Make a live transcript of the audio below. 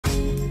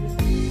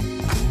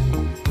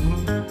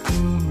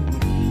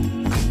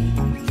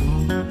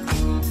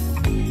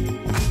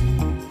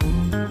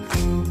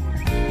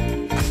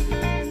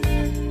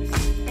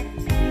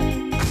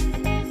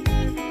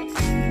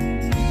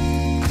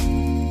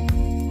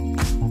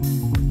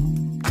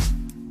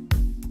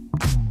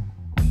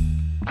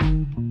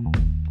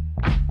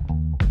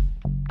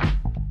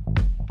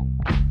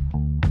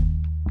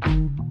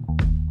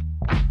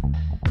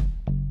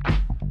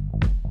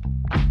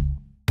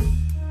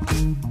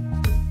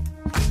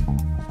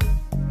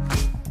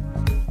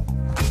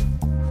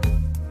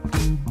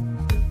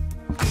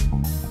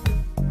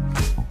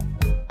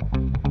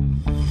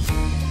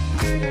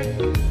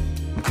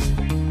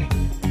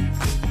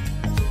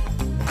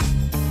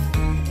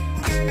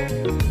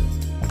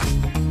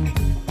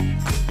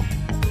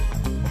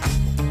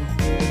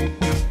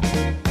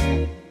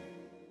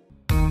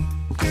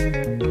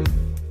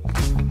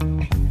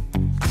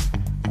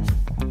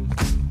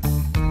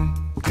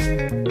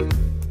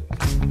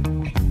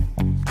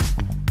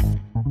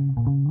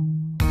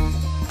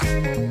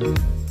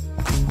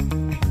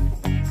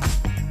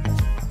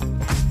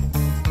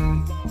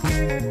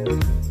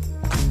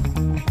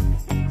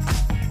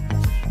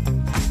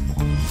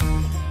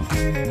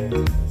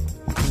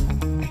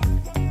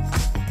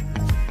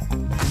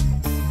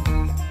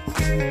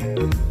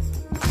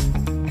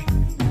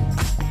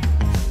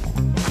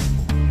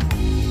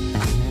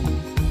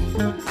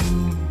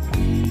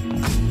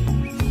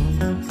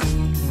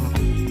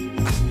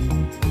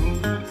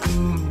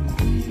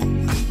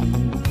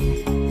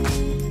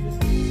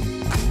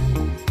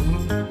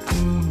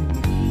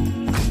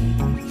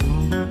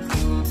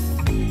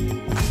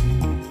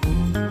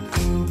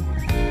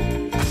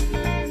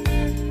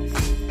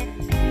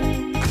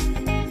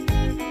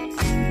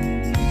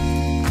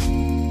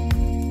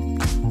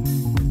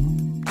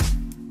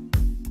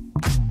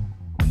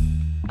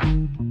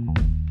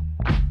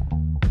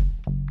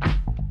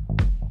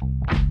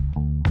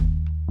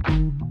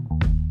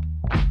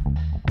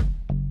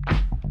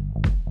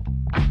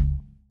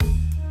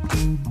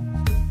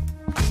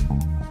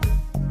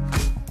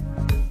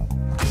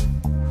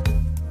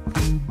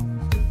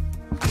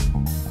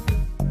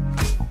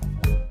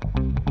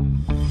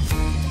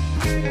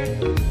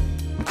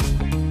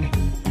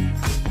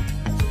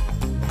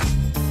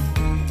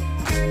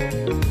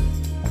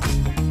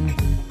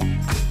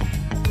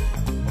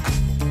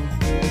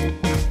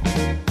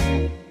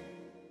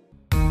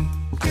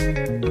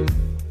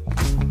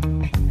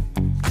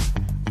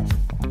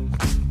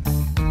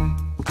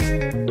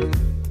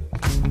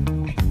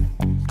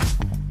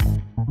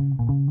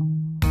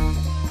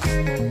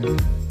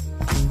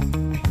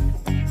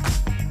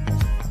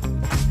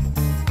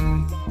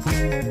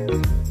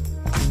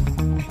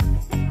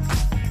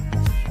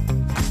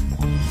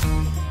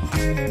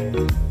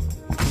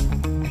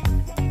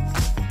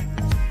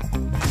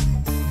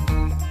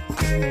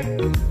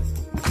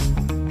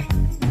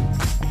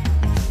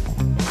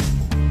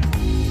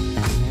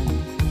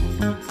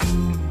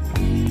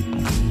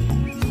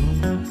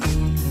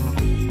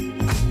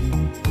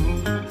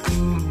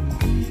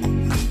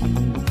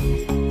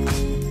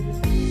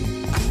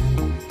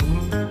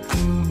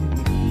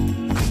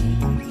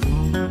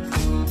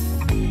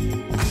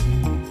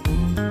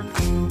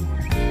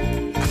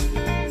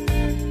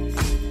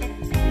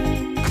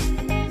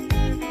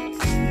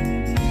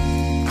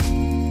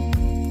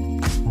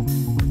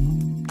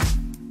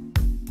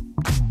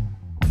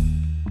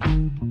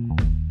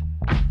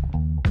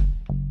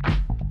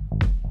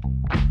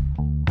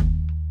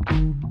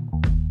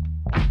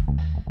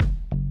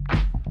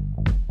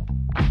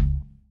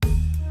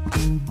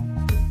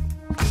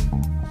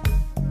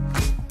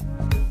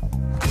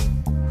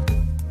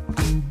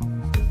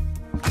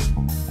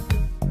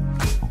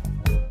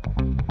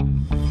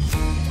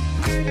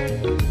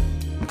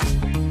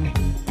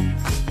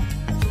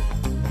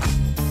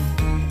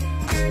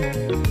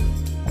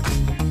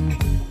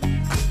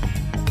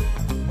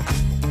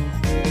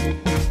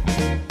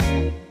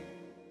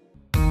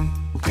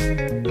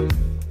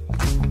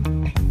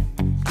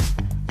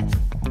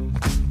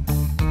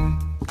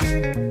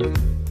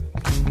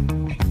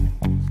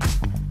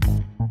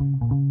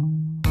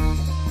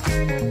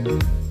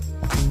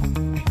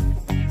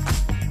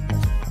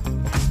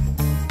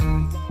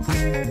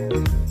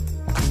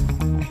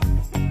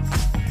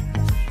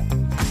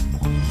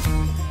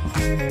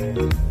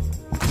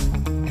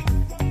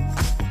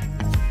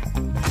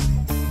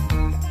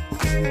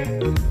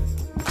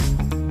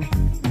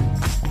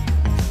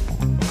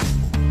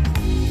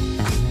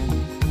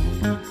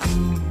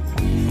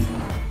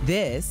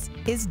This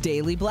is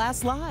Daily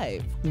Blast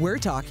Live. We're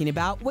talking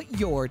about what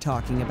you're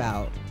talking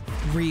about.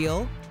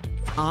 Real,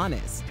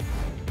 honest,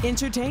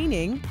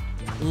 entertaining,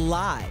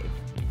 live.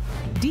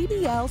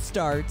 DBL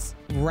starts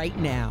right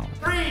now.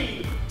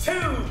 3, 2.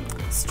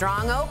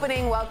 Strong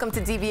opening. Welcome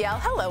to DBL.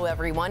 Hello,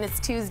 everyone.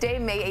 It's Tuesday,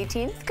 May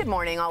 18th. Good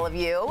morning, all of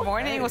you. Good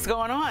morning. What's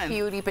going on?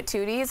 Cutie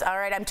patooties. All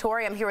right, I'm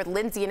Tori. I'm here with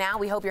Lindsay and Al.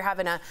 We hope you're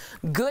having a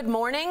good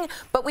morning.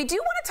 But we do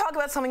want to talk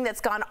about something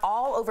that's gone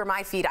all over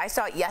my feed. I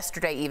saw it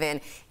yesterday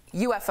even.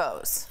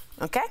 UFOs.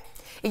 Okay?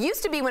 It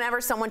used to be whenever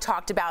someone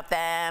talked about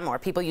them or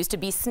people used to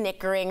be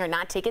snickering or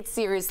not take it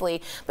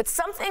seriously, but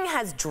something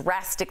has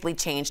drastically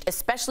changed,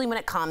 especially when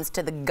it comes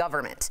to the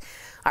government.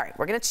 All right,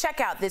 we're going to check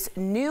out this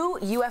new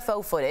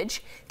UFO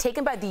footage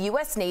taken by the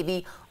U.S.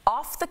 Navy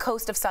off the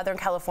coast of Southern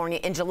California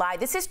in July.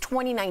 This is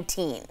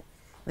 2019.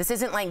 This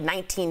isn't like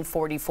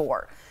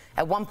 1944.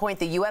 At one point,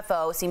 the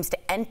UFO seems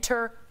to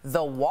enter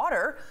the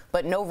water,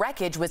 but no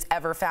wreckage was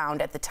ever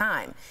found at the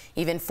time.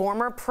 Even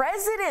former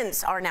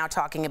presidents are now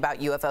talking about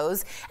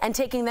UFOs and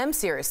taking them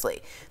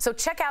seriously. So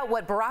check out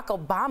what Barack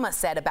Obama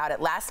said about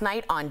it last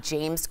night on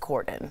James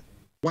Corden.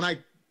 When I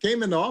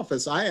came into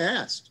office, I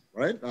asked,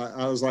 right?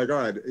 I was like, all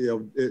right,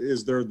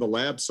 is there the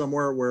lab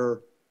somewhere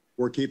where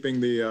we're keeping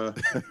the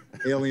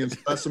alien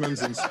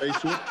specimens in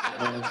spaceship?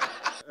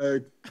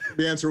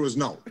 The answer was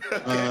no.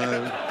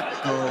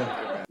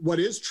 What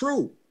is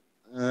true,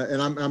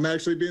 and I'm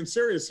actually being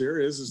serious here,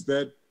 is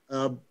that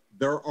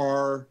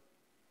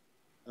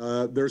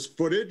there's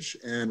footage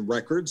and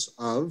records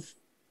of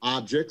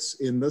objects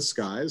in the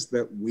skies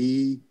that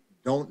we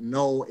don't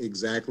know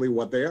exactly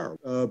what they are.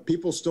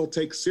 People still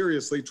take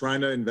seriously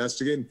trying to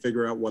investigate and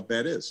figure out what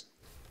that is.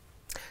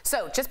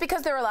 So just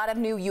because there are a lot of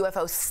new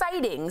UFO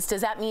sightings, does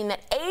that mean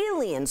that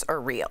aliens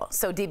are real?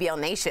 So DBL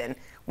Nation,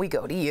 we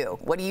go to you.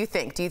 What do you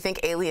think? Do you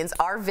think aliens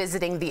are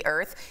visiting the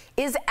Earth?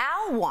 Is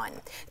Al one?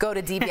 Go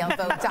to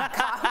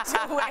dblvote.com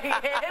to weigh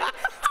in.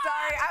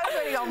 Sorry, I was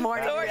waiting all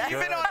morning.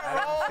 You've been on a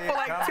roll for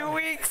like 2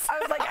 weeks. I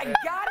was like, I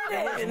got it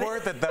in. It was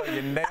worth it, though.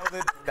 You nailed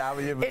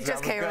it. It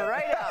just came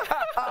right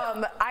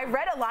up. I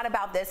read a lot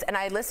about this, and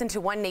I listened to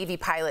one Navy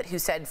pilot who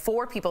said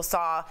 4 people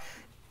saw,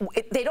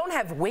 they don't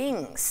have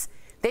wings.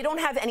 They don't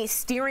have any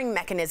steering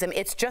mechanism.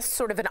 It's just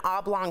sort of an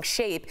oblong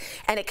shape,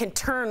 and it can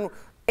turn,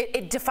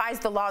 it defies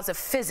the laws of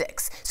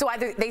physics. So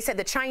either they said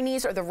the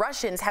Chinese or the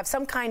Russians have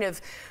some kind of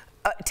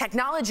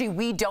technology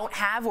we don't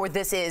have, or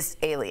this is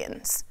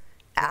aliens.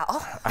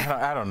 Al?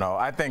 I don't know.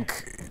 I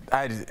think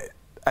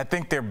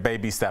they're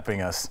baby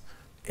stepping us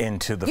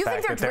into the fact that there are.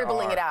 You think they're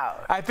dribbling it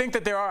out? I think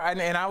that there are,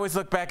 and I always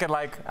look back at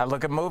I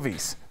look at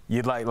movies.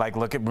 You'd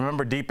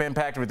remember Deep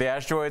Impact with the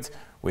asteroids?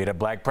 We had a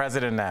black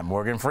president in that,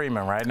 Morgan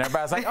Freeman, right? And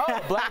everybody's like,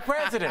 oh, black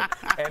president.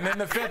 And then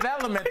The Fifth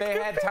Element,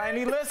 they had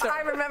Tiny Lister.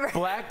 I remember.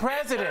 Black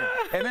president.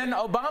 And then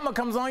Obama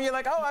comes on, you're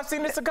like, oh, I've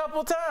seen this a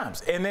couple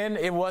times. And then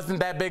it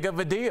wasn't that big of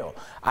a deal.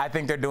 I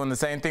think they're doing the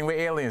same thing with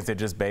aliens. They're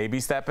just baby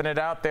stepping it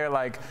out there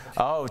like,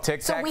 oh,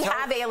 tic-tac-toe. So we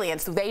have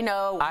aliens. They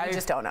know, we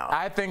just don't know.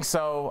 I think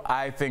so.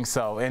 I think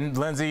so. And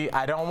Lindsay,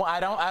 I don't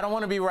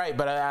want to be right,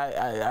 but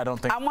I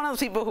don't think. I'm one of those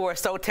people who are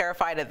so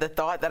terrified at the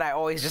thought that I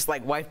always just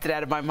like wiped it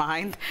out of my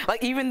mind.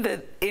 Like even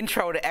the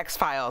intro to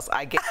X-Files,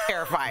 I get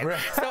terrified.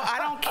 So I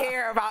don't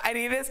care about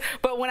any of this.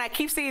 But when I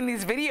keep seeing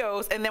these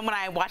videos, and then when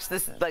I watch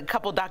this like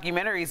couple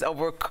documentaries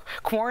over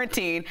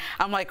quarantine,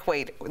 I'm like,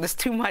 wait, this is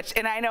too much.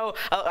 And I know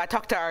I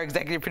talked to our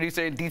executive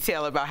producer in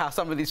detail about how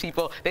some of these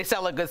people, they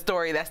sell a good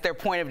story. That's their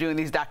point of doing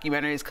these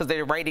documentaries, because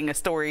they're writing a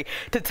story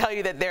to tell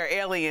you that they're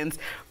aliens.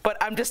 But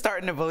I'm just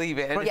starting to believe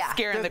it, and it's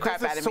scaring the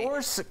crap out of me.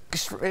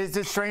 Is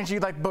it strange?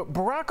 Like, but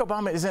Barack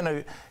Obama is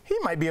he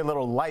might be a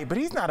little light, but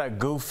he's not a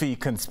goofy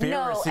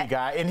conspiracy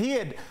guy. And he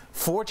had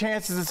 4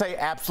 chances to say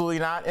absolutely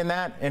not in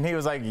that, and he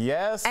was like,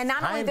 yes, and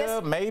not only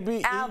this,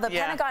 maybe. Al, the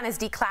Pentagon has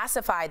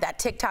declassified that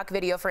TikTok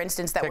video, for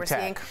instance, that we're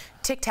seeing.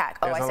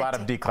 TikTok. There's a lot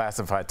of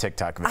declassified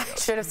TikTok videos. I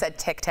should have said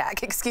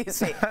tic-tac,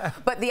 excuse me.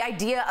 But the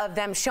idea of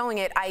them showing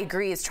it, I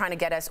agree, is trying to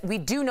get us. We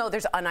do know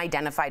there's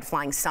unidentified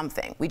flying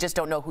something. We just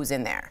don't know who's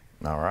in there.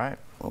 All right.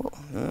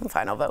 Ooh,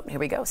 final vote. Here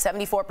we go.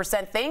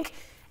 74% think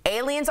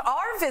aliens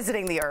are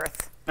visiting the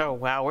Earth. Oh,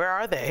 wow. Where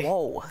are they?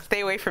 Whoa.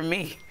 Stay away from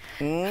me.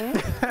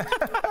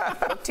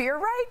 Look to your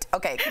right.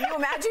 Okay. Can you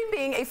imagine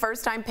being a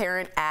first-time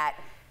parent at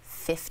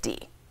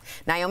 50?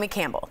 Naomi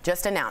Campbell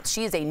just announced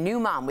she is a new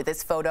mom with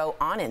this photo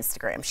on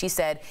Instagram. She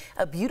said,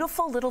 "A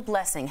beautiful little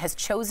blessing has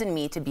chosen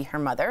me to be her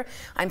mother.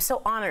 I'm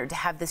so honored to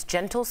have this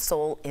gentle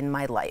soul in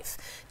my life."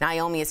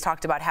 Naomi has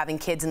talked about having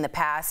kids in the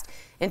past.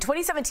 In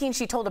 2017,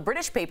 she told a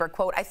British paper,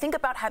 quote, "I think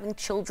about having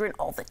children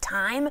all the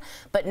time,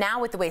 but now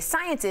with the way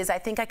science is, I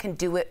think I can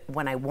do it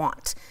when I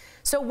want."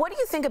 So what do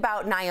you think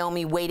about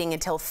Naomi waiting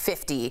until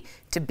 50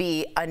 to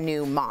be a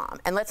new mom?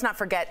 And let's not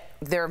forget,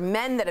 there are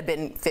men that have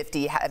been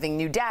 50 having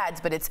new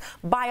dads, but it's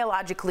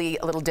biologically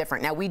a little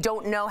different. Now, we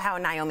don't know how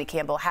Naomi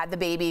Campbell had the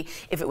baby,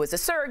 if it was a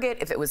surrogate,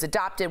 if it was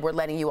adopted. We're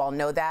letting you all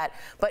know that.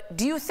 But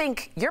do you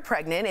think you're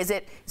pregnant? Is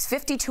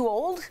 50 too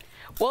old?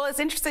 Well, it's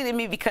interesting to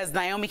me because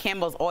Naomi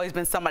Campbell's always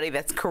been somebody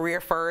that's career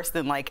first,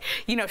 and like,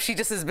 you know, she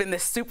just has been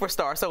this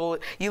superstar. So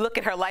you look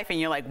at her life and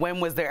you're like,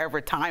 when was there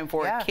ever time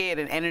for a kid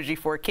and energy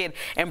for a kid?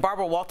 And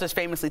Barbara Walters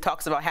famously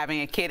talks about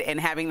having a kid and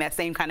having that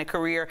same kind of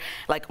career,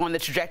 like on the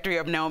trajectory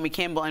of Naomi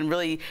Campbell, and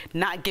really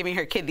not giving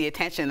her kid the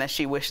attention that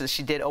she wishes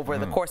she did over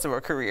the course of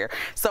her career.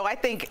 So I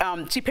think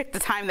she picked the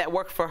time that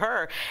worked for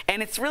her.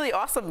 And it's really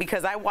awesome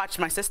because I watched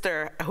my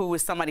sister, who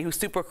was somebody who's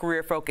super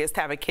career focused,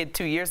 have a kid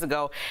 2 years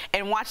ago,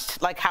 and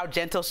watched like how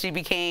gentle she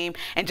became,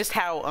 and just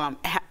how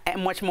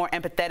much more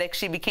empathetic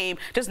she became,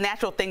 just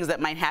natural things that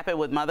might happen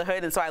with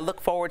motherhood. And so I look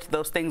forward to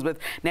those things with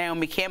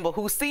Naomi Campbell,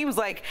 who seems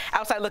like,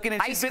 outside looking in,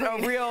 she's been a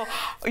real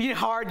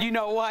hard, you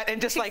know what, and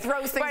just like,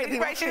 throws things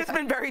right, she's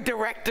been very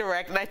direct,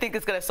 and I think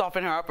it's going to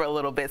soften her up a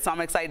little bit. So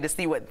I'm excited to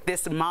see what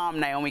this mom,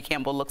 Naomi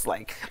Campbell, looks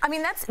like. I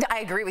mean, I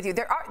agree with you.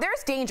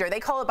 There's danger. They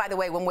call it, by the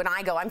way, when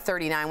I go, I'm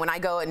 39, when I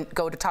go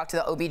to talk to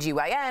the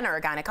OBGYN or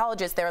a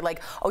gynecologist, they're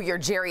like, oh, you're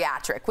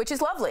geriatric, which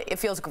is lovely. It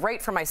feels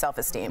great for my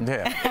self-esteem.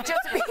 Yeah. It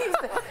just means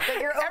that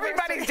you're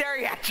everybody's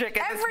geriatric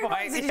at this point.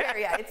 Everybody's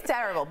geriatric. It's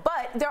terrible.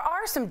 But there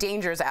are some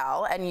dangers,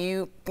 Al, and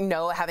you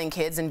know, having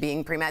kids and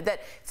being pre-med,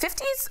 that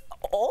 50's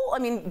old. I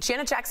mean,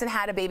 Janet Jackson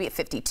had a baby at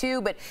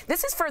 52, but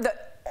this is for the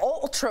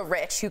ultra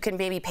rich who can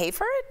maybe pay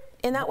for it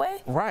in that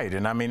way? Right,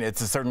 and I mean,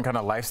 it's a certain kind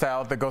of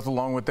lifestyle that goes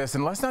along with this.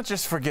 And let's not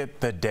just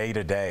forget the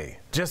day-to-day.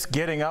 Just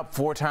getting up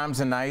 4 times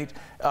a night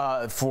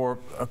for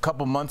a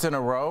couple months in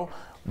a row.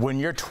 when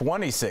you're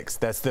 26,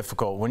 that's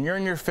difficult. When you're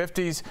in your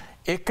 50s,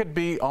 it could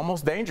be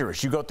almost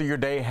dangerous. You go through your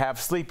day, half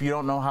sleep, you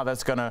don't know how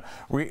that's going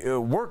to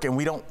work, and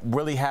we don't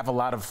really have a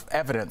lot of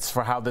evidence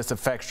for how this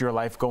affects your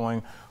life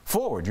going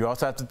forward. You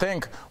also have to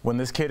think, when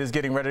this kid is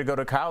getting ready to go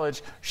to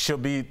college, she'll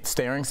be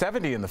staring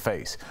 70 in the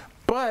face.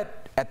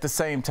 But at the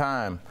same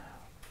time,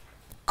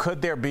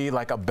 could there be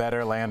like a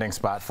better landing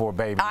spot for a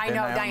baby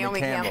than Naomi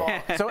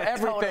Campbell? So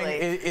everything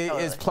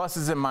is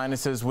pluses and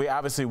minuses. We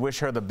obviously wish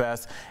her the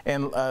best.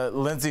 And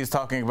Lindsay is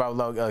talking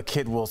about a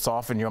kid will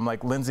soften you. I'm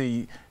like,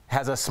 Lindsay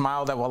has a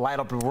smile that will light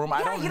up the room.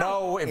 I don't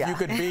know if you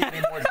could be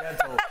any more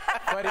gentle,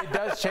 but it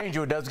does change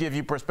you. It does give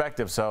you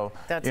perspective. So,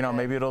 you know,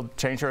 maybe it'll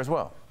change her as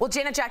well. Well,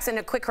 Janet Jackson,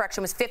 a quick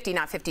correction, was 50,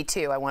 not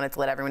 52. I wanted to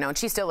let everyone know. And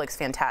she still looks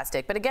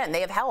fantastic. But again,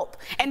 they have help.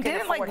 And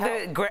didn't like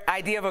the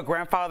idea of a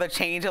grandfather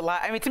change a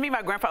lot? I mean, to me,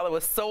 my grandfather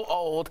was so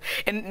old.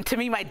 And to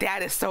me, my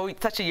dad is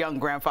such a young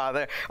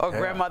grandfather or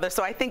grandmother.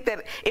 So I think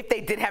that if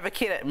they did have a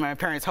kid, my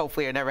parents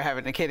hopefully are never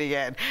having a kid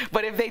again.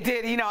 But if they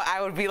did, you know,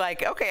 I would be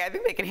like, okay, I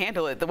think they can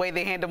handle it the way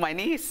they handle my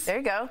niece. There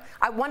you go.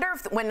 I wonder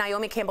if when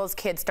Naomi Campbell's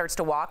kid starts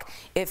to walk,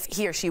 if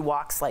he or she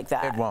walks like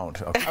that. It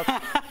won't. Okay.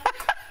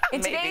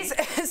 In today's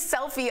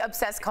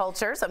selfie-obsessed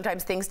culture,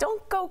 sometimes things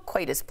don't go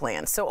quite as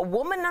planned. So a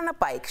woman on a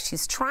bike,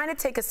 she's trying to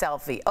take a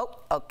selfie. Oh,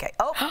 okay.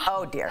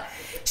 Oh dear.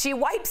 She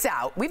wipes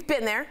out. We've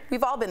been there.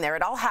 We've all been there.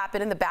 It all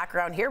happened in the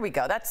background. Here we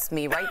go. That's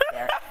me right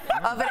there.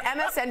 Of an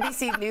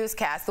MSNBC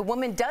newscast. The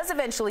woman does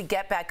eventually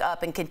get back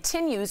up and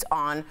continues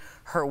on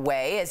her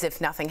way as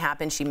if nothing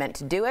happened. She meant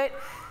to do it.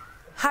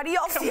 How do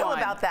y'all feel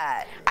about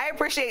that? I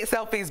appreciate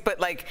selfies, but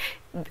like,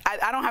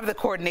 I don't have the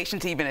coordination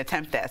to even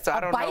attempt that, so I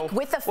don't know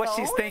what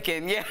she's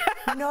thinking. Yeah.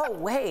 No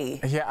way.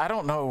 Yeah, I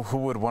don't know who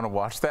would want to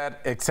watch that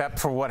except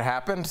for what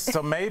happened.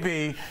 So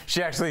maybe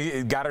she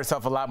actually got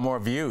herself a lot more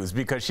views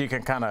because she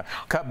can kind of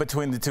cut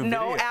between the two videos.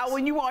 No, Al,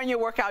 when you were on your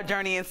workout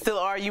journey and still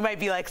are, you might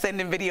be like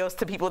sending videos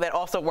to people that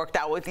also worked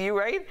out with you,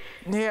 right?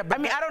 Yeah, but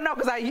I mean, I don't know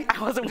because I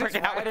wasn't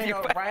working out with you.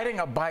 Riding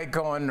a bike,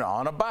 going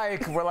on a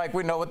bike, we're like,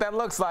 we know what that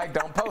looks like.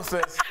 Don't post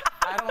this.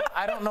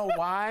 I don't know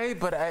why,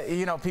 but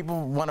you know,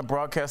 people want to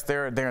broadcast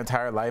their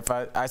entire life.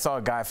 I saw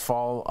a guy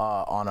fall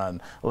on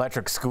an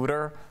electric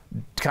scooter,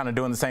 kind of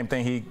doing the same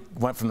thing. He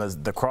went from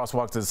the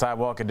crosswalk to the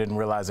sidewalk and didn't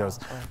realize there was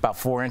about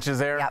 4 inches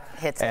there. Yep,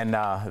 hits and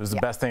it was the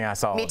best thing I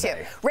saw all day. Me too.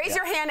 Raise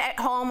your hand at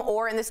home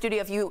or in the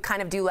studio if you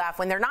kind of do laugh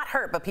when they're not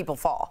hurt, but people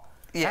fall.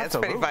 Yeah,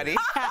 absolutely. It's pretty funny.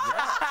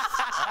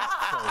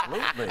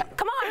 Absolutely.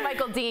 Come on,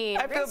 Michael Dean.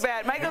 I feel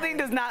bad. Michael Dean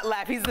does not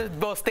laugh. He's the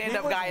most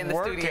stand-up guy in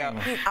the studio.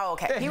 Oh,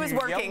 okay. He was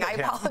working. I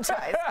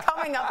apologize.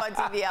 Coming up on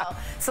DBL,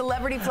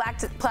 celebrity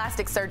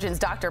plastic surgeons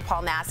Dr.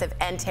 Paul Nassif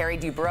and Terry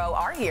Dubrow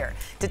are here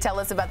to tell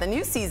us about the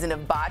new season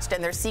of Botched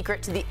and their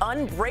secret to the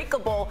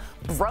unbreakable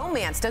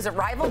bromance. Does it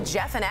rival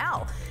Jeff and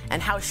Al?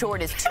 And how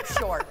short is too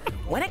short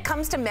when it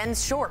comes to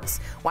men's shorts?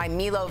 Why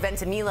Milo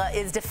Ventimiglia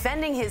is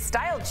defending his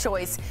style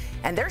choice,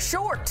 and they're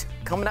short.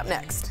 Coming up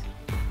next.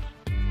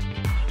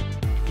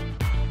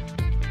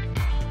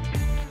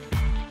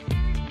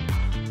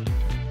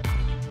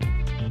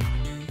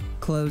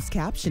 Closed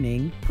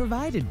captioning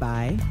provided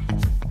by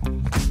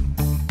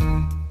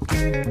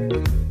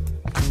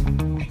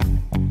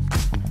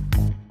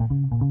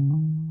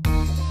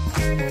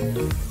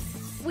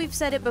We've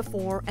said it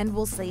before and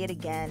we'll say it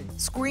again.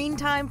 Screen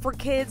time for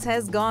kids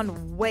has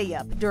gone way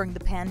up during the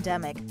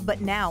pandemic, but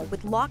now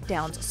with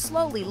lockdowns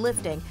slowly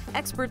lifting,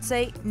 experts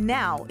say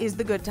now is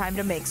the good time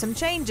to make some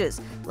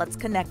changes. Let's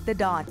connect the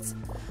dots.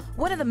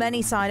 One of the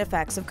many side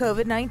effects of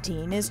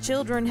COVID-19 is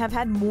children have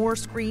had more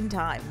screen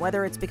time,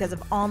 whether it's because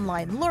of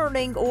online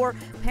learning or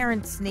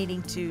parents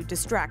needing to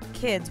distract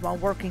kids while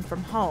working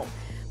from home.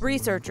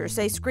 Researchers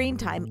say screen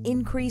time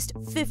increased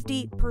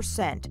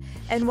 50%.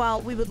 And while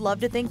we would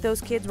love to think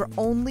those kids were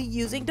only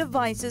using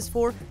devices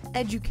for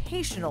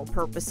educational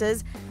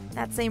purposes,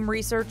 that same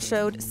research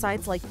showed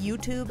sites like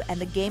YouTube and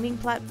the gaming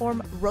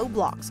platform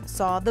Roblox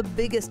saw the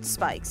biggest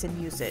spikes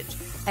in usage.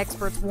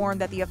 Experts warn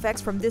that the effects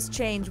from this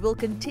change will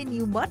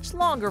continue much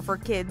longer for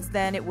kids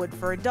than it would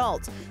for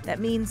adults. That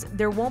means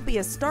there won't be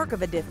as stark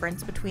of a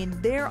difference between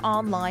their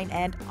online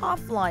and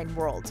offline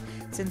worlds,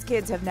 since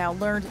kids have now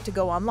learned to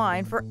go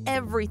online for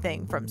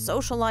everything from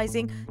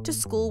socializing to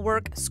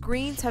schoolwork.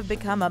 Screens have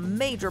become a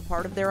major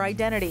part of their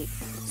identity.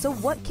 So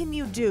what can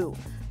you do?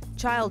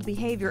 Child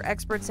behavior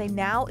experts say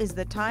now is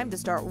the time to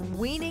start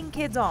weaning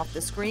kids off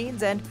the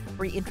screens and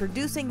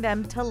reintroducing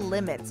them to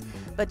limits.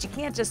 But you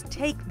can't just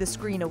take the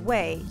screen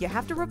away, you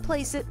have to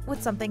replace it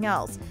with something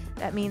else.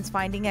 That means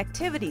finding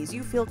activities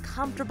you feel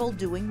comfortable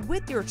doing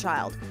with your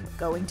child,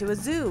 going to a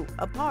zoo,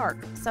 a park,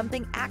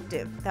 something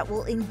active that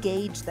will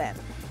engage them.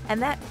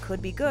 And that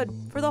could be good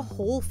for the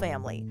whole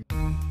family.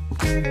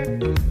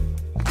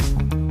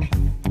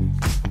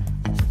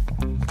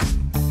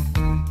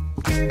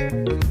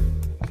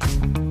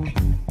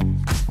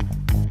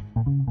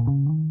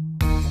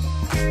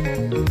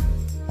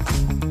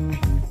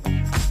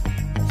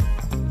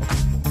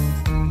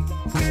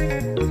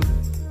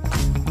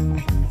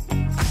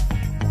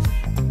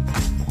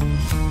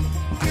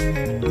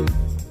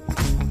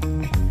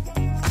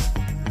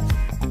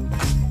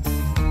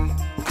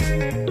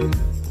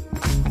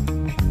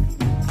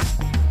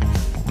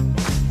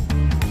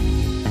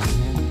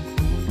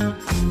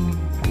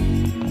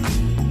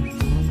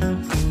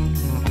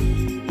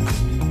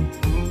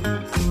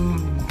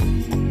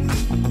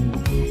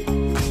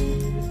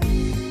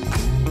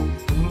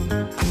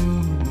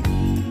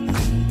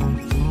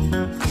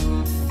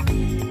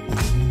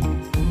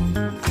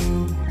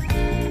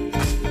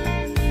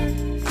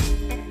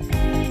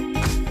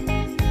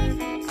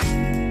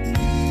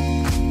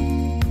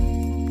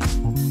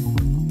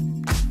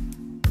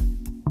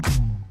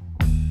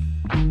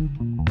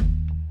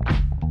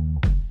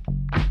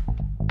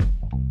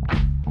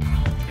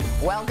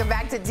 Welcome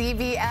back to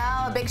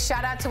DBL. A big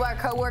shout out to our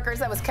coworkers.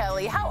 That was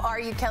Kelly. How are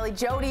you, Kelly?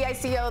 Jody, I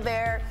see you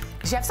there.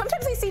 Jeff,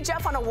 sometimes I see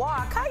Jeff on a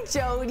walk. Hi,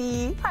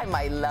 Jody. Hi,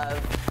 my love.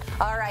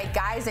 All right,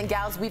 guys and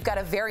gals, we've got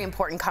a very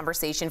important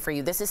conversation for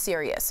you. This is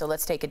serious, so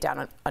let's take it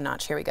down a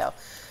notch. Here we go.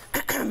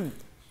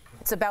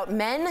 It's about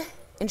men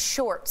in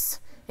shorts.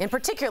 In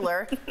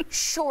particular,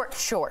 short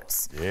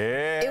shorts.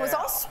 Yeah. It was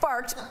all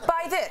sparked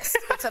by this.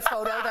 It's a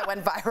photo that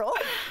went viral.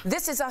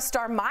 This is our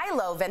star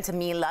Milo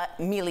Ventimiglia,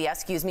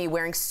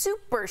 wearing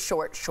super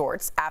short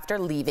shorts after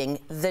leaving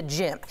the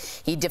gym.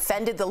 He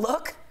defended the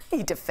look.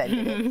 He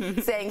defended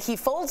it, saying he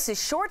folds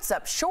his shorts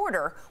up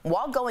shorter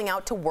while going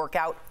out to work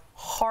out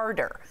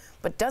harder.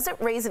 But does it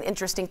raise an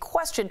interesting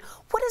question?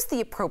 What is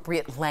the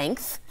appropriate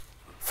length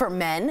for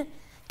men?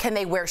 Can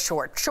they wear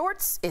short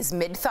shorts? Is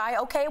mid-thigh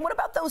okay? What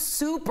about those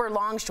super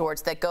long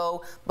shorts that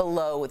go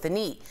below the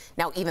knee?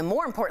 Now, even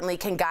more importantly,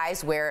 can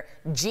guys wear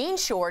jean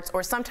shorts,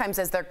 or sometimes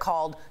as they're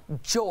called,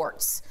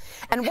 jorts?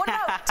 And what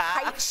about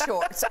tight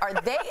shorts? Are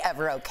they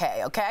ever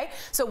okay?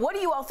 So what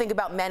do you all think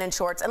about men in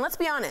shorts? And let's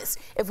be honest,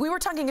 if we were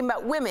talking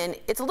about women,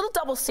 it's a little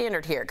double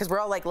standard here because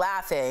we're all like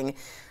laughing.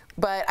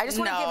 But I just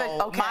want to give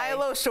it, okay.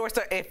 Milo shorts,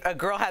 if a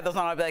girl had those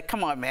on, I'd be like,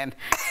 come on, man.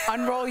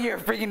 Unroll your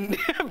freaking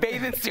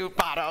bathing suit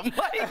bottom.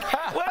 Like,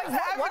 what is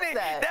happening?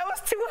 That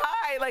was too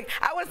high. Like,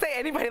 I would say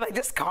anybody, like,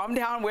 just calm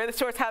down, wear the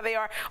shorts how they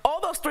are.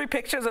 All those 3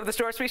 pictures of the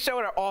shorts we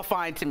showed are all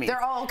fine to me.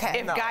 They're all okay.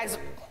 If guys...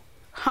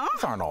 Huh?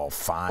 These aren't all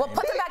fine. Well,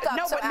 put them back up.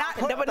 No,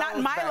 but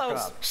not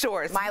Milo's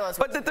shorts.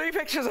 But the 3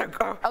 pictures are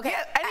okay.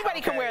 Yeah,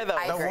 anybody can wear those.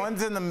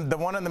 The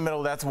one in the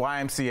middle, that's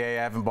YMCA.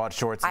 I haven't bought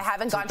shorts since I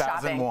haven't gone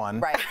 2001. shopping.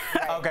 Right.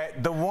 Okay.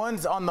 The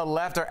ones on the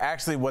left are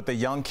actually what the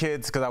young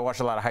kids, because I watch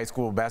a lot of high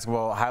school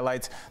basketball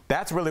highlights.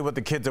 That's really what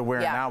the kids are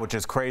wearing now, which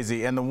is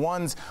crazy. And the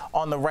ones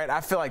on the right, I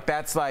feel like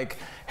that's like,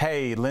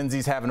 hey,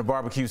 Lindsay's having a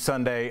barbecue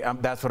Sunday.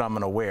 That's what I'm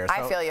gonna wear. So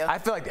I feel you. I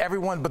feel like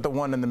everyone but the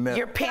one in the middle.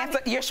 Your pants,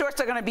 your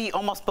shorts are gonna be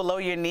almost below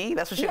your knee.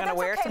 That's what you're gonna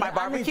wear to my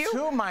barbecue? I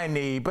mean, to my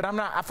knee, but I'm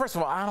not. First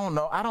of all, I don't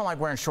know. I don't like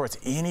wearing shorts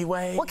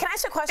anyway. Well, can I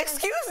ask you a question?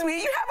 Excuse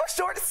me, you have a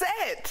short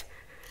set.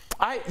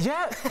 Yeah. You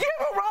have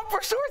a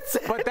romper short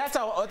set. But that's a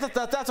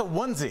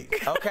onesie.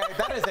 Okay,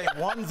 that is a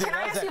onesie. Can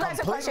I ask you guys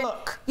a question?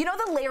 Look. You know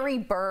the Larry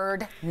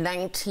Bird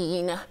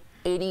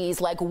 1980s,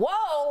 like,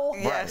 whoa,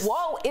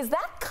 whoa, is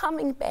that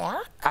coming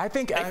back? I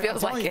think it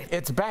feels like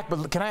it's back.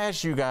 But can I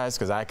ask you guys,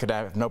 because I could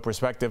have no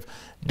perspective,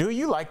 do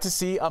you like to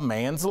see a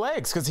man's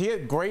legs? Because he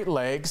had great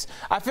legs.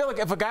 I feel like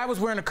if a guy was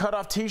wearing a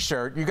cutoff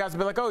T-shirt, you guys would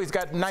be like, oh, he's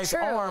got nice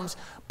arms,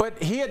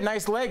 but he had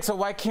nice legs, so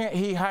why can't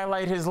he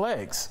highlight his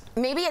legs?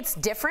 Maybe it's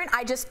different.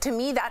 To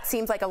me, that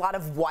seems like a lot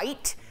of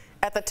white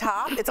at the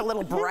top. It's a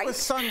little bright. He was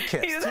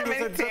sun-kissed. He was a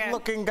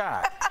good-looking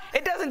guy.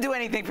 It doesn't do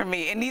anything for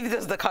me, and neither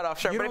does the cutoff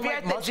shirt. You but don't if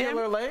like you're at the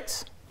muscular gym,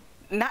 legs?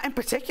 Not in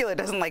particular. It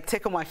doesn't like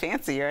tickle my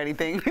fancy or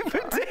anything.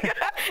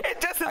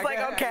 It just is like,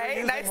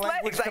 okay, nice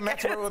legs. Which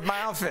commensurate with my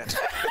outfit.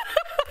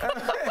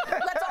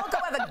 Let's all go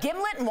have a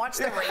gimlet and watch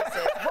the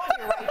races. We'll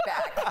be right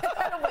back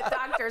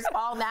with Drs.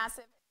 Paul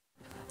Nassif.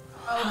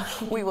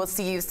 We will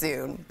see you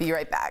soon. Be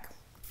right back.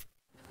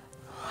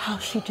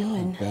 How's she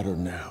doing? Better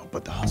now,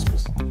 but the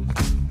hospice.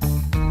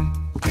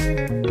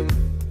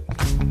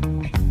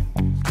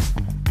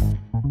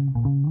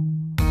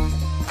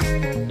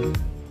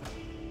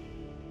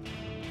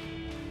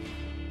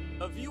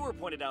 A viewer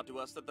pointed out to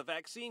us that the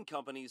vaccine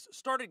companies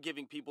started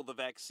giving people the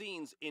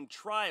vaccines in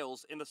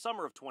trials in the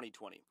summer of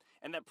 2020,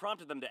 and that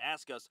prompted them to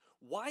ask us,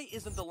 why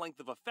isn't the length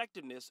of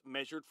effectiveness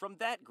measured from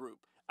that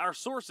group? Our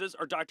sources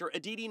are Dr.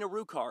 Aditi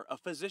Narukar, a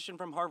physician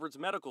from Harvard's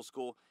Medical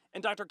School,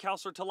 and Dr.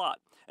 Kausar Talat,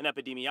 an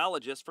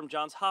epidemiologist from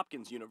Johns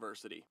Hopkins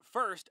University.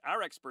 First,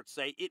 our experts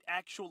say it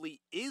actually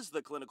is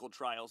the clinical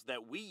trials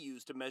that we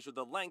use to measure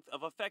the length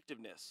of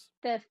effectiveness.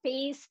 The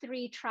phase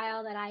 3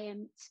 trial that I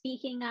am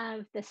speaking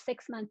of, the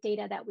 6-month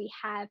data that we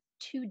have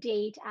to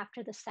date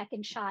after the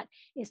second shot,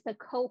 is the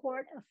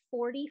cohort of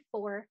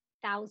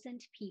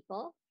 44,000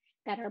 people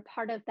that are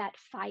part of that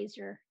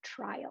Pfizer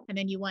trial. And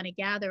then you want to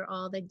gather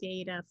all the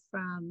data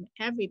from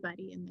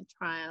everybody in the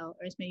trial,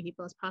 or as many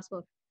people as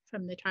possible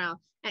from the trial,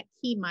 at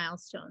key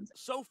milestones.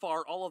 So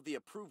far, all of the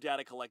approved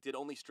data collected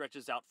only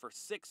stretches out for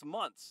 6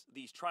 months.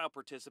 These trial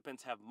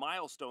participants have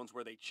milestones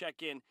where they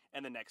check in,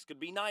 and the next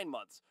could be 9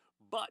 months.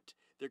 But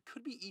there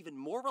could be even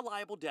more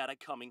reliable data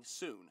coming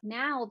soon.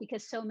 Now,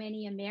 because so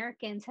many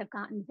Americans have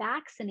gotten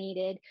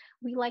vaccinated,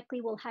 we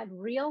likely will have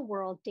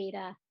real-world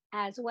data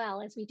as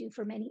well as we do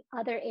for many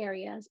other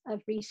areas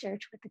of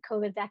research with the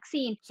COVID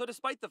vaccine. So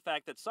despite the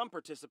fact that some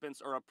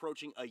participants are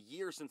approaching a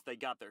year since they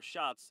got their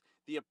shots,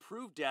 the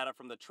approved data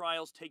from the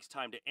trials takes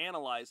time to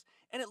analyze,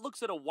 and it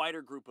looks at a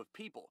wider group of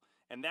people.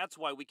 And that's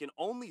why we can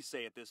only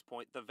say at this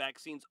point the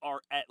vaccines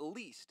are at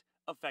least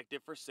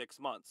effective for 6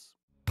 months.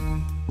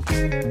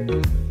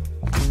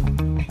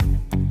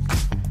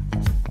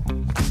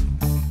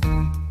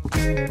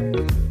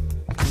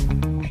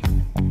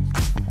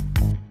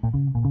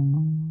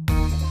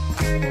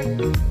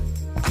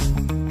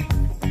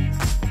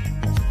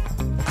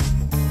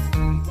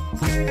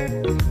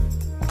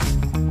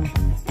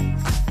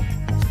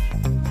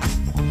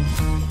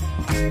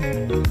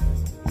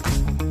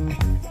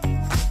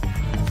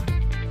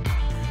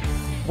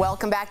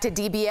 Welcome back to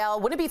DBL.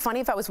 Wouldn't it be funny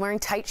if I was wearing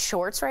tight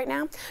shorts right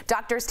now?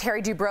 Doctors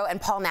Terry Dubrow and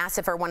Paul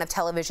Nassif are one of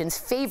television's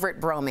favorite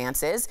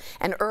bromances,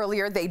 and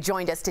earlier they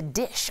joined us to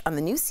dish on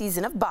the new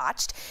season of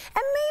Botched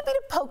and maybe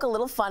to poke a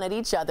little fun at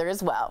each other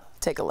as well.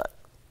 Take a look.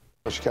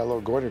 She got a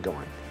little goiter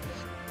going.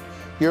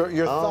 Your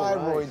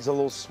thyroid's a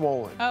little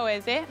swollen. Oh,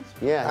 is it?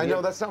 Yeah. I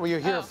know that's not what you're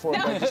here for,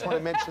 but I just want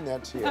to mention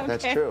that to you. Okay.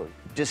 That's true.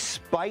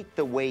 Despite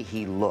the way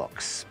he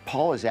looks,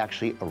 Paul is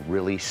actually a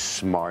really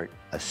smart,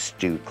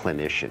 astute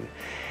clinician.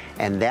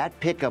 And that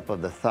pickup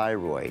of the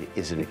thyroid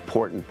is an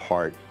important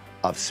part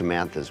of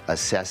Samantha's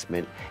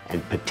assessment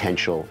and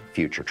potential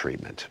future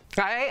treatment.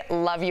 I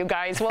love you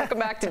guys. Welcome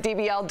back to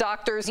DBL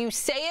Doctors. You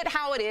say it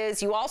how it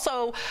is. You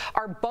also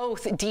are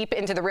both deep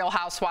into the Real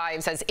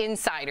Housewives as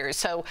insiders.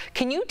 So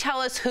can you tell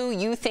us who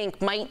you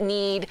think might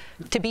need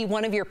to be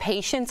one of your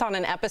patients on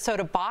an episode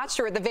of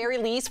Botched, or at the very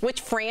least, which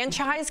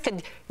franchise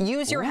could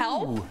use your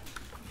help?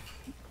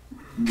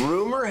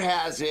 Rumor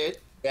has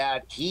it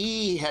that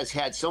he has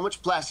had so much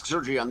plastic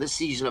surgery on this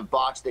season of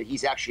Botched that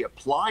he's actually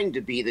applying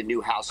to be the new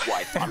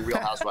housewife on Real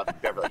Housewives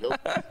of Beverly Hills.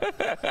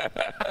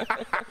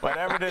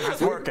 Whatever it is, it's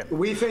working.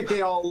 We think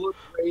they all look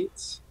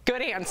great.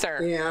 Good answer.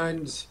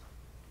 And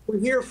we're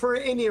here for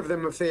any of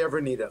them if they ever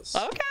need us.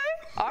 Okay.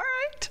 All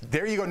right.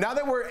 There you go. Now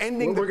that we're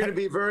ending, we're going to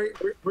be we're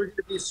going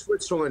to be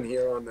Switzerland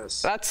here on this.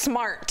 That's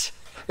smart.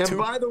 And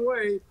by the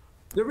way,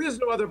 there is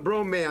no other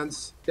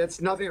bromance.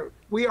 That's nothing.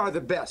 We are the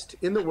best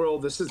in the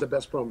world. This is the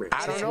best bromance.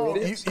 I don't know.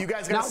 You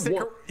guys got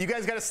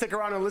to stick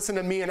around and listen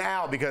to me and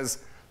Al, because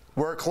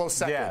we're a close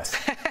second. Yes.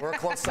 We're a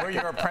close second. We're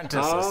your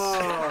apprentices.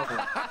 Oh.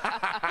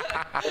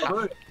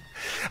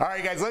 All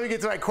right, guys, let me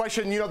get to my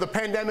question. You know, the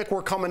pandemic,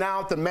 we're coming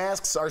out. The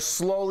masks are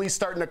slowly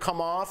starting to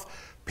come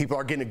off. People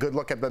are getting a good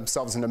look at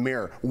themselves in the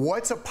mirror.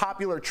 What's a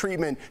popular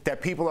treatment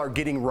that people are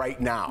getting right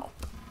now?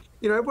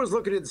 You know, everyone's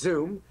looking at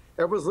Zoom.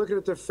 Everyone's looking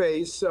at their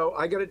face. So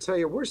I got to tell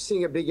you, we're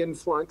seeing a big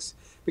influx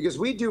because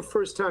we do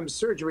first-time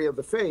surgery of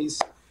the face,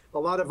 a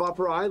lot of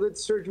upper eyelid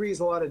surgeries,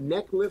 a lot of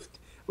neck lift,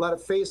 a lot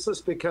of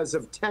faceless because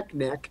of tech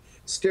neck,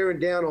 staring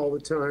down all the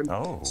time.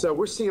 Oh. So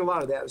we're seeing a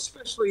lot of that,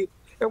 especially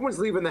everyone's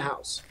leaving the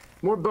house.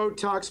 More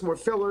Botox, more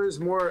fillers,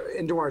 more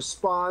into our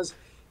spas.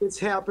 It's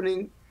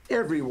happening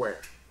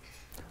everywhere.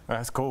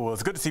 That's cool. Well,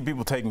 it's good to see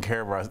people taking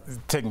care of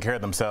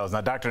themselves.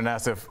 Now, Dr.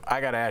 Nassif, I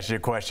got to ask you a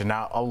question.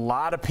 Now, a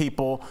lot of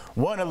people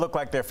want to look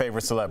like their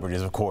favorite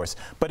celebrities, of course.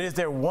 But is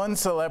there one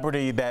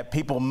celebrity that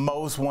people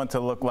most want to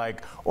look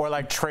like, or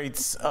like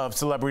traits of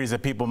celebrities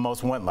that people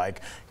most want,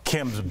 like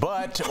Kim's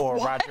butt or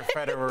Roger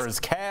Federer's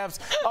calves?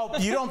 Oh,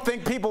 you don't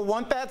think people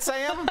want that,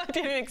 Sam? I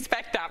didn't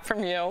expect that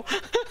from you.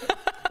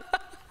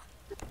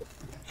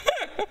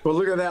 Well,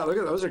 look at that. Look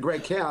at those are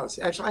great calves.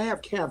 Actually, I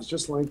have calves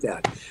just like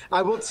that.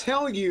 I will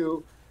tell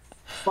you,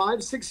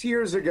 5-6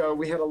 years ago,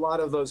 we had a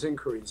lot of those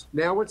inquiries.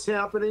 Now what's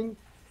happening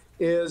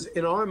is,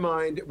 in our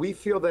mind, we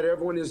feel that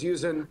everyone is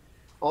using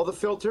all the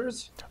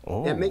filters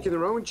and making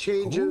their own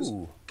changes,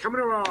 coming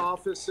to our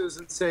offices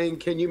and saying,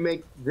 can you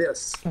make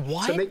this?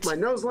 What? So make my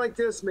nose like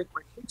this, make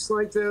my cheeks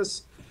like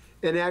this.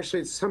 And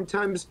actually,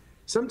 sometimes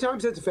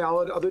it's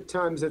valid, other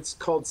times it's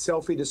called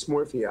selfie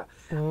dysmorphia.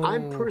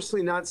 I'm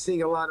personally not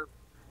seeing a lot of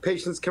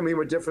patients coming in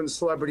with different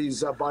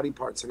celebrities' body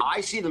parts. I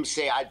see them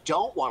say, I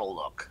don't want to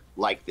look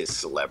like this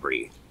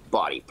celebrity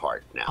body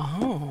part now.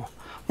 Oh.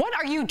 What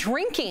are you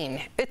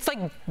drinking? It's like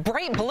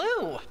bright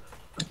blue.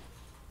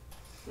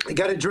 I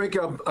got to drink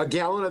a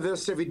gallon of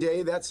this every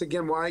day. That's,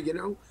 again, why, you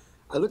know,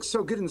 I look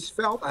so good in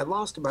svelte. I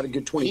lost about a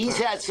good 20 pounds.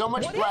 He's had so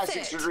much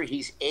plastic surgery,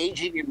 he's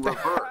aging in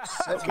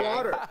reverse. That's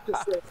water.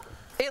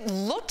 It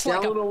looked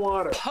like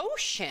a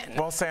potion.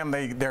 Well, Sam,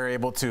 they're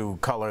able to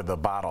color the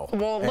bottle.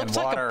 Well, it looks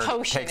like a potion.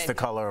 Water takes the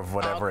color of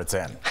whatever it's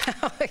in.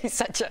 He's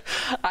such a,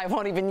 I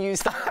won't even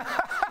use that.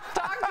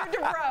 Dr.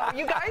 Dubrow,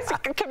 you guys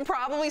can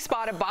probably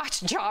spot a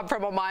botched job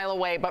from a mile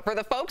away, but for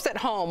the folks at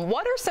home,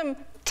 what are some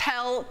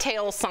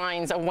telltale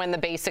signs of when the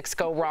basics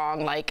go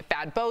wrong, like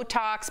bad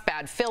Botox,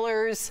 bad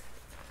fillers?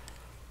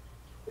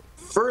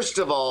 First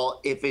of all,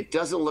 if it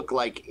doesn't look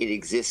like it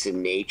exists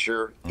in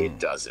nature, it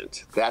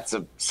doesn't. That's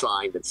a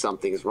sign that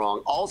something is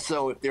wrong.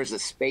 Also, if there's a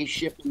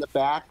spaceship in the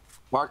back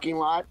parking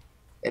lot,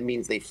 it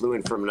means they flew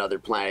in from another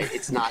planet.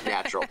 It's not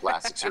natural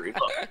plastic surgery.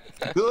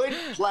 Look, good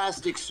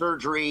plastic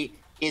surgery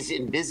is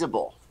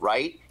invisible,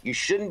 right? You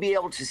shouldn't be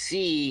able to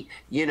see,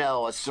 you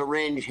know, a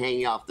syringe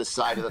hanging off the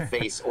side of the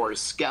face or a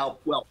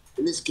scalp. Well,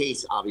 in this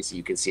case, obviously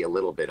you can see a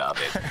little bit of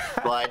it,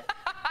 but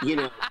you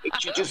know,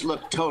 it should just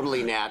look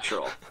totally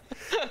natural.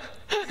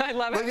 I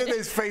love it. Look at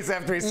his face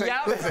after he said,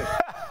 listen,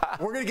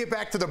 we're going to get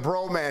back to the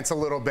bromance a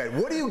little bit.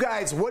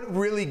 What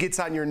really gets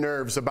on your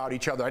nerves about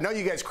each other? I know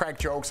you guys crack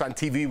jokes on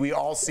TV. We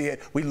all see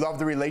it. We love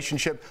the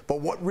relationship.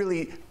 But what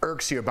really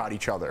irks you about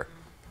each other?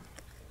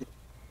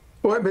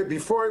 Well, but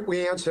before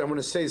we answer, I want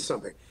to say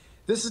something.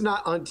 This is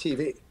not on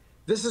TV.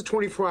 This is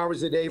 24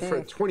 hours a day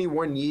for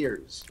 21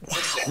 years. Wow.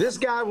 This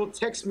guy will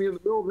text me in the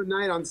middle of the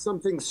night on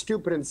something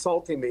stupid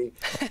insulting me.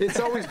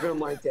 It's always been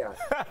like that.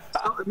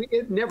 So, I mean,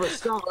 it never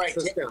stops.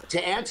 Right.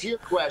 To answer your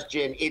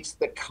question, it's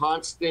the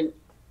constant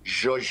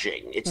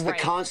zhuzhing. It's the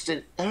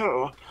constant,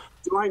 oh,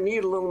 do I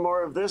need a little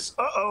more of this?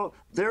 Uh-oh,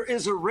 there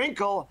is a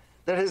wrinkle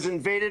that has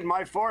invaded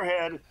my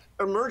forehead.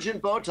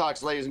 Emergent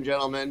Botox, ladies and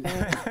gentlemen.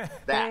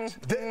 That.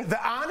 The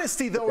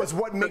honesty, though, is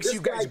what makes you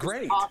guys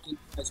great.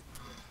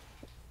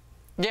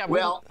 Yeah.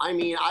 Well, I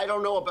mean, I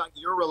don't know about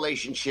your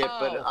relationship,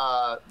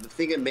 but the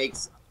thing that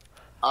makes,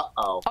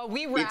 Oh,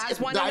 we razz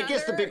one another? I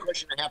guess the big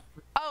question I have.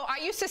 Oh,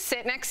 I used to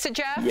sit next to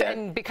Jeff, Yeah.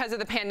 and because of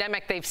the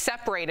pandemic, they've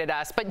separated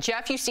us. But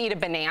Jeff used to eat a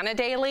banana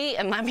daily,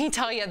 and let me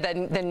tell you,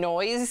 the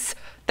noise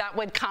that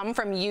would come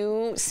from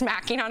you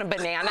smacking on a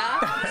banana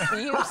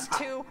used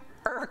to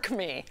irk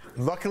me.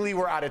 Luckily,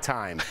 we're out of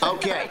time.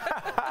 Okay.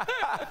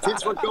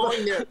 Since we're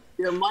going there,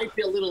 there might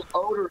be a little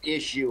odor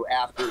issue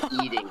after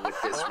eating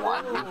with this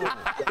one.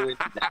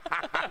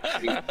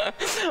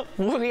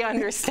 We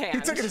understand.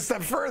 He took it a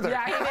step further.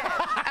 Yeah, he did.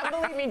 And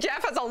believe me,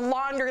 Jeff has a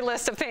laundry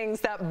list of things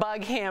that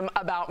bug him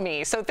about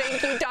me. So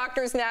thank you,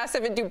 Doctors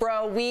Nassif and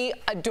Dubrow. We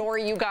adore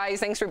you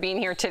guys. Thanks for being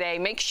here today.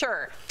 Make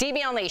sure,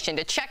 DBL Nation,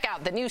 to check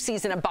out the new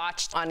season of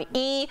Botched on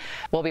E!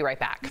 We'll be right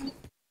back.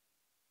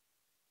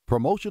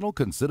 Promotional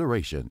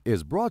consideration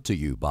is brought to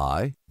you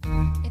by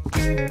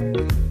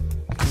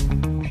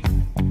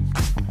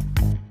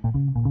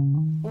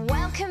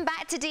Welcome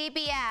back to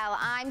DBL.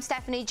 I'm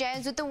Stephanie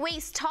Jones with the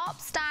week's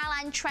top style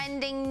and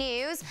trending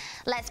news.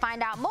 Let's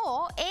find out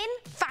more in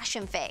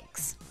Fashion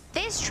Fix.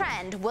 This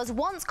trend was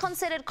once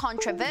considered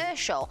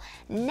controversial.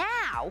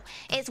 Now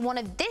it's one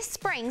of this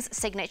spring's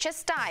signature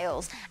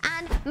styles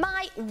and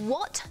my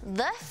what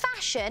the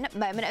fashion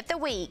moment of the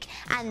week.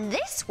 And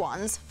this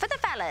one's for the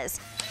fellas.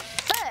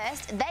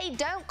 First, they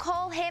don't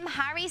call him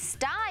Harry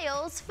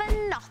Styles for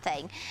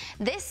nothing.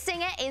 This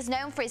singer is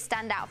known for his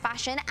standout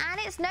fashion, and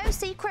it's no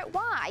secret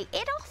why.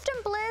 It often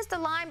blurs the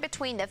line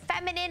between the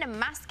feminine and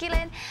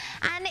masculine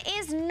and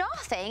is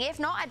nothing if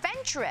not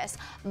adventurous.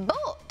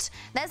 But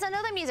there's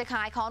another music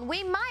icon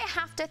we might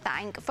have to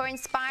thank for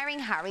inspiring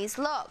Harry's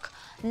look.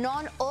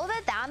 None other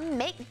than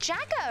Mick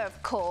Jagger,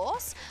 of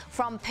course.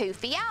 From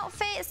poofy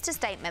outfits to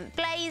statement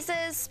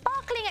blazers,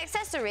 sparkling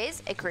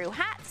accessories, ecru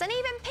hats, and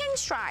even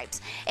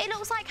pinstripes. It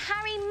looks like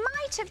Harry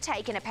might have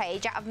taken a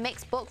page out of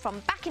Mick's book from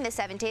back in the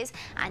 70s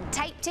and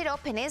taped it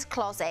up in his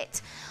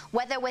closet.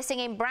 Whether we're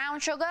singing Brown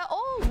Sugar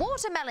or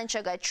Watermelon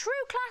Sugar, true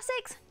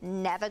classics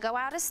never go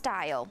out of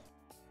style.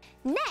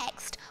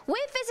 Next, we're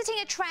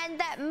visiting a trend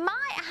that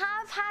might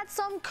have had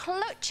some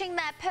clutching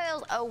their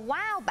pearls a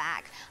while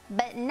back,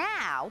 but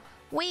now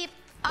we've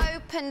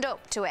opened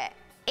up to it,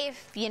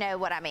 if you know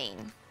what I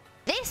mean.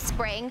 This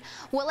spring,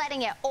 we're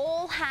letting it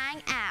all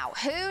hang out.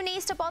 Who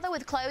needs to bother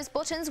with closed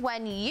buttons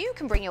when you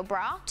can bring your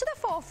bra to the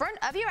forefront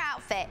of your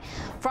outfit?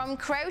 From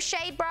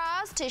crochet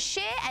bras to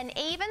sheer and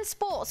even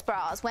sports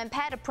bras, when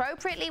paired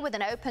appropriately with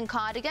an open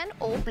cardigan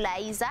or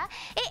blazer,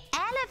 it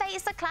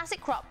elevates the classic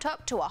crop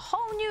top to a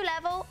whole new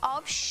level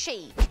of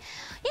chic.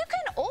 You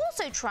can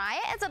also try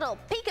it as a little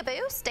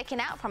peekaboo sticking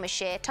out from a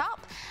sheer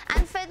top.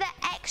 And for the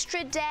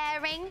extra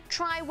daring,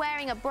 try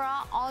wearing a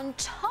bra on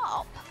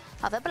top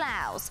of a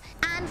blouse.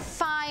 And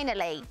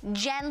finally,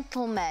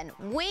 gentlemen,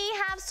 we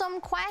have some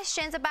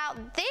questions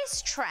about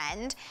this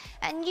trend,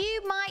 and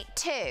you might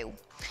too.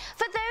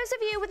 For those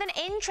of you with an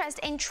interest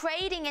in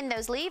trading in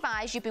those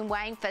Levi's you've been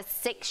wearing for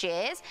 6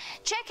 years,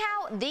 check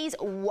out these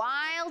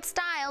wild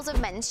styles of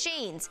men's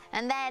jeans,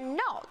 and they're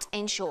not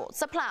in short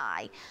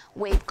supply.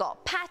 We've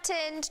got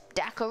patterned,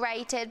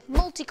 decorated,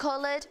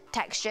 multicolored,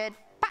 textured,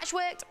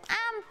 patchworked,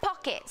 and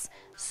pockets.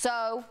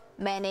 So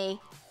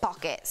many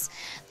pockets.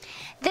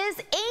 There's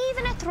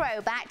even a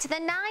throwback to the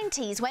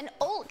 90s when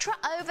ultra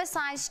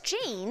oversized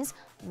jeans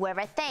were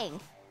a thing.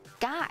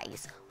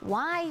 Guys,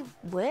 why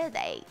were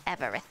they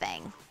ever a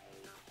thing?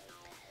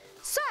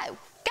 So,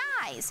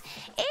 guys,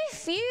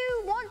 if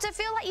you want to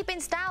feel like you've been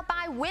styled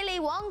by Willy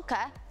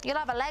Wonka, you'll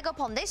have a leg up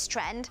on this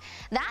trend.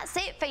 That's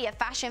it for your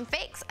fashion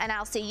fix, and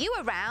I'll see you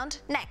around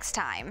next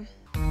time.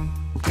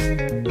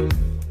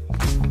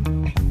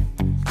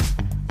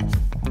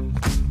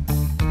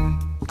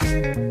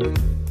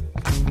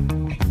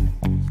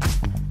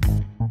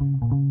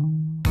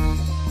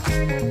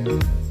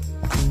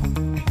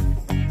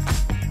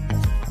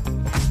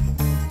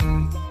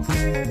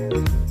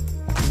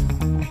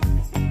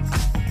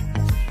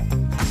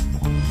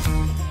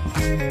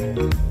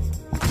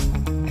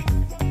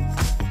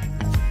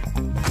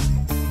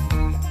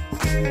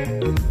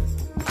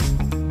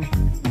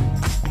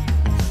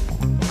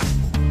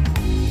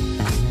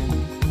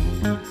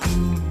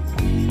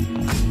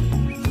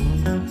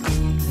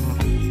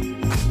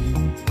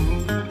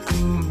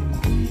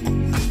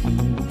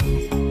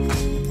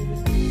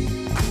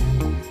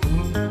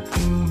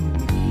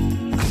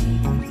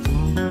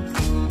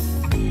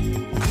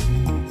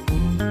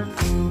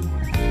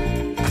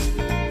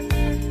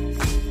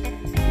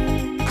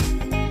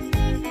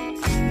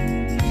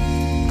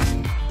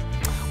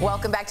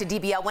 Welcome back to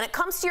DBL. When it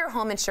comes to your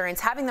home insurance,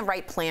 having the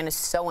right plan is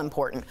so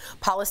important.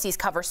 Policies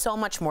cover so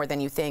much more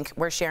than you think.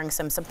 We're sharing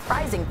some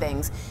surprising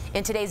things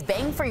in today's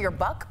Bang for Your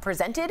Buck,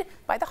 presented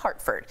by The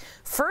Hartford.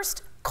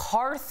 First,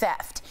 car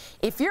theft.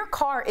 If your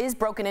car is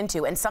broken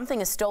into and something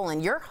is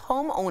stolen, your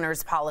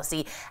homeowner's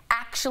policy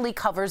actually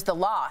covers the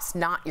loss,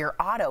 not your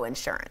auto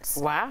insurance.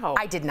 Wow.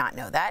 I did not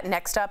know that.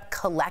 Next up,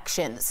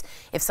 collections.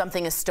 If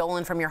something is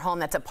stolen from your home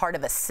that's a part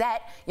of a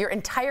set, your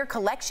entire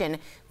collection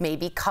may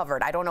be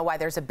covered. I don't know why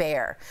there's a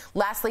bear.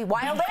 Lastly,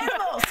 wild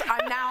animals.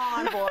 I'm now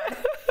on board.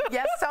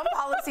 Yes, some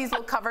policies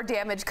will cover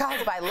damage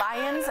caused by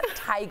lions,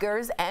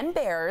 tigers, and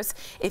bears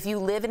if you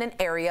live in an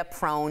area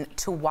prone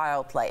to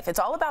wildlife. It's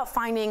all about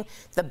finding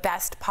the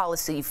best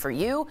policy for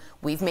you.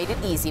 We've made it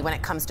easy when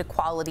it comes to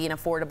quality and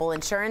affordable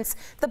insurance.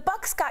 The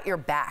Buck's got your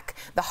back.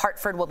 The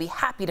Hartford will be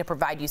happy to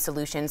provide you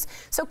solutions.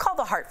 So call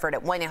the Hartford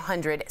at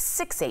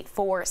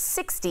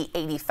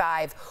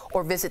 1-800-684-6085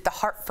 or visit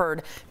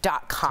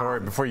thehartford.com. Tori,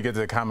 before you get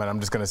to the comment, I'm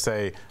just going to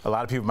say a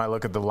lot of people might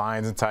look at the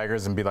lions and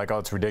tigers and be like, oh,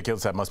 it's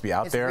ridiculous. That must be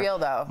out there. It's real,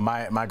 though.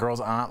 My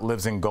girl's aunt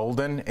lives in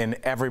Golden, and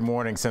every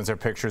morning sends her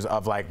pictures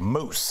of like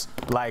moose,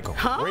 like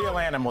real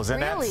animals.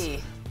 And really?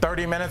 That's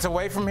 30 minutes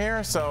away from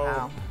here, so.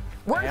 Wow.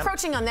 We're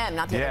encroaching on them,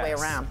 not the other way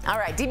around. All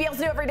right, DBL's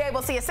new every day.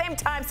 We'll see you same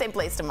time, same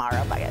place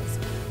tomorrow. Bye, guys.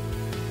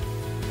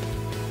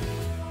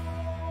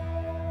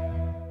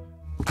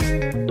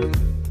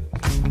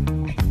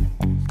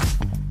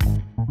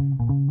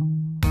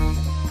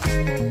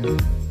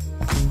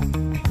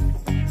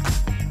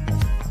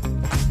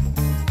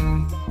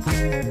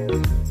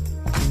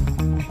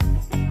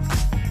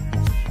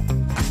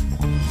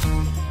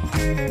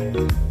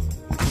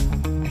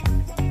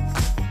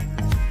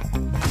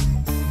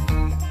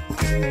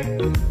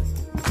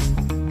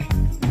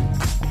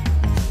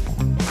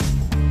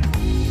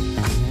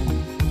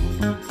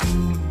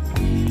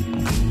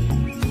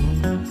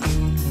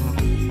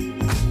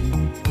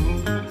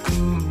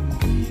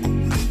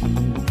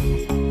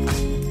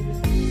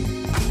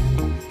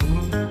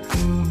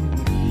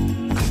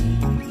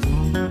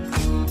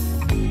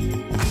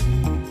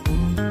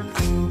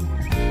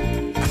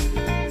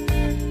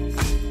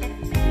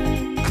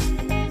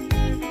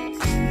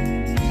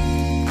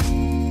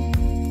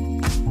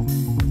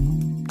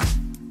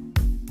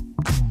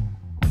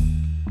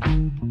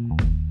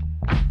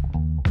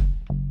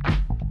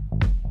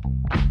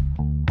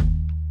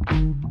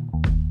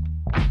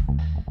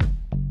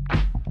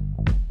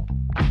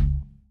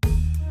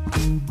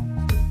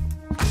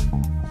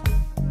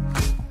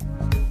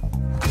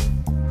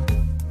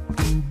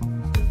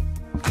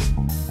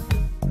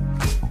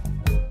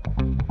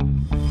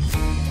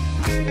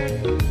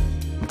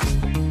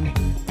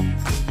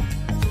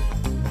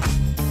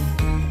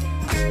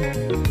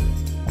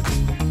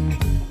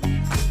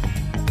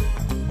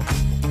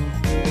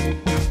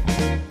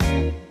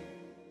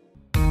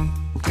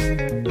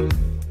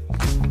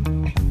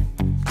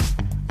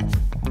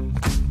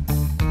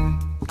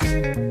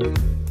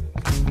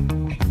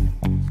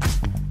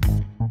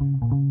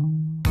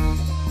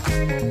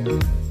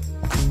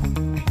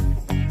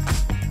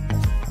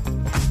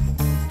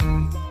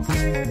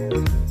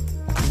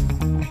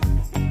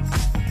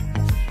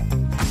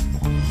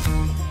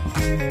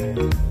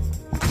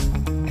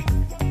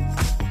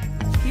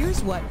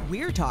 What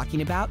we're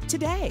talking about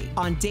today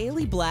on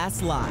Daily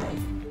Blast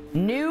Live.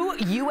 New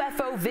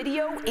UFO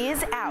video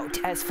is out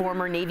as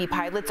former Navy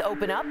pilots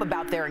open up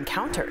about their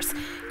encounters.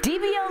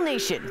 DBL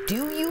Nation,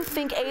 do you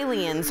think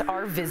aliens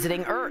are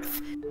visiting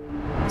Earth?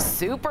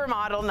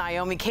 Supermodel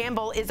Naomi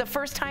Campbell is a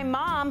first-time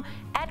mom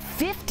at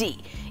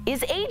 50.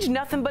 Is age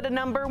nothing but a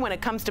number when it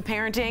comes to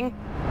parenting?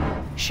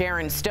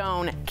 Sharon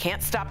Stone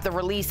can't stop the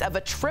release of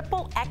a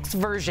XXX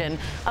version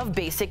of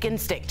Basic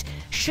Instinct.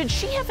 Should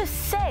she have a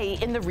say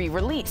in the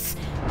re-release?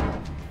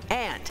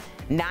 And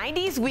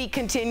 90s Week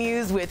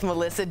continues with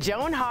Melissa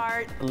Joan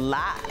Hart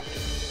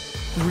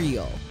live.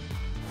 Real,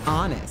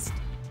 honest,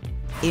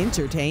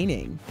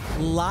 entertaining,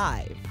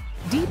 live.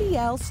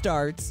 DBL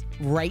starts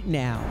right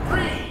now.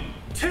 3,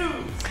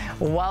 2.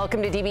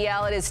 Welcome to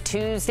DBL. It is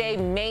Tuesday,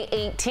 May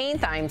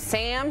 18th. I'm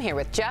Sam here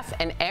with Jeff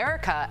and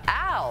Erica.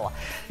 Al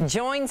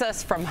joins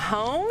us from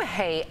home.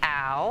 Hey,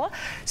 Al.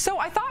 So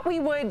I thought we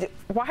would.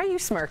 Why are you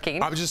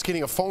smirking? I was just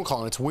getting a phone call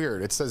and it's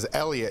weird. It says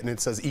Elliot and it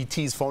says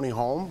ET's phoning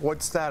home.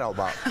 What's that all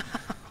about?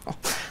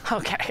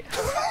 Okay,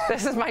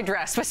 this is my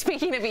dress. But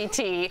speaking of ET,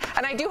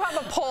 and I do have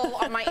a poll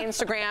on my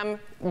Instagram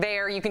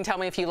there. You can tell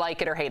me if you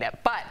like it or hate it.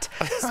 But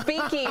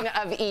speaking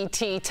of ET,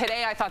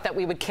 today I thought that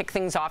we would kick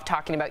things off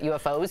talking about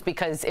UFOs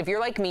because if you're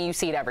like me, you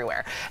see it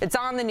everywhere. It's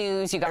on the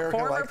news. You got Erica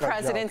former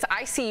presidents.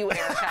 I see you,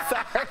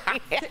 Erica.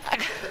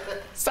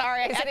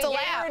 Sorry, is it a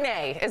yay or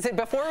nay? Is it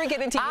before we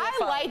get into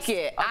UFOs? I like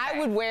it. Okay. I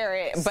would wear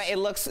it, but it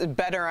looks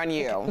better on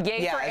you.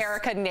 Yay for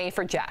Erica, nay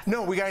for Jeff.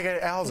 No, we gotta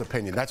get Al's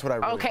opinion. That's what I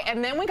really Okay,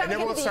 and then we gotta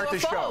get into start UFOs. The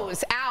show.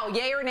 Al,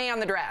 yay or nay on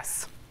the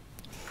dress?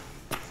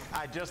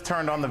 I just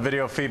turned on the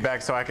video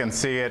feedback so I can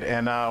see it,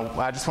 and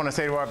I just want to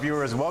say to our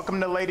viewers, welcome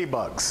to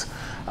Ladybugs.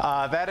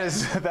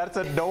 That's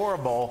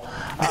adorable.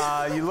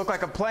 You look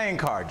like a playing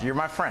card. You're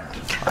my friend.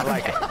 I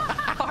like it.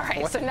 All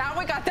right, so now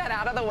we got that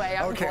out of the way.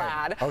 I'm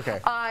glad. Okay.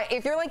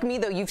 If you're like me,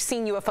 though, you've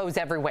seen UFOs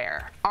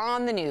everywhere,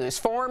 on the news,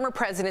 former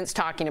presidents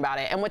talking about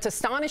it. And what's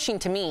astonishing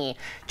to me,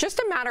 just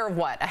a matter of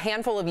what, a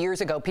handful of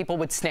years ago, people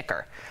would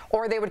snicker,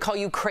 or they would call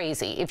you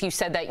crazy if you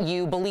said that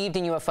you believed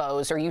in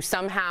UFOs or you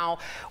somehow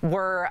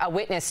were a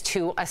witness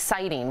to a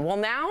sighting. Well,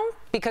 now,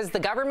 because the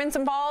government's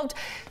involved,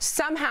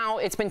 somehow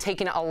it's been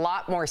taken a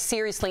lot more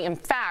seriously. In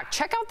fact,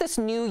 check out this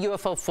new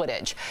UFO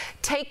footage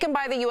taken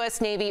by the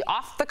U.S. Navy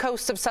off the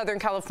coast of Southern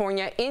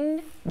California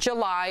in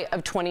July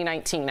of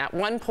 2019. At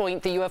one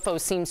point, the UFO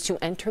seems to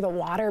enter the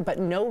water, but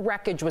no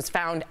wreckage was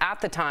found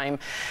at the time.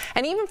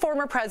 And even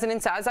former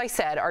presidents, as I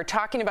said, are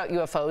talking about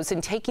UFOs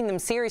and taking them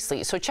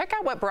seriously. So check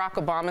out what Barack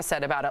Obama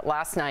said about it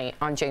last night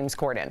on James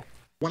Corden.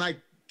 When I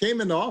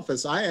came into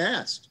office, I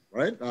asked,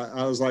 right?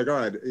 I was like, all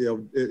right,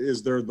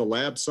 is there the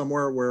lab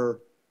somewhere where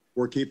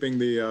we're keeping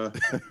the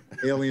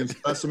alien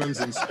specimens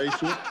in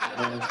spaceship?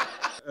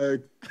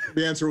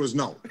 The answer was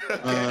no.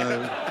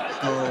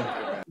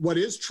 So what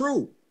is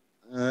true,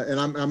 and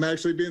I'm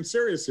actually being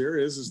serious here,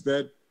 is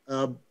that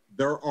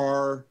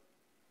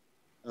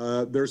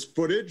there's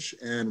footage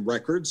and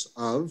records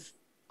of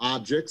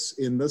objects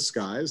in the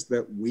skies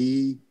that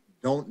we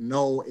don't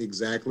know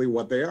exactly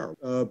what they are.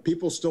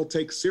 People still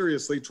take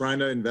seriously trying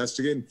to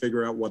investigate and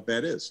figure out what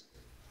that is.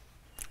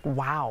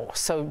 Wow.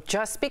 So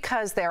just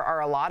because there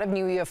are a lot of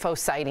new UFO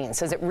sightings,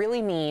 does it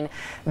really mean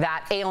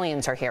that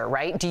aliens are here,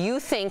 right? Do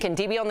you think, and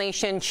DBL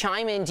Nation,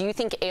 chime in, do you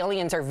think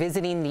aliens are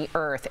visiting the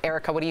Earth?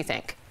 Erica, what do you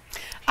think?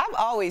 I've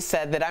always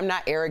said that I'm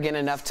not arrogant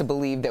enough to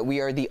believe that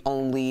we are the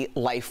only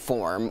life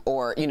form,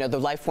 or, you know, the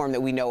life form that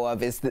we know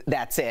of is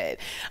that's it.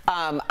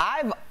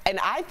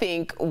 I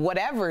think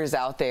whatever is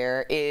out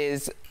there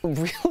is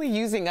really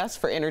using us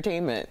for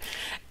entertainment.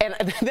 And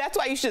that's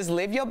why you should just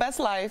live your best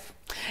life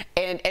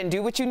and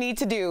do what you need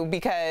to do,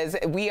 because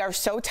we are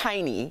so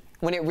tiny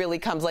when it really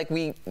comes, like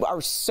we are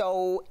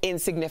so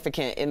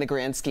insignificant in the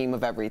grand scheme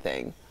of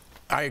everything.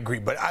 I agree,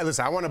 but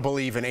listen, I want to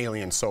believe in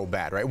aliens so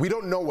bad, right? We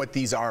don't know what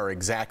these are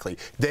exactly.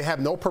 They have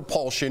no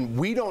propulsion.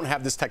 We don't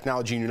have this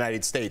technology in the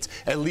United States.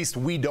 At least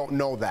we don't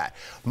know that.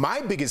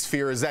 My biggest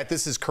fear is that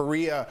this is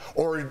Korea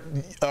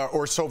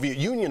or Soviet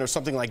Union or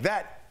something like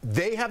that.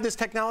 They have this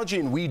technology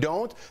and we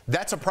don't.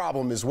 That's a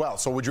problem as well.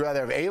 So would you rather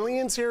have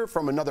aliens here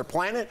from another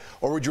planet,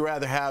 or would you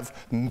rather have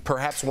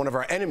perhaps one of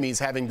our enemies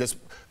having this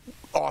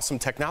awesome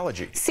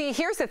technology? See,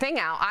 here's the thing,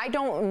 Al. I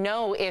don't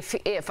know if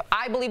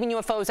I believe in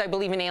UFOs, I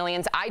believe in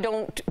aliens. I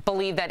don't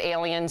believe that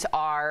aliens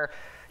are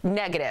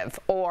negative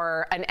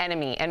or an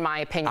enemy, in my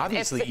opinion.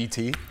 Obviously,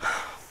 E.T.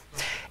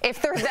 If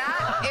they're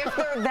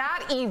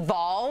that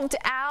evolved,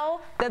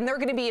 Al, then they're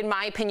going to be, in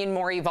my opinion,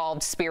 more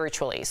evolved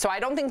spiritually. So I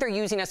don't think they're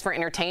using us for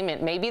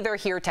entertainment. Maybe they're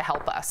here to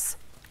help us.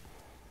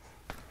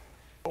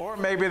 Or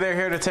maybe they're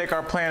here to take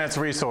our planet's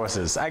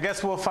resources. I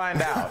guess we'll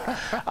find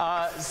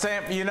out.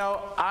 Sam, you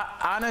know,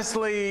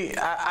 honestly,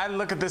 I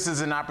look at this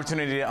as an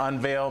opportunity to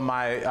unveil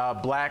my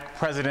black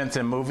presidents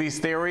in movies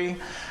theory.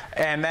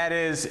 And that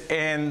is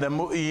in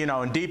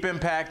in Deep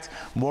Impact,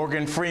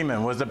 Morgan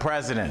Freeman was the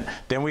president.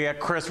 Then we had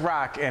Chris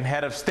Rock and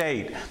Head of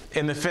State.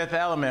 In The Fifth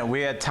Element,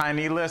 we had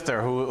Tiny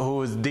Lister, who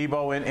was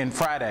Debo in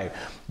Friday.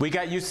 We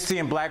got used to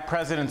seeing black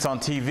presidents on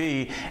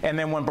TV. And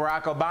then when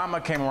Barack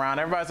Obama came around,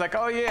 everybody's like,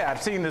 oh yeah,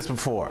 I've seen this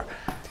before.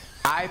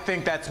 I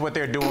think that's what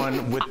they're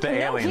doing with the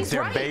aliens.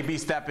 They're baby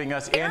stepping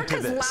us into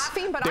this. Erica's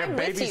laughing, but I'm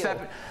with you.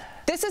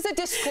 This is a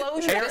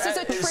disclosure. This is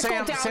a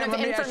trickle down of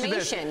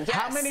information. Yes.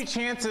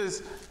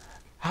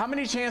 How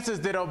many chances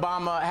did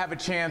Obama have a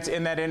chance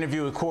in that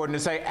interview with Corden to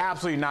say,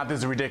 absolutely not, this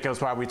is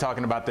ridiculous, why are we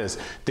talking about this?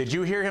 Did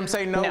you hear him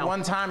say no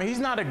one time? He's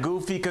not a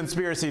goofy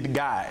conspiracy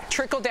guy.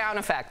 Trickle down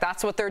effect,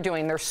 that's what they're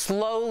doing. They're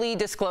slowly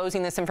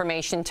disclosing this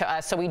information to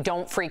us so we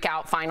don't freak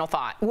out. Final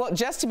thought. Well,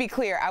 just to be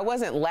clear, I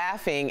wasn't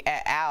laughing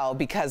at Al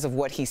because of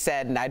what he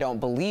said and I don't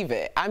believe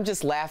it. I'm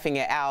just laughing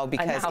at Al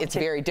because it's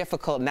very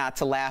difficult not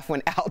to laugh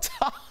when Al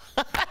talks.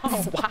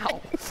 Oh,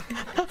 wow.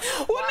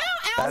 Well,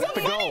 now Al's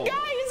a funny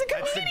guy. He's a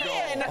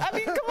comedian. I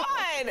mean, come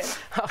on.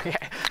 Okay.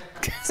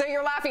 So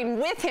you're laughing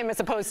with him as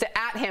opposed to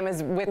at him.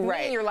 As with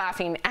me, you're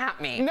laughing at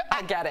me. No,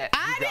 I get it.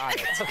 You got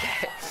it.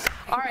 Okay.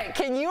 All right.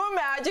 Can you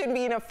imagine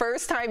being a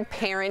first-time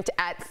parent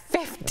at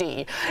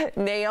 50?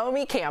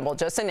 Naomi Campbell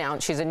just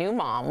announced she's a new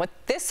mom with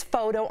this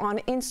photo on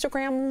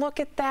Instagram. Look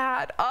at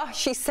that.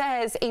 She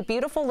says, a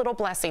beautiful little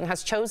blessing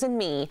has chosen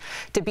me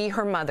to be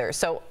her mother.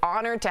 So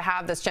honored to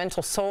have this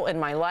gentle soul in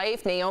my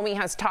life. Naomi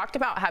has talked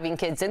about having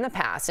kids in the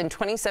past. In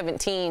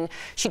 2017,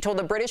 she told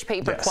the British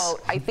paper,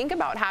 quote, I think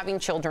about having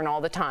children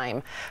all the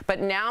time. But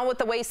now with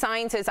the way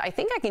science is, I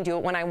think I can do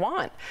it when I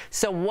want.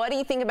 So what do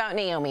you think about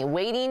Naomi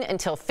waiting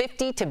until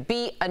 50 to be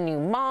be a new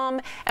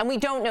mom, and we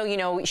don't know, you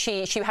know,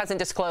 she hasn't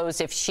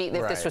disclosed if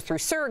this was through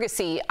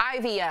surrogacy,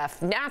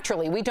 IVF,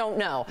 naturally, we don't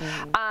know.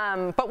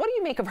 But what do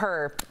you make of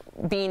her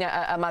being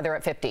a mother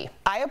at 50?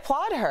 I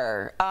applaud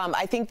her.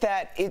 I think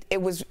that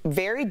it was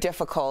very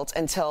difficult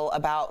until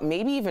about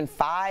maybe even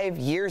 5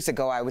 years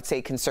ago, I would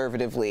say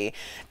conservatively,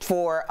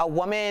 for a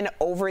woman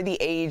over the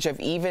age of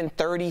even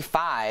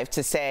 35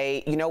 to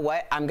say, you know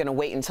what, I'm going to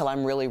wait until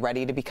I'm really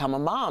ready to become a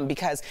mom,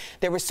 because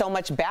there was so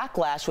much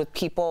backlash with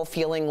people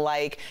feeling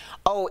like,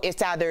 oh,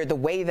 it's either the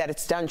way that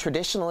it's done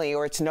traditionally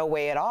or it's no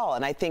way at all.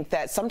 And I think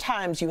that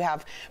sometimes you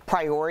have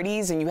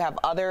priorities and you have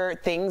other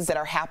things that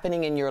are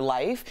happening in your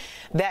life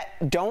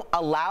that don't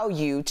allow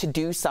you to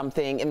do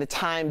something in the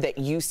time that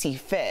you see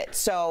fit.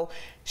 So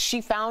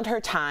she found her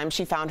time,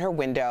 she found her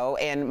window,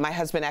 and my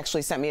husband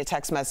actually sent me a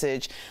text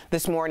message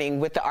this morning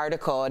with the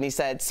article, and he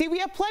said, see, we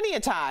have plenty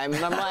of time.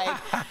 And I'm like,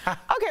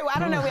 okay, well, I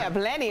don't know if we have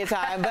plenty of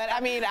time, but I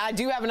mean, I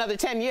do have another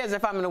 10 years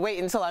if I'm going to wait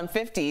until I'm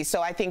 50.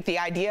 So I think the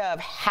idea of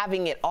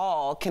having it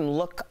all can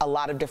look a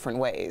lot of different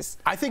ways.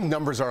 I think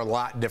numbers are a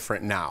lot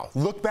different now.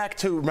 Look back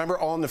to, remember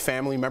All in the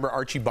Family, remember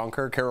Archie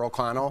Bunker, Carol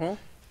O'Connell?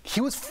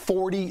 He was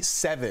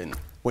 47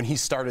 when he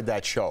started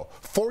that show.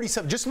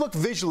 47. Just look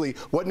visually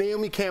what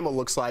Naomi Campbell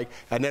looks like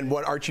and then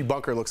what Archie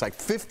Bunker looks like.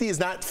 50 is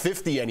not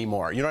 50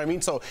 anymore. You know what I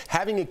mean? So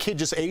having a kid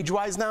just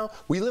age-wise now,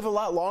 we live a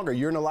lot longer.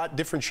 You're in a lot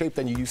different shape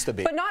than you used to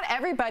be. But not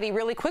everybody,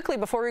 really quickly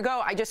before we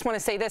go, I just want to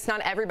say this, not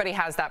everybody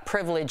has that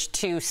privilege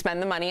to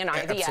spend the money on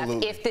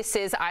IVF, if this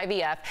is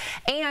IVF,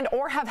 and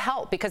or have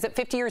help, because at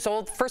 50 years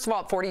old, first of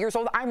all, at 40 years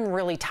old, I'm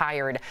really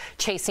tired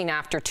chasing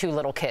after 2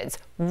 little kids.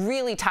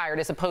 Really tired,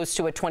 as opposed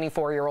to a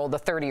 24-year-old, a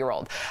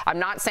 30-year-old. I'm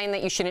not saying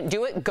that you shouldn't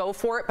do it, go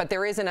for it, but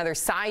there is another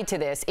side to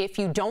this. If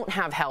you don't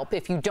have help,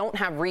 if you don't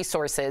have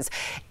resources,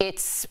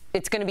 it's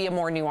going to be a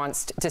more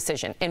nuanced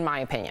decision, in my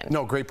opinion.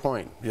 No, great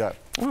point. Yeah.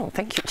 Oh,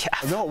 thank you,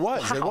 Jeff. No, it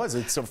was. Wow. It was.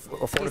 It's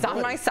affordability. He's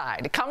on my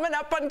side. Coming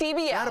up on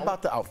DBL. Not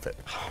about the outfit.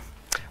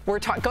 Go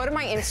to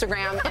my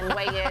Instagram and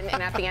weigh in,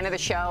 and at the end of the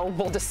show,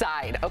 we'll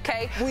decide,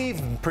 okay? We've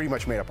pretty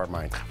much made up our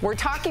mind. We're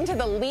talking to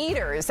the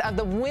leaders of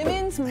the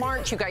Women's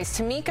March, you guys.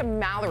 Tamika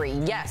Mallory,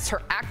 yes,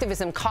 her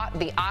activism caught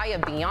the eye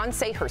of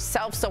Beyonce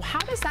herself, so how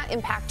does that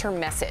impact her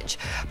message?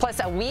 Plus,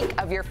 a week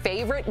of your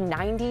favorite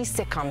 90s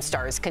sitcom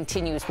stars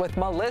continues with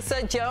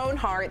Melissa Joan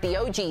Hart, the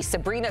OG,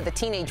 Sabrina the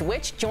Teenage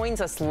Witch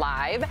joins us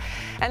live.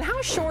 And how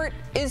short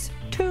is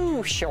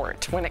too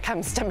short when it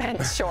comes to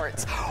men's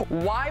shorts?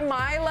 Why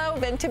Milo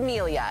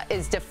Ventimiglia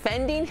is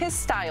defending his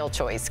style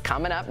choice,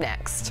 coming up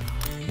next.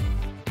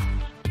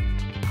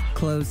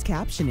 Closed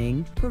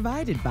captioning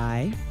provided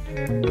by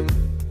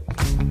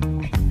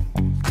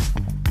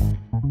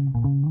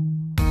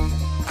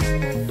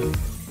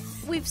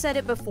We've said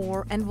it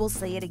before and we'll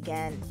say it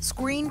again.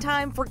 Screen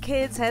time for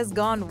kids has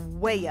gone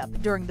way up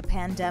during the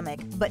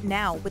pandemic, but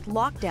now with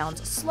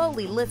lockdowns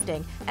slowly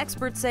lifting,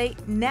 experts say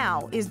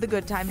now is the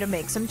good time to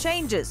make some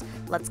changes.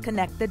 Let's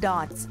connect the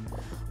dots.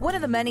 One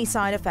of the many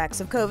side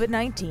effects of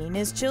COVID-19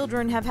 is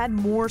children have had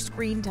more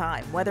screen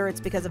time, whether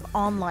it's because of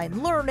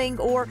online learning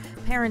or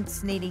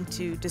parents needing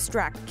to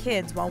distract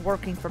kids while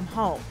working from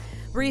home.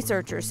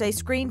 Researchers say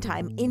screen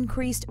time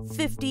increased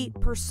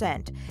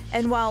 50%.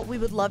 And while we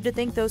would love to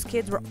think those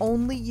kids were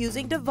only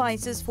using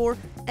devices for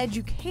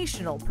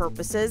educational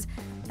purposes,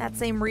 that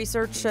same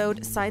research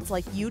showed sites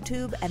like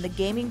YouTube and the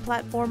gaming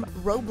platform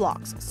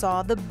Roblox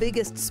saw the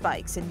biggest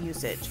spikes in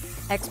usage.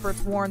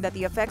 Experts warn that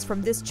the effects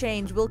from this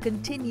change will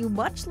continue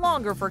much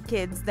longer for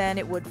kids than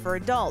it would for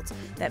adults.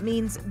 That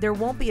means there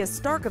won't be as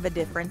stark of a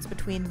difference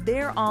between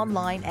their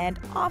online and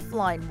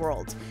offline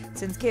worlds,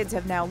 since kids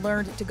have now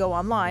learned to go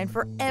online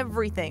for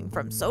everything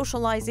from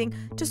socializing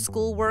to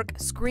schoolwork.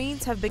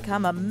 Screens have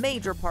become a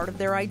major part of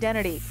their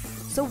identity.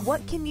 So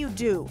what can you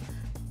do?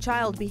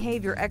 Child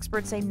behavior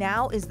experts say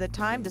now is the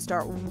time to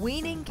start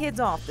weaning kids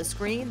off the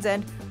screens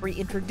and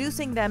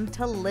reintroducing them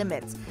to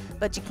limits.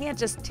 But you can't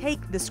just take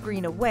the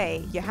screen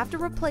away. You have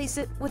to replace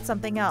it with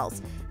something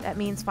else. That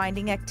means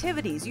finding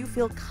activities you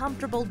feel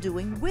comfortable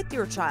doing with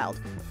your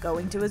child,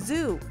 going to a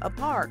zoo, a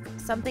park,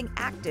 something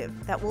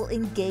active that will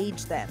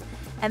engage them.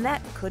 And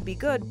that could be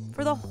good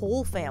for the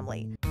whole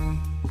family.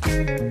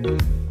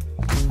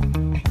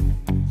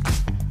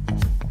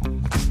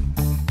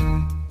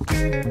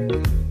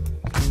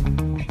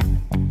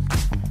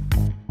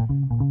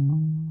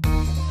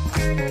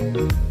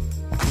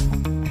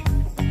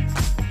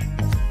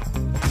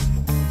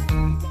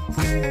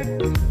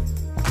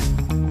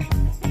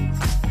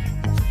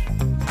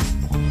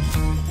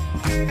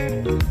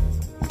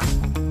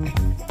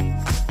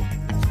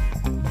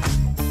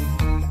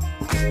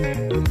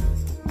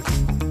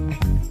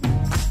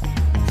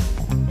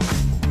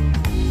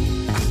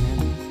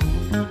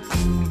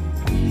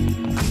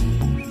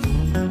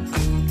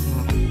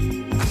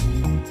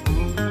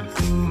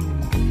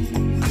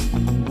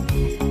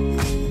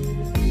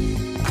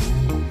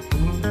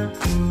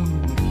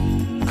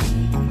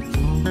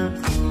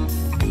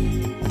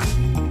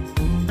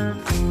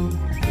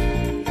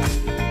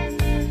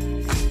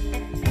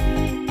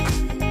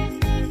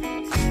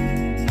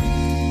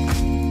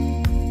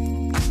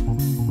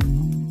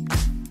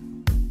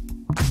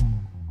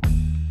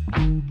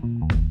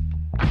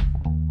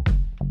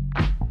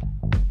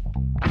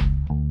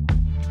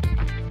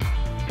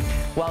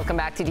 Welcome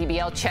back to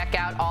DBL. Check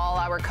out all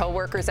our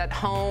coworkers at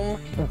home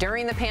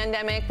during the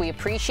pandemic. We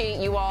appreciate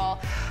you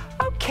all.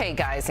 Okay,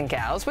 guys and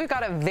gals, we've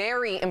got a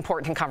very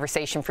important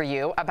conversation for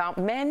you about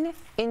men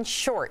in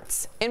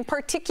shorts, in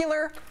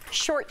particular,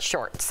 short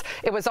shorts.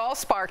 It was all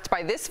sparked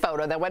by this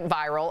photo that went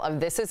viral of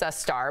This Is Us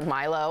star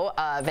Milo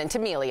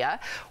Ventimiglia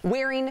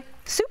wearing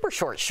super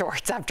short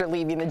shorts after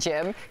leaving the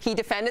gym. He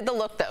defended the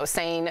look, though,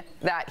 saying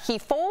that he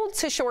folds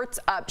his shorts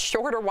up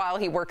shorter while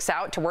he works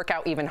out to work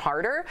out even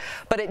harder.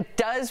 But it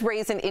does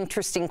raise an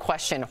interesting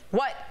question.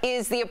 What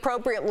is the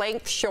appropriate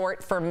length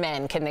short for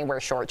men? Can they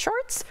wear short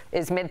shorts?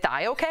 Is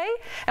mid-thigh okay?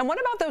 And what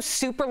about those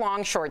super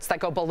long shorts that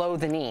go below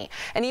the knee?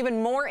 And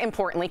even more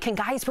importantly, can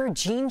guys wear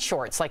jean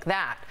shorts like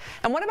that?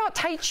 And what about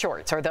tight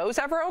shorts? Are those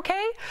ever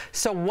okay?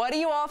 So what do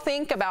you all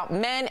think about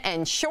men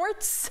and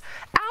shorts?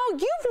 Al,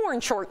 you've worn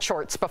short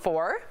shorts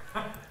before.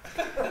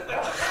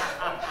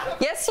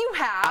 Yes, you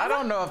have. I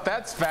don't know if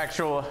that's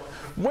factual.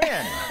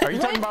 When? Are you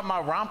talking about my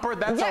romper?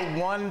 That's a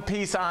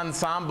one-piece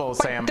ensemble,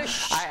 Sam.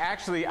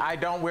 I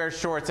don't wear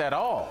shorts at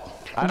all.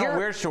 I don't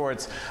wear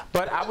shorts,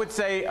 but I would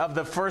say of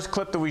the first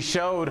clip that we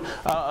showed,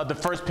 the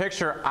first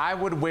picture, I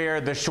would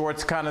wear the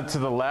shorts kind of to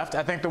the left.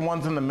 I think the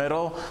ones in the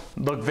middle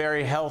look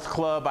very health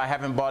club. I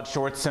haven't bought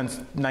shorts since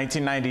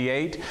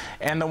 1998.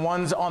 And the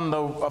ones on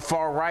the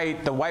far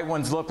right, the white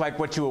ones look like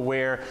what you would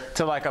wear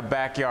to like a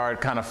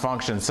backyard kind of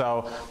function.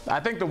 So I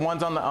think the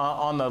ones on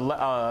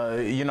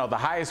the you know, the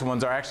highest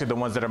ones are actually the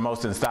ones that are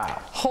most in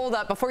style. Hold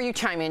up, before you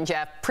chime in,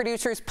 Jeff,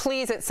 producers,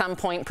 please at some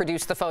point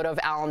produce the photo of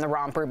Al in the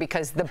romper,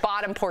 because the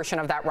bottom portion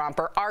of that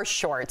romper are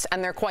shorts,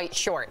 and they're quite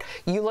short.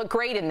 You look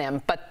great in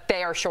them, but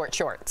they are short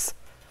shorts.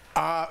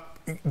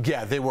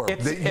 Yeah, they were.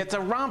 It's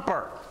a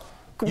romper.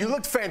 You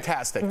looked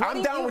fantastic.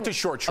 I'm down with the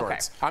short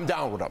shorts. Okay. I'm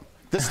down with them.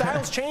 The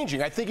style's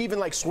changing. I think even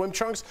like swim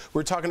trunks, we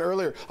were talking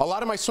earlier, a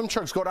lot of my swim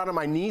trunks go down to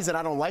my knees and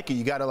I don't like it.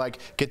 You got to like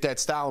get that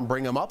style and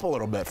bring them up a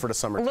little bit for the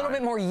summertime. A little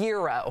bit more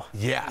Euro.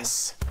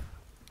 Yes.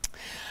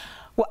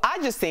 Well, I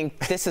just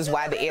think this is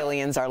why the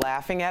aliens are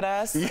laughing at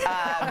us,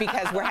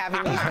 because we're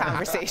having these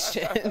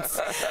conversations.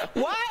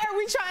 Why are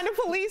we trying to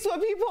police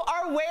what people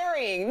are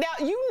wearing? Now,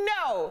 you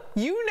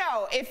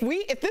know,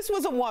 if this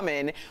was a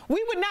woman,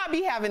 we would not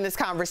be having this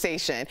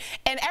conversation.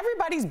 And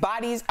everybody's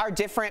bodies are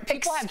different.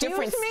 People have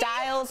different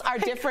styles, are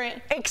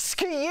different.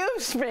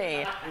 Excuse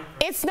me.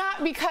 It's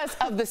not because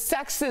of the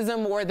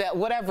sexism or the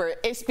whatever.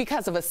 It's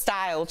because of a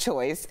style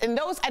choice. And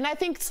I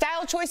think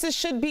style choices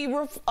should be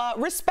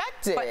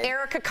respected. But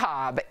Erica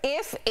Cobb,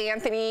 if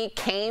Anthony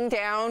came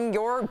down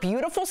your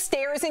beautiful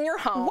stairs in your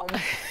home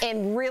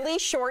in really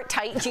short,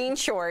 tight jean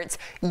shorts,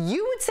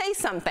 you would say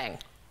something.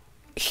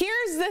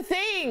 Here's the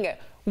thing.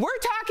 We're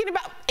talking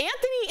about,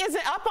 Anthony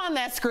isn't up on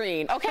that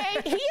screen,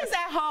 okay? He is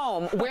at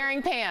home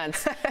wearing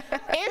pants.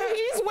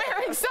 If he's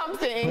wearing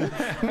something,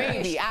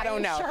 maybe, I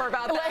don't know. Sure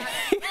about that?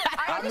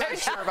 I'm not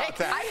sure about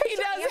that. I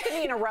picture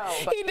Anthony in a robe.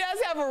 He does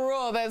have a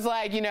rule that's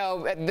like, you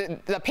know,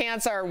 the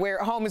pants are where,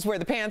 home is where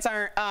the pants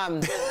aren't.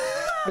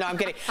 No, I'm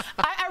kidding.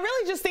 I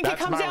really just think it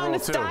comes down to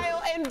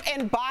style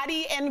and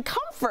body and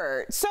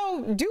comfort.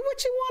 So do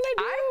what you want to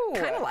do.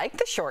 I kind of like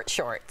the short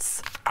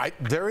shorts.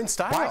 They're in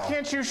style. Why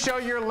can't you show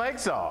your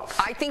legs off?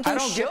 I think you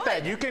should. I don't get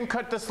that. You can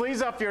cut the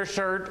sleeves off your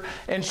shirt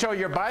and show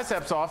your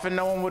biceps off and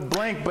no one would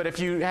blink, but if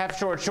you have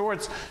short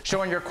shorts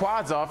showing your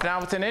quads off,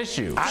 now it's an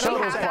issue. Show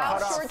those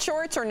quads. Short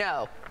shorts or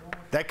no?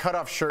 That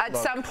cutoff shirt At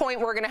some point,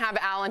 we're going to have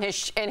Al in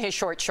his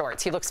short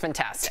shorts. He looks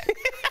fantastic.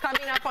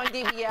 Coming up on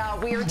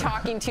DBL, we are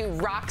talking to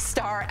rock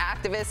star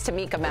activist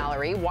Tamika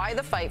Mallory. Why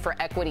the fight for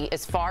equity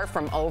is far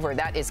from over.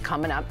 That is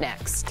coming up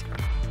next.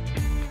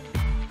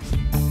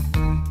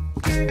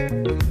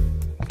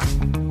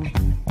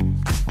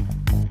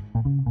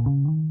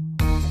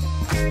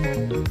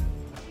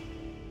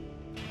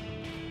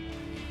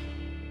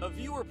 A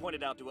viewer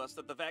pointed out to us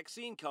that the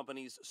vaccine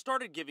companies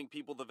started giving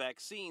people the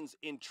vaccines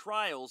in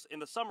trials in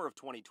the summer of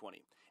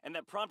 2020, and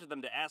that prompted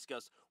them to ask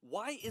us,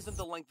 why isn't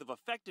the length of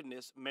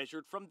effectiveness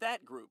measured from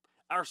that group?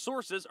 Our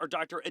sources are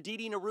Dr.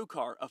 Aditi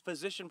Narukar, a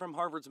physician from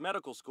Harvard's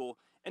Medical School,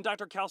 and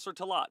Dr. Kausar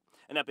Talat,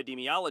 an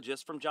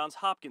epidemiologist from Johns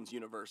Hopkins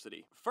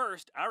University.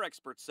 First, our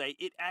experts say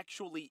it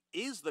actually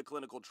is the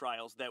clinical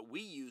trials that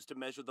we use to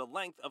measure the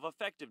length of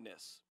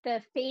effectiveness.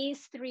 The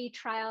phase 3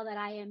 trial that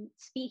I am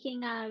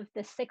speaking of,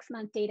 the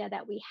 6-month data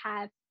that we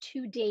have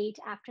to date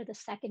after the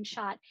second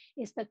shot,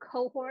 is the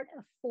cohort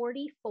of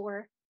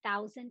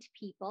 44,000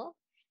 people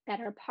that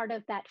are part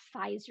of that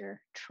Pfizer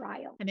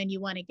trial. And then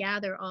you want to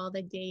gather all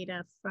the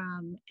data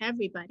from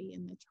everybody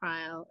in the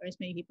trial, or as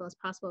many people as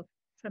possible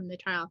from the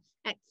trial,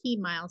 at key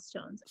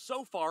milestones.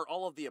 So far,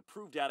 all of the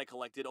approved data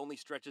collected only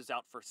stretches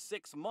out for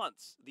 6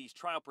 months. These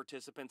trial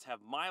participants have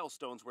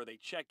milestones where they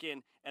check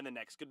in, and the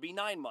next could be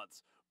 9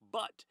 months.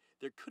 But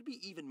there could be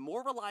even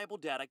more reliable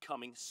data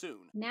coming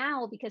soon.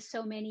 Now, because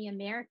so many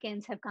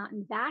Americans have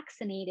gotten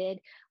vaccinated,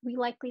 we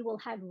likely will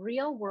have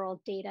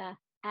real-world data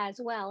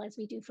as well as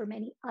we do for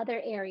many other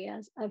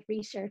areas of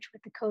research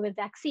with the COVID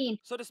vaccine.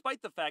 So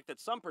despite the fact that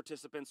some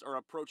participants are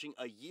approaching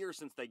a year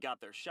since they got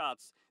their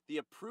shots, the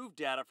approved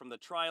data from the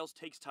trials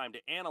takes time to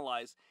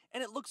analyze,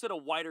 and it looks at a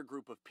wider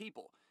group of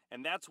people.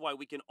 And that's why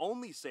we can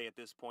only say at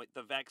this point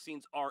the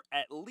vaccines are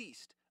at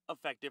least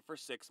effective for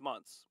 6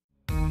 months.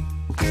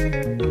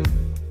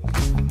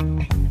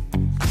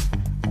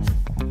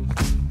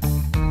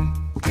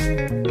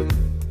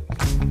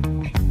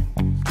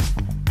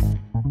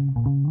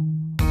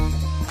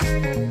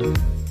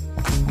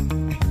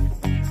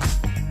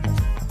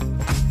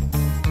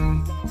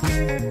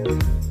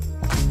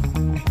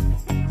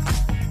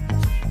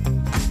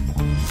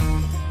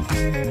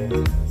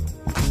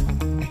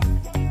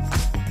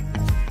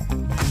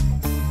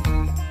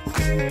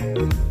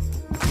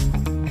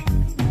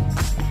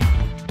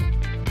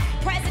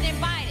 President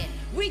Biden,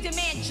 we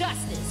demand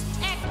justice,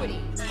 equity,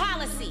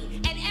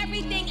 policy, and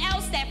everything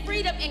else that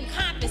freedom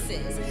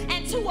encompasses.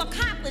 And to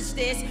accomplish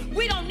this,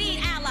 we don't need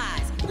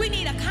allies, we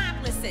need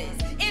accomplices.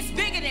 It's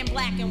bigger than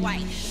black and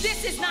white.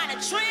 This is not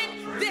a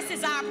trend, this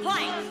is our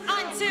plight.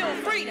 Until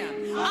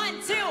freedom,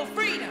 until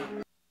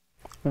freedom.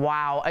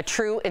 Wow, a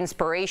true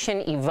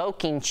inspiration,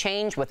 evoking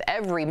change with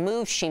every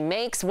move she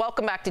makes.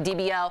 Welcome back to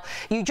DBL.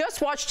 You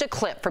just watched a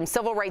clip from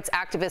civil rights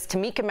activist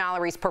Tamika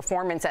Mallory's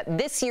performance at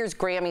this year's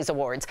Grammys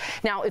Awards.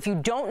 Now, if you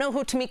don't know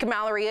who Tamika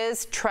Mallory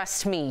is,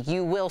 trust me,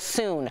 you will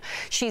soon.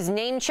 She's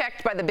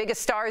name-checked by the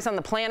biggest stars on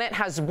the planet,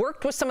 has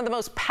worked with some of the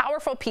most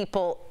powerful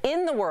people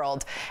in the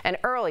world, and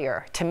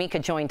earlier,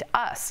 Tamika joined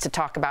us to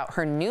talk about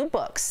her new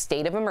book,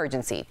 State of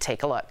Emergency.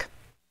 Take a look.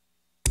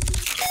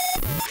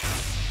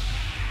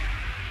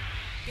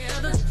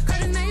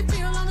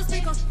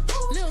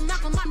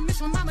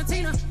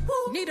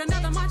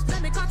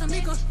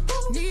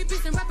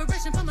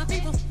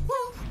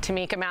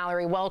 Tamika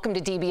Mallory, welcome to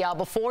DBL.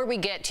 Before we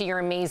get to your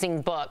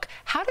amazing book,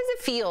 how does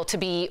it feel to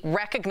be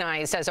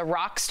recognized as a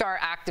rock star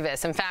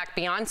activist? In fact,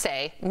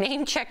 Beyonce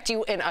name-checked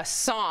you in a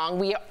song.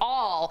 We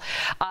all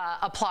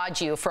applaud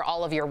you for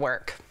all of your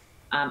work.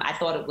 I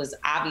thought it was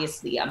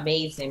obviously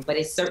amazing, but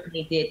it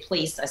certainly did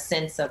place a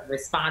sense of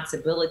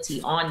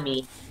responsibility on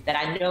me that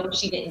I know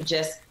she didn't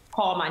just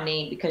call my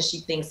name because she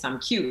thinks I'm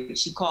cute.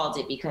 She called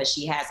it because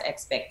she has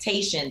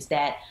expectations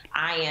that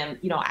I am,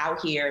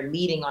 out here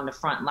leading on the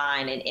front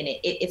line. And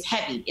it's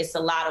heavy. It's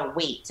a lot of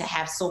weight to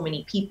have so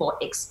many people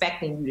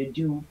expecting you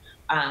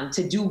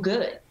to do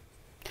good.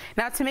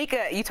 Now,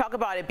 Tamika, you talk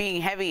about it being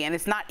heavy, and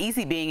it's not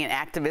easy being an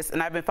activist,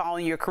 and I've been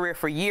following your career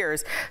for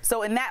years.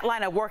 So in that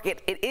line of work,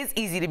 it is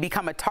easy to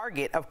become a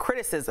target of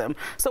criticism.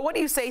 So what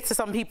do you say to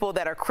some people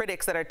that are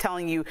critics that are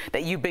telling you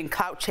that you've been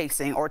clout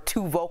chasing or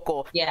too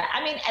vocal? Yeah,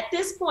 I mean, at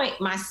this point,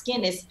 my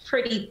skin is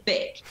pretty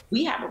thick.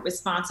 We have a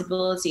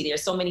responsibility.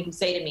 There's so many who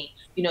say to me,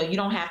 you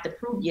don't have to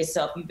prove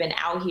yourself. You've been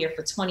out here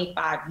for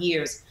 25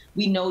 years.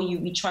 We know you,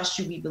 we trust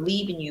you, we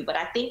believe in you. But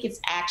I think it's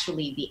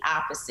actually the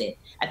opposite.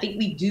 I think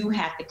we do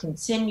have to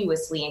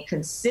continuously and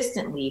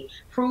consistently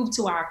prove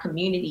to our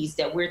communities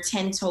that we're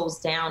 10 toes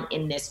down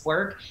in this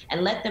work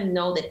and let them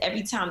know that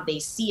every time they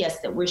see us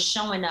that we're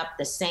showing up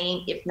the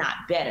same, if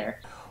not better.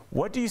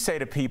 What do you say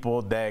to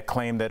people that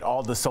claim that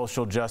all the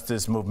social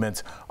justice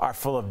movements are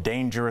full of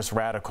dangerous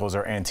radicals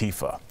or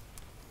Antifa?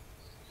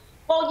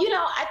 Well,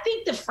 I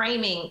think the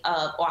framing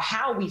of, or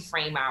how we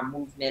frame our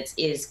movements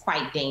is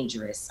quite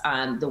dangerous.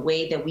 The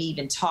way that we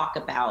even talk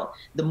about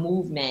the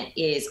movement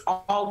is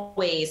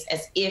always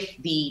as if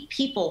the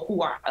people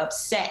who are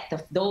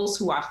upset, those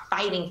who are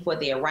fighting for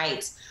their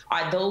rights,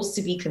 are those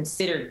to be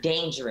considered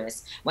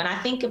dangerous. When I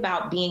think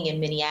about being in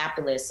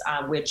Minneapolis,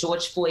 where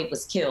George Floyd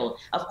was killed,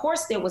 of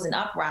course there was an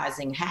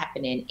uprising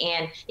happening,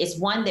 and it's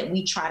one that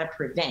we try to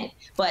prevent.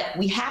 But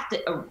we have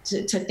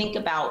to think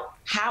about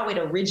how it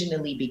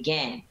originally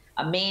began.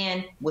 A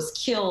man was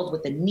killed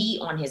with a knee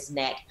on his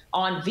neck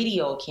on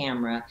video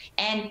camera.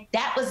 And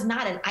that was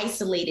not an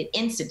isolated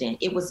incident.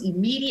 It was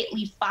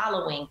immediately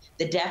following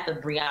the death of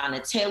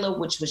Breonna Taylor,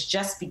 which was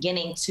just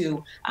beginning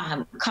to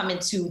come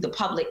into the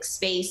public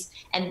space.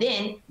 And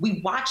then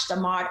we watched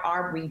Ahmaud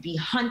Arbery be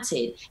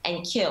hunted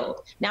and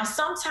killed. Now,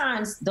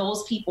 sometimes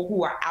those people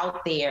who are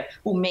out there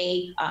who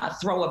may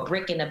throw a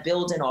brick in a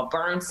building or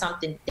burn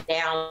something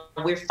down,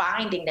 we're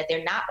finding that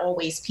they're not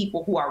always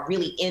people who are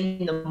really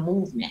in the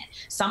movement.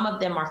 Some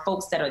of them are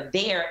folks that are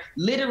there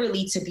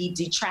literally to be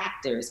detractors.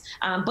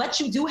 But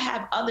you do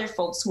have other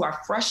folks who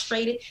are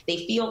frustrated.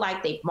 They feel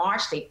like they've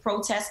marched, they've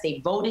protested,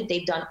 they've voted,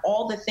 they've done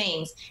all the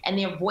things, and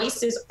their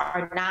voices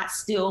are not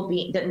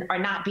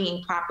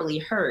being properly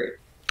heard.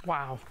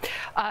 Wow.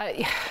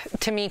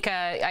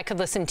 Tamika, I could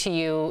listen to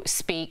you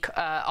speak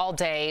all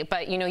day,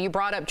 but you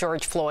brought up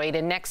George Floyd,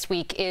 and next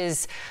week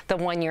is the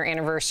 1-year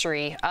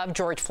anniversary of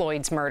George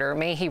Floyd's murder.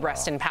 May he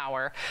rest in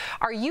power.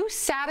 Are you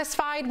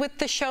satisfied with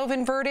the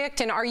Chauvin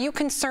verdict, and are you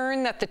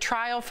concerned that the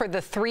trial for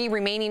the 3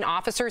 remaining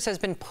officers has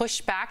been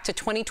pushed back to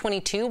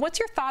 2022? What's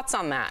your thoughts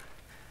on that?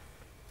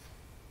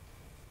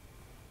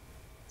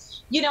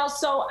 You know,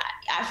 so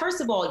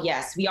first of all,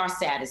 yes, we are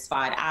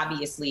satisfied,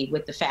 obviously,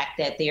 with the fact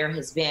that there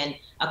has been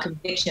a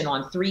conviction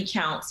on 3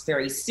 counts,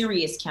 very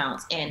serious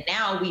counts. And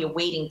now we are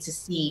waiting to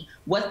see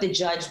what the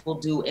judge will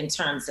do in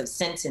terms of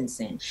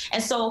sentencing.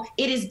 And so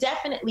it is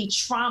definitely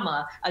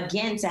trauma,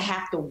 again, to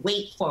have to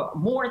wait for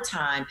more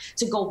time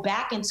to go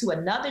back into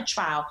another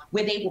trial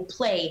where they will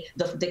play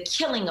the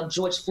killing of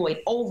George Floyd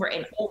over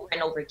and over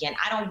and over again.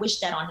 I don't wish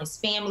that on his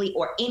family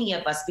or any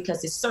of us,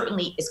 because it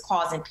certainly is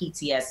causing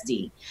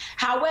PTSD.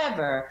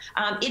 However,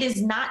 it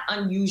is not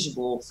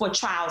unusual for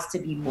trials to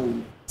be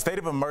moved. State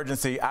of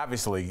emergency,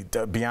 obviously,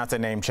 Beyonce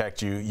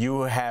name-checked you.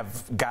 You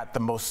have got the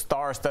most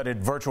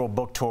star-studded virtual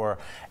book tour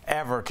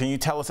ever. Can you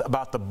tell us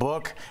about the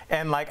book?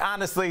 And like,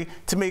 honestly,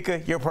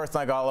 Tamika, you're a person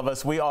like all of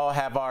us. We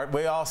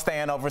all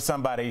stand over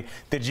somebody.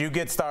 Did you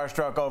get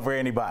starstruck over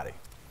anybody?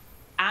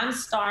 I'm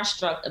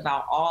starstruck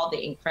about all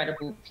the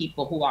incredible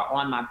people who are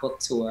on my book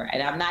tour.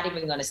 And I'm not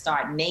even going to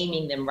start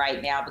naming them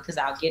right now because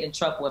I'll get in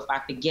trouble if I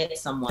forget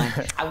someone.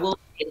 I will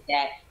say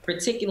that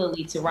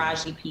particularly to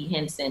Raji P.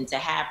 Henson, to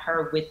have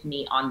her with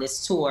me on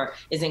this tour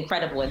is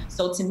incredible. And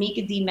so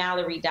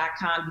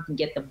TamikaDMallory.com, you can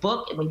get the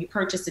book. And when you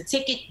purchase a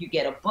ticket, you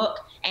get a book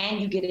and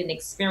you get an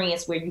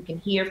experience where you can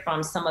hear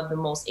from some of the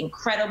most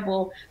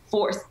incredible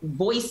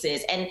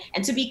voices. And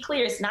to be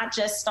clear, it's not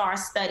just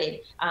star-studded.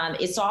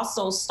 It's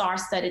also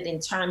star-studded in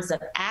terms of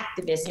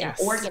activists and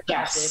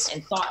organizers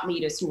and thought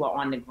leaders who are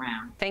on the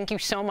ground. Thank you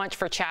so much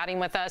for chatting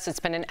with us. It's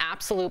been an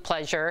absolute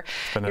pleasure.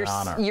 It's been an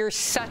honor. You're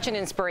such an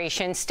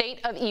inspiration. State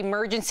of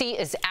Emergency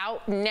is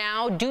out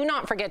now. Do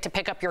not forget to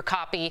pick up your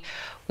copy.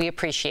 We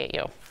appreciate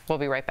you. We'll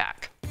be right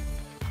back.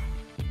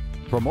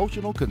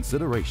 Promotional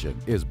consideration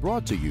is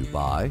brought to you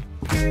by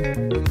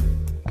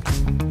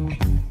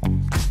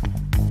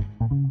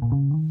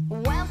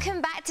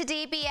Welcome back to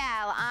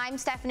DBL. I'm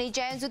Stephanie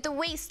Jones with the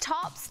week's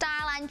top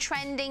style and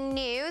trending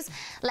news.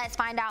 Let's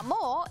find out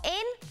more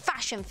in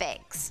Fashion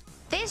Fix.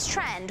 This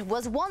trend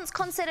was once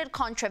considered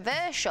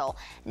controversial.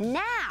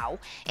 Now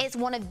it's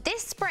one of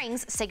this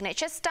spring's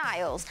signature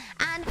styles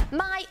and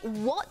my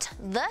what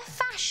the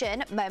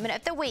fashion moment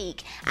of the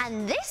week.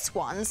 And this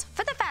one's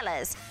for the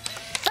fellas.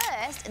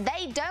 First,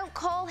 they don't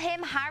call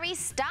him Harry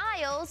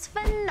Styles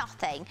for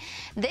nothing.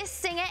 This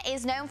singer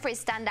is known for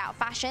his standout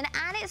fashion,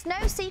 and it's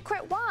no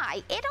secret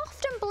why. It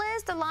often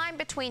blurs the line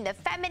between the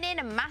feminine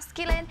and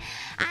masculine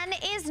and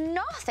is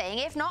nothing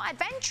if not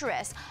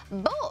adventurous.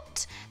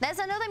 But there's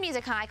another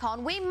music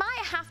icon we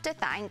might have to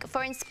thank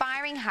for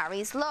inspiring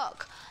Harry's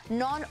look.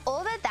 None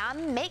other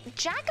than Mick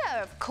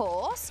Jagger, of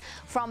course.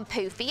 From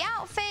poofy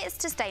outfits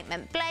to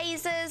statement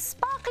blazers,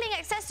 sparkling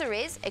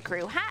accessories,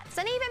 ecru hats,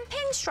 and even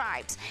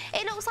pinstripes.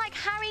 It looks like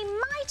Harry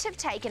might have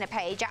taken a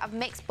page out of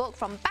Mick's book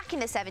from back in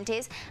the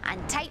 70s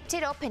and taped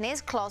it up in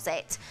his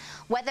closet.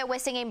 Whether we're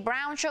singing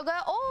Brown Sugar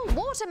or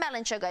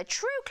Watermelon Sugar,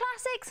 true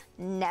classics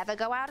never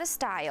go out of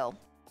style.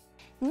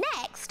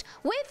 Next,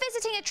 we're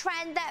visiting a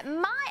trend that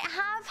might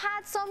have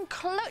had some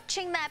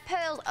clutching their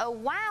pearls a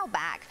while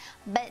back,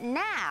 but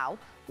now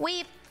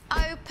we've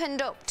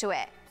opened up to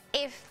it,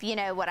 if you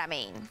know what I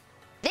mean.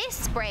 This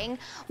spring,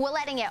 we're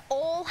letting it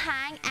all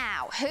hang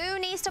out. Who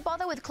needs to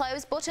bother with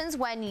closed buttons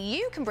when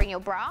you can bring your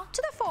bra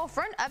to the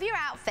forefront of your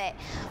outfit?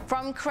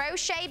 From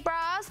crochet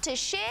bras to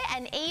sheer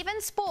and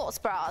even sports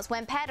bras,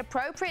 when paired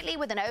appropriately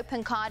with an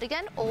open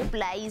cardigan or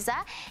blazer,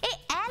 it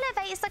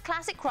elevates the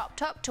classic crop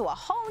top to a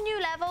whole new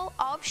level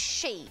of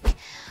chic.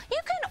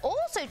 You can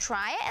also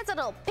try it as a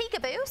little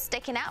peekaboo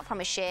sticking out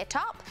from a sheer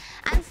top.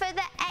 And for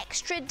the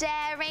extra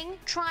daring,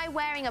 try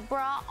wearing a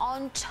bra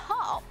on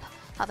top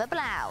of a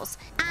blouse.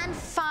 And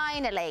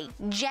finally,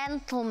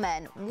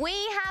 gentlemen, we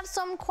have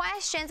some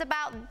questions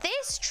about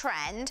this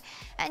trend,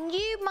 and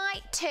you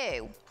might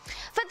too.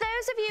 For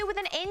those of you with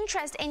an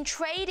interest in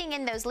trading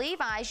in those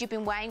Levi's you've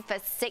been wearing for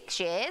 6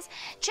 years,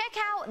 check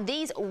out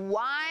these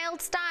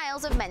wild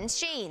styles of men's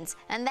jeans,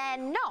 and they're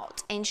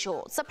not in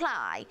short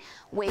supply.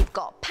 We've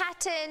got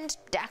patterned,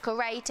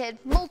 decorated,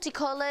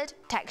 multicolored,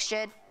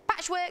 textured,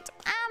 patchworked,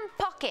 and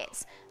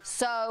pockets.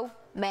 So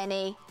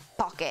many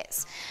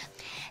pockets.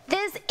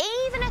 There's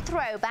even a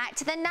throwback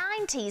to the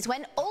 90s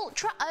when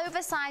ultra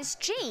oversized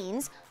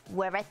jeans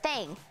were a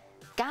thing.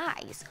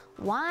 Guys,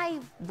 why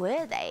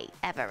were they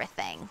ever a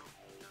thing?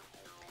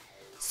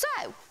 So,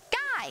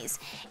 guys,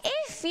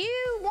 if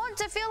you want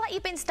to feel like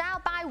you've been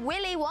styled by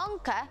Willy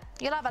Wonka,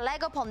 you'll have a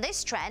leg up on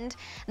this trend.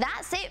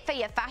 That's it for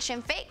your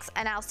Fashion Fix,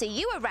 and I'll see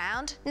you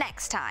around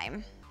next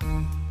time.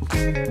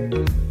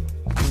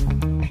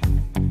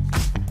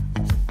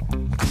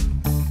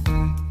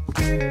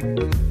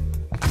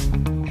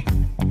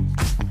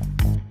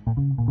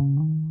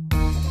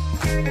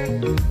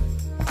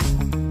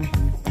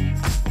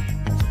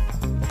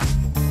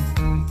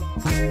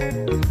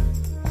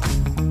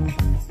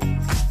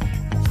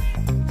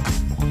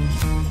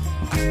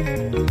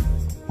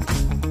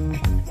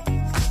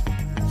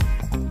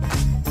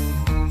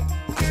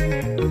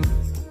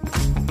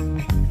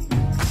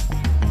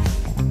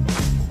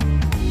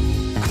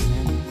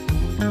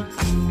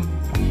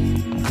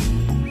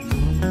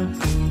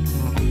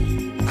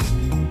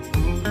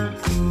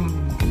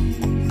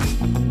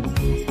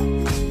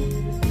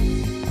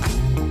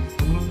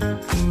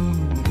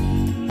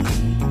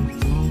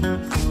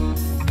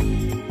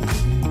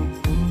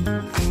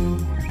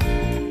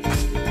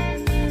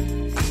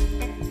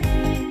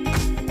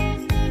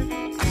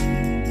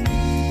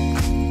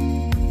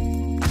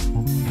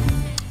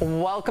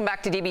 Welcome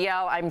back to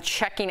DBL. I'm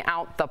checking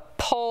out the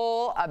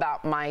poll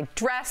about my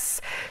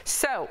dress.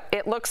 So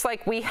it looks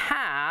like we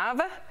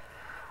have,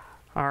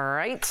 all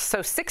right,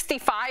 so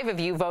 65 of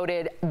you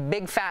voted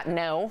big fat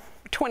no.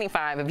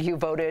 25 of you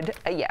voted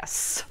a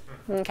yes.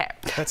 Okay.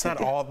 That's not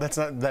all.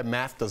 That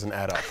math doesn't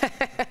add up.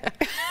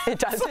 It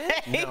doesn't?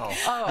 No.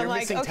 Oh, You're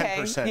missing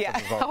 10% yeah.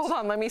 of the votes. Hold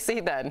on, let me see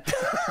then.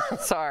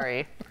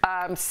 Sorry.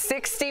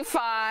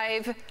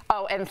 65,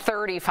 and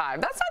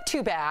 35. That's not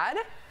too bad.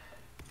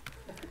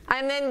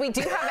 And then we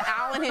do have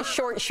Al in his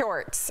short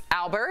shorts.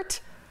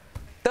 Albert,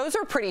 those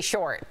are pretty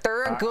short.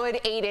 They're a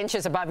good 8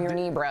 inches above your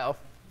knee, bro.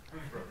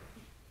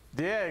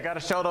 Yeah, you got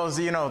to show those,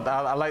 you know,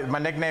 I like, my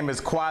nickname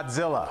is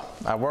Quadzilla.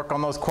 I work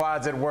on those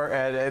quads at work,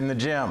 in the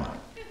gym.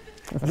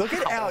 Look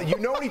at Al. You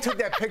know when he took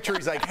that picture,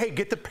 he's like, hey,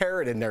 get the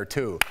parrot in there,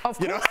 too. Of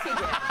course he did.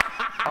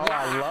 Oh,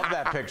 I love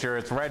that picture.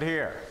 It's right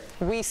here.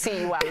 We see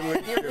you out.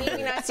 If you're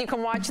leaving us, you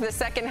can watch the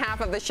second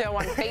half of the show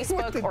on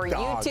Facebook or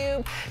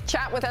YouTube.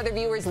 Chat with other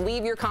viewers,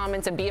 leave your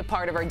comments, and be a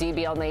part of our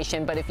DBL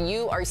Nation. But if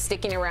you are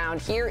sticking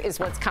around, here is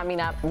what's coming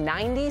up.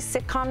 90s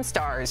Sitcom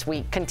Stars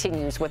Week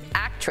continues with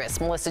actress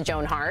Melissa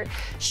Joan Hart.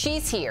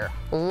 She's here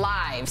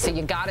live, so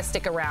you got to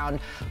stick around.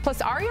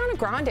 Plus, Ariana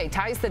Grande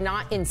ties the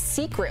knot in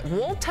secret.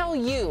 We'll tell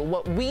you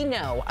what we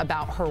know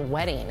about her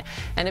wedding.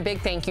 And a big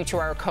thank you to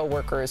our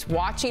coworkers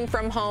watching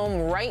from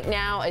home right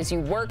now as you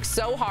work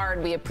so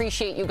hard. We appreciate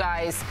you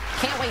guys.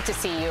 Can't wait to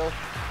see you.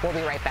 We'll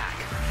be right back.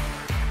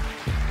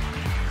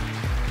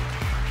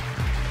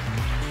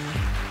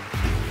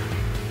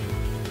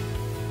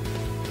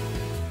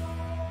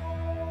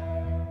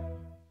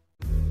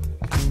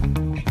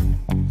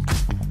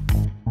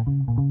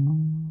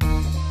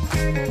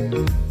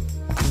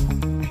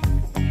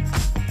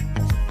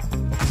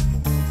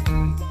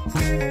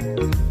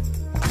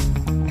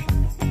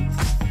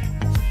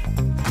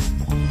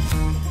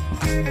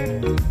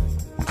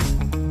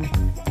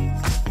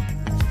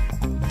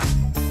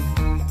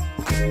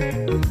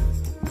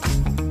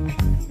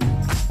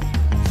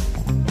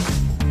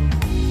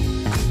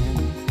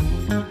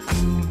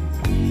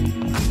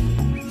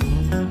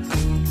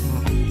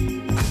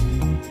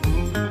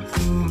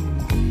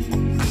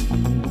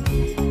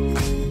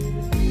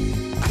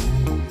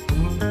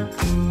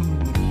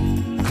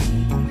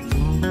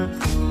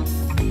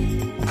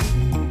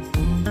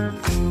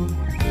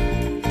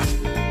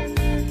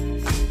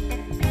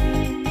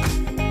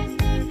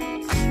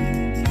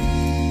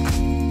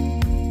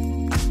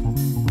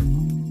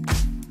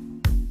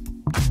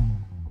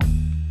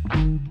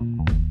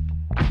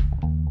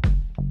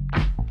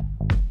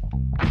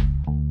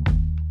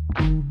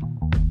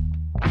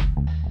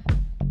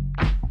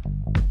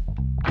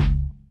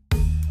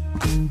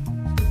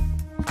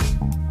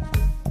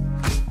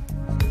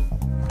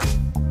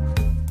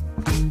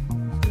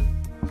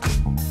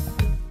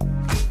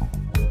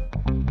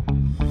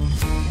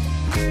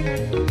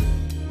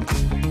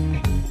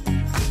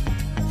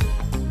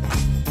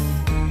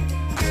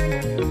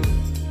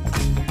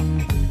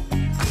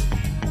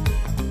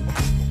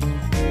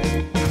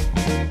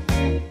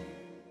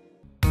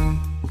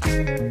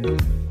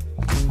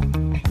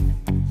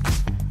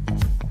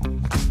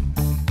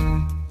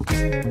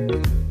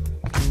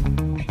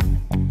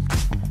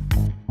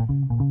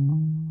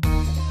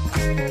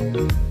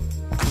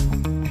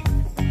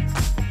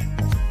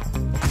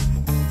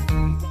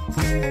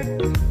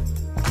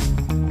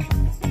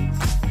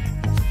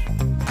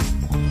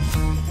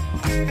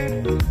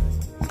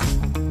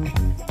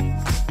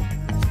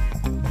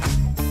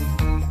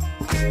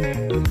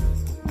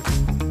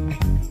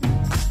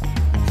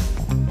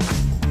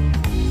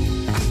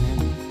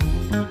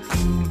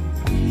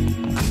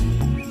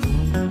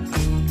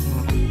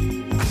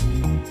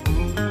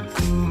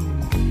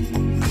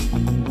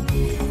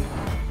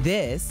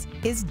 This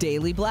is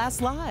Daily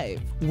Blast Live.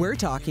 We're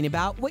talking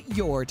about what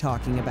you're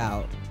talking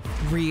about.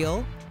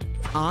 Real,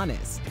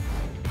 honest,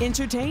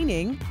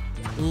 entertaining,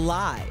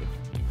 live.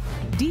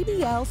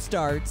 DBL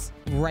starts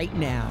right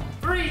now.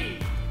 3,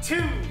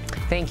 2.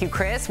 Thank you,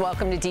 Chris.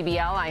 Welcome to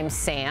DBL. I'm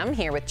Sam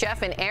here with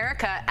Jeff and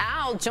Erica.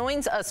 Al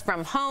joins us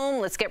from home.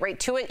 Let's get right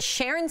to it.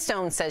 Sharon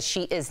Stone says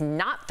she is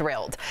not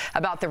thrilled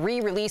about the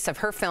re-release of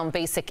her film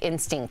Basic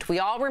Instinct. We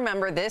all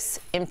remember this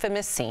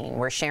infamous scene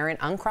where Sharon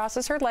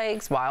uncrosses her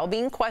legs while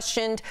being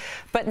questioned.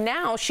 But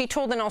now she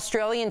told an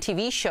Australian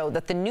TV show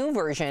that the new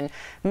version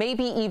may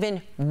be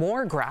even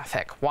more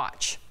graphic.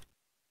 Watch.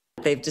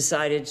 They've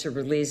decided to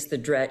release the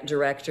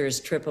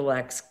director's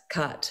XXX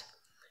cut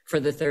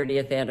for the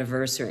 30th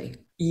anniversary.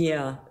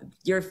 Yeah,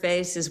 your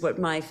face is what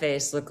my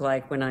face looked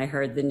like when I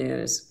heard the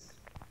news.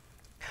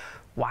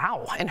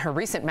 Wow. In her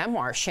recent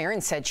memoir,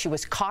 Sharon said she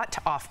was caught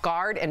off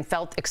guard and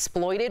felt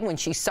exploited when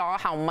she saw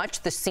how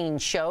much the scene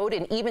showed,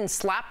 and even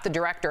slapped the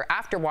director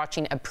after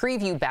watching a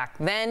preview back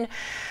then.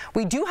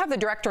 We do have the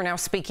director now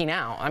speaking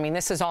out. I mean,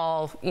 this is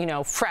all, you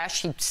know,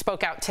 fresh. He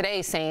spoke out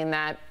today saying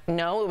that,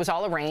 no, it was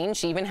all arranged.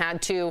 She even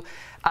had to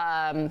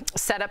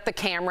set up the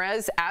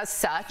cameras as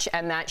such,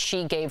 and that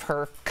she gave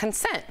her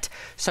consent.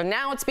 So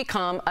now it's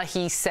become a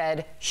he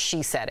said,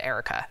 she said,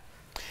 Erica.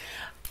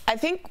 I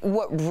think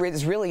what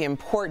is really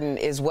important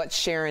is what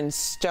Sharon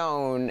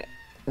Stone,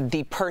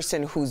 the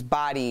person whose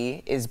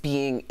body is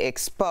being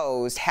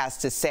exposed, has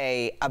to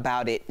say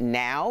about it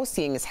now,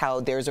 seeing as how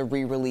there's a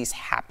re-release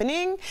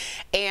happening.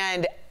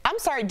 And I'm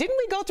sorry, didn't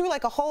we go through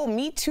like a whole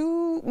Me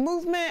Too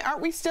movement?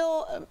 Aren't we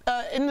still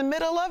in the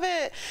middle of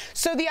it?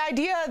 So the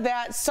idea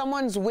that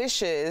someone's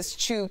wishes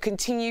to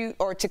continue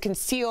or to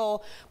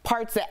conceal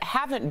parts that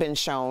haven't been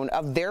shown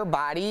of their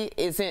body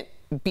isn't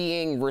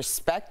being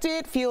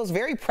respected feels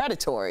very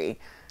predatory.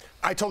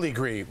 I totally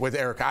agree with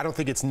Erica. I don't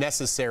think it's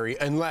necessary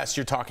unless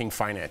you're talking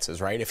finances,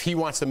 right? If he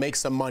wants to make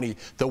some money,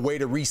 the way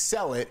to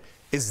resell it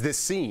is this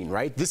scene,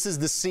 right? This is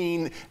the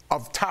scene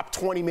of top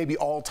 20, maybe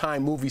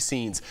all-time movie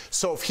scenes.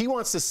 So if he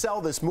wants to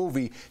sell this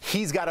movie,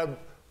 he's got to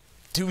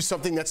do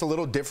something that's a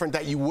little different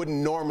that you wouldn't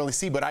normally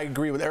see. But I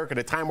agree with Erica.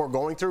 The time we're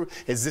going through,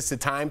 is this the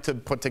time to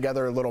put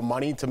together a little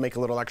money to make a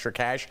little extra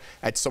cash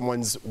at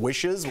someone's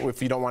wishes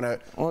if you don't want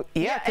to? Well,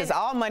 yeah, because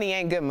all money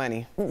ain't good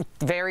money.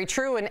 Very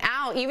true. And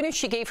Al, even if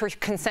she gave her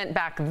consent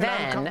back then.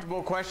 An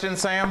uncomfortable question,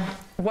 Sam?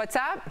 What's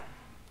that?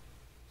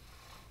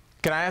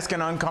 Can I ask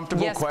an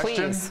uncomfortable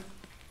question? Yes,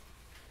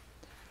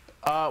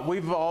 please.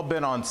 We've all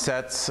been on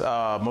sets,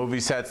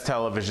 movie sets,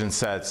 television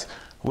sets.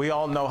 We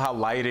all know how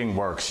lighting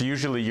works.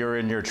 Usually you're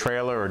in your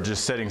trailer or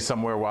just sitting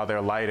somewhere while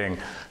they're lighting.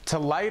 To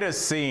light a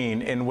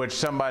scene in which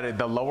somebody,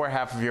 the lower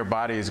half of your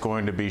body is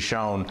going to be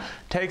shown,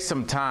 takes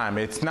some time.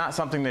 It's not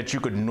something that you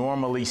could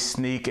normally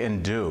sneak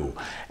and do.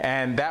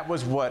 And that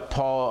was what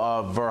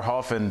Paul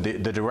Verhoeven,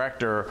 the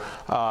director,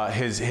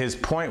 his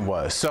point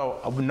was.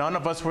 So none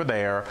of us were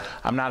there.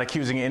 I'm not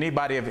accusing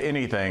anybody of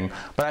anything,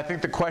 but I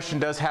think the question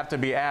does have to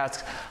be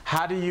asked,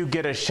 how do you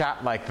get a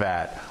shot like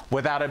that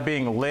without it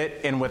being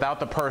lit and without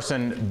the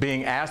person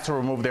being asked to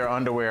remove their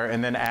underwear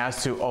and then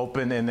asked to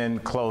open and then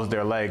close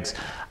their legs?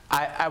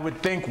 I would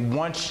think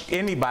once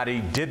anybody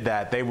did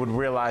that, they would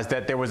realize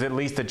that there was at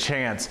least a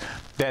chance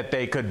that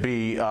they could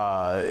be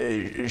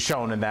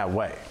shown in that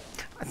way.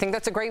 I think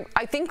that's a great,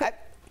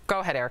 go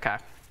ahead,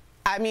 Erica.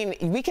 I mean,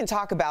 we can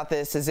talk about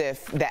this as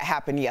if that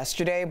happened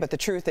yesterday, but the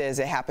truth is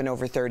it happened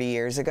over 30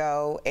 years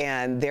ago,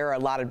 and there are a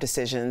lot of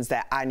decisions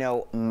that I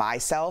know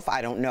myself.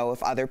 I don't know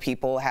if other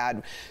people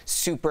had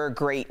super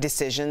great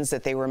decisions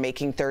that they were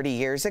making 30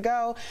 years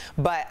ago,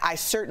 but I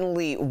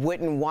certainly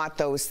wouldn't want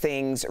those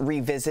things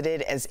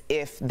revisited as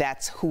if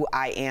that's who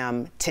I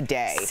am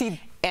today.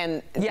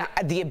 And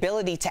the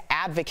ability to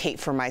advocate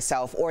for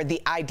myself, or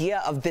the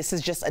idea of this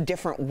is just a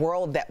different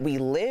world that we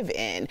live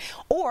in,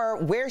 or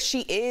where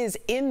she is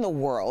in the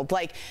world.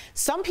 Like,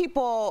 some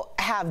people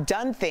have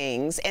done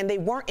things and they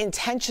weren't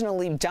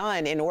intentionally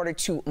done in order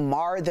to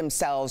mar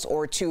themselves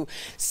or to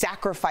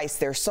sacrifice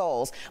their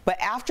souls. But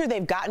after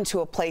they've gotten to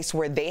a place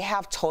where they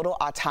have total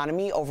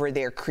autonomy over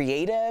their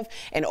creative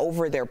and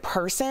over their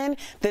person,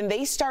 then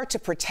they start to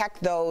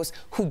protect those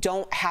who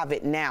don't have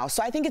it now.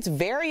 So I think it's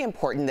very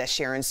important that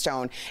Sharon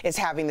Stone is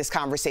having this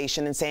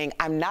conversation and saying,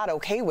 I'm not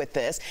okay with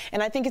this.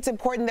 And I think it's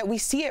important that we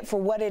see it for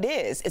what it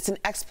is. It's an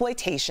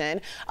exploitation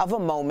of a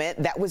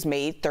moment that was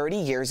made 30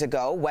 years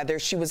ago, whether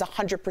she was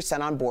 100%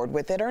 on board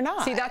with it or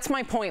not. See, that's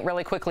my point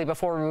really quickly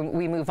before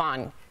we move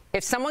on.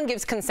 If someone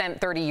gives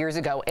consent 30 years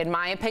ago, in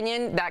my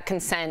opinion, that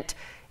consent,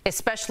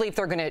 especially if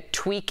they're going to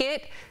tweak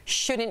it,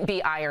 shouldn't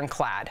be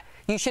ironclad.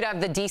 You should have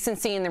the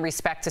decency and the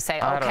respect to say,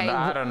 okay.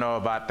 I don't know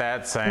about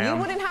that, Sam.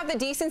 You wouldn't have the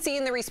decency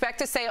and the respect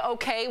to say,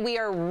 okay, we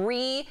are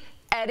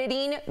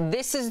editing.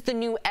 This is the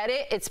new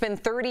edit. It's been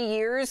 30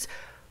 years.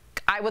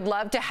 I would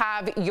love to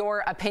have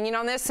your opinion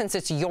on this since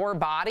it's your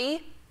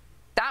body.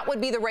 That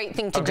would be the right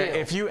thing to do.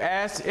 If you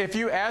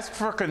ask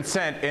for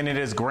consent and it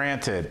is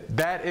granted,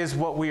 that is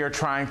what we are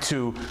trying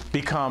to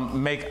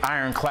make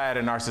ironclad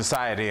in our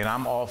society, and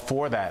I'm all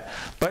for that.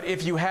 But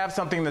if you have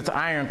something that's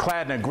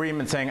ironclad, an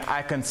agreement saying,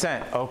 I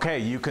consent, okay,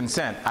 you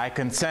consent, I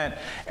consent,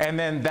 and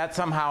then that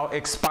somehow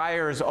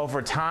expires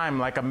over time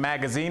like a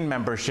magazine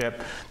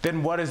membership,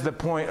 then what is the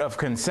point of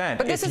consent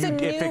but this if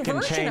it can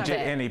change at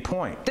any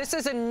point? This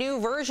is a new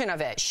version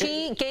of it.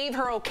 She gave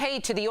her okay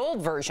to the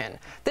old version.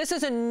 This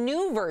is a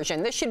new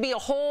version. This should be a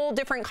whole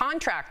different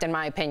contract, in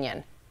my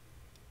opinion.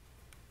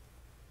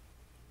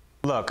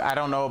 Look, I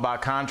don't know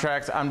about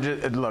contracts.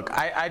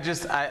 I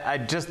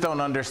just don't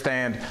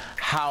understand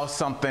how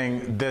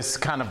something this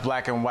kind of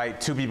black and white,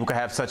 two people could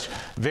have such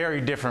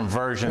very different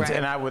versions.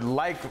 Right. And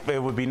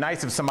it would be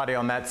nice if somebody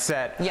on that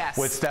set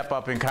would step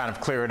up and kind of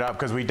clear it up,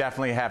 because we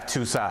definitely have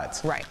two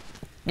sides. Right.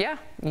 Yeah,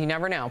 you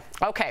never know.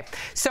 Okay,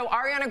 so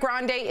Ariana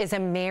Grande is a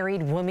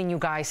married woman, you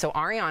guys. So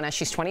Ariana,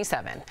 she's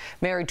 27,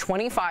 married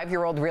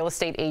 25-year-old real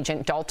estate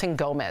agent Dalton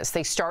Gomez.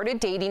 They started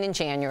dating in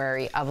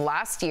January of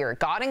last year,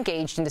 got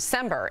engaged in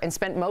December, and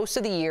spent most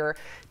of the year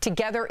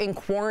together in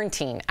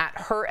quarantine at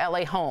her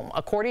LA home.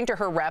 According to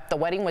her rep, the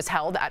wedding was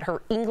held at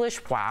her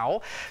English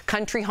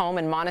country home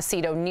in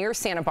Montecito near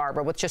Santa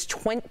Barbara with just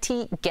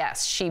 20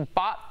 guests. She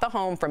bought the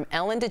home from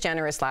Ellen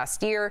DeGeneres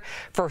last year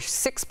for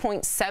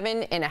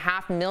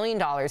 $6.7.5 million.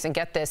 And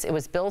get this, it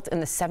was built in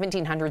the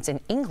 1700s in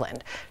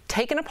England,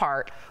 taken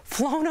apart,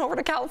 flown over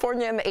to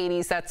California in the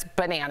 80s. That's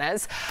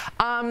bananas.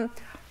 I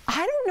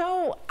don't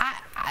know.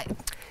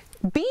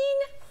 being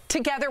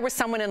together with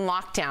someone in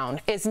lockdown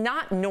is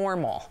not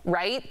normal,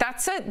 right?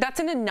 That's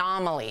an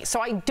anomaly.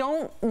 So I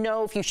don't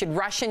know if you should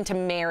rush into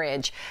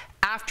marriage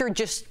after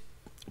just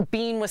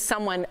being with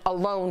someone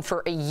alone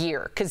for a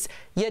year, because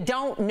you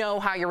don't know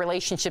how your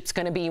relationship's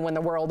going to be when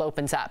the world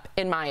opens up,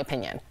 in my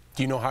opinion.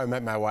 Do you know how I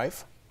met my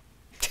wife?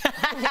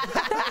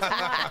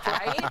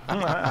 Right?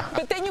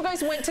 But then you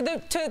guys went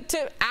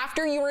to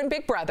after you were in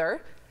Big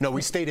Brother. No,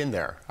 we stayed in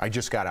there. I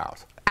just got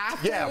out.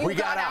 After you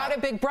got out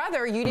of Big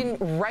Brother, you didn't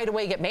right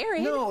away get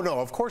married. No,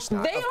 of course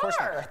not. They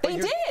are. They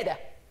did.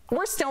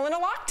 We're still in a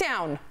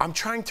lockdown. I'm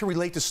trying to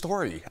relate the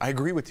story. I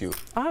agree with you.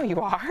 Oh, you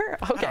are?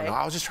 Okay. I don't know.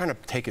 I was just trying to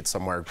take it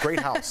somewhere. Great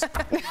house.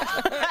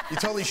 You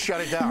totally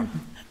shut it down.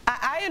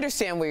 I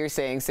understand what you're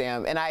saying,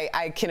 Sam, and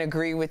I can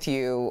agree with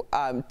you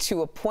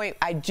to a point.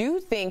 I do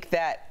think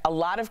that a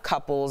lot of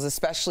couples,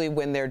 especially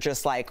when they're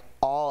just like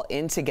all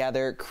in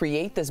together,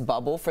 create this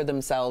bubble for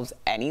themselves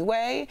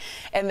anyway.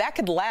 And that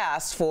could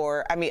last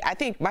for, I mean, I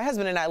think my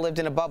husband and I lived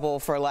in a bubble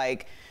for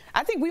like,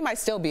 I think we might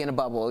still be in a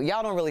bubble.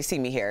 Y'all don't really see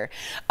me here.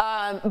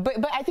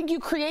 But I think you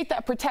create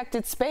that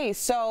protected space.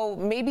 So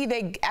maybe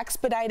they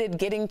expedited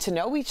getting to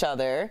know each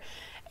other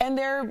and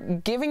they're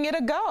giving it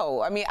a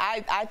go. I mean,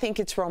 I think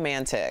it's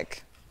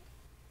romantic.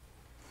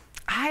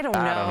 I don't know.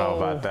 I don't know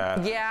about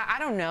that. Yeah, I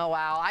don't know,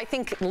 Al. I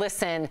think,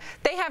 listen,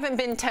 they haven't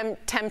been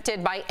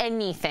tempted by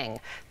anything.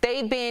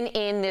 They've been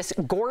in this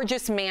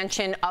gorgeous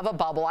mansion of a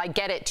bubble. I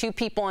get it. 2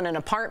 people in an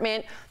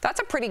apartment.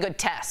 That's a pretty good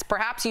test.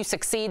 Perhaps you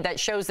succeed. That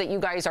shows that you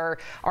guys are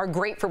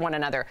great for one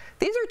another.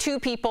 These are 2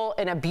 people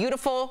in a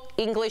beautiful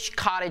English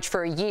cottage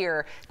for a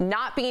year,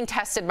 not being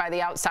tested by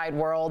the outside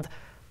world.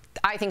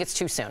 I think it's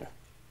too soon.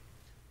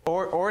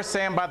 Or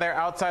Sam, by their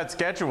outside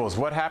schedules.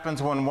 What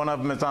happens when one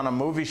of them is on a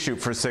movie shoot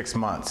for 6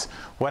 months?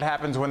 What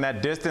happens when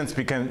that distance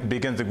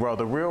begins to grow?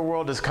 The real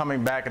world is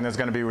coming back and there's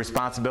going to be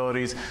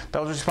responsibilities.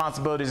 Those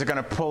responsibilities are going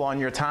to pull on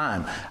your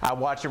time. I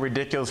watch a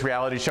ridiculous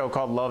reality show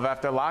called Love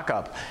After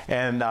Lockup.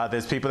 And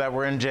there's people that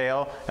were in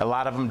jail. A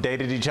lot of them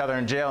dated each other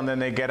in jail, and then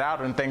they get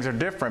out and things are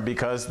different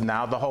because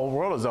now the whole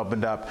world is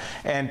opened up.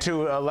 And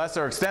to a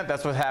lesser extent,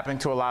 that's what's happening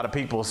to a lot of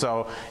people.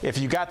 So if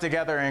you got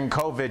together in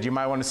COVID, you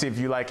might want to see if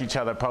you like each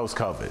other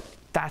post-COVID.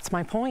 That's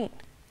my point.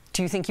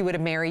 Do you think you would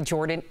have married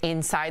Jordan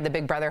inside the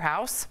Big Brother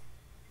house?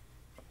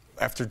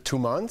 After 2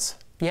 months?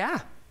 Yeah.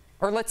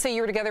 Or let's say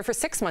you were together for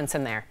 6 months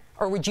in there.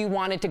 Or would you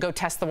wanted to go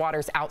test the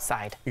waters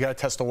outside? You got to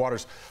test the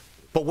waters.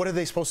 But what are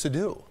they supposed to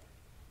do?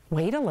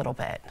 Wait a little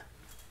bit.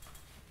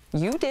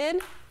 You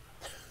did.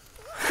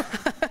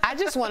 I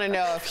just want to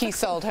know if he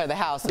sold her the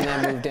house and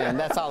then moved in.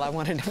 That's all I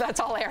want to know. That's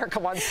all Erica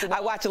wants to know.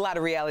 I watch a lot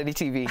of reality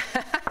TV.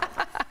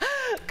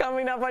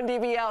 Coming up on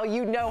DBL,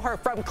 you know her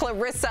from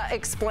Clarissa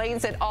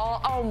Explains It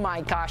All. Oh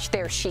my gosh,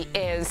 there she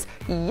is.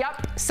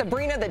 Yup,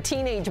 Sabrina the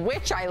Teenage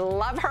Witch. I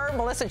love her.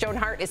 Melissa Joan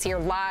Hart is here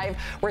live.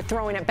 We're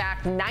throwing it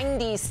back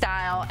 90s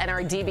style, and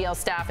our DBL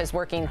staff is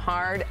working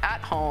hard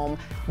at home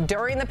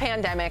during the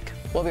pandemic.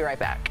 We'll be right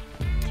back.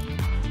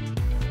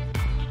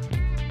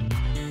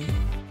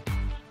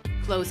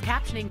 Closed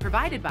captioning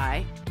provided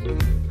by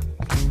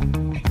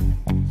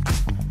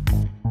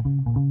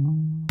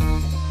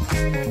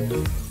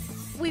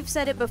We've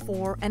said it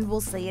before and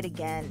we'll say it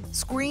again.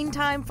 Screen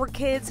time for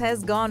kids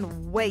has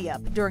gone way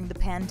up during the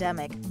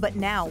pandemic, but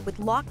now with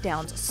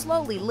lockdowns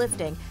slowly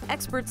lifting,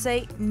 experts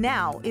say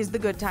now is the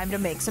good time to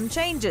make some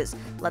changes.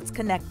 Let's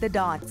connect the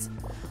dots.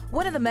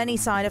 One of the many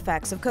side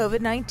effects of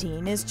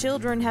COVID-19 is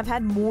children have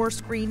had more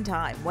screen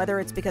time, whether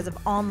it's because of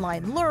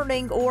online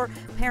learning or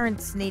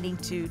parents needing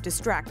to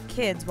distract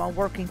kids while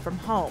working from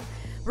home.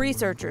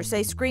 Researchers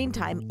say screen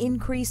time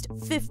increased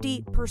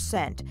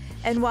 50%.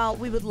 And while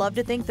we would love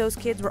to think those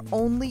kids were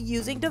only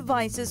using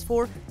devices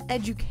for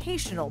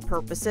educational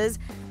purposes,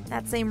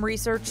 that same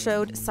research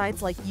showed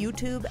sites like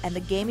YouTube and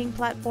the gaming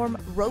platform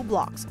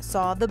Roblox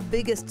saw the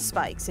biggest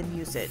spikes in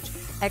usage.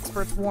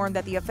 Experts warn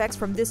that the effects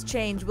from this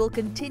change will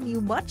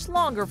continue much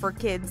longer for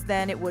kids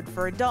than it would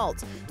for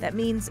adults. That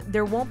means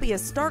there won't be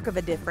as stark of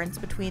a difference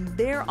between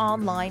their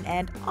online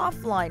and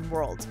offline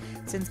worlds,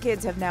 since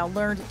kids have now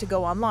learned to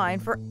go online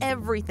for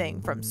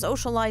everything from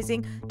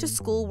socializing to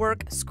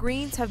schoolwork.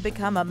 Screens have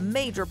become a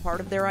major part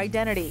of their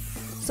identity.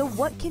 So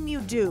what can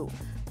you do?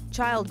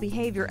 Child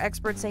behavior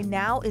experts say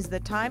now is the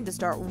time to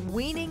start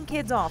weaning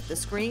kids off the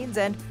screens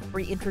and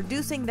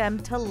reintroducing them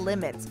to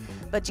limits.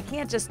 But you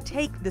can't just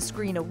take the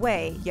screen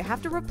away. You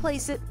have to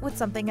replace it with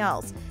something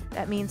else.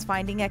 That means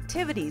finding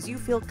activities you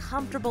feel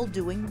comfortable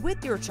doing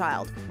with your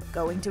child.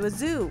 Going to a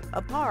zoo,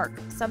 a park,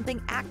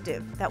 something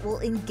active that will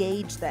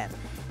engage them.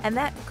 And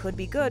that could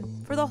be good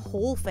for the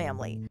whole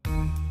family.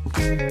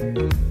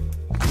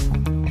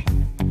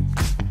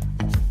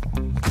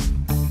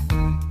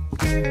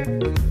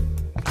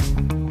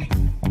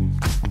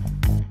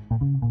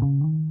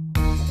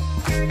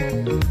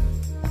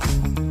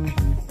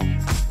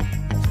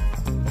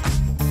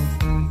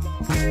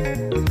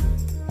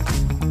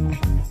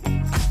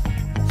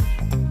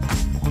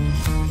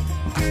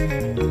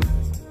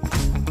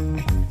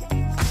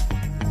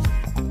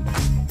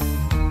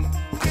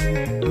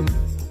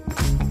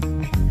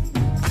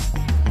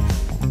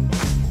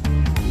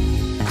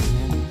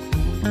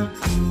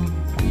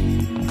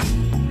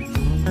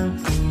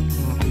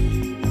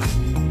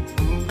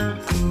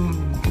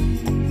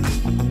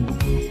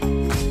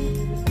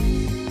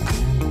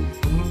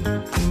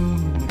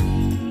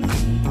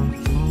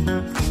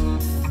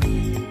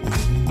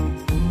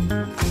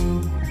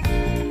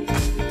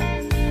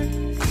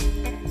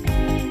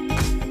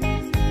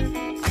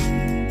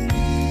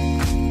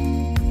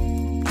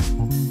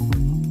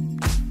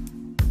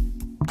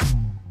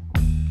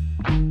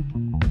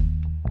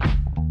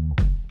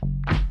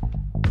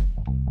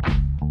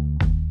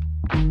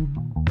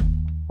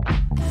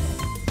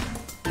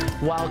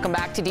 Welcome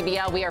back to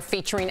DBL. We are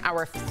featuring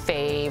our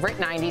favorite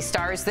 90s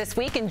stars this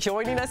week, and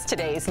joining us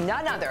today is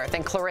none other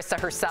than Clarissa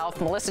herself,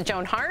 Melissa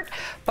Joan Hart.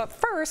 But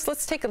first,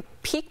 let's take a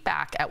peek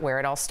back at where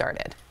it all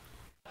started.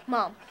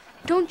 Mom,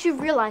 don't you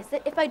realize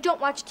that if I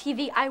don't watch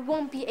TV, I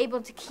won't be able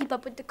to keep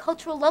up with the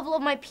cultural level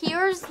of my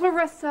peers?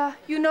 Clarissa,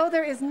 you know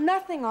there is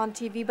nothing on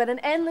TV but an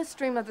endless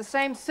stream of the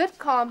same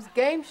sitcoms,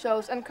 game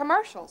shows, and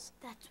commercials.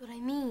 That's what I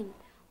mean.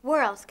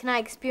 Where else can I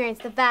experience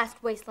the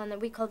vast wasteland that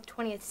we call the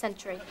 20th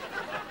century?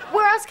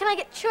 Where else can I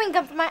get chewing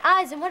gum for my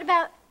eyes? And what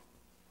about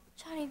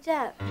Johnny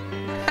Depp?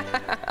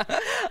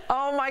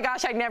 Oh my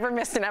gosh, I never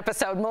missed an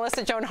episode.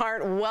 Melissa Joan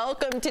Hart,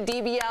 welcome to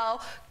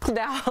DBL.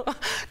 Now,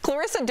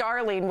 Clarissa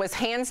Darling was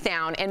hands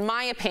down, in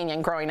my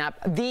opinion, growing up,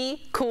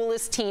 the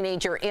coolest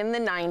teenager in the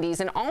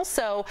 90s, and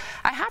also,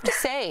 I have to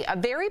say, a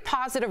very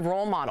positive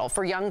role model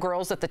for young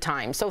girls at the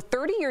time. So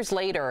 30 years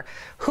later,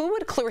 who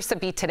would Clarissa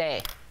be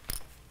today?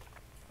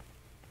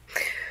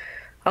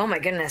 Oh my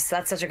goodness,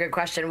 that's such a good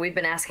question. We've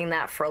been asking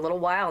that for a little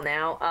while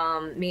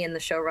now, me and the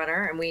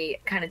showrunner, and we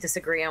kind of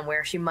disagree on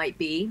where she might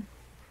be.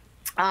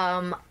 You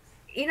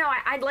know,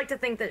 I'd like to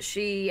think that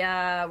she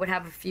would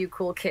have a few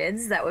cool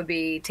kids that would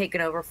be taken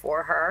over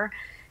for her.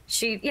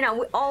 She, you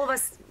know, all of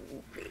us,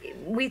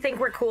 we think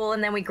we're cool,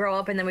 and then we grow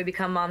up, and then we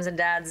become moms and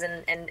dads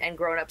and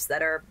grown-ups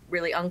that are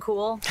really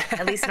uncool,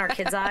 at least in our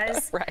kids'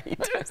 eyes. Right.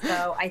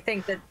 So I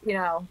think that, you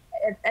know,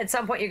 at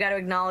some point you got to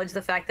acknowledge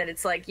the fact that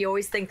it's like you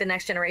always think the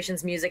next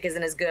generation's music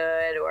isn't as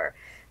good, or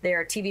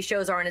their TV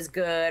shows aren't as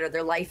good, or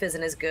their life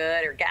isn't as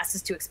good, or gas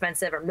is too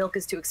expensive, or milk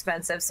is too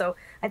expensive. So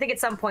I think at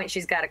some point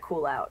she's got to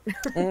cool out.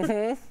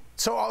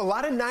 So a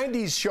lot of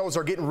 90s shows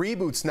are getting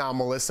reboots now,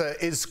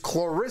 Melissa. Is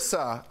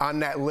Clarissa on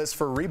that list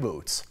for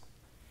reboots?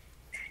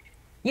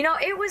 You know,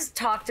 it was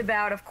talked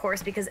about, of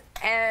course, because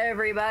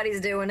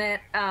everybody's doing it.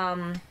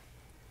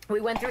 We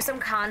went through some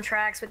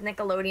contracts with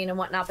Nickelodeon and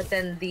whatnot, but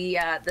then the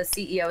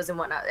CEOs and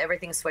whatnot,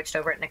 everything switched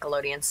over at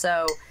Nickelodeon.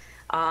 So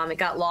it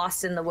got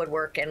lost in the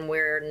woodwork, and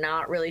we're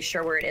not really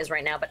sure where it is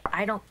right now, but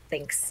I don't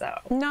think so.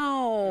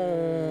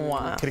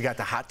 No. Could have got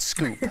the hot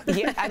scoop.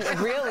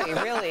 Yeah,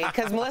 really,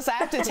 because Melissa, I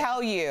have to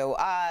tell you,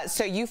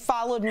 so you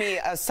followed me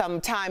some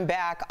time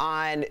back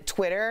on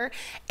Twitter,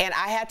 and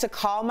I had to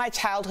call my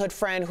childhood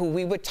friend who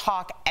we would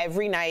talk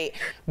every night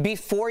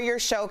before your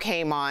show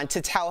came on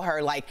to tell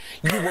her, like,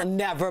 you will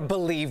never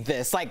believe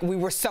this. Like, we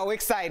were so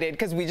excited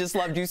because we just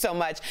loved you so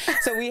much.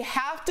 So we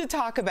have to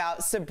talk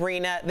about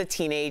Sabrina the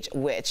Teenage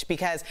Witch,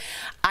 because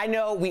I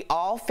know we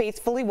all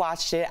faithfully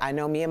watched it. I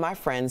know me and my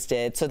friends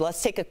did. So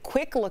let's take a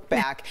quick look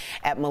back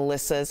at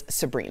Melissa's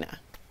Sabrina.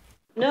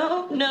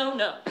 No.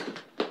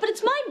 But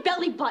it's my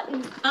belly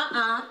button.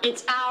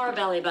 It's our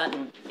belly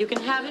button. You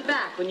can have it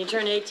back when you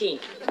turn 18.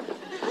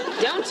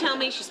 Don't tell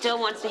me she still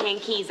wants to hang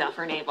keys off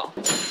her navel.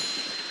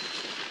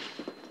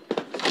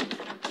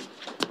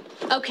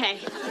 Okay,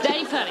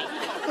 Daddy Putty.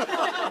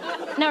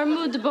 Now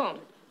remove the bone.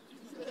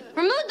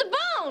 Remove the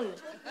bone!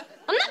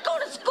 I'm not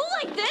going to school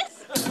like this!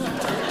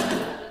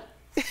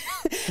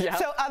 Yep.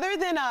 So other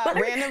than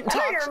random talk, I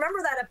don't even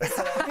remember that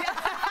episode.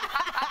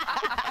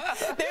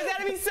 There's got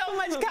to be so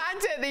much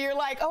content that you're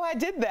like, oh, I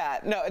did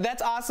that. No,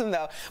 that's awesome,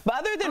 though. But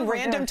other than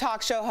random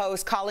talk show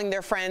hosts calling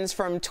their friends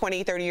from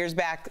 20, 30 years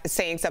back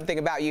saying something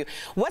about you,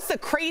 what's the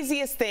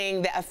craziest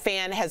thing that a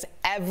fan has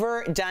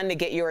ever done to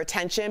get your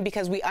attention?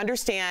 Because we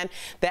understand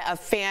that a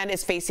fan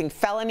is facing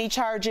felony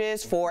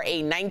charges for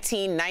a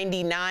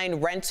 1999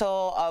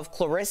 rental of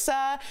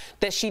Clarissa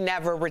that she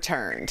never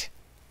returned.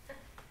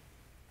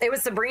 It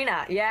was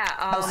Sabrina, yeah.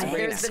 Sabrina.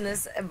 There's been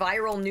this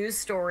viral news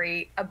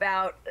story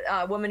about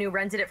a woman who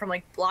rented it from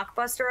like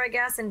Blockbuster, I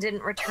guess, and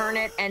didn't return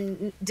it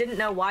and didn't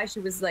know why she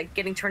was like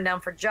getting turned down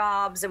for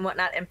jobs and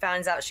whatnot, and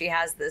finds out she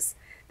has this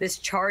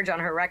charge on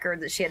her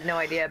record that she had no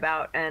idea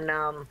about. And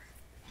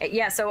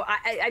yeah, so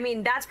I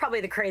mean, that's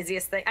probably the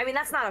craziest thing. I mean,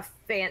 that's not a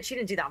fan. She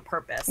didn't do that on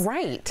purpose.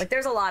 Right. Like,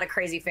 there's a lot of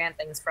crazy fan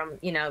things, from,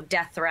 you know,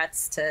 death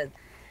threats to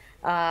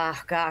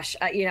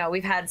you know,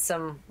 we've had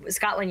some,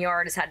 Scotland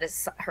Yard has had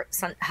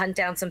to hunt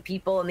down some in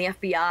the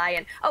FBI.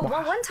 And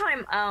well, one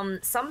time,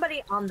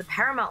 somebody on the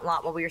Paramount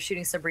lot while we were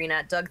shooting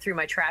Sabrina dug through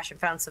my trash and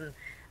found some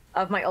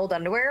of my old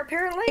underwear,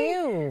 apparently.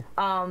 Ew.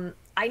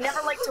 I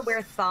never liked to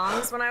wear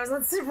thongs when I was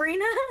on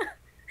Sabrina.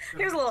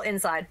 Here's a little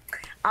inside.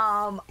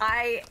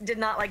 I did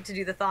not like to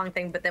do the thong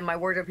thing, but then my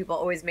wardrobe people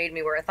always made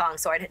me wear a thong,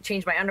 so I'd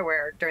change my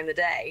underwear during the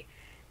day.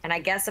 And I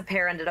guess a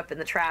pair ended up in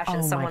the trash,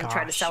 and someone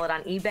tried to sell it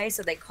on eBay.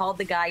 So they called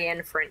the guy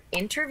in for an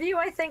interview,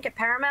 I think, at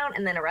Paramount,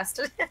 and then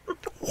arrested him.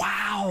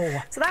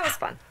 Wow. So that was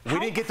fun. We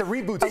didn't get the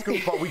reboot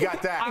scoop, but we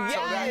got that.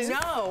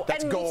 No.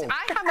 That's gold.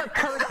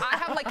 I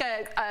have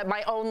like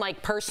my own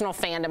like personal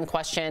fandom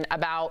question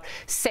about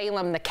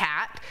Salem the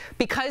cat.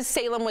 Because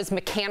Salem was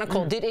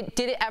mechanical, did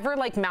it ever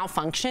like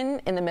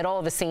malfunction in the middle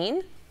of a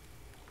scene?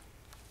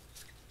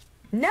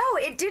 No,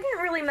 it didn't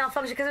really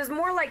malfunction because it was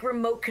more like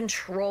remote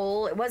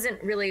control. It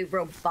wasn't really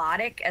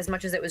robotic as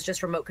much as it was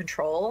just remote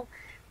control.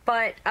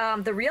 But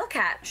the real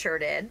cat sure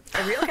did.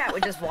 The real cat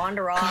would just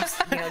wander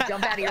off,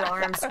 jump out of your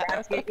arms,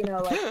 scratch it,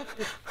 like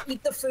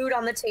eat the food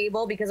on the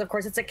table because, of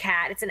course, it's a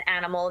cat, it's an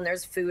animal, and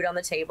there's food on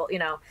the table,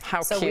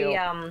 How so cute.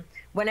 we,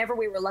 whenever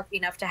we were lucky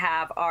enough to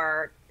have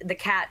the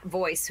cat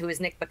voice, who is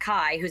Nick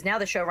Bakay, who's now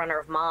the showrunner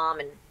of Mom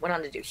and went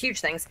on to do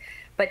huge things,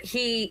 but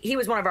he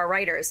was one of our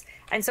writers.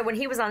 And so when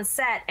he was on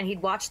set and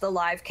he'd watch the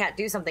live cat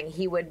do something,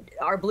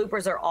 our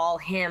bloopers are all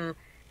him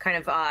kind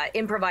of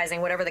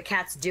improvising whatever the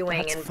cat's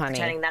doing and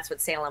pretending that's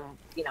what Salem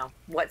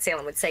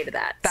would say to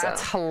that.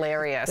 That's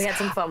hilarious. We had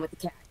some fun with the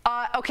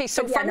cat. Okay,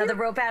 so yeah, the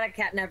robotic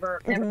cat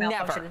never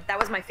malfunctioned. That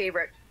was my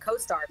favorite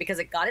co-star because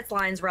it got its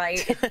lines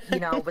right.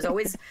 Was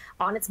always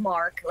on its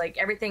mark. Like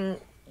everything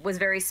was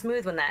very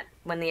smooth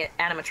when the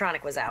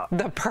animatronic was out.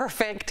 The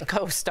perfect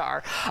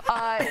co-star.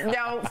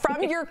 Now,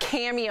 from your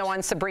cameo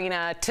on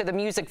Sabrina to the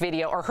music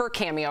video, or her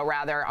cameo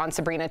rather, on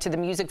Sabrina to the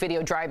music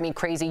video Drive Me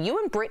Crazy,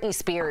 you and Britney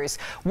Spears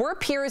were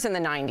peers in the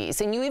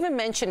 90s, and you even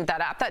mentioned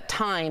that at that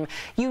time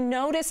you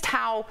noticed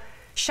how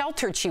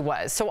sheltered she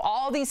was. So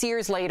all these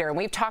years later, and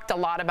we've talked a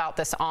lot about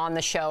this on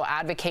the show,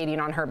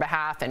 advocating on her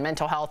behalf and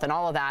mental health and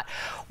all of that,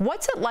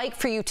 what's it like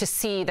for you to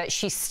see that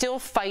she's still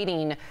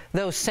fighting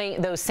those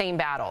same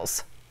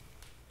battles?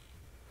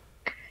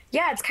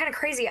 Yeah, it's kind of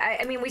crazy.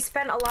 I mean, we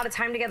spent a lot of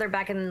time together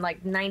back in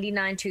like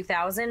 99,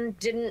 2000.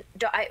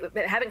 I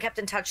haven't kept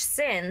in touch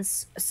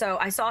since. So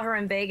I saw her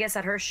in Vegas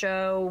at her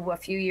show a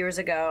few years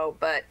ago,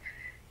 but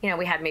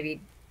we had maybe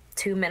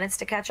 2 minutes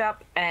to catch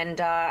up. And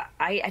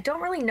I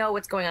don't really know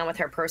what's going on with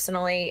her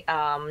personally.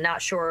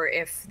 Not sure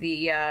if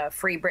the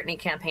Free Britney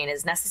campaign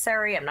is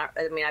necessary.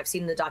 I've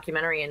seen the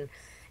documentary and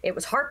it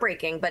was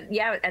heartbreaking, but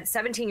yeah, at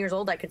 17 years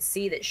old, I could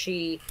see that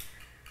she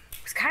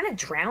was kind of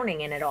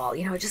drowning in it all.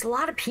 Just a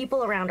lot of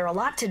people around her, a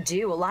lot to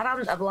do, a lot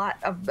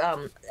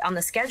on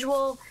the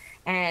schedule,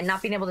 and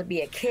not being able to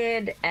be a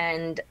kid,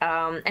 and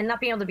not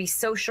being able to be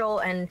social,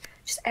 and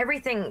just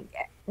everything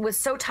was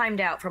so timed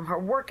out, from her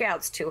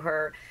workouts to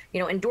her,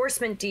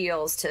 endorsement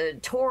deals to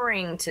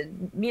touring to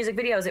music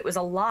videos. It was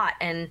a lot,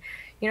 and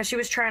she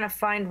was trying to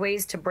find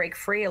ways to break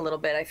free a little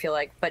bit, I feel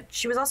like, but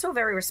she was also a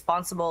very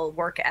responsible,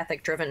 work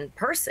ethic driven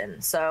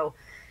person. So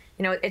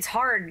it's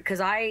hard because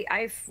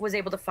I was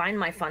able to find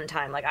my fun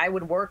time. Like I'd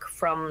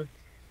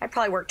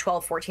probably work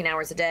 12, 14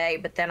 hours a day,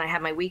 but then I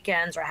had my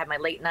weekends or I had my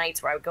late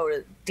nights where I would go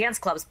to dance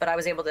clubs, but I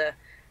was able to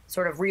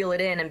sort of reel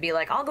it in and be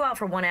like, I'll go out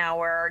for 1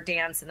 hour,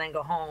 dance, and then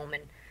go home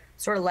and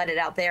sort of let it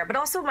out there. But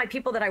also my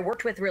people that I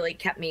worked with really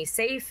kept me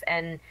safe,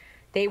 and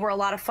they were a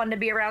lot of fun to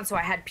be around. So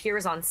I had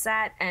peers on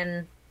set,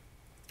 and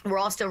we're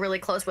all still really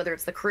close, whether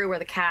it's the crew or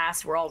the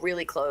cast, we're all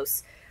really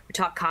close. We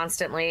talk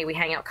constantly. We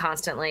hang out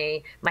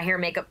constantly. My hair,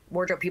 makeup,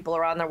 wardrobe people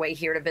are on their way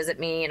here to visit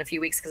me in a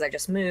few weeks because I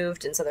just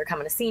moved, and so they're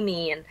coming to see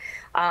me.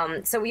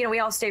 And so we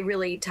all stay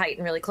really tight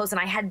and really close. And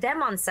I had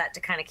them on set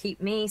to kind of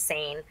keep me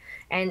sane,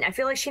 and I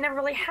feel like she never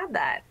really had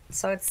that.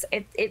 So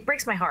it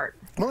breaks my heart.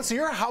 Melissa,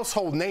 you're a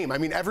household name. I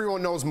mean,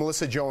 everyone knows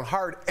Melissa Joan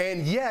Hart,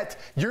 and yet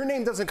your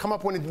name doesn't come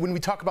up when we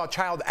talk about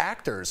child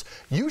actors.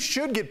 You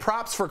should get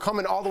props for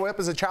coming all the way up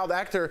as a child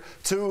actor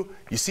to,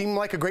 you seem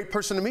like a great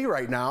person to me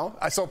right now.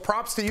 So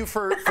props to you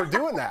for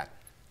doing that.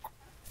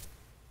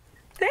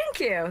 Thank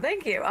you.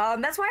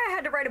 That's why I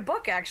had to write a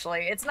book.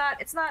 Actually, it's not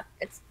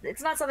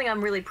something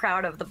I'm really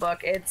proud of. The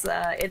book.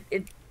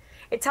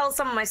 It tells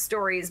some of my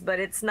stories, but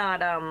it's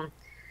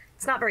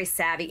not very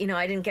savvy.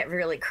 I didn't get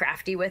really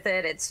crafty with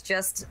it. It's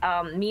just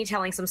me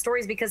telling some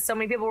stories because so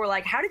many people were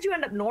like, "How did you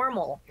end up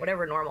normal?"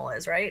 Whatever normal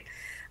is, right?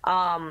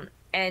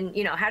 And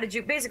how did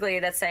you, basically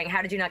that's saying,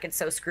 how did you not get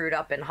so screwed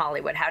up in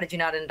Hollywood? How did you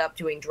not end up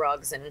doing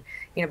drugs and,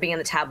 being in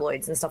the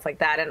tabloids and stuff like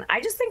that? And I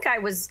just think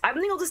I'm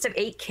the oldest of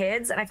 8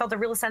 kids, and I felt a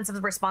real sense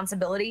of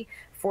responsibility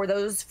for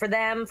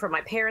them, for my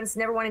parents,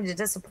 never wanting to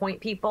disappoint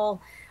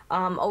people.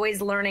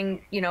 Always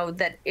learning,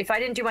 that if I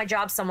didn't do my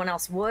job, someone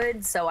else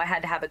would. So I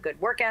had to have a good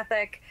work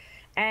ethic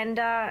and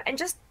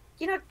just,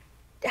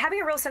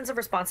 having a real sense of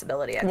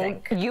responsibility, I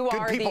think. You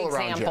are the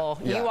example.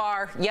 You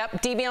are.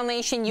 Yep. DBL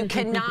Nation, you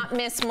cannot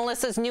miss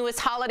Melissa's newest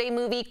holiday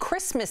movie,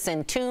 Christmas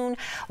in Tune,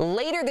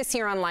 later this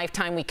year on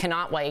Lifetime. We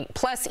cannot wait.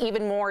 Plus,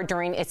 even more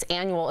during its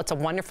annual It's a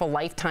Wonderful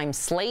Lifetime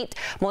slate.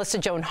 Melissa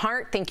Joan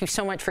Hart, thank you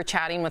so much for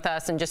chatting with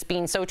us and just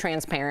being so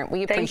transparent.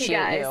 We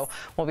appreciate you.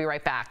 We'll be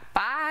right back.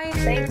 Bye.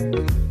 Thanks.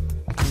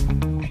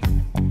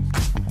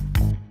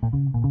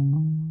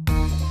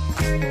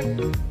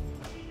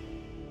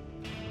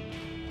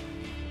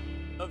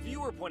 A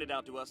viewer pointed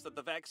out to us that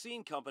the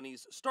vaccine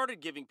companies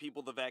started giving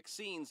people the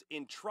vaccines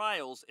in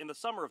trials in the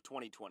summer of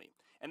 2020,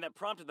 and that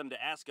prompted them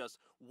to ask us,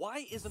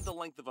 why isn't the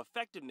length of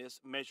effectiveness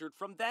measured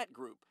from that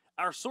group?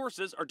 Our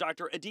sources are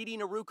Dr. Aditi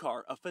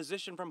Narukar, a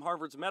physician from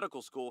Harvard's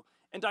Medical School,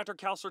 and Dr.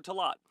 Kausar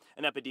Talat,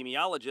 an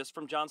epidemiologist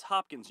from Johns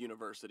Hopkins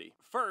University.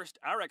 First,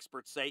 our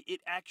experts say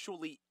it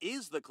actually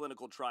is the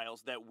clinical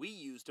trials that we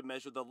use to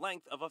measure the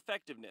length of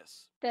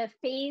effectiveness. The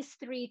phase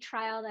 3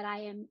 trial that I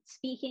am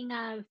speaking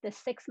of, the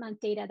 6-month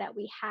data that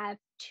we have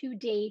to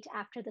date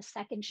after the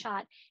second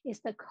shot, is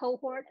the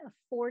cohort of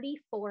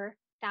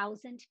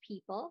 44,000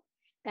 people.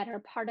 that are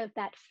part of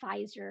that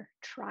Pfizer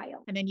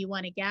trial. And then you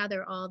want to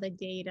gather all the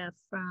data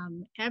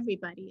from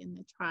everybody in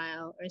the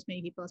trial, or as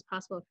many people as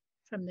possible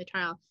from the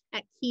trial,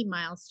 at key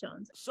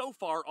milestones. So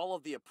far, all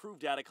of the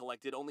approved data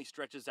collected only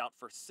stretches out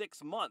for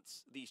 6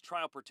 months. These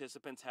trial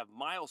participants have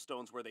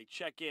milestones where they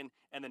check in,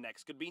 and the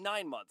next could be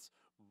 9 months.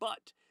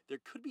 But there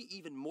could be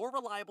even more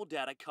reliable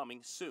data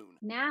coming soon.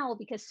 Now,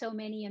 because so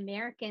many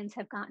Americans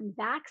have gotten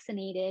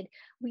vaccinated,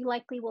 we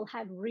likely will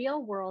have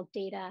real-world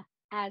data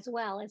as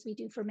well as we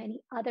do for many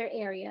other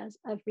areas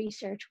of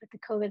research with the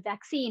COVID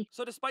vaccine.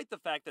 So despite the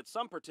fact that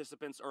some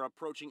participants are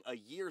approaching a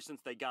year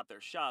since they got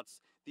their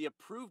shots, the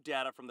approved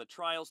data from the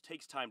trials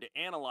takes time to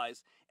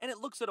analyze, and it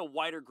looks at a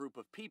wider group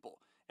of people.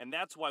 And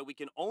that's why we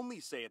can only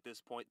say at this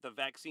point the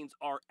vaccines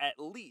are at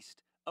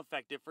least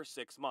effective for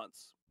 6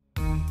 months.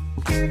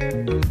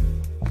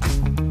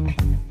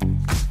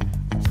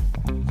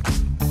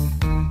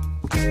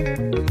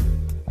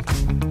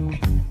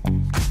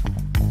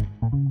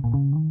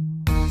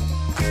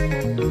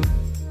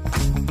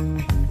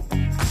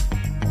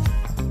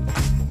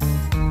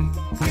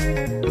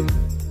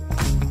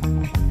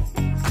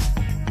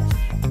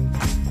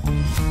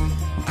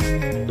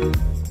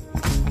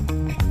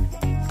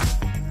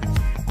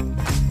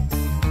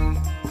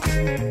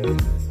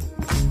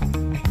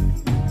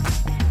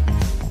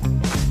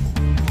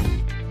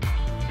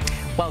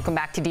 Welcome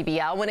back to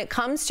DBL. When it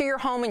comes to your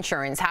home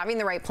insurance, having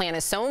the right plan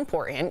is so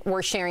important.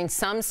 We're sharing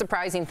some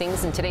surprising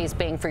things in today's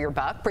Bang for Your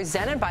Buck,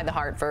 presented by The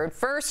Hartford.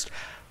 First,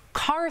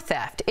 car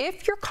theft.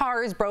 If your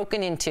car is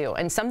broken into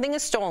and something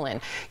is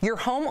stolen, your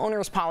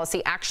homeowner's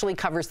policy actually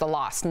covers the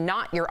loss,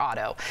 not your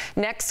auto.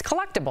 Next,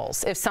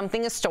 collectibles. If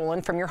something is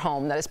stolen from your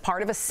home that is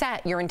part of a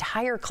set, your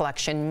entire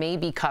collection may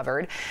be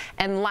covered.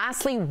 And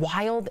lastly,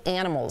 wild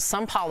animals.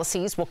 Some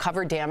policies will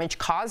cover damage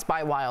caused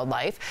by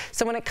wildlife.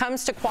 So when it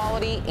comes to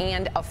quality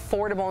and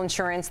affordable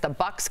insurance, the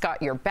Buck's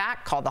got your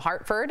back. Call The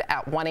Hartford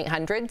at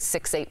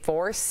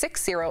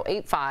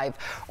 1-800-684-6085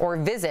 or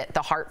visit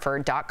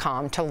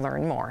thehartford.com to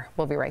learn more.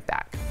 We'll be right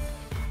back.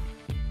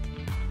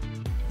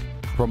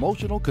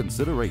 Promotional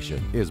consideration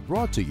is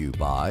brought to you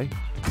by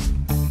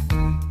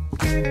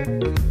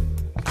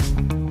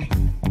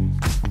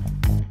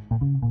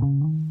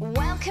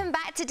Welcome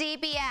back to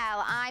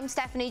DBL. I'm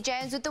Stephanie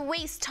Jones with the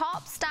week's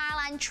top style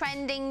and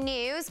trending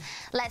news.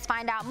 Let's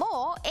find out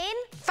more in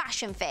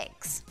Fashion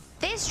Fix.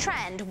 This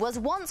trend was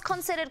once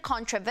considered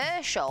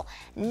controversial.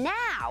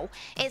 Now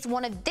it's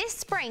one of this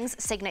spring's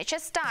signature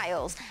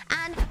styles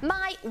and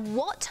my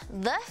what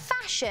the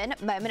fashion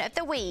moment of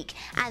the week.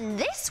 And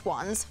this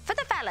one's for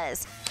the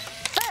fellas.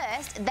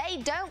 First, they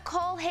don't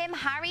call him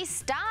Harry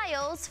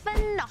Styles for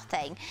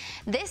nothing.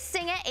 This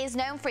singer is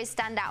known for his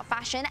standout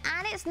fashion,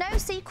 and it's no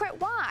secret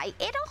why.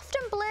 It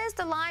often blurs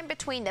the line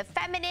between the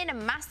feminine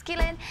and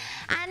masculine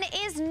and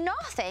is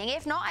nothing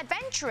if not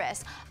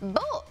adventurous.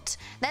 But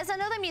there's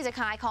another music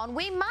icon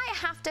we might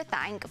have to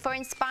thank for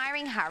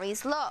inspiring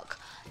Harry's look.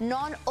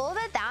 None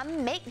other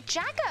than Mick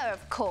Jagger,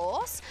 of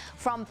course.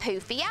 From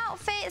poofy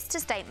outfits to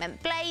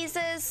statement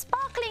blazers,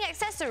 sparkling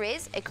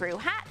accessories, ecru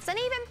hats, and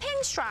even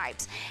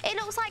pinstripes. It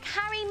looks like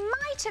Harry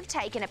might have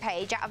taken a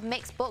page out of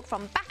Mick's book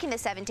from back in the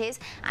 70s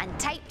and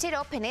taped it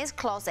up in his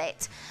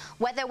closet.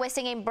 Whether we're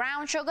singing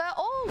Brown Sugar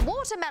or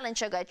Watermelon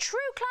Sugar, true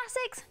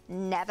classics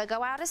never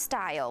go out of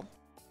style.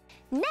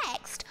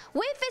 Next,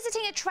 we're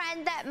visiting a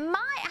trend that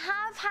might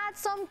have had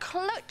some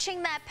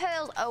clutching their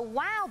pearls a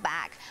while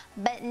back,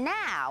 but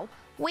now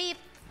we've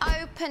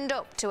opened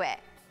up to it,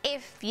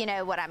 if you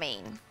know what I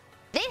mean.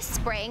 This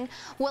spring,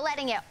 we're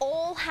letting it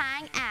all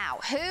hang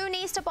out. Who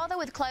needs to bother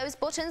with closed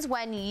buttons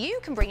when you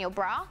can bring your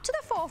bra to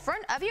the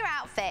forefront of your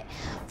outfit?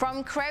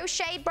 From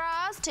crocheted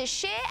bras to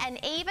sheer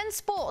and even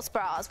sports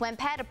bras, when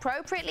paired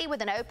appropriately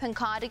with an open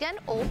cardigan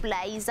or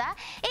blazer,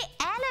 it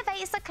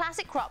elevates the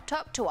classic crop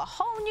top to a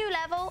whole new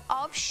level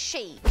of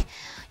chic.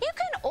 You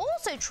can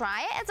also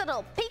try it as a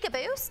little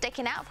peekaboo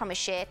sticking out from a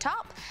sheer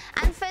top.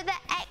 And for the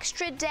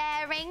extra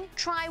daring,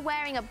 try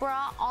wearing a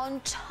bra on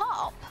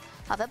top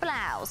of a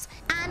blouse.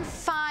 And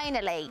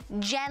finally,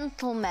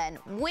 gentlemen,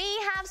 we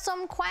have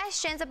some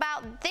questions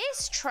about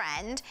this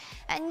trend,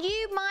 and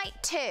you might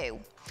too.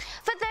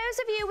 For those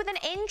of you with an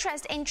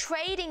interest in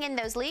trading in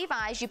those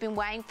Levi's you've been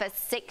wearing for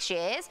 6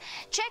 years,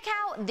 check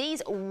out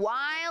these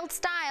wild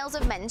styles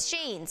of men's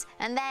jeans,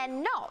 and they're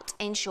not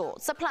in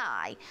short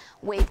supply.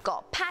 We've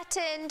got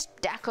patterned,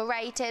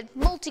 decorated,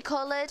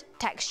 multicolored,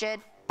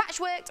 textured,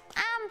 patchworked,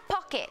 and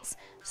pockets.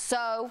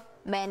 So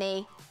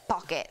many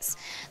pockets.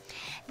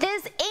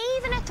 There's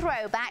even a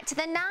throwback to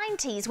the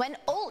 90s when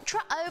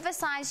ultra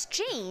oversized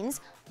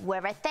jeans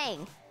were a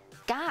thing.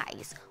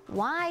 Guys,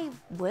 why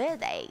were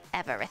they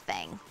ever a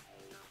thing?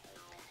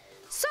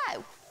 So,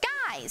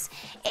 guys,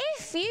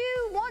 if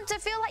you want to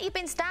feel like you've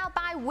been styled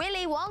by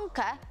Willy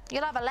Wonka,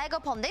 you'll have a leg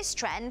up on this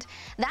trend.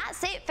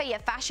 That's it for your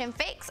Fashion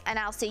Fix, and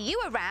I'll see you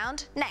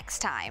around next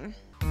time.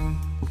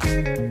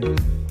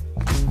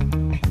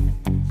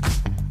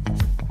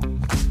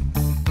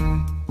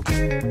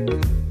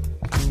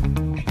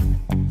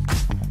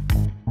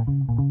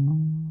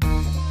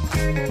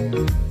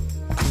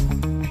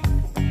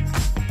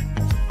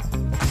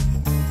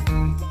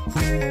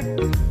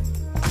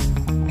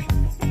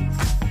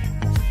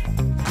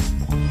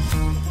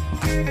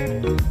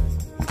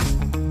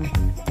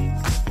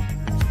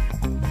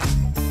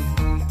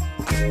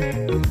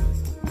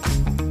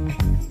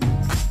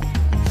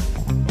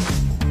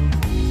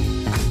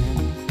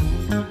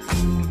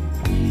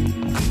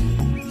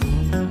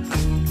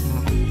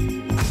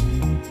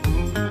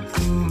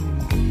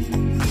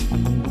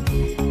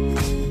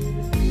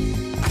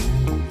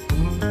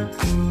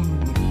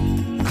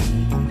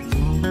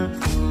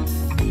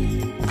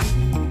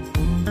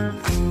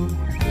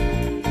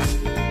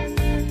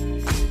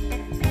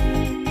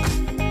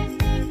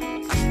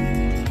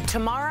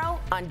 Tomorrow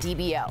on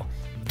DBL,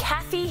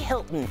 Kathy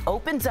Hilton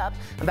opens up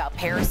about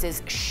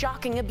Paris's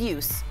shocking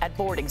abuse at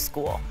boarding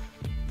school.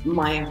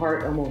 My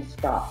heart almost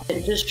stopped.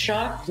 It just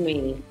shocked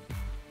me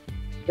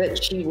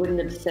that she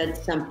wouldn't have said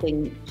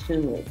something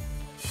sooner.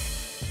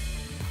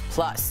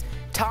 Plus,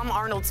 Tom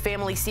Arnold's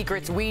family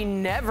secrets we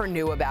never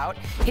knew about,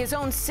 his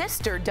own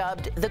sister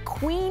dubbed the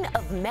Queen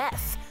of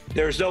Meth.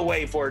 There's no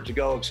way for it to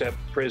go except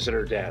prison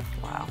or death.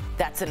 Wow.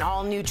 That's an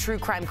all-new True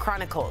Crime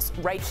Chronicles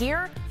right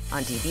here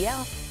on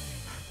DBL.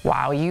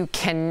 Wow, you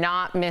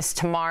cannot miss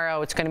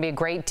tomorrow. It's going to be a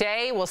great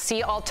day. We'll see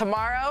you all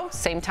tomorrow,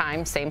 same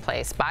time, same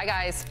place. Bye,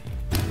 guys.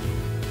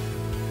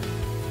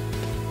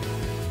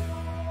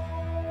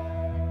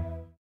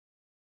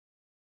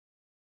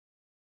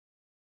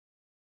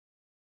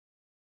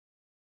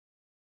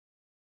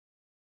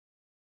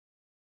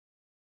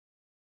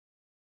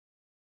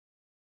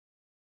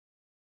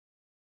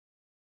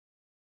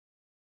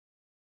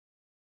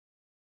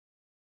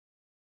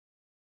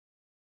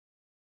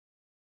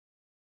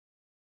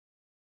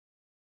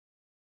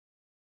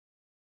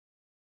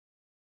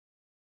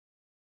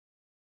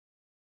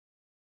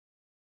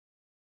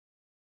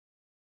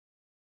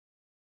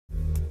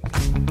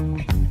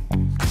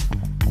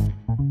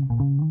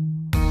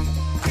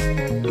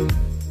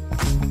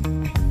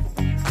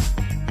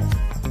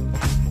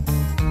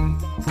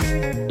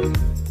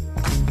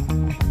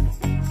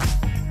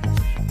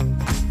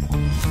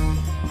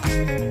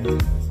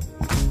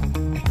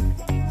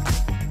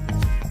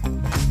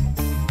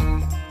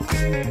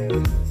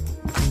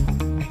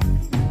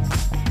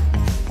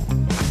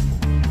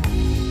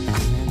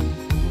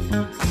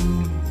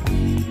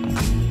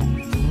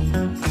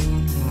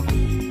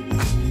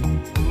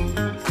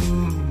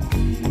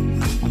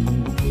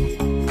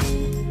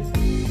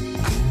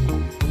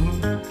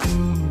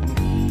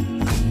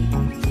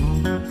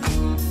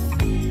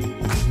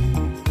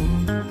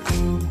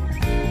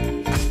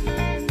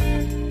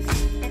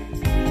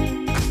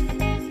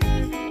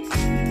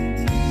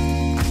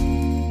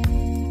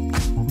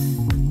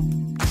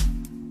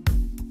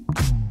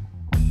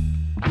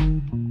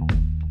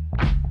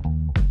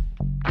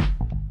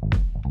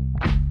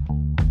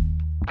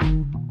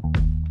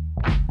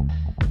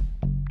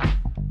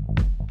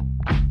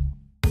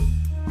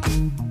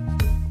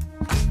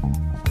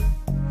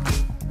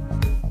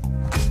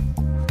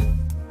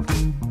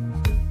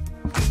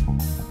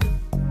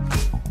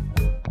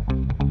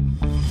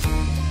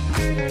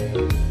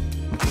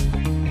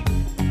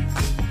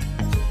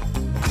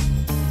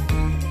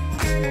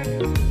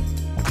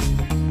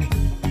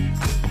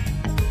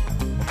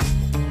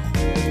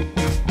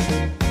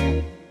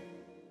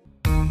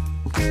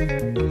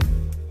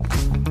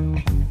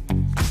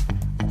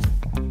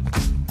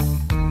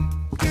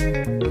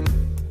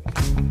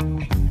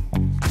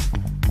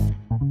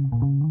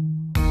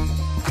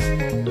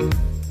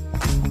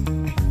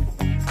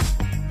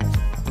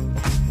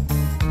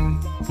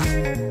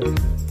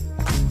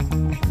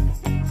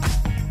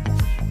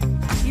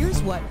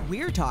 What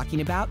we're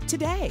talking about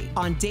today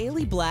on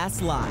Daily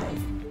Blast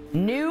Live.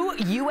 New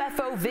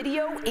UFO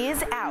video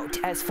is out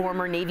as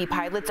former Navy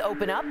pilots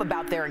open up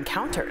about their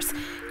encounters.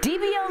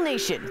 DBL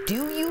Nation,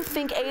 do you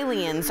think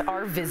aliens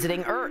are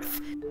visiting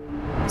Earth?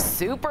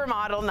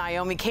 Supermodel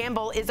Naomi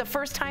Campbell is a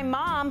first-time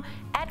mom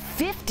at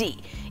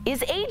 50.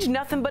 Is age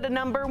nothing but a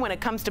number when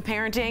it comes to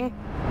parenting?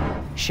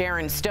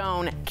 Sharon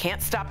Stone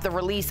can't stop the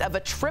release of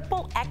a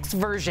XXX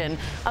version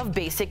of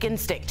Basic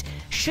Instinct.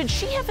 Should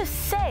she have a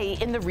say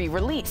in the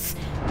re-release?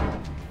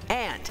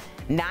 And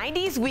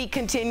 90s Week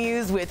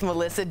continues with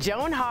Melissa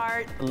Joan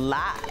Hart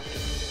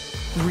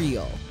live.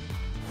 Real,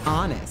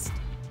 honest,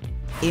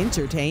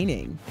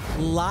 entertaining,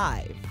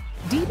 live.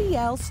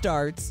 DBL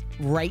starts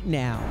right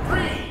now.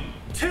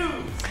 3,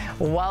 2.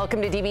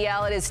 Welcome to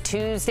DBL. It is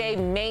Tuesday,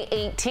 May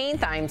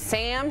 18th. I'm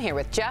Sam here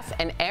with Jeff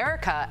and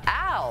Erica.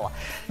 Al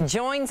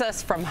joins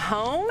us from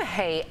home.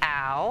 Hey,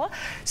 Al.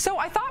 So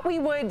I thought we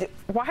would.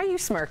 Why are you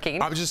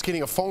smirking? I was just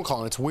getting a phone call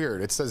and it's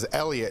weird. It says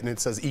Elliot and it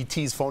says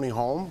ET's phoning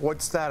home.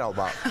 What's that all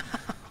about?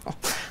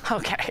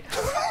 Okay,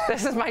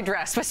 this is my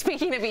dress. But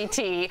speaking of ET,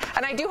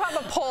 and I do have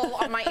a poll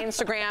on my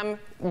Instagram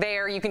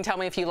there. You can tell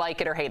me if you like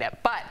it or hate it.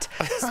 But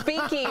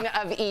speaking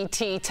of ET,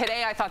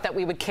 today I thought that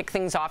we would kick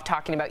things off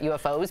talking about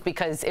UFOs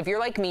because if you're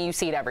like me, you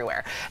see it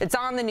everywhere. It's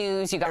on the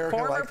news. You got Erica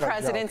former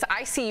presidents.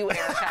 I see you,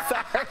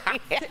 Erica.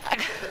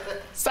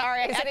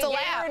 Sorry, is it a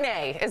yay or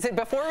nay? Is it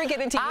before we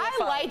get into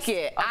UFOs? I like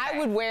it. Okay. I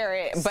would wear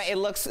it, but it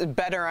looks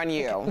better on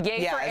you.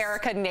 Yay for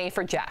Erica, nay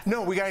for Jeff.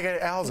 No, we gotta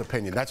get Al's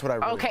opinion. That's what I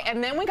really Okay,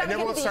 and then we gotta get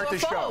into the UFOs.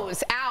 Show.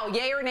 Al,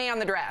 yay or nay on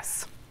the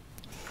dress?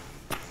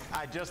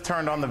 I just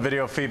turned on the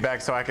video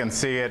feedback so I can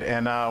see it,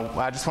 and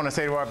I just want to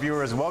say to our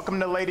viewers, welcome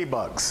to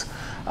Ladybugs.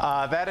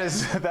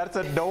 That's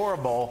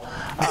adorable.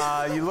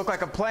 You look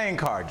like a playing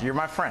card. You're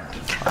my friend.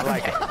 I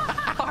like it.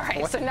 All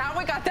right, so now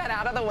we got that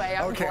out of the way.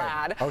 I'm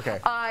glad. Okay.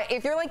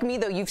 If you're like me,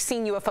 though, you've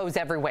seen UFOs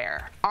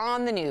everywhere,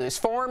 on the news,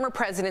 former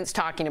presidents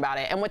talking about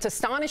it. And what's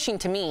astonishing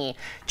to me,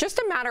 just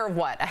a matter of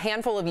what, a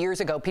handful of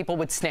years ago, people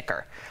would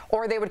snicker,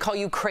 or they would call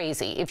you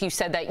crazy if you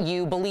said that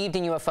you believed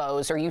in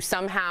UFOs or you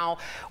somehow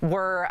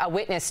were a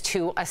witness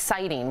to a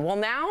sighting. Well,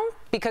 now,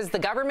 because the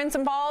government's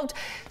involved,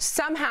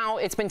 somehow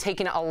it's been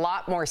taken a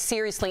lot more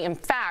seriously. In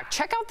fact,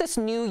 check out this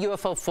new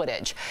UFO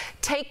footage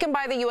taken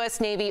by the U.S.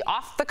 Navy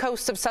off the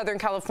coast of Southern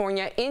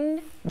California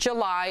in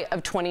July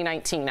of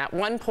 2019. At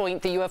one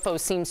point, the UFO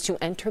seems to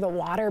enter the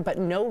water, but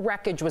no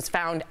wreckage was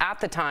found at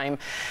the time.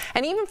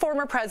 And even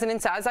former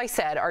presidents, as I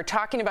said, are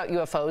talking about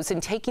UFOs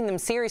and taking them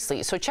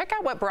seriously. So check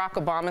out what Barack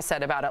Obama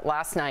said about it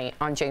last night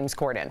on James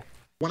Corden.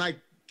 When I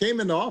came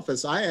into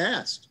office, I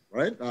asked,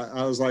 right?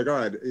 I was like, all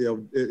right,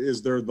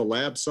 is there the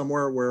lab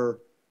somewhere where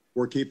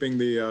we're keeping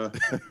the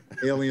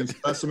alien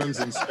specimens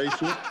in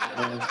spaceship?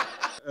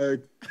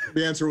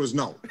 The answer was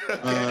no.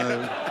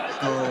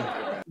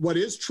 So what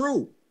is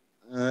true,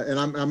 and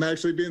I'm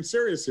actually being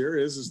serious here,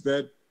 is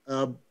that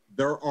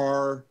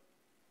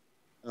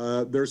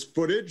there's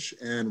footage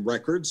and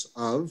records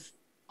of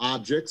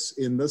objects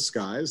in the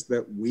skies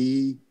that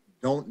we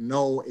don't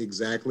know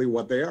exactly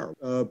what they are.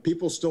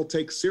 People still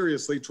take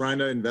seriously trying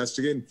to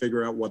investigate and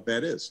figure out what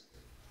that is.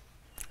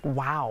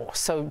 Wow.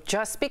 So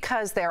just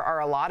because there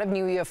are a lot of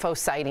new UFO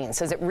sightings,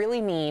 does it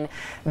really mean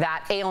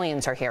that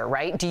aliens are here,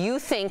 right? Do you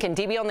think, and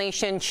DBL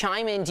Nation,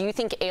 chime in, do you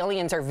think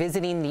aliens are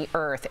visiting the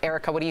Earth?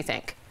 Erica, what do you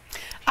think?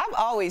 I've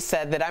always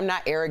said that I'm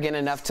not arrogant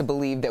enough to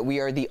believe that we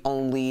are the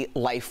only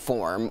life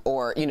form,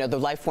 or, you know, the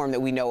life form that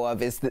we know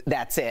of is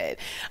that's it.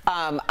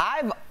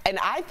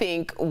 I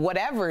think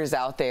whatever is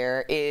out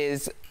there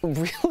is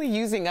really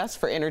using us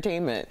for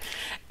entertainment.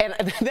 And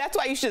that's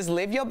why you should just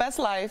live your best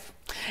life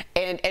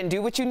and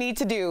do what you need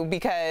to do,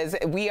 because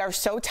we are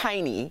so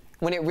tiny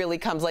when it really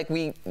comes, like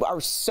we are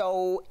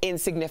so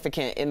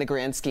insignificant in the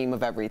grand scheme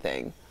of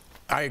everything.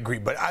 I agree,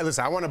 but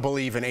listen, I want to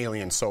believe in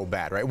aliens so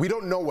bad, right? We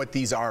don't know what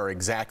these are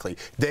exactly.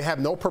 They have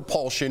no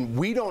propulsion.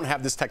 We don't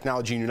have this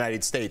technology in the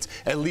United States.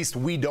 At least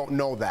we don't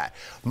know that.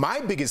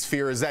 My biggest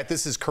fear is that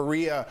this is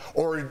Korea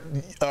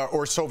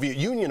or Soviet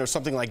Union or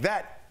something like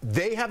that.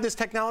 They have this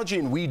technology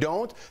and we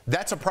don't.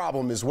 That's a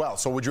problem as well.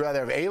 So would you rather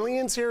have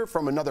aliens here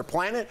from another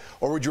planet,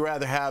 or would you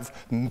rather have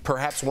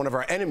perhaps one of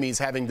our enemies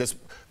having this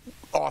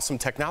awesome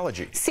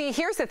technology? See,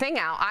 here's the thing,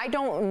 Al. I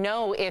don't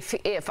know if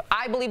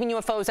I believe in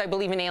UFOs, I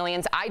believe in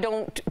aliens. I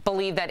don't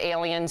believe that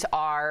aliens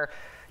are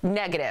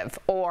negative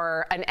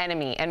or an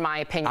enemy, in my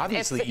opinion.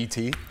 Obviously,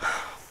 E.T.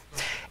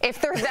 If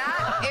they're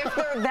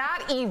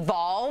that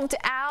evolved,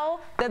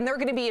 Al, then they're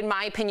going to be, in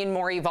my opinion,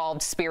 more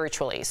evolved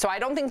spiritually. So I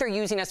don't think they're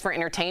using us for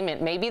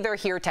entertainment. Maybe they're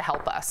here to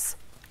help us.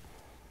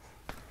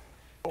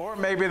 Or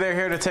maybe they're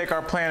here to take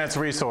our planet's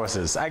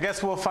resources. I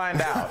guess we'll find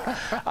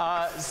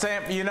out.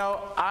 Sam, you know,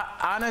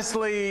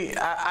 honestly,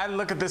 I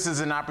look at this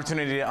as an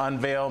opportunity to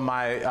unveil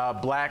my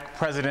black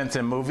presidents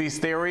in movies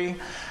theory.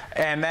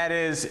 And that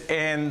is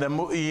in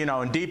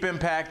in Deep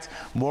Impact,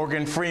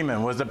 Morgan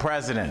Freeman was the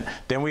president.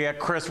 Then we had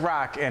Chris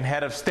Rock in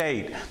Head of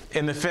State.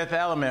 In The Fifth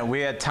Element,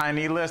 we had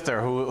Tiny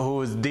Lister, who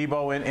was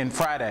Debo in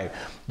Friday.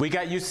 We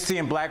got used to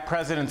seeing black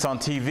presidents on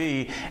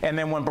TV, and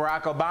then when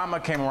Barack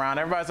Obama came around,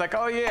 everybody's like,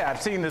 oh yeah,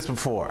 I've seen this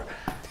before.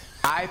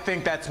 I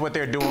think that's what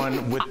they're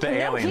doing with the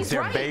aliens.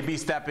 They're baby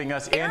stepping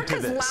us into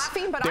this. Erica's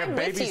laughing, but I'm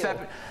with you.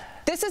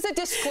 This is a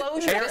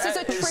disclosure. This is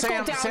a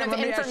trickle down of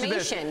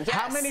information. Yes.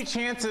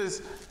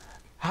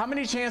 How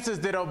many chances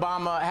did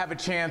Obama have a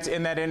chance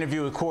in that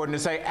interview with Corden to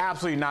say,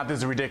 absolutely not, this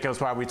is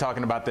ridiculous, why are we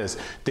talking about this?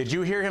 Did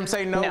you hear him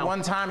say no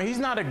one time? He's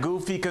not a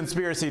goofy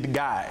conspiracy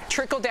guy.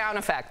 Trickle down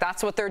effect,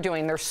 that's what they're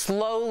doing. They're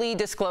slowly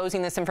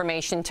disclosing this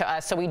information to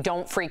us so we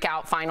don't freak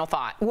out. Final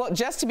thought. Well,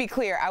 just to be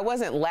clear, I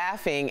wasn't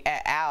laughing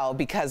at Al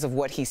because of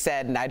what he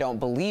said and I don't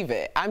believe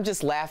it. I'm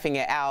just laughing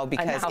at Al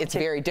because it's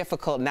very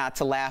difficult not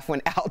to laugh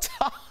when Al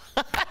talks.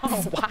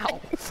 Oh,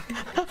 wow.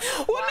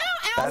 Well,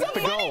 now Al's a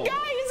funny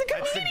guy. He's a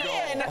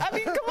comedian. I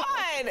mean, come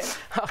on.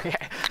 Okay.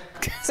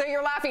 So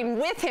you're laughing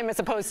with him as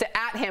opposed to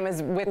at him.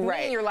 As with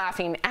me, you're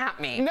laughing at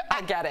me. No,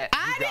 I get it.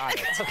 You got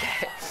it.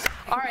 Okay.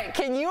 All right.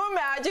 Can you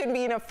imagine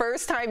being a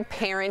first-time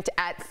parent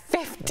at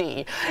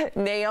 50?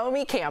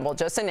 Naomi Campbell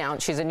just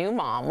announced she's a new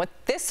mom with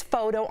this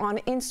photo on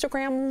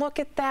Instagram. Look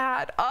at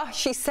that.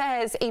 She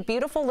says, a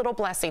beautiful little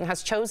blessing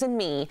has chosen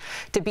me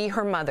to be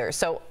her mother.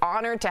 So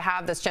honored to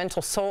have this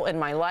gentle soul in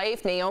my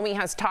life. Naomi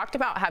has talked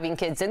about having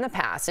kids in the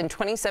past. In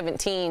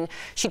 2017,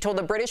 she told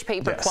the British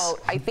paper,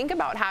 quote, I think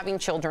about having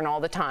children all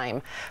the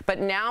time. But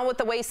now with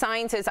the way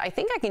science is, I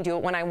think I can do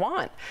it when I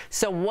want.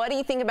 So what do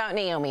you think about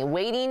Naomi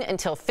waiting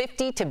until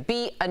 50 to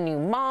be a new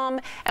mom?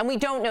 And we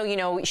don't know, you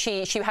know,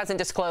 she hasn't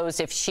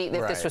disclosed if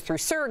this was through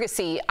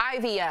surrogacy,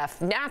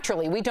 IVF,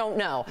 naturally, we don't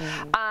know.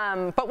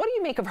 But what do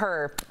you make of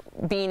her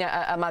being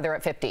a mother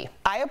at 50?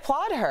 I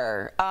applaud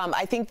her.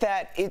 I think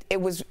that it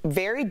was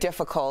very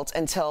difficult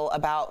until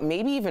about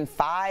maybe even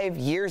 5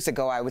 years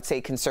ago, I would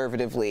say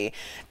conservatively,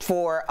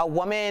 for a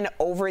woman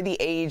over the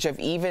age of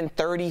even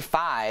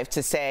 35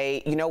 to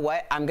say, you know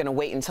what, I'm going to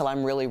wait until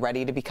I'm really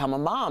ready to become a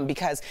mom,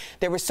 because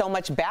there was so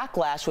much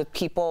backlash with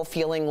people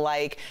feeling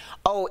like,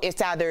 oh,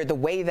 it's either the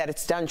way that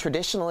it's done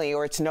traditionally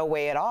or it's no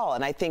way at all.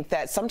 And I think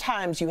that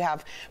sometimes you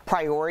have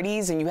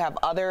priorities and you have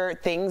other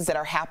things that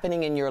are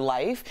happening in your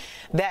life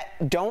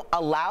that don't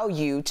allow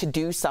you to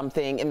do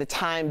something in the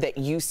time that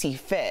you see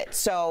fit.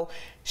 So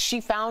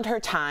she found her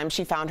time,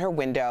 she found her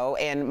window,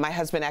 and my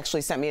husband actually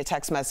sent me a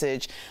text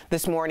message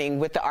this morning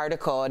with the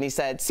article, and he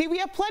said, see, we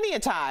have plenty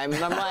of time.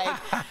 And I'm like,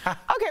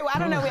 okay, well, I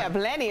don't know we have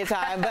plenty of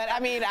time, but I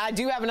mean, I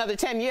do have another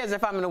 10 years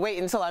if I'm going to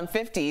wait until I'm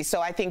 50. So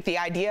I think the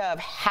idea of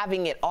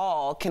having it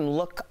all can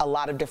look a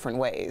lot of different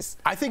ways.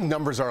 I think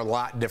numbers are a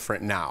lot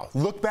different now.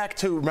 Look back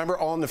to, remember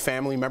All in the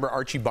Family, remember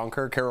Archie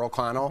Bunker, Carol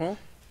O'Connell?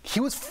 He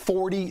was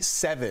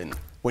 47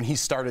 when he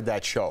started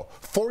that show.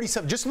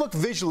 47. Just look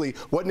visually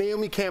what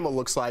Naomi Campbell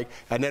looks like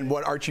and then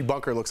what Archie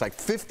Bunker looks like.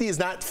 50 is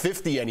not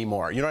 50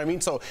 anymore. You know what I mean?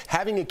 So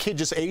having a kid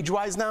just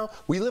age-wise now,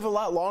 we live a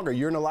lot longer.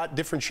 You're in a lot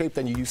different shape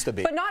than you used to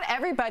be. But not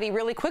everybody,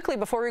 really quickly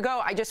before we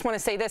go, I just want to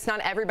say this, not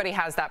everybody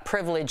has that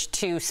privilege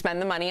to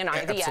spend the money in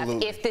IVF.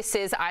 Absolutely. If this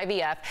is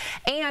IVF,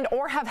 and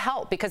or have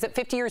help, because at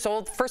 50 years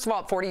old, first of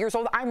all, at 40 years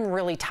old, I'm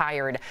really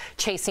tired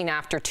chasing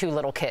after 2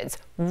 little kids.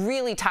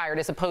 Really tired,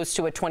 as opposed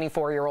to a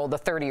 24-year-old, a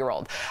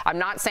 30-year-old. I'm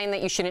not saying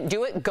that you shouldn't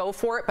do it, go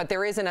for it, but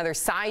there is another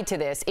side to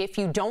this. If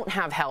you don't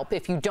have help,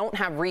 if you don't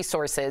have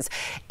resources,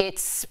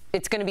 it's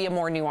going to be a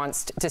more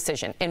nuanced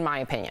decision, in my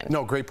opinion.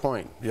 No, great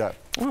point. Yeah.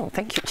 Oh,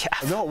 thank you,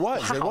 Jeff. No, it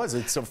was. Wow. It was.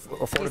 It's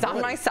affordability. He's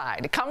on my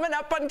side. Coming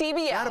up on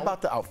DBL. Not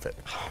about the outfit.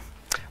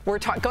 Go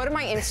to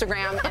my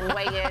Instagram and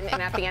weigh in,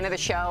 and at the end of the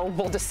show,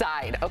 we'll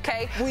decide,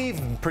 okay?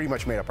 We've pretty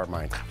much made up our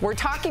mind. We're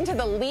talking to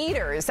the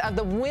leaders of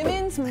the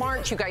Women's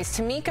March, you guys.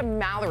 Tamika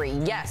Mallory,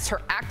 yes,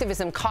 her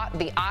activism caught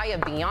the eye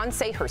of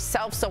Beyonce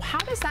herself, so how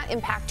does that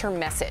impact her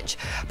message?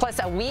 Plus,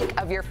 a week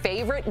of your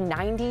favorite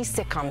 90s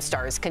sitcom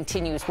stars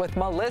continues with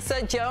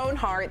Melissa Joan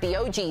Hart, the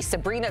OG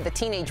Sabrina the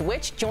Teenage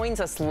Witch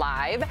joins us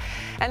live.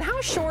 And how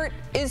short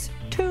is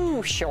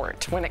too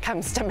short when it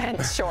comes to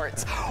men's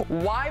shorts?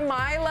 Why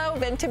Milo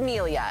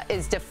Ventimiglia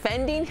is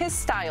defending his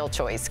style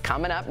choice,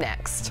 coming up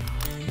next.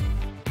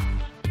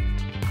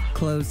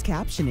 Closed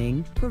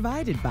captioning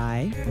provided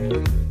by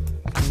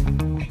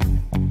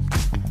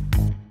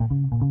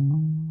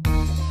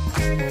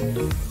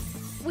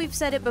We've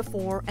said it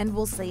before and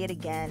we'll say it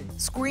again.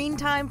 Screen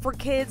time for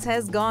kids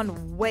has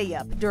gone way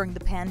up during the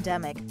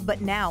pandemic,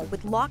 but now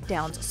with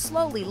lockdowns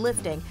slowly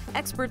lifting,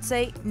 experts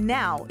say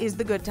now is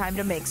the good time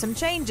to make some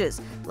changes.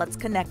 Let's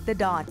connect the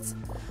dots.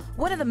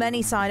 One of the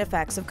many side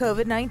effects of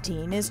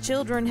COVID-19 is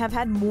children have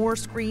had more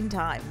screen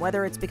time,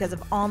 whether it's because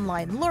of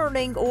online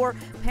learning or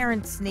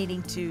parents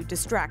needing to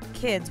distract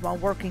kids while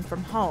working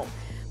from home.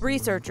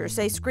 Researchers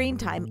say screen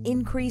time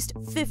increased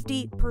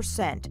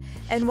 50%.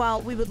 And while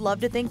we would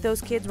love to think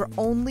those kids were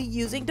only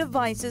using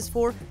devices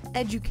for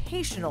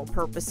educational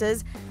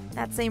purposes,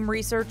 that same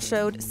research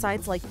showed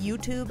sites like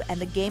YouTube and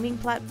the gaming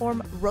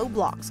platform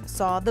Roblox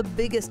saw the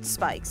biggest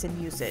spikes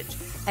in usage.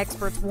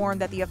 Experts warn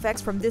that the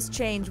effects from this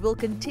change will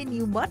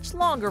continue much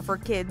longer for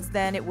kids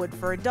than it would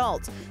for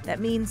adults. That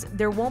means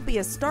there won't be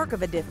as stark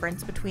of a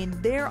difference between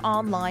their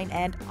online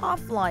and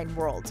offline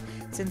worlds,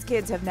 since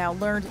kids have now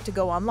learned to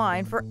go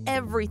online for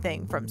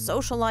everything from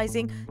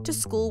socializing to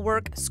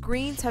schoolwork.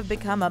 Screens have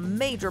become a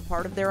major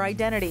part of their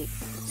identity.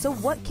 So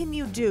what can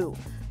you do?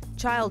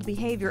 Child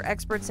behavior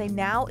experts say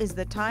now is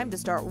the time to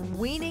start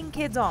weaning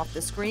kids off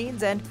the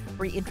screens and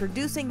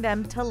reintroducing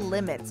them to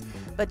limits.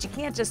 But you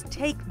can't just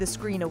take the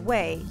screen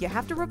away, you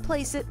have to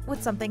replace it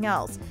with something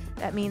else.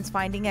 That means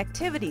finding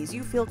activities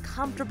you feel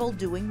comfortable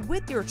doing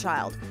with your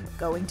child,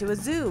 going to a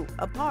zoo,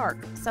 a park,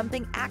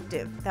 something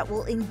active that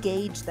will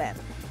engage them.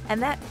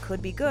 And that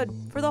could be good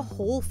for the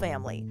whole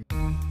family.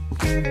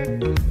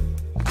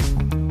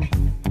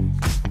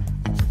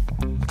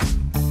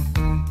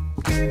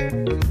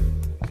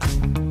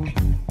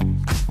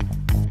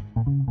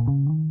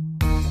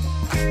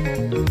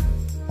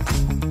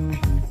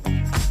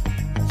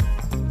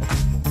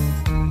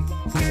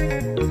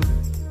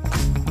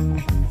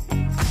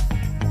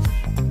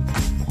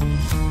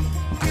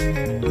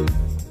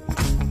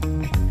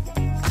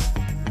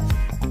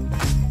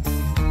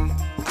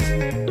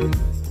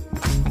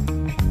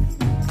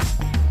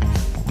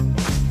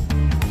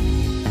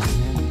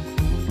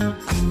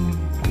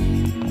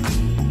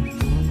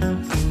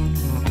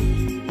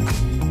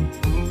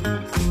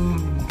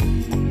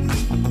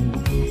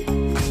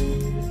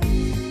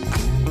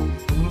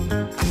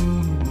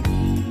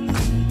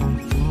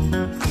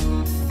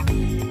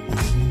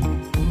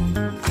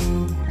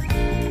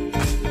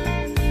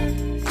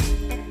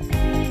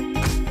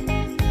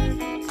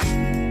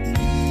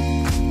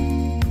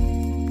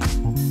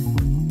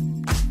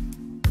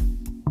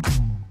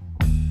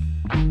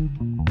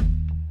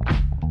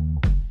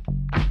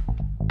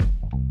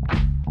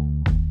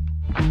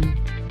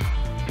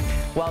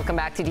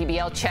 Welcome back to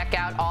DBL. Check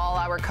out all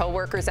our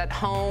coworkers at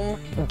home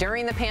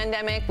during the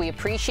pandemic. We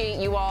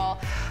appreciate you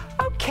all.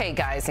 Okay,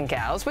 guys and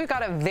gals, we've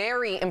got a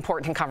very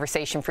important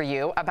conversation for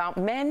you about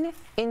men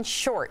in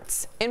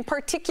shorts, in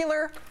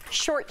particular,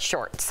 short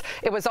shorts.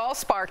 It was all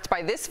sparked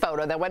by this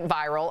photo that went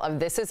viral of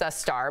This Is Us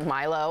star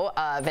Milo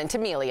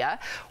Ventimiglia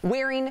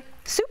wearing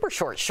super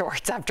short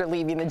shorts after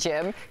leaving the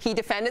gym. He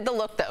defended the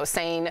look, though,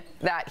 saying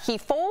that he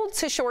folds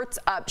his shorts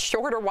up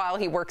shorter while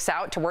he works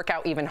out to work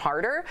out even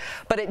harder.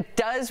 But it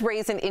does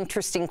raise an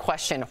interesting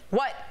question.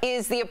 What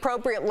is the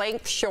appropriate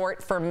length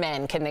short for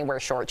men? Can they wear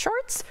short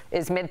shorts?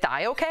 Is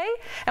mid-thigh okay?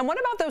 And what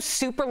about those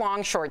super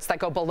long shorts that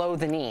go below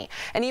the knee?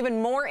 And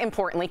even more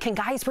importantly, can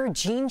guys wear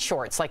jean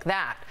shorts like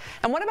that?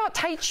 And what about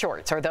tight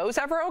shorts? Are those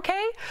ever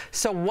okay?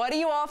 So what do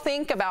you all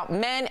think about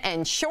men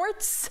and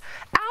shorts?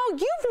 Al,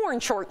 you've worn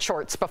short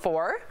shorts before.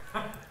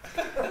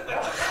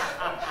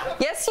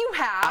 Yes, you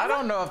have. I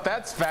don't know if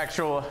that's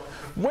factual.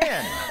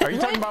 When? Are you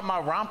talking about my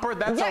romper?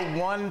 That's a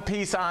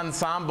one-piece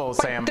ensemble,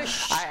 Sam.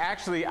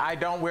 I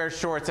don't wear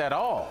shorts at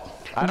all.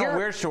 I don't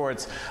wear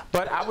shorts,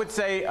 but I would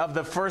say of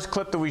the first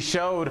clip that we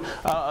showed,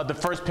 the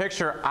first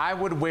picture, I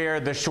would wear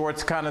the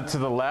shorts kind of to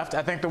the left.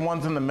 I think the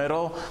ones in the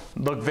middle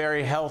look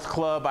very health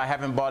club. I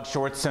haven't bought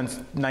shorts since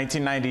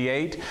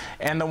 1998.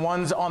 And the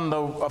ones on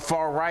the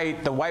far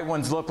right, the white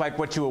ones look like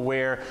what you would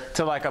wear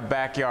to like a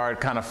backyard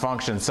kind of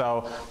function.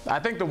 So I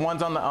think the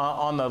ones on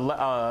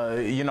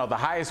the you know, the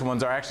highest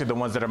ones are actually the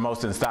ones that are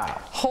most in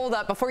style. Hold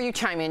up, before you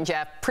chime in,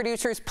 Jeff,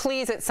 producers,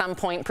 please at some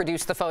point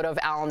produce the photo of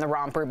Al in the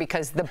romper,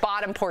 because the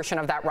bottom portion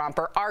of that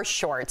romper are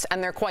shorts,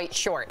 and they're quite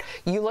short.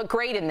 You look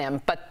great in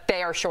them, but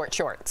they are short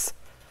shorts.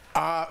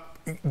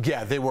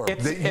 Yeah, they were.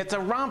 It's a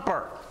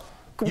romper.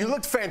 You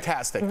looked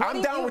fantastic.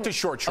 I'm down with the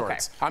short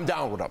shorts. Okay. I'm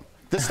down with them.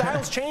 The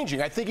style's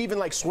changing. I think even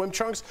like swim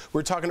trunks, we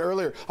were talking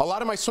earlier, a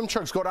lot of my swim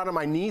trunks go down to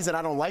my knees and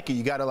I don't like it.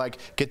 You got to like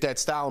get that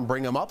style and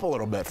bring them up a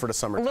little bit for the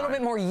summertime. A little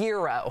bit more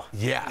Euro.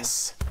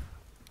 Yes.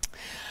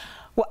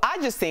 Well, I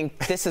just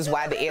think this is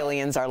why the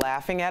aliens are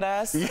laughing at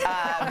us,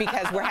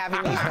 because we're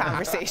having these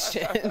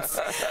conversations.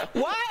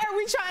 Why are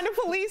we trying to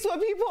police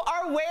what people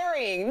are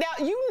wearing? Now,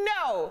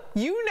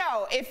 you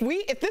know,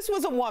 if this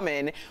was a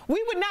woman,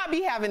 we would not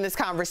be having this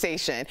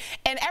conversation.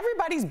 And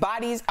everybody's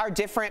bodies are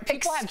different.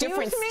 People have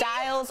different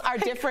styles, are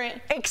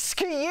different.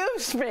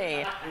 Excuse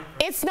me.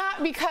 It's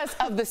not because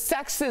of the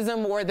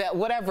sexism or the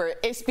whatever.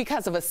 It's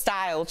because of a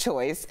style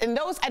choice. And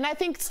I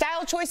think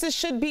style choices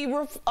should be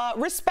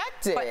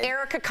respected. But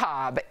Erica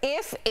Cobb,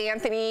 if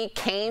Anthony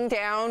came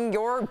down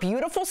your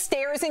beautiful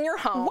stairs in your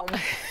home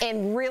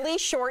in really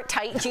short,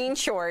 tight jean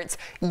shorts,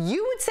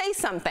 you would say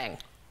something.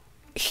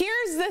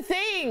 Here's the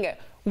thing.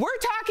 We're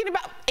talking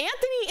about,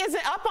 Anthony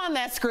isn't up on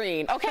that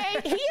screen, okay?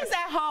 He is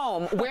at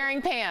home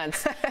wearing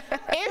pants.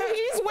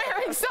 If he's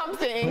wearing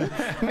something,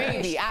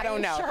 maybe, I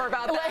don't know. Sure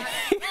about that?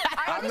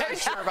 I'm not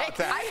sure about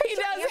that. I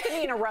picture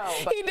Anthony in a robe.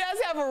 He does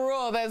have a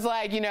rule that's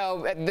like, you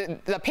know,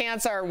 the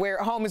pants are where,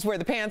 home is where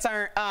the pants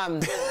aren't.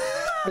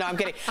 No, I'm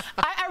kidding.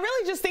 I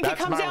really just think it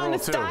comes down to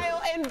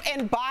style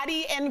and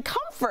body and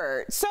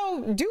comfort.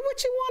 So do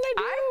what you want to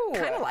do.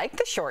 I kind of like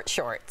the short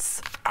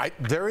shorts.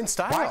 They're in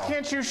style. Why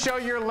can't you show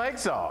your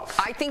legs off?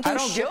 I think you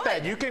should. I don't get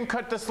that. You can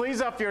cut the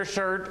sleeves off your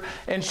shirt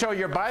and show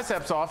your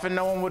biceps off and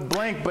no one would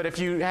blink, but if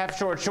you have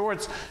short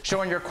shorts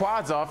showing your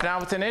quads off,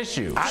 now it's an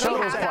issue. Do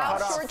you have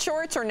Al short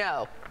shorts or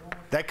no?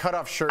 That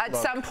cutoff shirt At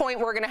some point,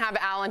 we're going to have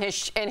Al in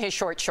his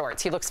short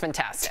shorts. He looks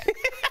fantastic.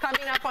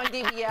 Coming up on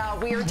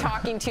DBL, we are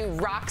talking to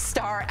rock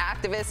star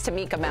activist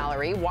Tamika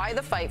Mallory. Why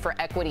the fight for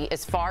equity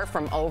is far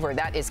from over.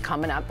 That is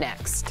coming up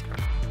next.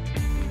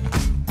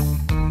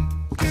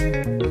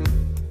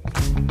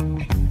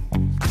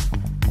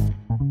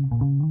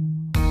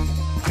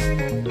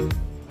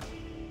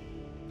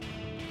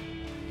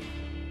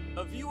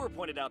 A viewer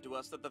pointed out to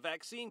us that the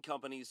vaccine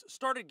companies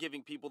started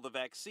giving people the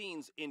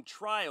vaccines in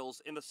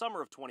trials in the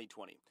summer of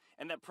 2020,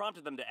 and that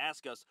prompted them to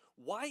ask us,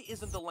 why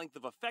isn't the length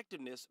of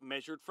effectiveness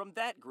measured from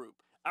that group?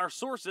 Our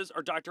sources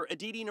are Dr.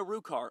 Aditi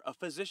Narukar, a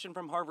physician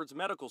from Harvard's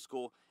Medical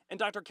School, and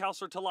Dr.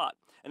 Kausar Talat,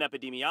 an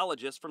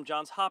epidemiologist from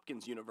Johns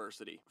Hopkins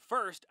University.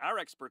 First, our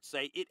experts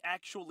say it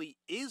actually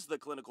is the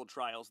clinical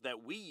trials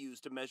that we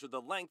use to measure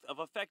the length of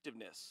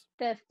effectiveness.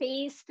 The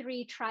phase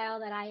 3 trial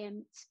that I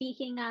am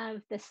speaking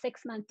of, the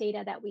 6-month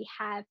data that we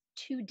have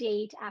to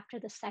date after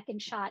the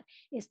second shot,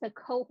 is the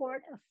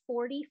cohort of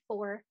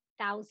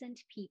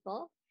 44,000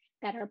 people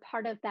that are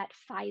part of that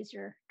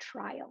Pfizer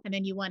trial. And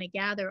then you want to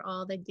gather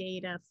all the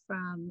data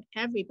from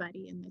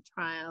everybody in the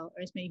trial,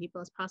 or as many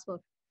people as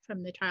possible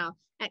from the trial,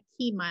 at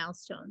key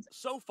milestones.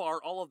 So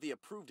far, all of the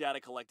approved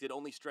data collected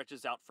only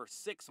stretches out for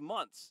 6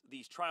 months.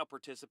 These trial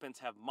participants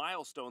have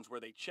milestones where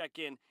they check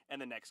in, and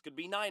the next could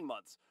be 9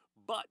 months.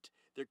 But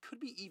there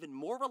could be even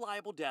more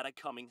reliable data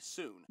coming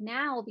soon.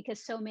 Now,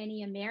 because so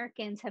many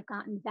Americans have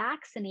gotten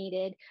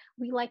vaccinated,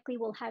 we likely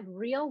will have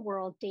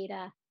real-world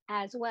data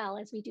as well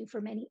as we do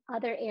for many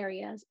other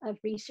areas of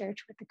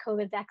research with the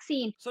COVID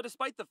vaccine. So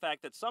despite the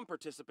fact that some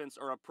participants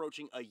are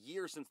approaching a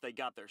year since they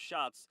got their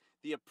shots,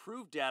 the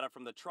approved data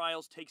from the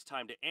trials takes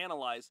time to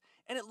analyze,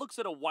 and it looks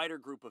at a wider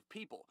group of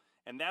people.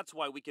 And that's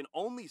why we can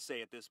only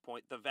say at this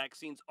point the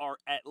vaccines are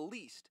at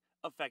least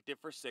effective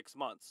for 6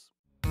 months.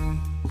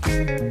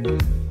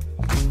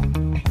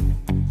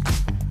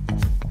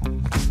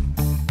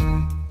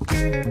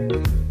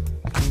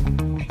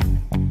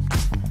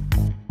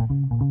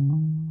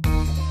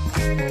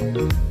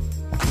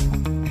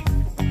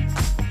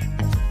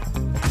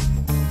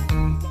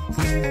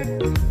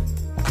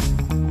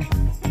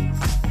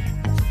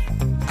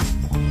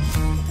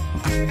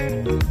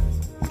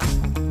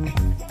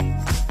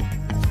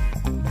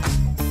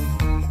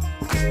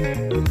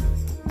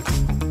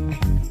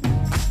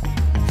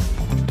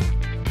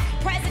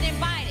 President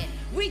Biden,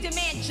 we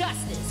demand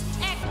justice,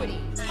 equity,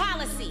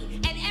 policy,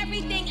 and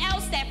everything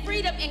else that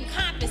freedom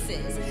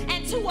encompasses.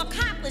 And to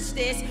accomplish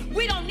this,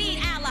 we don't need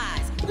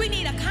allies, we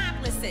need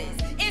accomplices.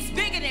 It's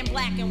bigger than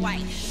black and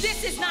white.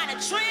 This is not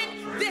a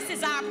trend, this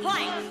is our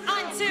plight.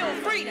 Until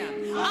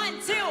freedom,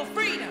 until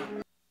freedom.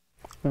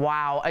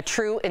 Wow, a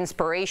true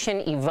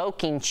inspiration,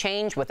 evoking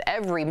change with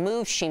every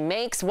move she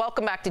makes.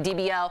 Welcome back to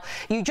DBL.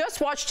 You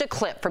just watched a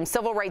clip from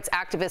civil rights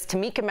activist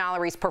Tamika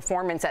Mallory's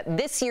performance at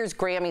this year's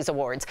Grammys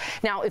Awards.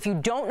 Now, if you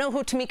don't know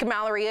who Tamika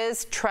Mallory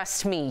is,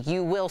 trust me,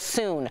 you will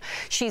soon.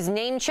 She's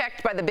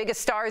name-checked by the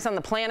biggest stars on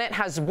the planet,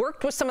 has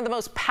worked with some of the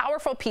most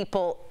powerful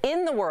people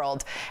in the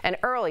world, and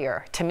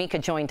earlier,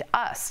 Tamika joined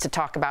us to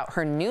talk about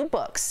her new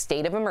book,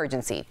 State of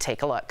Emergency.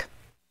 Take a look.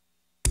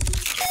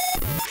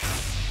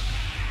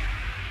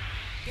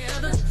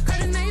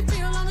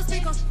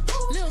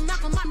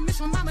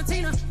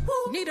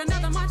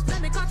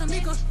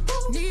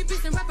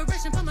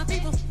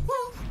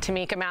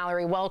 Tamika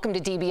Mallory, welcome to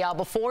DBL.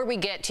 Before we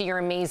get to your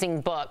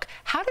amazing book,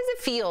 how does it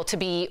feel to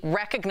be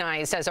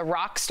recognized as a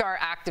rock star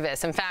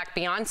activist? In fact,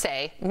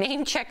 Beyonce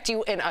name-checked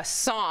you in a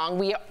song.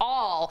 We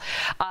all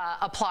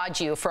applaud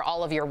you for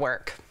all of your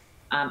work.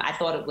 I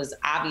thought it was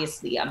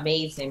obviously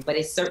amazing, but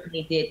it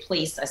certainly did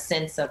place a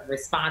sense of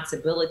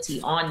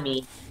responsibility on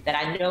me that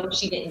I know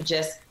she didn't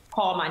just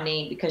call my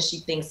name because she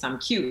thinks I'm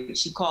cute.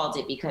 She called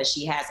it because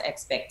she has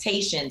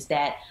expectations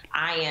that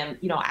I am,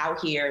 out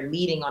here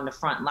leading on the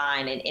front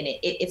line. And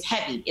it's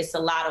heavy. It's a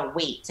lot of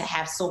weight to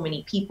have so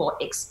many people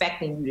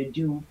expecting you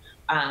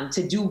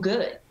to do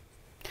good.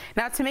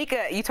 Now,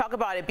 Tamika, you talk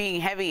about it being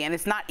heavy, and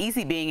it's not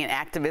easy being an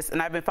activist,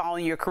 and I've been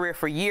following your career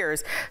for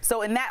years.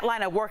 So in that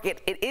line of work,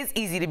 it is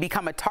easy to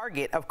become a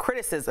target of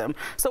criticism.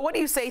 So what do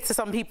you say to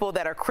some people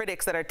that are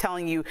critics that are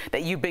telling you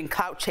that you've been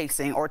clout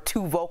chasing or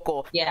too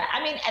vocal? Yeah,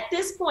 I mean, at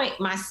this point,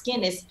 my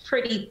skin is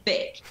pretty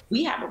thick.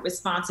 We have a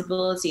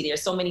responsibility.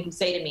 There's so many who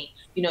say to me,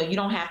 you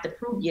don't have to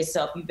prove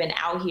yourself. You've been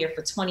out here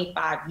for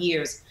 25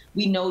 years.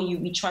 We know you,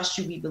 we trust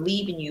you, we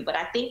believe in you. But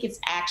I think it's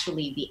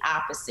actually the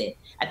opposite.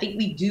 I think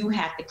we do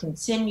have to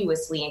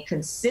continuously and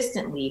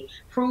consistently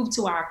prove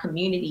to our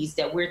communities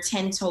that we're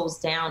 10 toes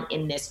down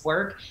in this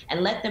work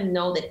and let them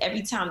know that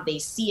every time they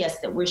see us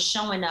that we're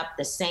showing up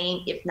the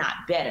same, if not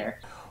better.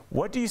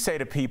 What do you say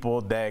to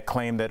people that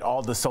claim that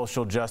all the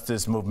social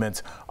justice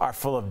movements are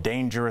full of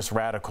dangerous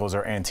radicals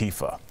or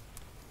Antifa?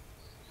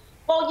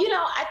 Well,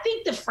 I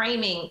think the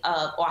framing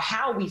of, or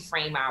how we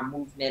frame our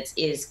movements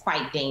is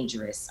quite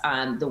dangerous.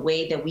 The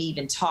way that we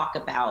even talk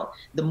about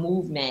the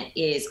movement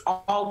is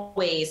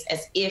always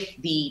as if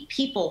the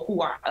people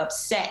who are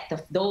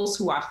upset, those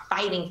who are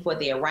fighting for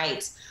their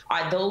rights,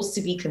 are those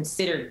to be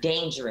considered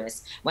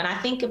dangerous. When I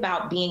think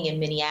about being in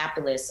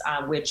Minneapolis,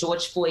 where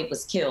George Floyd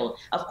was killed,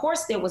 of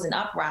course there was an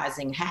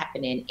uprising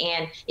happening,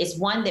 and it's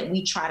one that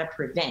we try to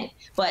prevent.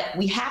 But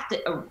we have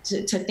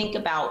to think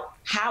about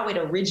how it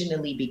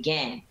originally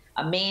began.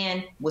 A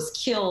man was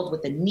killed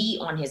with a knee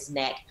on his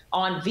neck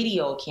on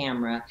video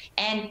camera.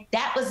 And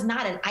that was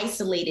not an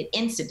isolated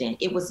incident.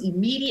 It was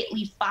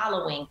immediately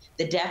following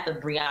the death of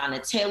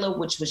Breonna Taylor,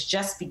 which was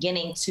just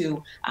beginning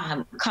to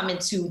come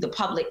into the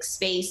public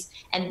space.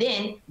 And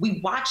then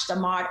we watched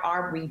Ahmaud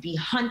Arbery be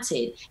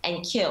hunted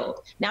and killed.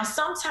 Now,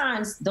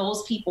 sometimes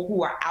those people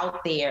who are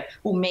out there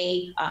who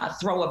may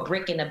throw a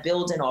brick in a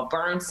building or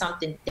burn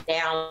something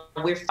down,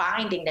 we're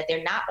finding that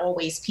they're not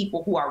always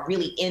people who are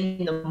really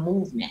in the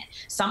movement.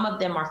 Some of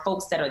them are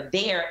folks that are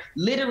there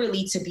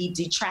literally to be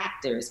detractors.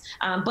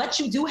 But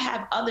you do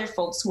have other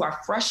folks who are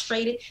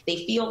frustrated.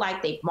 They feel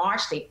like they've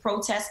marched, they've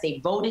protested,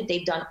 they've voted,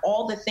 they've done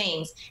all the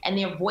things, and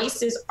their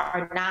voices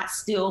are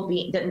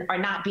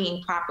not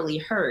being properly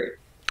heard.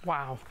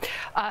 Wow.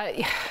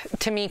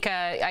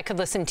 Tamika, I could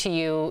listen to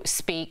you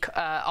speak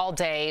all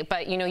day,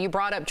 but you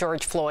brought up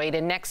George Floyd,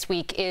 and next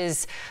week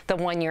is the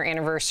 1-year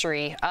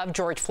anniversary of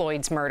George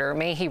Floyd's murder.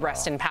 May he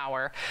rest in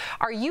power.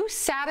 Are you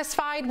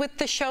satisfied with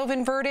the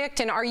Chauvin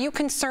verdict, and are you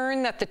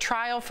concerned that the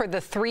trial for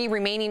the 3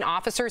 remaining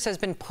officers has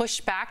been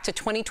pushed back to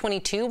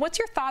 2022? What's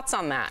your thoughts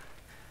on that?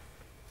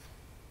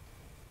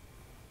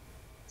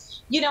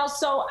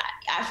 So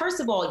first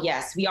of all,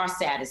 yes, we are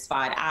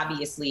satisfied,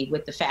 obviously,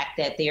 with the fact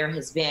that there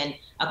has been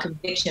a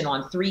conviction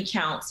on 3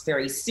 counts,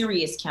 very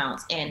serious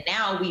counts, and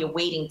now we are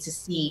waiting to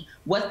see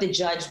what the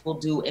judge will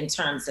do in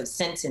terms of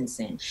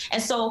sentencing.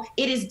 And so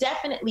it is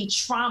definitely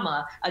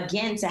trauma,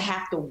 again, to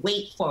have to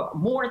wait for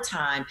more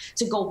time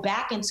to go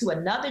back into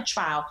another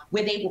trial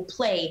where they will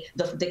play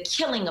the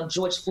killing of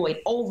George Floyd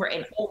over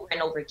and over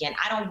and over again.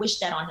 I don't wish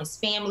that on his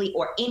family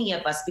or any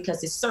of us,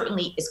 because it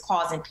certainly is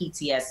causing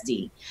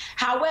PTSD.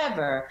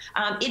 However,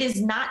 it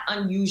is not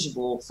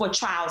unusual for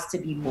trials to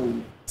be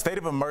moved. State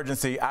of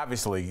emergency,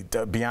 obviously,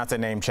 Beyonce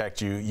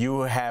name-checked you.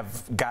 You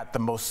have got the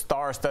most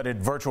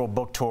star-studded virtual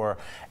book tour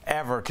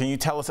ever. Can you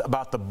tell us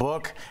about the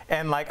book?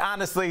 And, like,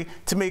 honestly,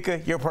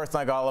 Tamika, you're a person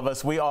like all of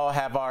us. We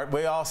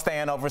all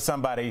stand over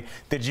somebody.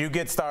 Did you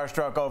get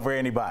starstruck over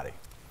anybody?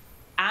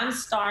 I'm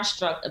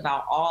starstruck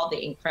about all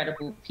the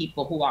incredible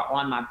people who are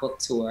on my book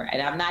tour.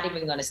 And I'm not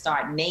even going to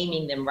start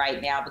naming them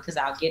right now because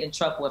I'll get in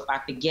trouble if I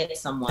forget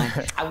someone.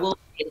 I will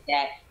say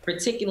that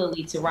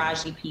particularly to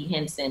Raji P.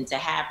 Henson, to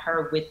have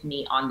her with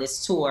me on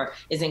this tour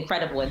is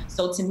incredible. And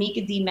so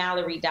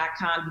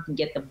TamikaDMallory.com, you can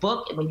get the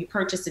book. And when you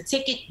purchase a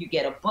ticket, you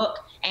get a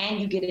book and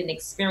you get an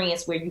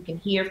experience where you can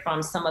hear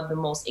from some of the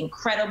most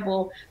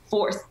incredible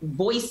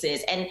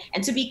voices. And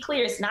to be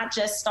clear, it's not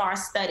just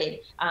star-studded.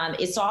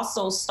 It's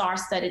also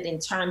star-studded in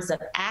terms of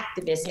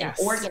activists and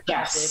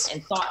organizers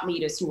and thought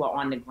leaders who are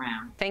on the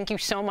ground. Thank you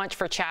so much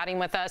for chatting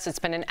with us. It's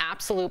been an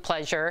absolute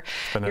pleasure.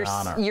 It's been an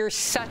honor. You're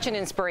such an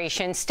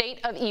inspiration. State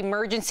of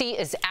Emergency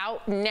is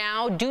out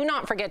now. Do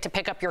not forget to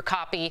pick up your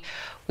copy.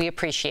 We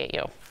appreciate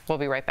you. We'll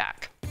be right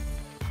back.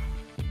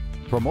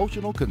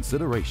 Promotional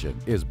consideration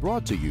is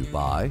brought to you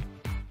by...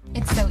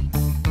 It's so...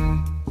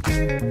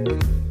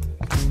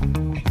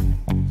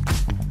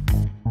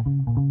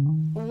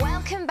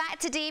 Welcome back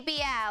to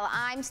DBL.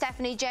 I'm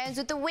Stephanie Jones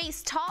with the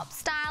week's top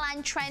style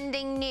and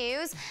trending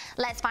news.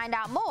 Let's find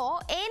out more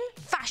in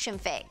Fashion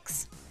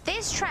Fix.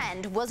 This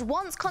trend was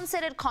once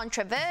considered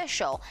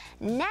controversial.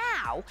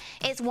 Now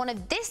it's one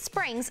of this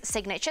spring's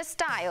signature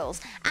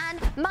styles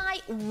and my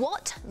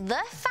what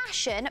the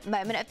fashion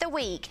moment of the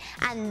week.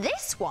 And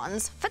this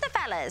one's for the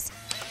fellas.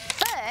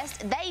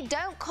 First, they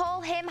don't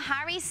call him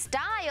Harry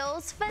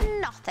Styles for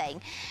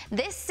nothing.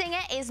 This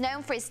singer is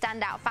known for his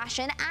standout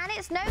fashion, and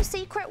it's no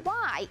secret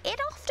why. It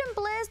often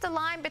blurs the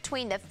line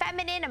between the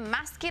feminine and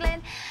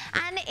masculine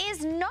and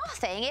is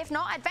nothing if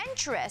not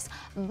adventurous.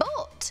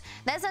 But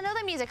there's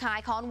another music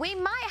icon we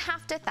might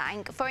have to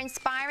thank for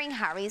inspiring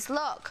Harry's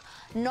look.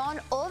 None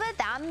other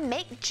than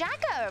Mick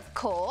Jagger, of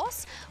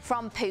course.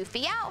 From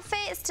poofy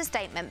outfits to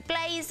statement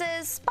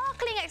blazers,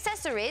 sparkling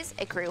accessories,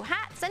 ecru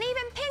hats, and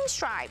even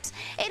pinstripes.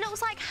 It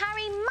looks like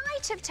Harry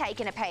might have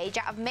taken a page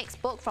out of Mick's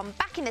book from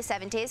back in the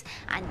 70s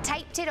and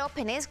taped it up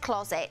in his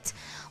closet.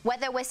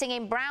 Whether we're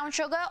singing Brown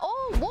Sugar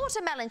or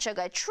Watermelon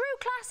Sugar, true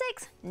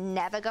classics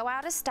never go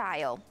out of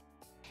style.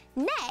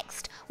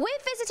 Next, we're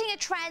visiting a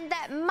trend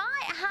that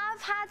might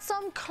have had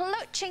some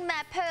clutching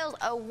their pearls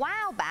a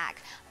while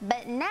back,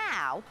 but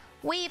now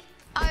we've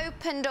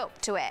opened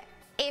up to it,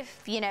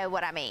 if you know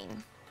what I mean.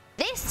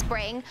 This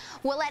spring,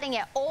 we're letting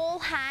it all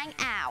hang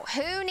out.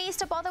 Who needs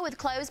to bother with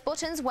closed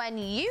buttons when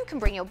you can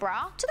bring your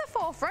bra to the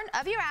forefront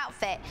of your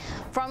outfit?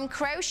 From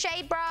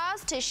crochet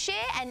bras to sheer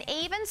and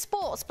even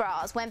sports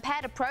bras, when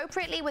paired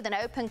appropriately with an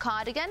open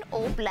cardigan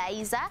or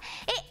blazer,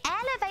 it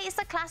elevates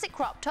the classic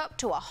crop top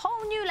to a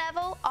whole new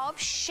level of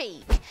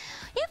chic.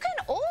 You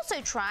can also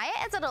try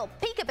it as a little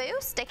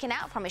peekaboo sticking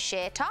out from a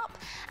sheer top.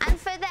 And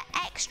for the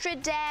extra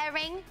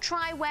daring,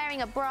 try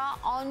wearing a bra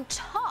on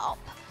top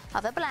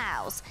of a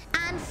blouse.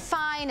 And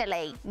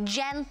finally,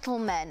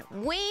 gentlemen,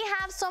 we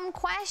have some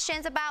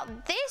questions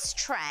about this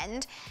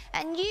trend,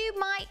 and you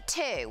might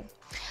too.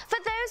 For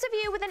those of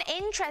you with an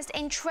interest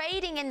in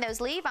trading in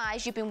those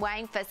Levi's you've been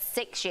wearing for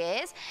 6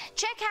 years,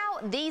 check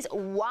out these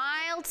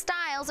wild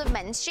styles of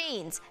men's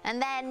jeans,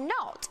 and they're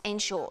not in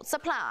short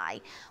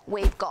supply.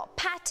 We've got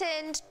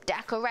patterned,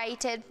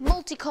 decorated,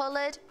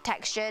 multicolored,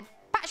 textured,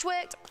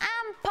 patchworked,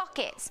 and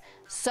pockets.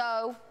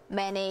 So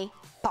many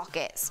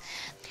pockets.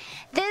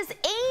 There's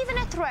even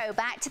a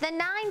throwback to the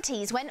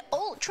 90s when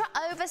ultra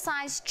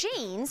oversized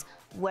jeans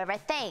were a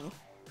thing.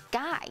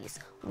 Guys,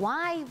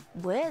 why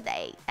were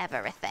they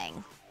ever a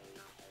thing?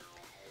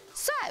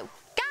 So,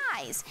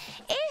 guys,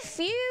 if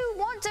you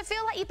want to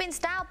feel like you've been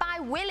styled by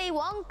Willy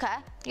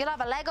Wonka, you'll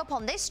have a leg up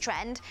on this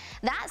trend.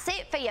 That's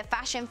it for your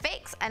fashion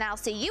fix, and I'll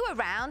see you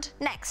around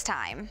next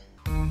time.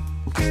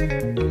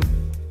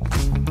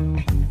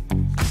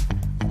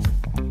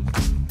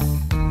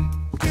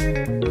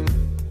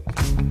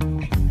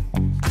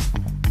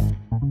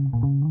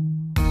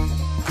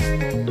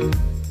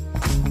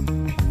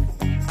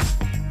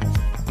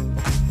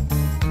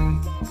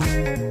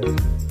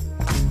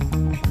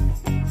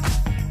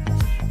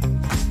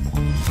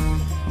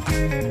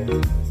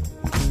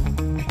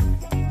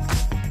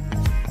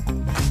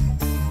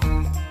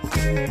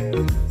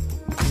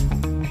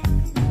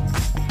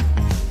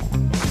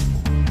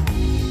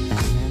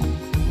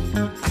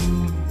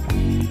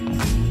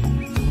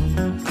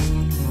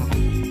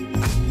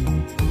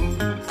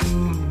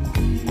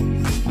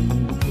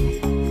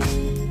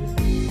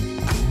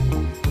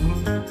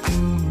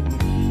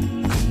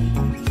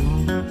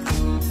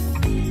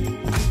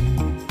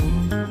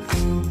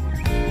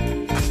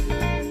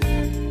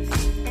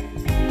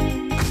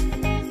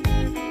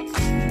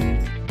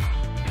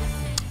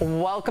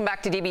 Welcome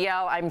back to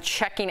DBL. I'm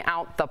checking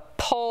out the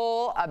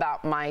poll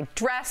about my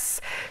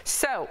dress.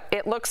 So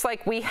it looks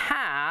like we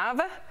have,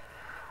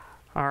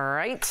 all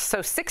right,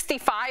 so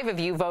 65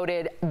 of you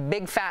voted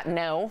big fat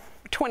no.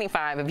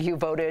 25 of you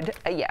voted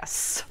a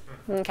yes.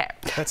 Okay.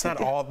 That's not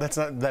all. That's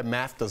not, that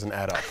math doesn't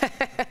add up.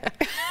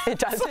 It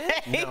doesn't?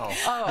 No.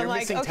 Oh, You're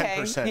missing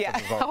 10% yeah.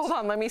 of the votes. Hold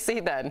on, let me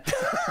see then.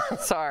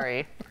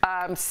 Sorry.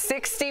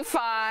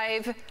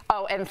 65,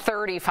 oh, and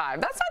 35.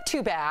 That's not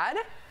too bad.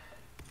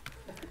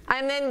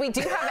 And then we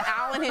do have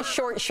Al in his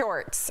short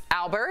shorts.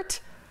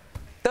 Albert,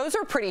 those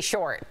are pretty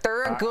short.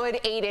 They're a good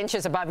 8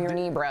 inches above your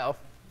knee, bro.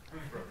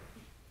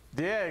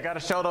 Yeah, you got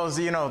to show those,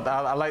 you know,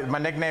 I like, my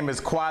nickname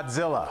is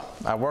Quadzilla.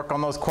 I work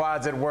on those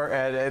quads at work,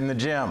 in the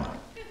gym.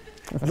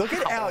 Look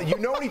at Al. You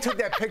know when he took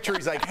that picture,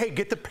 he's like, hey,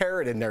 get the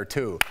parrot in there,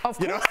 too. Of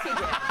course he did.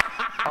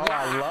 Oh,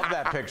 I love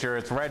that picture.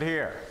 It's right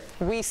here.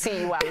 We see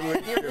you out.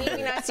 If you're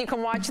leaving us, you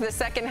can watch the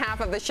second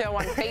half of the show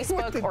on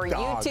Facebook or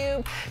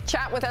YouTube.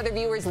 Chat with other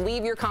viewers,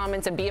 leave your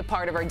comments, and be a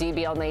part of our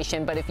DBL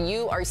Nation. But if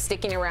you are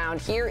sticking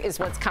around, here is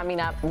what's coming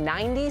up.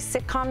 90s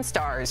Sitcom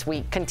Stars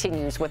Week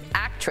continues with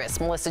actress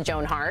Melissa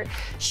Joan Hart.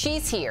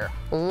 She's here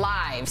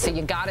live, so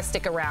you got to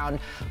stick around.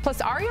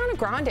 Plus, Ariana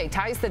Grande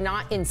ties the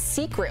knot in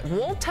secret.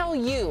 We'll tell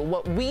you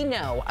what we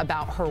know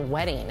about her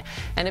wedding.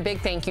 And a big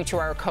thank you to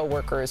our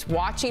coworkers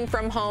watching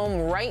from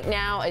home right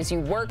now as you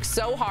work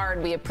so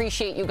hard. We appreciate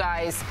you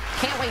guys.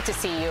 Can't wait to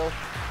see you.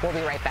 We'll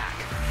be right back.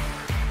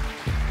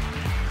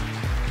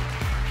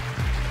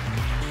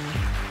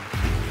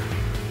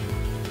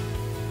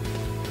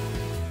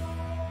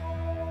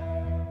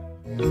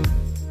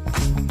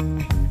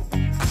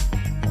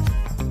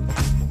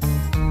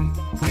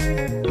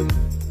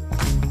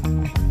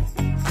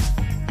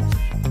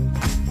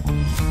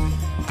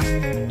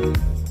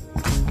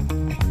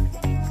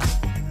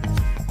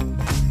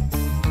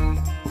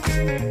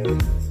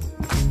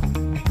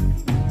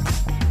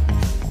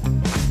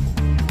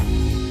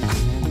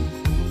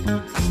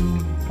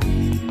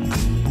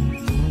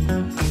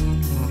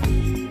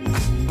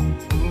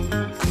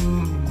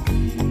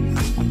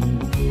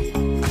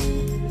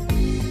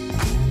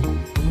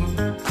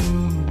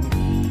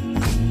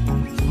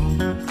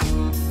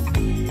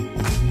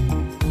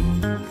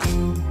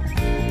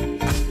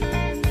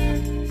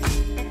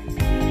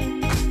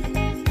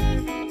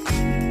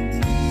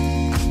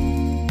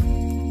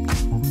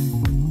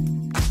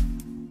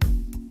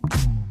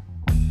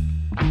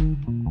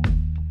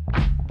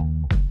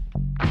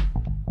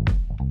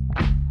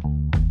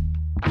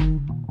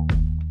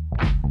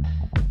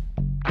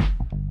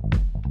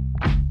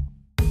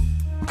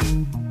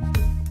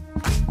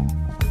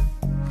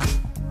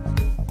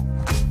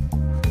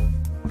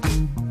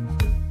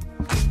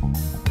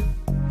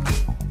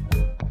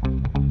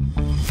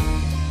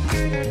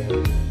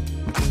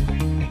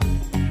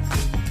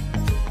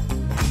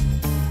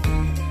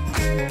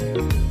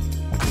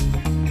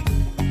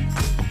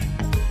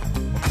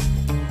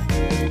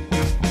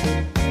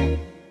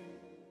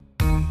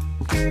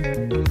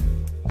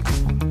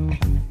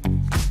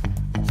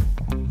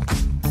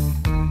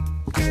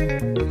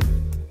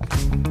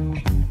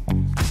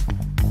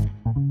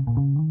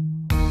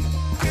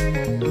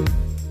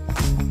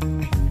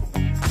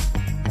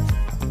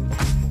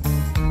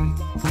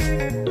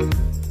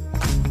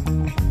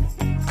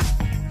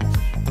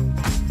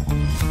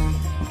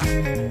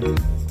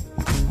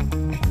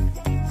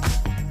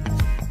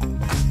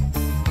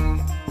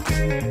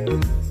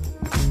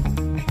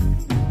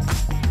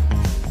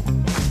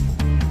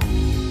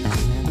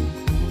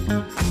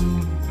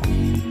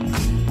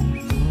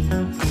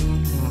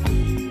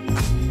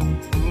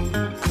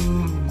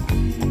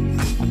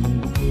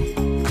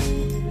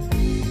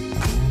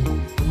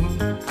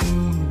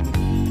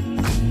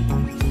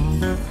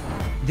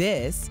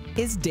 This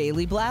is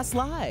Daily Blast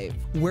Live.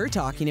 We're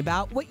talking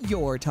about what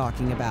you're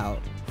talking about.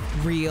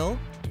 Real,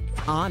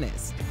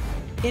 honest,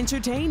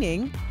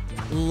 entertaining,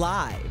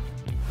 live.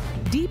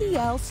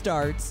 DBL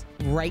starts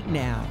right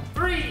now.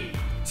 3,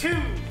 2.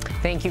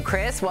 Thank you,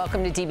 Chris.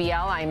 Welcome to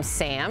DBL. I'm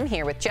Sam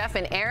here with Jeff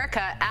and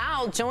Erica.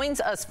 Al joins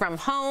us from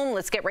home.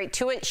 Let's get right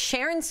to it.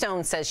 Sharon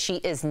Stone says she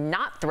is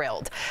not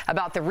thrilled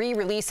about the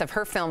re-release of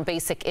her film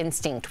Basic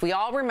Instinct. We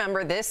all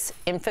remember this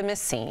infamous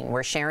scene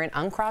where Sharon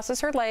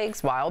uncrosses her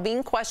legs while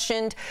being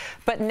questioned.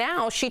 But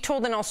now she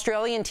told an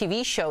Australian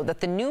TV show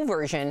that the new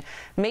version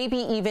may be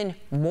even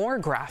more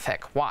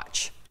graphic.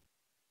 Watch.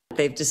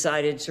 They've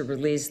decided to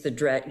release the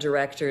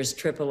director's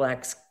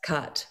XXX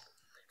cut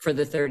for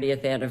the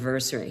 30th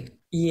anniversary.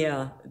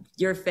 Yeah,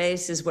 your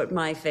face is what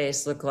my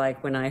face looked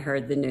like when I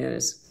heard the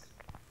news.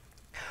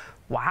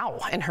 Wow.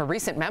 In her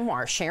recent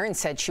memoir, Sharon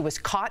said she was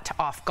caught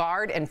off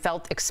guard and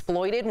felt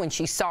exploited when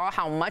she saw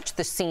how much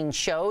the scene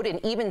showed, and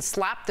even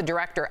slapped the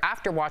director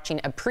after watching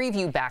a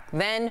preview back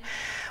then.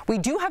 We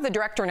do have the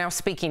director now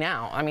speaking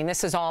out. I mean,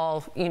 this is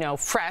all, you know,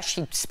 fresh.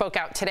 He spoke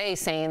out today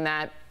saying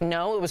that,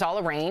 no, it was all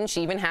arranged.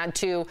 She even had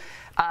to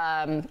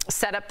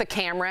set up the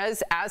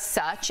cameras as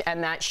such,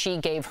 and that she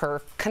gave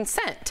her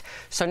consent.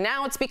 So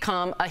now it's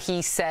become a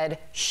he said,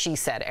 she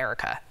said,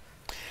 Erica.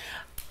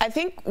 I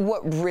think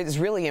what is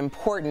really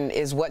important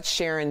is what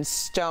Sharon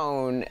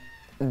Stone,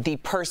 the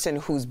person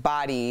whose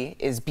body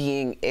is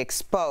being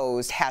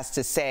exposed, has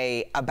to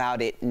say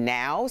about it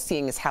now,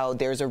 seeing as how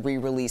there's a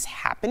re-release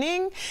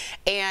happening.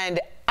 And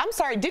I'm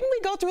sorry, didn't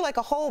we go through like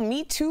a whole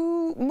Me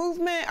Too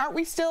movement? Aren't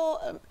we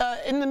still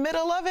in the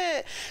middle of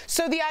it?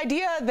 So the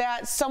idea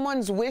that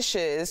someone's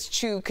wishes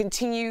to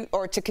continue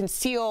or to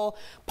conceal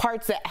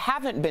parts that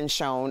haven't been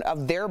shown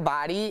of their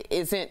body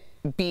isn't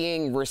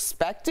being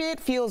respected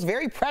feels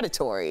very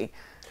predatory.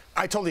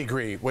 I totally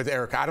agree with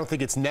Erica. I don't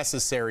think it's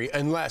necessary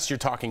unless you're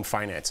talking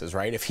finances,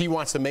 right? If he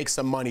wants to make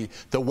some money,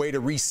 the way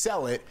to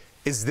resell it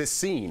is this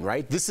scene,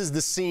 right? This is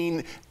the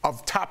scene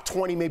of top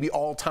 20, maybe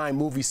all-time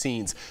movie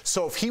scenes.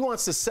 So if he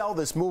wants to sell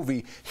this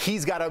movie,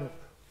 he's got to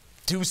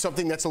do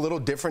something that's a little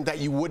different that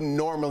you wouldn't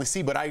normally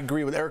see. But I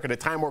agree with Erica. The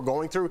time we're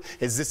going through,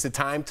 is this the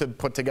time to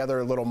put together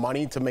a little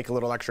money to make a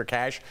little extra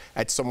cash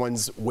at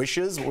someone's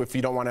wishes if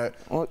you don't want to?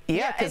 Well,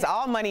 yeah, because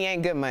all money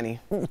ain't good money.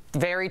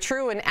 Very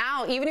true. And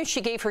Al, even if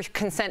she gave her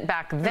consent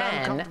back then.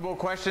 An uncomfortable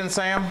question,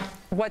 Sam?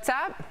 What's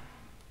that?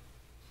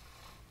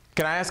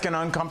 Can I ask an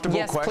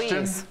uncomfortable question?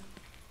 Yes,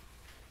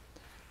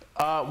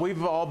 please.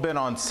 We've all been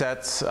on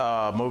sets,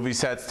 movie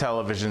sets,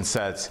 television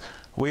sets.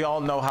 We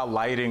all know how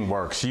lighting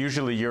works.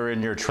 Usually you're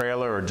in your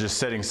trailer or just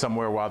sitting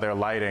somewhere while they're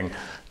lighting.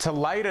 To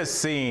light a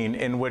scene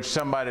in which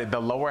the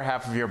lower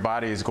half of your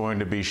body is going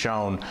to be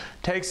shown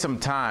takes some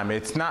time.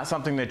 It's not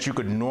something that you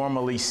could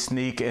normally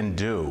sneak and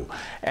do.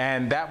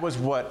 And that was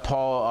what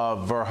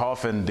Paul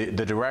Verhoeven,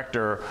 the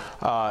director,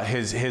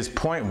 his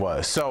point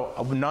was. So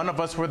none of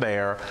us were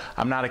there.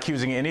 I'm not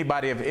accusing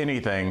anybody of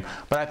anything,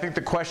 but I think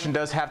the question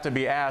does have to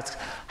be asked,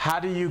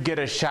 how do you get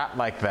a shot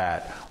like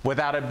that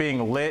without it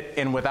being lit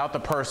and without the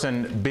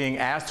person being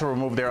asked to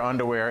remove their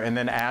underwear and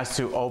then asked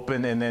to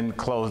open and then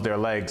close their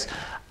legs?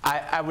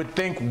 I would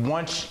think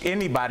once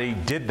anybody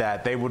did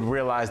that, they would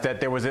realize that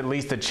there was at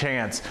least a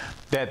chance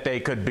that they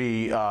could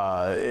be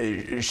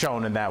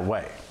shown in that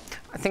way.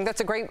 I think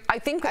that's a great,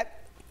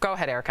 go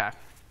ahead, Erica.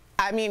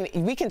 I mean,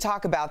 we can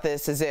talk about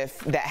this as if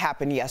that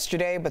happened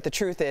yesterday, but the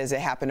truth is it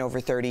happened over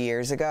 30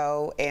 years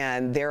ago,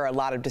 and there are a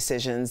lot of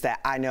decisions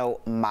that I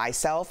know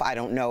myself. I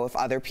don't know if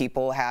other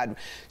people had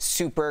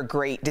super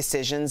great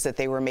decisions that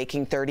they were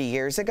making 30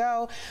 years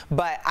ago,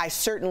 but I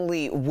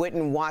certainly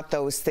wouldn't want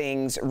those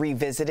things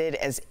revisited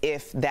as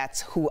if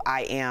that's who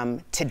I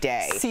am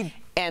today. See,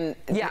 and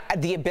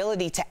the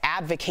ability to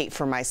advocate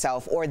for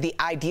myself, or the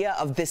idea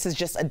of this is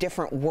just a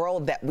different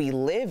world that we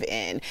live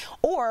in,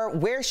 or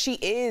where she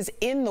is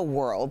in the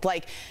world.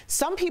 Like,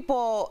 some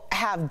people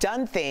have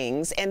done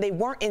things and they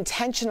weren't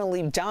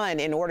intentionally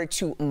done in order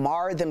to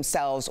mar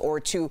themselves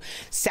or to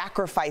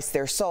sacrifice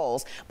their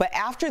souls. But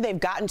after they've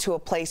gotten to a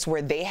place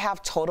where they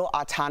have total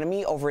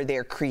autonomy over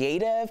their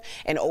creative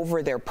and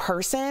over their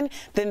person,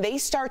 then they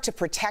start to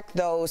protect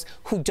those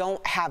who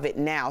don't have it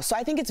now. So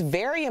I think it's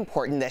very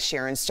important that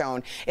Sharon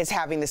Stone is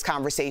having this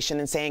conversation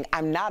and saying,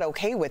 I'm not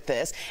okay with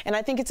this. And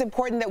I think it's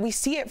important that we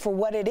see it for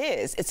what it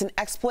is. It's an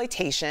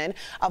exploitation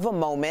of a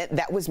moment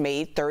that was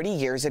made 30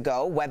 years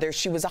ago, whether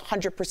she was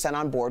 100%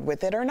 on board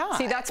with it or not.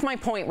 See, that's my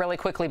point really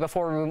quickly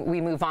before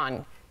we move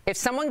on. If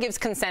someone gives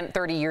consent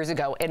 30 years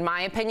ago, in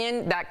my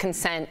opinion, that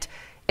consent,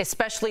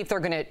 especially if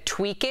they're going to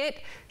tweak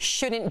it,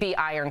 shouldn't be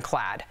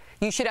ironclad.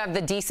 You should have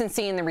the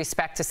decency and the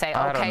respect to say,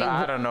 okay.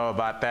 I don't know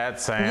about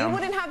that, Sam. You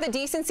wouldn't have the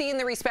decency and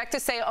the respect to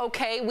say,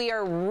 okay, we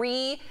are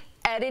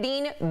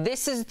re-editing.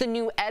 This is the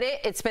new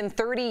edit. It's been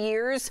 30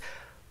 years.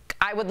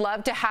 I would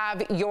love to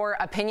have your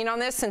opinion on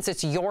this since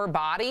it's your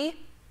body.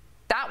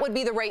 That would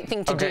be the right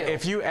thing to do.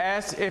 If you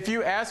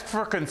ask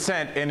for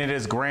consent and it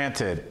is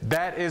granted,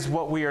 that is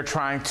what we are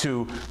trying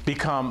to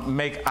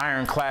make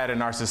ironclad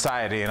in our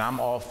society, and I'm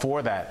all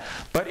for that.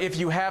 But if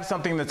you have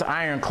something that's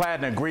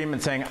ironclad, an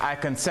agreement saying, I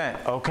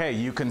consent, okay,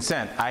 you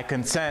consent, I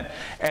consent,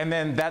 and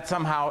then that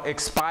somehow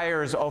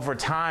expires over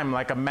time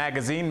like a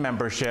magazine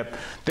membership,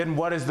 then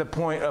what is the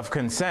point of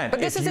consent? But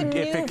this is a new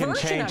if it can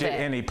version change of at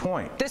it. any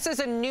point. This is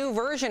a new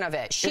version of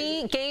it.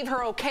 She gave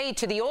her okay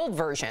to the old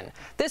version.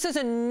 This is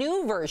a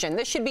new version.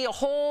 This should be a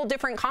whole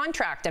different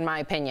contract, in my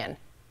opinion.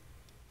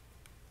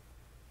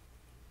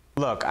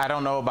 Look, I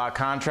don't know about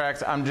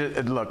contracts.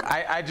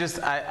 I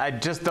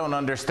just don't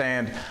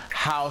understand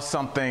how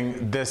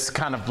something this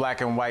kind of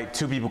black and white,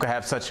 two people could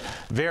have such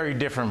very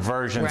different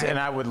versions. Right. And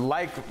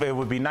it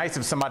would be nice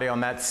if somebody on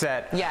that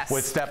set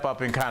would step up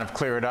and kind of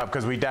clear it up,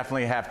 because we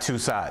definitely have two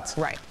sides.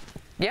 Right.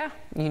 Yeah,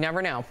 you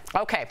never know.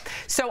 Okay,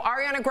 so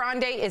Ariana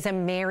Grande is a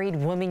married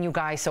woman, you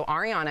guys. So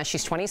Ariana,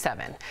 she's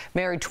 27,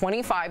 married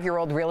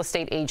 25-year-old real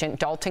estate agent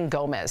Dalton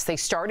Gomez. They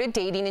started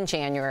dating in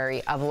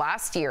January of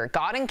last year,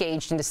 got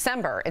engaged in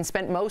December, and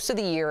spent most of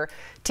the year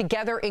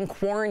together in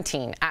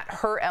quarantine at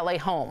her LA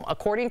home.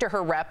 According to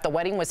her rep, the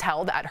wedding was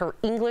held at her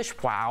English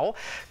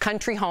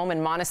country home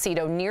in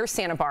Montecito near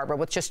Santa Barbara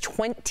with just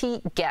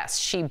 20 guests.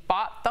 She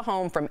bought the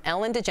home from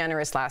Ellen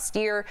DeGeneres last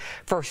year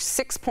for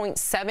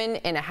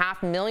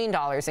 $6.7.5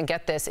 million. And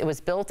get this, it was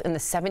built in the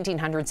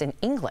 1700s in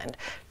England,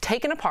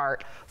 taken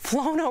apart,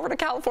 flown over to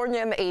California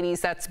in the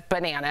 80s. That's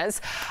bananas.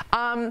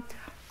 I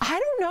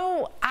don't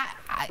know.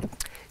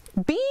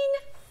 Being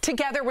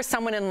together with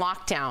someone in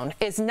lockdown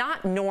is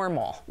not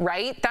normal,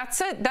 right?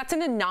 That's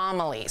an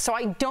anomaly. So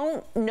I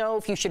don't know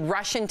if you should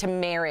rush into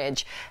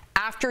marriage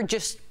after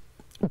just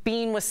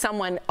being with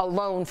someone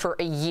alone for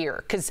a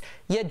year, because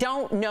you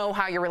don't know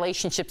how your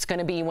relationship's going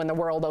to be when the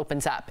world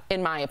opens up,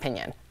 in my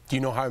opinion. Do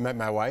you know how I met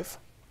my wife?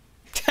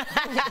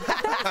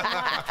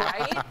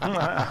 Right?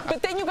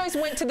 But then you guys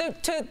went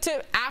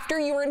to after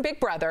you were in Big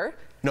Brother.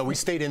 No, we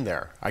stayed in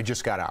there. I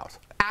just got out.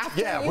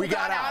 After you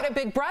got out of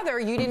Big Brother,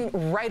 you didn't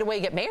right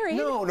away get married.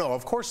 No,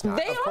 of course not.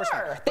 They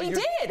are. They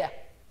did.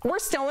 We're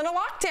still in a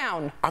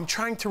lockdown. I'm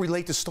trying to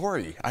relate the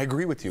story. I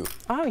agree with you.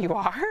 Oh, you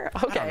are?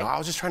 Okay. I don't know. I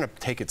was just trying to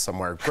take it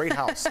somewhere. Great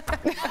house.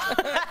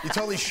 You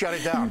totally shut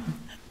it down.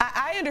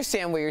 I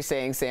understand what you're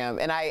saying, Sam,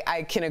 and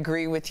I can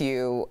agree with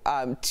you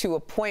to a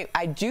point.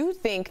 I do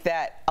think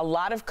that a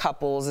lot of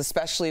couples,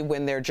 especially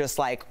when they're just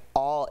like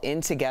all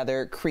in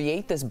together,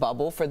 create this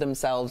bubble for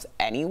themselves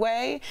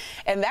anyway,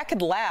 and that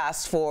could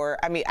last for,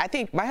 I mean, I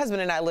think my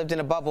husband and I lived in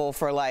a bubble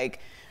for like,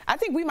 I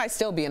think we might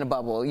still be in a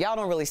bubble. Y'all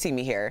don't really see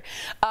me here.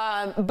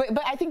 But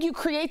I think you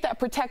create that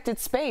protected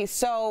space.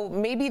 So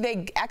maybe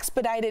they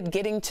expedited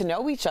getting to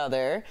know each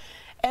other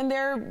and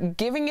they're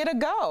giving it a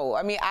go.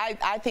 I mean,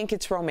 I think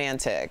it's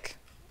romantic.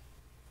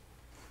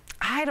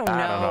 I don't know.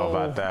 I don't know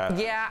about that.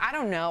 Yeah, I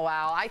don't know,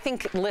 Al. I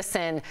think,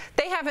 listen,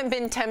 they haven't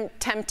been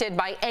tempted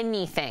by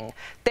anything.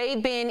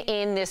 They've been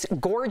in this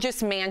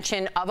gorgeous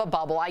mansion of a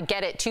bubble. I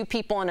get it. 2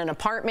 people in an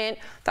apartment.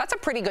 That's a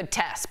pretty good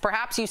test.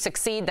 Perhaps you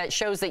succeed. That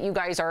shows that you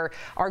guys are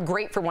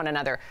great for one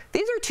another.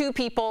 These are 2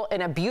 people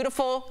in a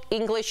beautiful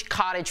English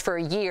cottage for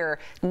a year,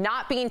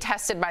 not being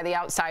tested by the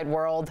outside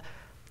world.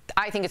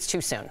 I think it's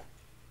too soon.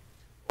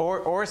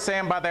 Or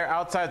saying by their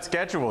outside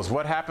schedules.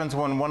 What happens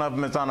when one of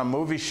them is on a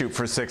movie shoot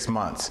for 6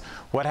 months?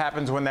 What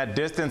happens when that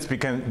distance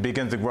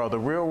begins to grow? The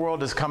real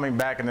world is coming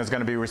back and there's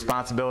going to be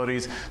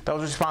responsibilities.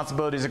 Those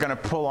responsibilities are going to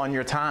pull on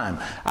your time.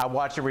 I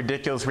watched a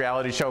ridiculous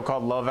reality show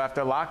called Love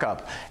After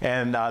Lockup.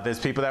 And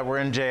there's people that were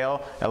in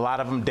jail. A lot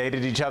of them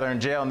dated each other in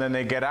jail, and then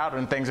they get out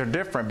and things are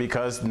different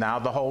because now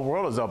the whole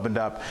world is opened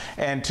up.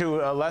 And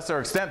to a lesser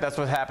extent, that's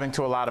what's happening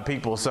to a lot of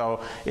people.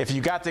 So if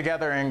you got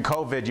together in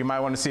COVID, you might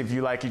want to see if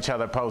you like each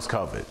other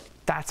post-COVID.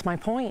 That's my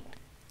point.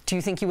 Do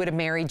you think you would have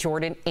married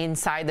Jordan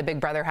inside the Big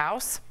Brother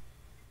house?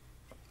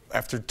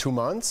 After 2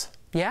 months?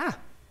 Yeah.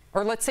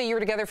 Or let's say you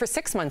were together for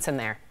 6 months in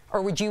there.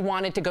 Or would you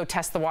wanted to go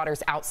test the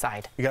waters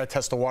outside? You got to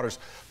test the waters.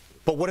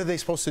 But what are they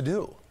supposed to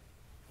do?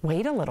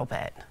 Wait a little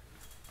bit.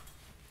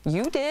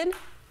 You did.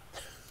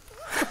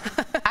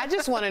 I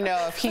just want to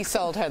know if he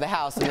sold her the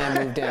house and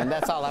then moved in.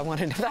 That's all I want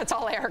to know. That's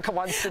all Erica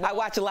wants to know. I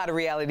watch a lot of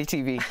reality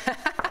TV.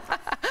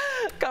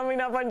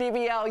 Coming up on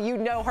DBL, you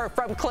know her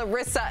from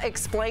Clarissa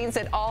Explains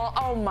It All.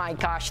 Oh my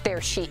gosh,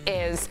 there she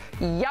is.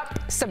 Yup,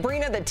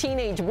 Sabrina the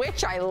Teenage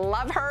Witch. I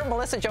love her.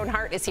 Melissa Joan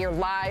Hart is here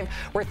live.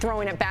 We're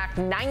throwing it back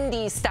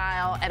 90s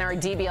style, and our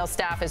DBL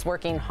staff is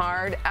working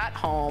hard at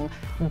home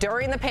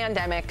during the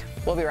pandemic.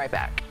 We'll be right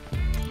back.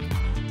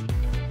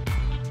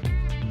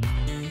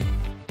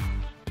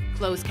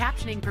 Closed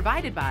captioning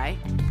provided by...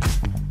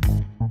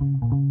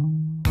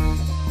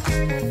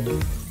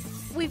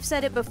 We've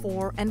said it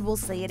before and we'll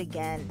say it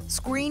again.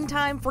 Screen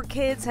time for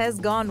kids has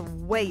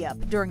gone way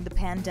up during the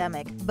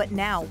pandemic, but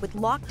now with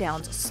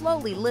lockdowns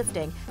slowly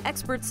lifting,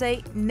 experts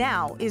say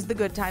now is the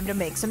good time to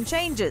make some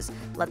changes.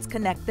 Let's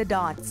connect the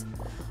dots.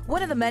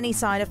 One of the many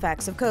side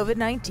effects of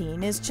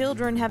COVID-19 is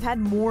children have had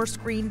more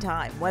screen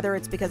time, whether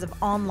it's because of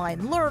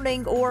online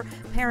learning or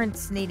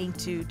parents needing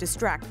to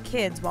distract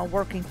kids while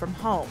working from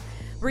home.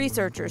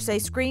 Researchers say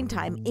screen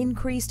time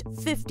increased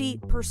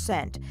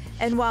 50%.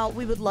 And while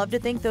we would love to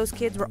think those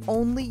kids were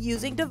only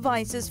using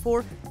devices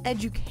for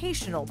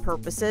educational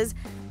purposes,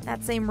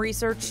 that same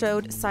research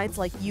showed sites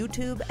like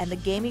YouTube and the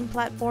gaming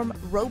platform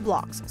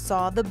Roblox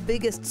saw the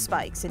biggest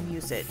spikes in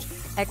usage.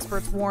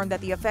 Experts warn that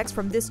the effects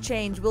from this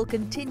change will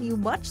continue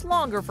much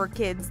longer for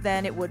kids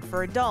than it would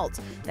for adults.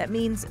 That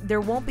means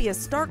there won't be as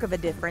stark of a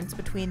difference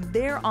between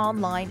their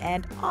online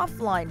and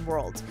offline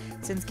worlds,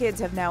 since kids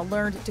have now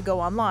learned to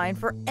go online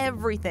for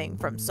everything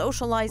from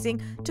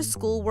socializing to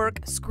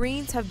schoolwork.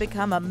 Screens have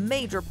become a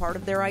major part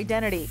of their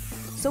identity.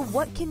 So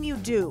what can you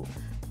do?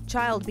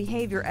 Child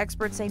behavior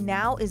experts say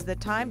now is the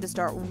time to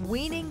start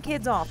weaning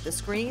kids off the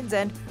screens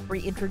and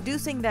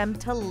reintroducing them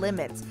to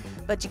limits.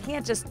 But you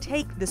can't just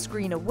take the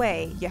screen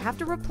away, you have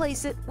to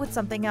replace it with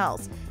something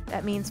else.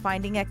 That means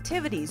finding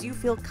activities you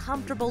feel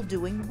comfortable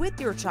doing with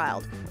your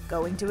child,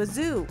 going to a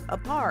zoo, a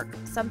park,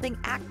 something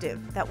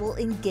active that will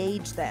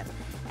engage them.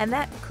 And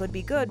that could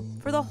be good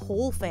for the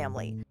whole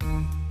family.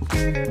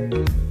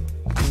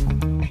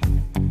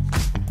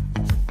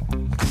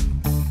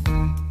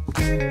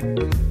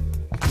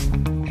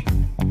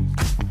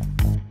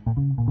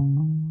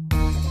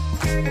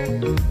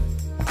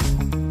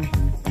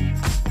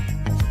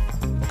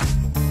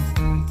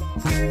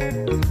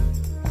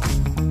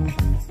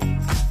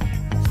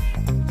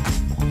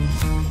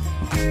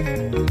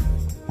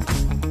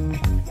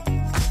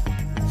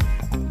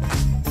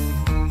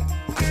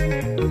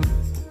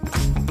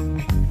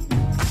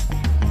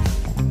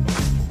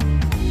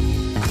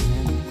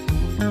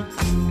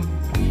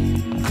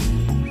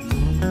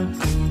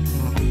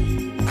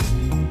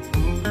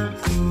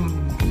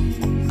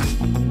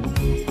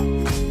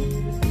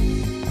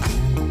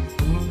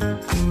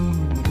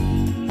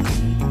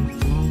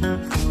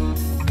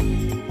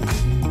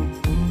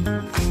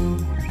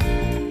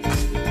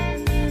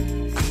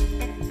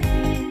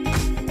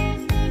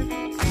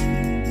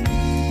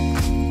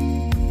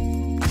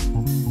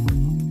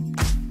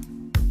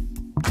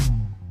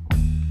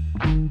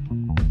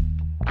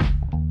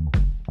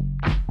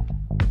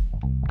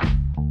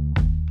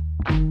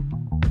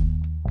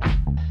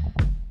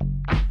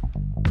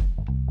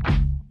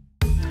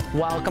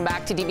 Welcome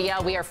back to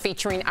DBL. We are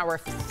featuring our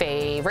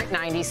favorite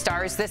 90s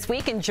stars this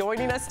week, and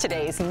joining us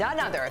today is none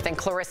other than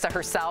Clarissa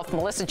herself,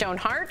 Melissa Joan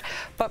Hart.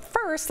 But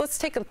first, let's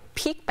take a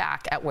peek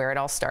back at where it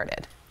all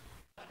started.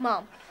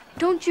 Mom,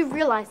 don't you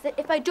realize that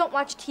if I don't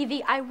watch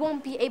TV, I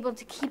won't be able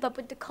to keep up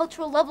with the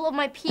cultural level of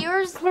my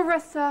peers?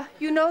 Clarissa,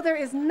 you know there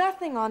is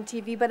nothing on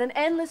TV but an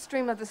endless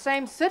stream of the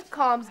same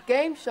sitcoms,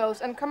 game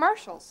shows, and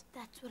commercials.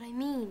 That's what I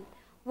mean.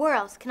 Where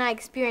else can I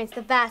experience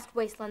the vast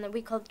wasteland that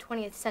we call the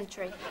 20th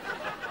century?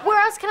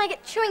 Where else can I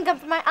get chewing gum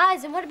for my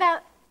eyes? And what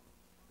about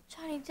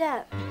Johnny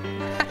Depp?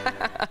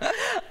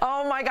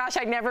 Oh my gosh,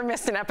 I never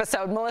missed an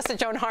episode. Melissa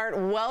Joan Hart,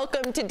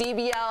 welcome to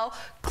DBL.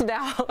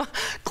 Now,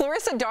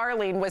 Clarissa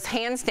Darling was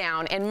hands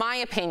down, in my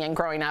opinion,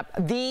 growing up,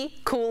 the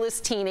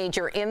coolest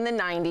teenager in the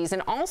 90s.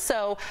 And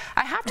also,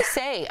 I have to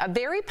say, a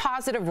very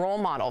positive role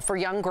model for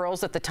young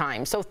girls at the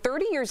time. So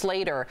 30 years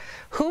later,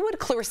 who would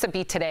Clarissa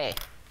be today?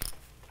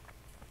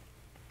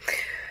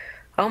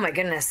 Oh my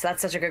goodness,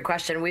 that's such a good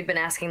question. We've been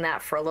asking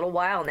that for a little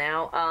while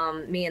now,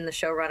 me and the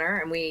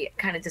showrunner, and we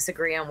kind of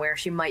disagree on where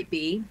she might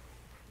be.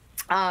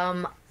 You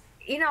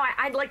know,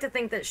 I'd like to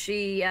think that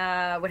she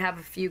would have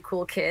a few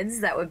cool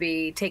kids that would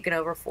be taken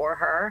over for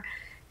her.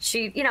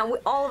 She, you know,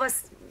 all of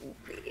us,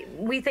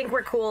 we think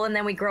we're cool, and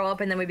then we grow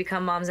up, and then we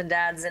become moms and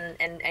dads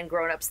and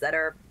grown-ups that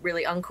are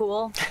really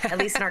uncool, at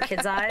least in our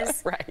kids'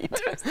 eyes. Right.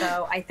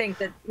 So I think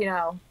that, you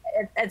know,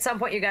 at some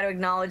point you got to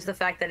acknowledge the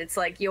fact that it's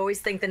like you always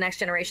think the next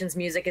generation's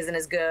music isn't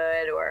as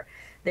good, or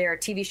their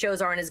TV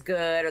shows aren't as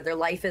good, or their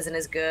life isn't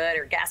as good,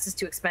 or gas is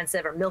too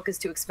expensive, or milk is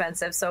too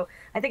expensive. So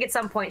I think at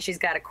some point she's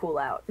got to cool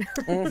out.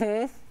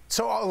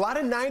 So a lot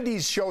of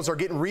 90s shows are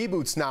getting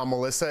reboots now,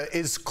 Melissa.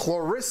 Is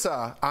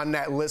Clarissa on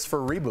that list for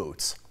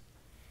reboots?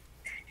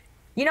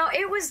 You know,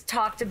 it was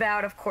talked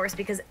about, of course,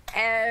 because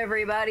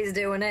everybody's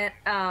doing it.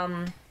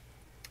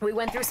 We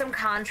went through some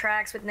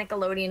contracts with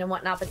Nickelodeon and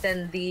whatnot, but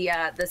then the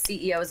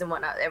CEOs and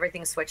whatnot,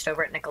 everything switched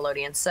over at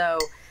Nickelodeon. So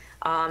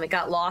it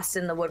got lost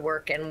in the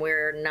woodwork, and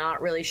we're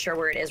not really sure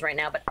where it is right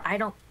now, but I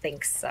don't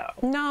think so.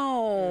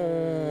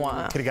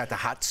 No. Could have got the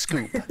hot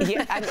scoop.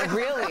 Yeah,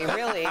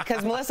 really,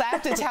 because Melissa, I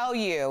have to tell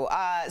you,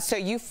 so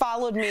you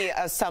followed me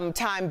some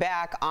time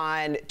back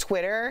on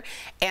Twitter,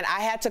 and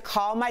I had to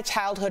call my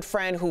childhood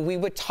friend who we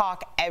would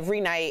talk every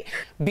night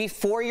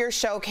before your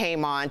show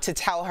came on to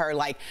tell her,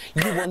 like,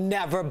 you will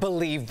never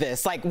believe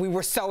this. Like, we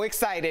were so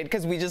excited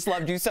because we just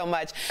loved you so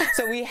much.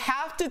 So we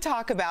have to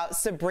talk about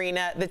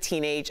Sabrina the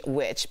Teenage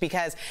Witch,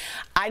 because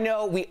I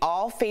know we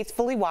all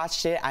faithfully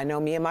watched it. I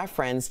know me and my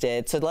friends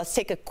did. So let's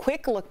take a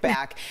quick look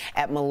back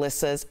at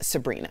Melissa's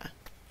Sabrina.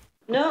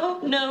 No.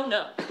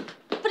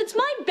 But it's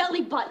my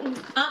belly button.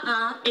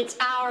 It's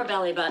our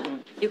belly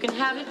button. You can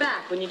have it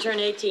back when you turn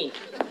 18.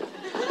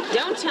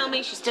 Don't tell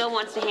me she still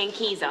wants to hang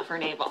keys off her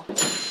navel.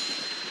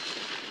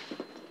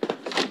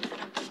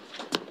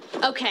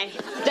 Okay,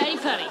 Daddy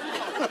Funny.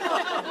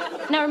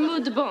 Now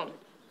remove the bone.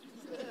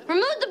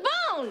 Remove the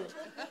bone!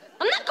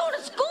 I'm not going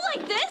to school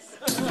like this!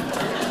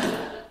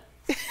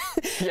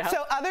 Yep.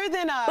 So other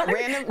than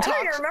random talk,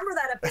 I don't even remember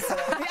that episode.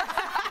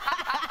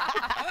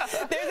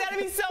 There's got to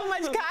be so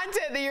much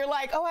content that you're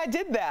like, oh, I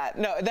did that.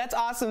 No, that's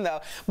awesome,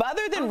 though. But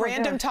other than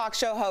random talk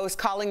show hosts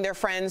calling their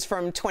friends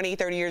from 20,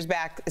 30 years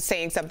back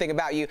saying something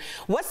about you,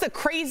 what's the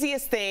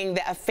craziest thing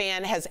that a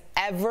fan has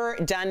ever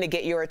done to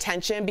get your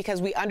attention?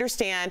 Because we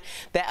understand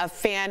that a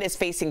fan is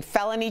facing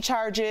felony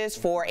charges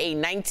for a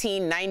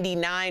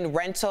 1999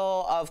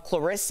 rental of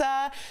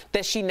Clarissa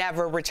that she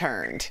never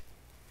returned.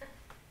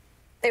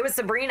 It was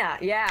Sabrina,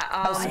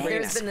 yeah. Sabrina.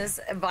 There's been this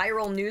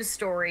viral news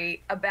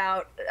story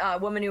about a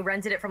woman who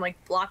rented it from like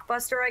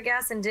Blockbuster, I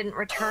guess, and didn't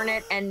return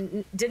it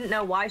and didn't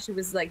know why she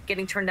was like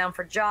getting turned down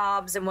for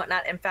jobs and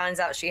whatnot, and finds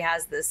out she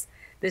has this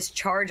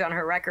charge on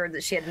her record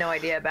that she had no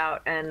idea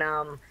about. And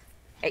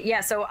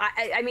yeah, so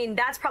I mean,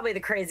 that's probably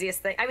the craziest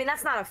thing. I mean,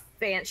 that's not a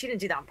fan. She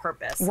didn't do that on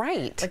purpose.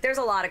 Right. Like, there's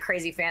a lot of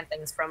crazy fan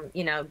things, from,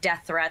 you know,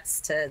 death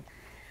threats to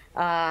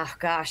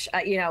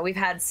you know, we've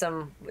had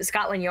some,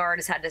 Scotland Yard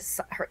has had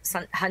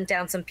to hunt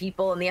down some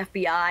people in the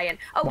FBI. And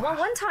well,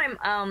 one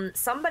time,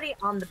 somebody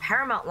on the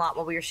Paramount lot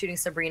while we were shooting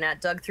Sabrina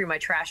dug through my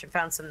trash and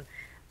found some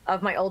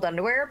of my old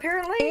underwear,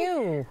 apparently.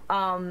 Ew.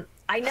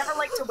 I never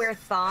liked to wear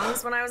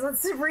thongs when I was on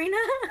Sabrina.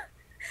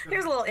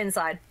 Here's a little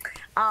inside.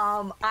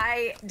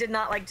 I did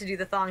not like to do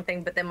the thong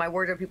thing, but then my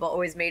wardrobe people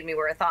always made me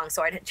wear a thong,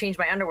 so I'd change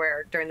my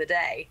underwear during the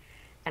day.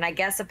 And I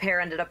guess a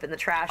pair ended up in the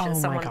trash, and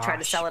someone tried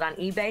to sell it on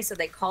eBay. So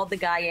they called the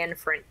guy in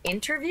for an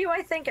interview,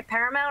 I think, at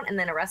Paramount, and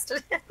then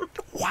arrested him.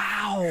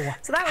 Wow.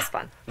 So that was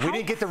fun. We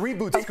didn't get the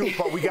reboot scoop,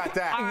 but we got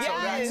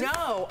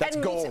that. That's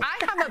gold.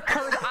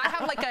 I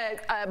have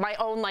like my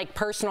own like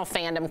personal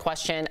fandom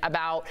question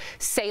about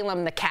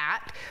Salem the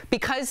cat.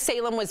 Because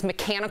Salem was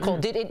mechanical,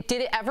 did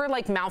it ever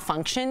like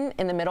malfunction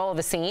in the middle of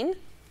a scene?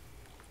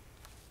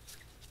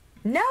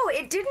 No,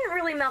 it didn't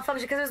really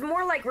malfunction because it was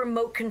more like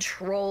remote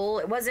control.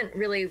 It wasn't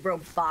really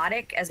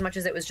robotic as much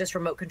as it was just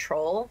remote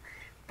control.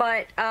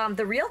 But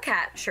the real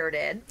cat sure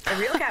did. The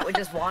real cat would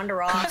just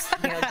wander off,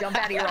 jump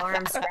out of your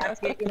arms, scratch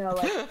it,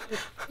 like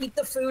eat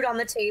the food on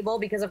the table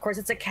because, of course,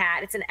 it's a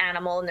cat, it's an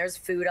animal, and there's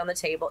food on the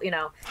table,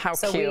 How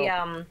so cute.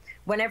 we,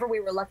 whenever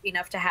we were lucky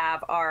enough to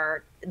have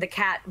the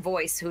cat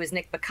voice, who is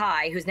Nick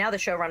Bakay, who's now the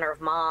showrunner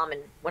of Mom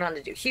and went on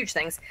to do huge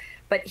things,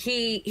 but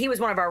he was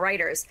one of our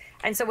writers.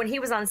 And so when he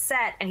was on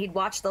set and he'd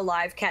watch the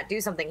live cat do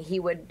something,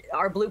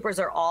 our bloopers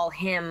are all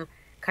him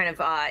kind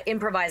of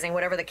improvising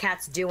whatever the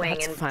cat's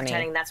doing and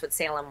pretending that's what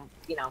Salem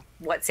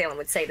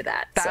would say to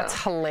that. That's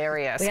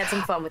hilarious. We had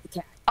some fun with the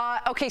cat.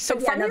 Okay, so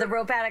but no, the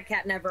robotic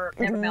cat never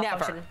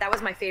malfunctioned. That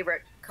was my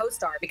favorite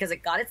co-star because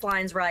it got its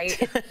lines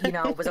right.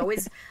 It was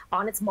always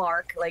on its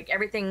mark. Like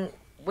everything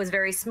was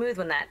very smooth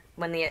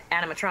when the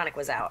animatronic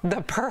was out.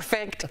 The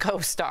perfect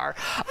co-star.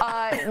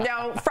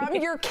 Now, from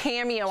your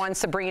cameo on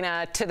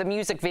Sabrina to the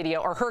music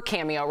video, or her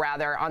cameo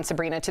rather, on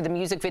Sabrina to the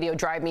music video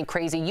Drive Me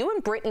Crazy, you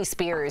and Britney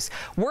Spears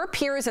were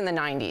peers in the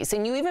 90s,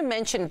 and you even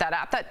mentioned that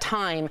at that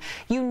time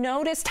you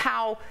noticed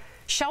how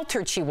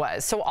sheltered she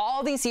was. So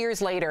all these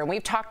years later, and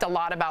we've talked a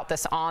lot about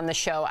this on the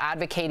show,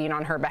 advocating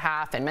on her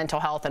behalf and mental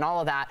health and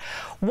all of that.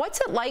 What's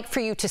it like for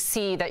you to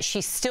see that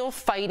she's still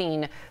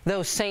fighting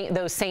those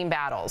same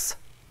battles?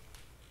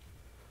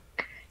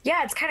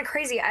 Yeah, it's kind of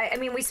crazy. I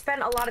mean, we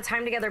spent a lot of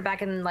time together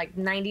back in like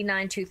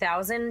 99,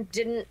 2000.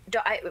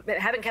 I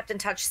haven't kept in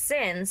touch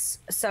since.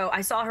 So I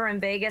saw her in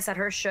Vegas at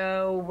her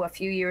show a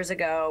few years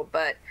ago,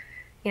 but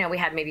we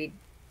had maybe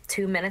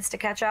 2 minutes to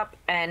catch up.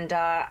 And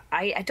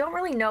I don't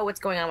really know what's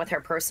going on with her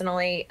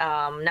personally.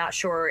 Not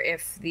sure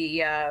if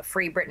the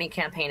Free Britney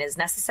campaign is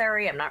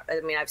necessary.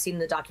 I've seen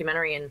the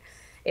documentary and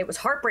it was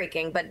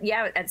heartbreaking. But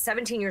yeah, at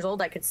 17 years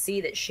old, I could see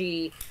that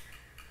she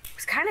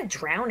was kind of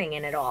drowning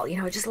in it all.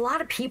 Just a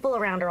lot of people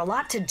around her, a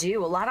lot to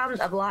do, a lot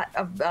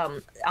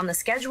on the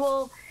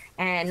schedule,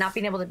 and not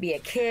being able to be a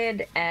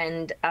kid,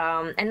 and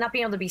not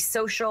being able to be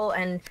social,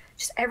 and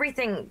just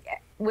everything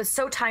was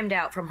so timed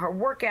out, from her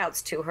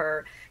workouts to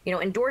her,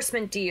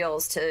 endorsement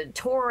deals to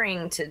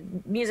touring to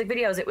music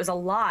videos. It was a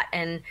lot,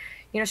 and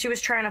she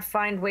was trying to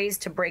find ways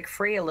to break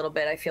free a little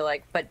bit, I feel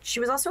like, but she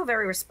was also a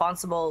very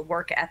responsible,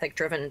 work ethic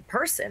driven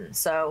person.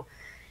 So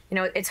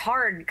it's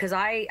hard because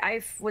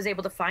I was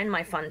able to find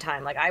my fun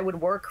time. Like I'd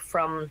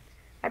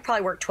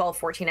probably work 12,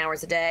 14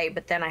 hours a day,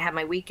 but then I had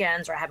my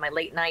weekends or I had my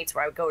late nights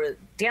where I would go to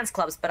dance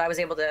clubs, but I was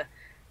able to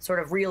sort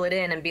of reel it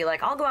in and be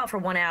like, I'll go out for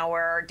 1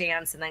 hour,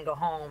 dance, and then go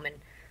home and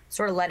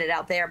sort of let it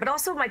out there. But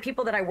also my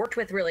people that I worked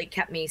with really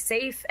kept me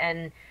safe,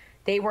 and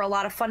they were a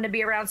lot of fun to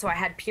be around. So I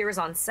had peers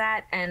on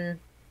set, and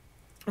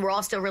we're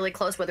all still really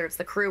close, whether it's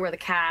the crew or the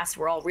cast,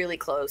 we're all really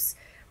close.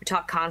 We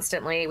talk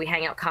constantly. We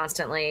hang out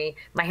constantly.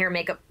 My hair,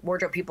 makeup,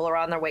 wardrobe people are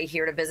on their way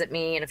here to visit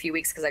me in a few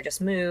weeks because I just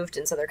moved,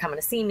 and so they're coming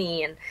to see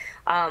me.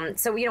 And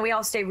so we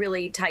all stay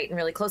really tight and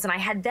really close. And I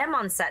had them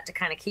on set to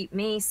kind of keep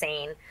me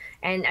sane.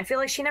 And I feel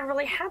like she never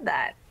really had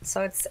that.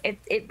 So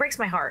it breaks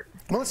my heart.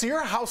 Melissa,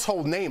 you're a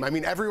household name. I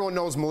mean, everyone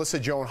knows Melissa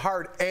Joan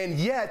Hart, and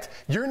yet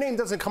your name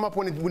doesn't come up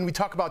when we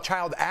talk about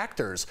child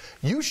actors.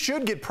 You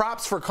should get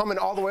props for coming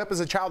all the way up as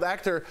a child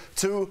actor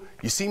to,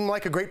 you seem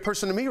like a great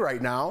person to me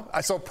right now.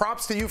 So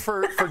props to you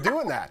for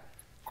doing that.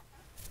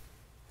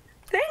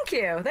 Thank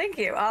you.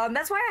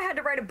 That's why I had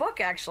to write a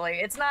book. Actually,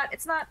 it's not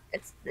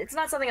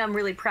something I'm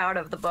really proud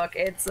of. The book.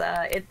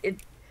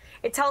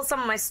 It tells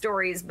some of my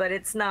stories, but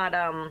it's not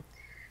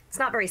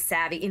very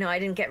savvy. I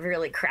didn't get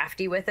really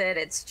crafty with it.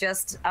 It's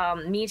just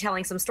me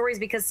telling some stories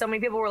because so many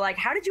people were like,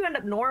 "How did you end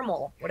up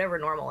normal? Whatever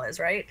normal is,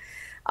 right?"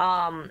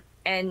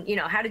 And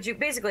how did you,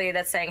 basically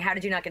that's saying, how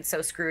did you not get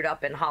so screwed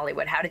up in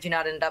Hollywood? How did you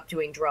not end up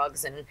doing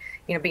drugs and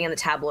being in the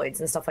tabloids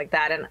and stuff like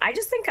that? And I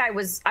just think I'm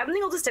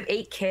the oldest of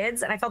 8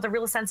 kids, and I felt a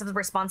real sense of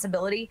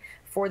responsibility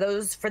for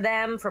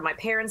them, for my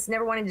parents,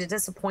 never wanting to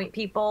disappoint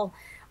people.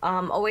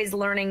 Always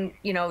learning,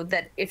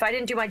 that if I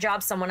didn't do my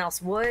job, someone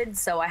else would.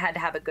 So I had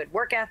to have a good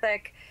work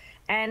ethic,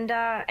 and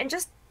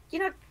just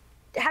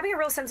having a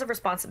real sense of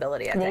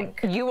responsibility, I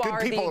think. You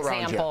are the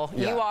example.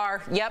 You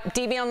are. Yep.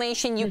 DBL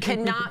Nation, you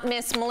cannot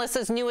miss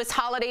Melissa's newest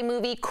holiday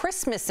movie,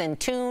 Christmas in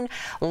Tune,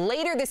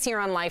 later this year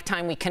on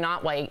Lifetime. We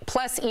cannot wait.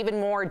 Plus,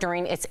 even more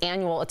during its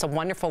annual It's a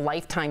Wonderful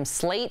Lifetime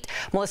slate.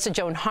 Melissa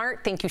Joan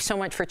Hart, thank you so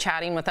much for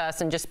chatting with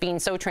us and just being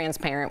so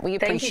transparent. We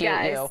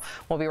appreciate you.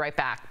 We'll be right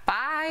back.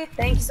 Bye.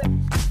 Thank you so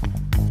much.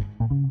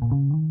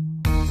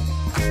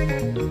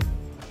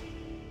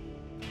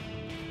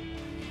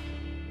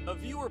 A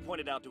viewer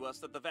pointed out to us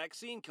that the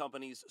vaccine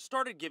companies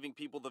started giving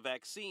people the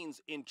vaccines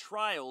in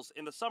trials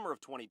in the summer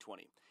of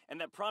 2020, and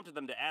that prompted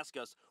them to ask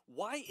us,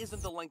 why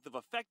isn't the length of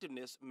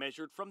effectiveness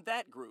measured from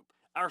that group?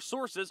 Our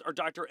sources are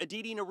Dr.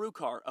 Aditi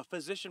Narukar, a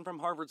physician from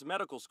Harvard's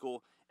Medical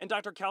School, and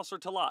Dr. Kausar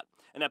Talat,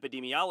 an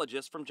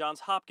epidemiologist from Johns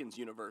Hopkins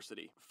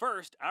University.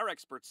 First, our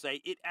experts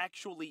say it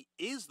actually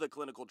is the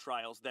clinical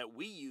trials that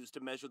we use to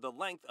measure the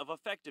length of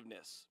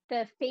effectiveness.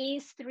 The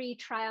phase 3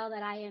 trial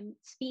that I am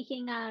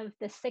speaking of,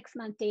 the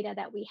 6-month data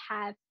that we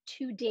have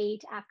to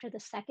date after the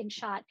second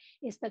shot,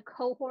 is the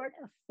cohort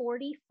of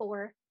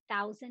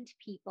 44,000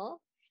 people.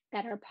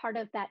 that are part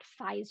of that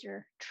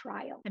Pfizer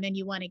trial. And then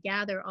you want to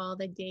gather all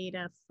the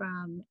data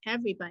from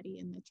everybody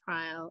in the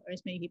trial, or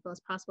as many people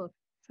as possible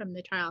from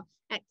the trial,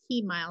 at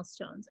key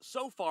milestones.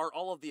 So far,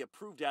 all of the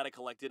approved data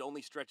collected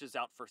only stretches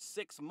out for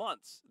 6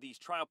 months. These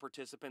trial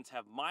participants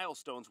have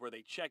milestones where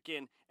they check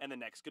in, and the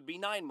next could be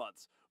 9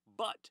 months.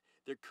 But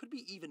there could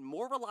be even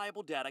more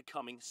reliable data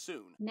coming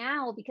soon.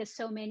 Now, because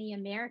so many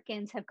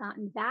Americans have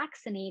gotten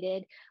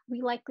vaccinated,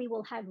 we likely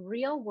will have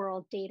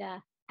real-world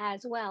data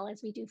as well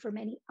as we do for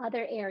many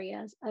other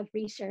areas of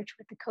research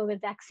with the COVID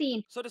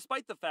vaccine. So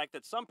despite the fact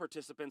that some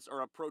participants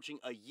are approaching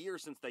a year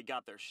since they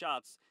got their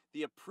shots,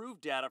 the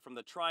approved data from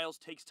the trials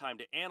takes time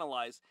to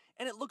analyze,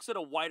 and it looks at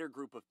a wider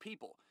group of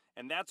people.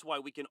 And that's why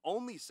we can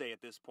only say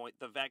at this point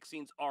the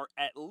vaccines are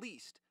at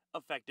least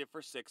effective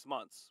for 6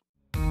 months.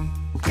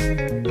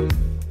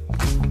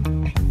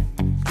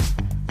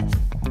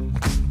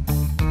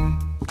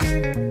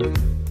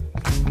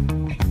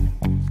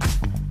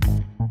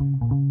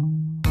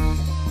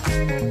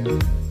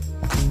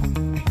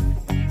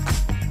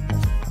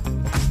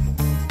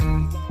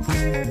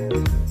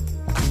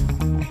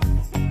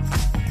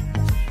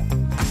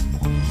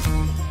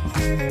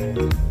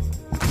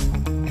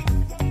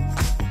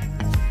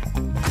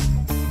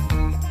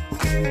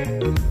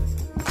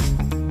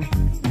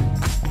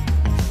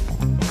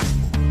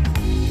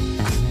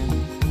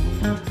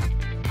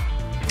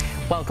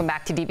 Welcome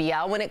back to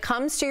DBL. When it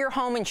comes to your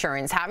home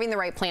insurance, having the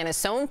right plan is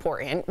so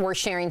important. We're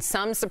sharing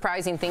some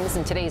surprising things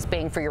in today's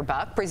Bang for Your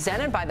Buck,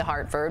 presented by The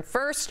Hartford.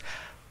 First,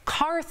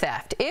 car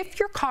theft. If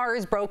your car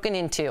is broken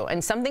into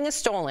and something is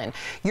stolen,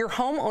 your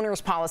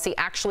homeowner's policy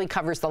actually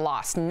covers the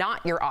loss,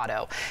 not your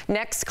auto.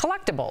 Next,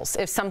 collectibles.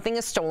 If something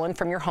is stolen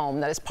from your home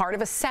that is part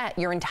of a set,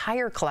 your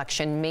entire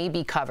collection may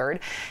be covered.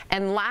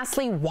 And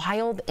lastly,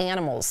 wild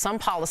animals. Some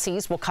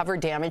policies will cover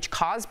damage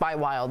caused by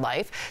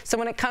wildlife. So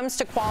when it comes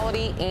to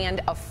quality and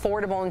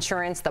affordable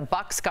insurance, the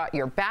Buck's got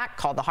your back.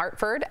 Call The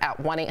Hartford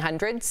at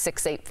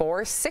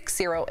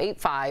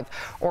 1-800-684-6085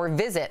 or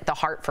visit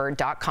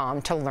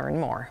thehartford.com to learn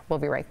more. We'll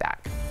be right back.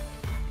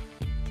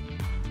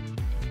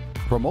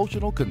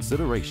 Promotional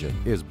consideration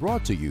is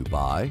brought to you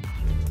by...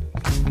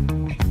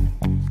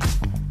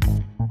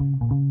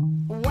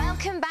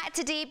 Welcome back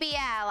to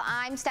DBL.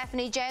 I'm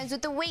Stephanie Jones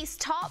with the week's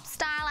top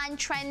style and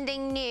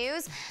trending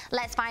news.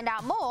 Let's find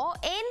out more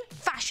in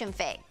Fashion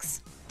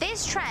Fix.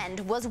 This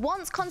trend was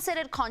once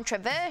considered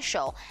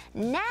controversial.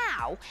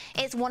 Now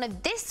it's one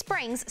of this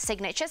spring's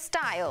signature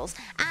styles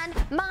and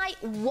my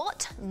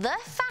what the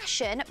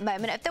fashion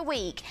moment of the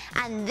week.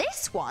 And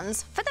this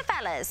one's for the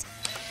fellas.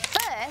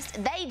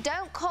 First, they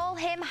don't call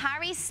him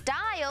Harry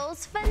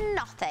Styles for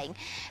nothing.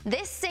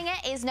 This singer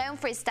is known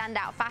for his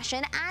standout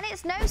fashion, and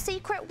it's no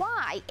secret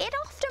why. It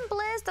often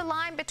blurs the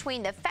line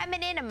between the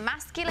feminine and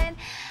masculine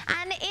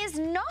and is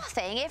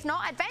nothing if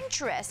not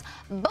adventurous.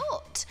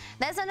 But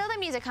there's another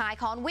music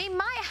icon we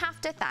might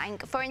have to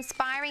thank for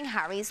inspiring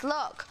Harry's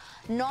look.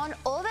 None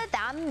other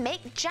than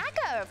Mick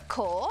Jagger, of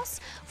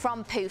course.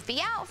 From poofy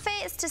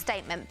outfits to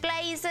statement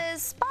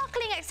blazers,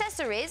 sparkling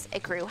accessories,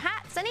 ecru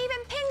hats, and even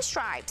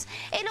pinstripes.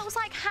 It looks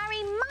like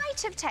Harry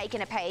might have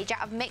taken a page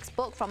out of Mick's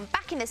book from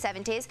back in the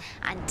 70s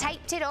and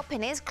taped it up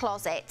in his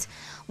closet.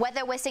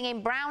 Whether we're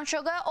singing Brown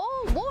Sugar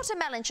or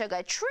Watermelon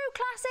Sugar, true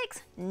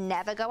classics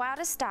never go out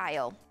of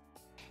style.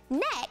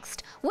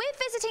 Next, we're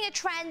visiting a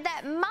trend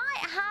that might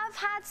have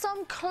had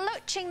some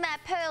clutching their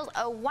pearls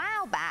a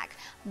while back,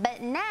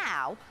 but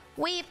now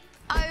we've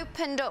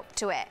opened up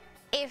to it,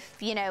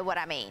 if you know what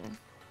I mean.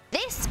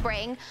 This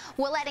spring,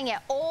 we're letting it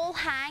all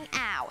hang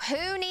out.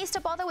 Who needs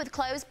to bother with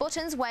closed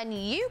buttons when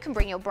you can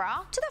bring your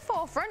bra to the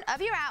forefront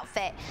of your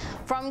outfit?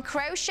 From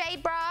crochet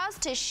bras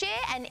to sheer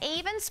and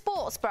even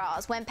sports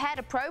bras, when paired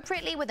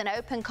appropriately with an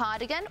open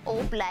cardigan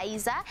or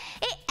blazer,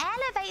 it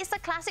elevates the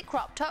classic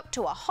crop top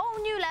to a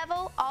whole new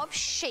level of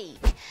chic.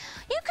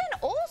 You can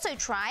also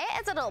try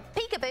it as a little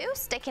peekaboo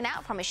sticking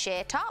out from a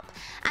sheer top.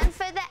 And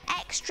for the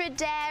extra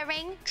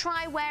daring,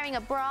 try wearing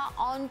a bra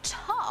on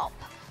top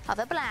of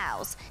a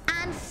blouse.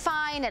 And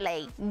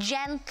finally,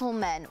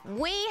 gentlemen,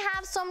 we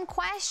have some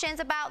questions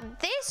about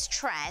this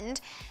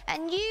trend,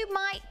 and you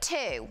might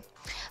too.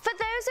 For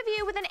those of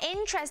you with an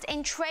interest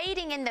in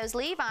trading in those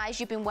Levi's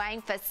you've been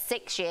wearing for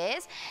 6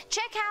 years,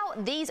 check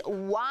out these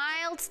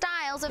wild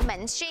styles of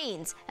men's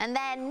jeans, and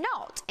they're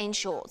not in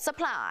short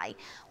supply.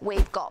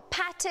 We've got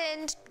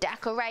patterned,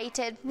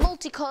 decorated,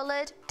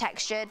 multicolored,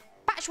 textured,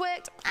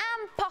 patchworked,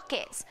 and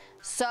pockets.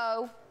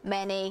 So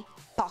many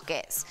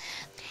pockets.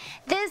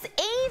 There's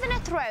even a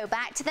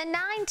throwback to the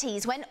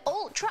 90s when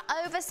ultra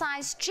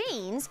oversized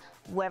jeans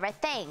were a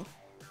thing.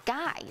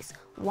 Guys,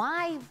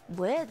 why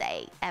were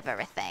they ever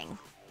a thing?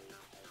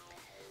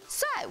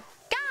 So,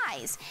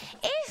 guys,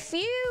 if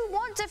you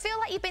want to feel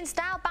like you've been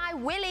styled by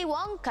Willy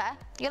Wonka,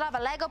 you'll have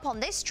a leg up on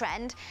this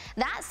trend.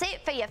 That's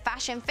it for your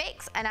fashion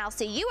fix, and I'll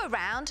see you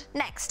around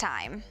next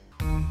time.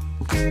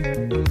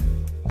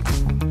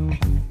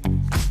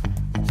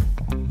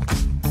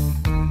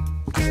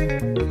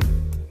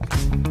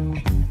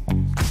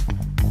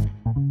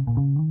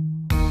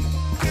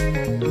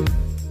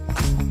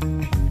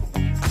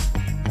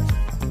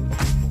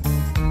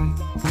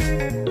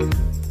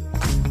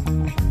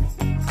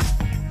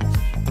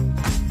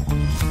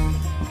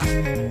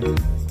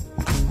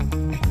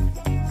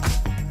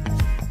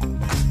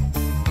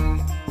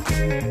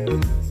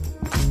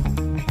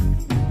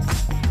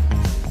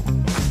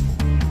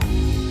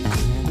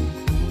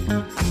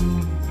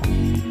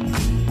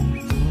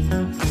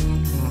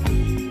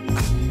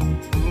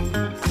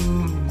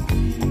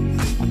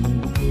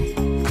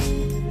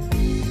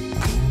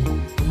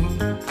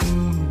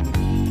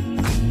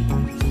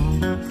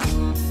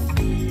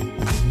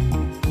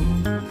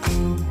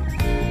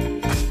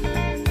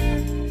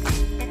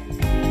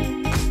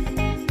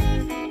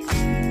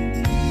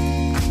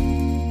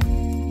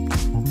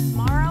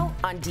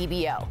 On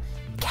DBL,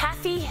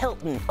 Kathy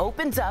Hilton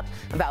opens up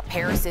about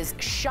Paris's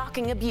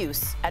shocking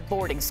abuse at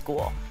boarding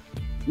school.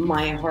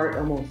 My heart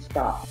almost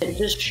stopped. It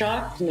just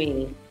shocked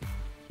me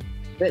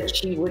that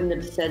she wouldn't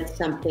have said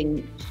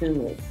something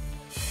sooner.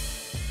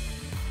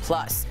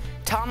 Plus,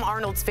 Tom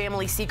Arnold's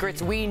family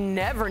secrets we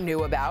never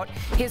knew about,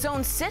 his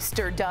own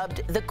sister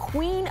dubbed the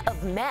Queen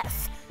of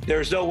Meth.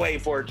 There's no way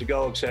for it to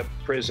go except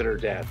prison or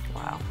death.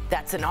 Wow.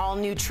 That's an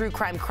all-new True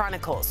Crime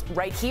Chronicles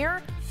right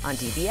here on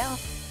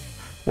DBL.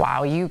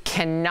 Wow, you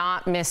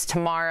cannot miss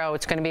tomorrow.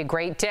 It's going to be a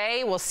great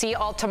day. We'll see you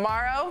all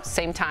tomorrow,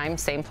 same time,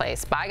 same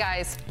place. Bye,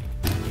 guys.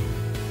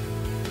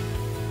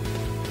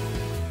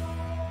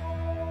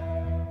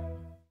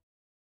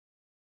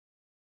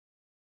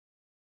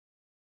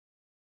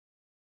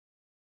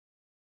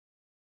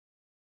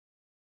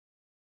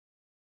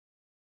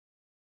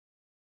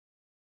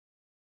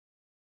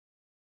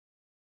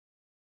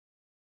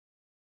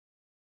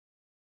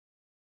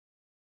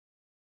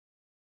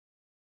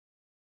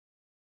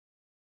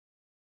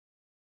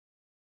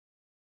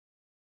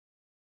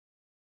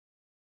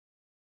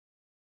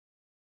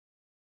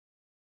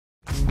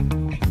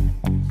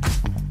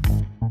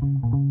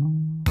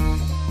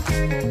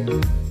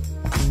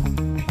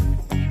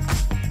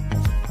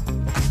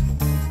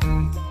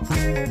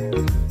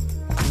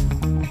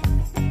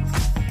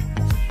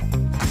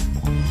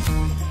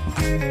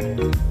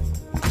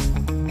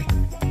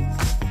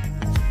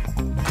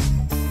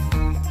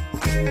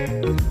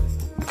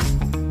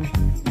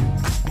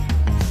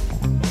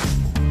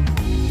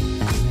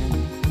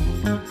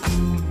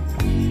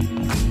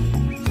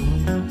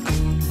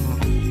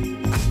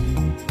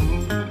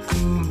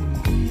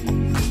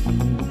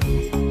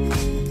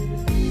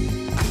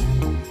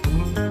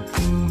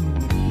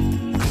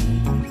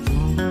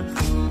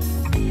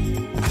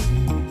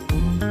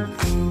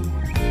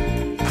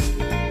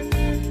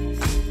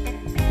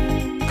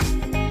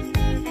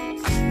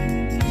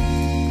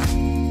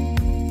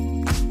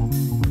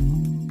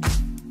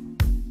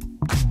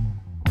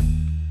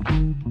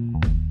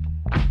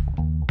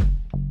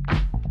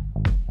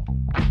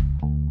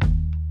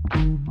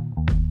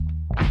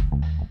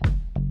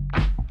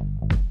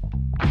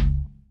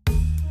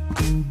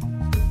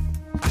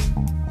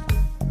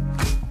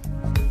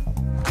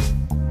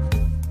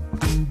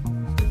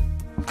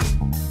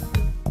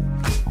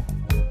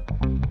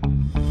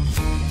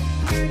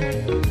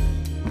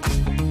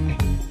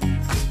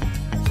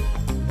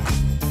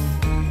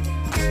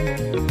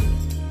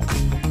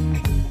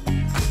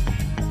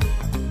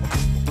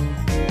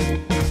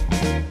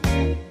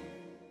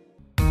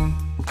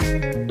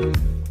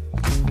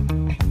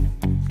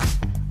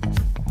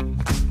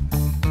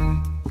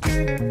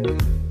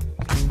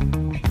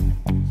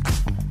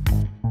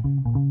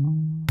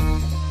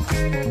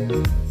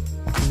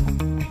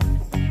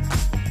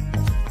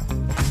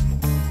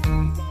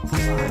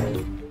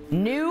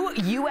 New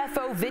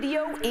UFO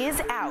video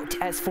is out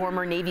as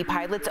former Navy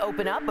pilots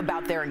open up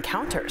about their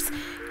encounters.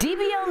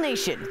 DBL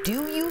Nation,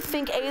 do you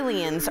think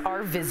aliens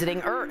are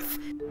visiting Earth?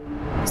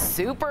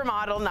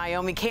 Supermodel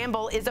Naomi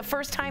Campbell is a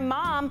first-time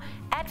mom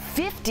at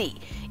 50.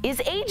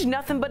 Is age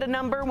nothing but a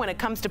number when it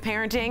comes to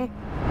parenting?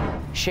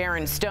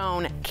 Sharon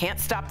Stone can't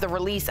stop the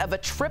release of a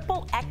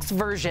XXX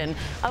version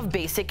of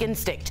Basic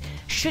Instinct.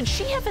 Should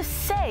she have a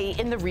say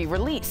in the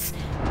re-release?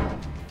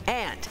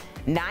 And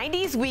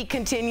 90s Week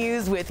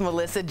continues with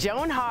Melissa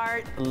Joan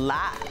Hart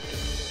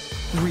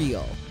live.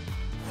 Real,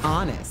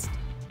 honest,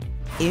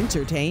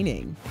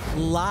 entertaining,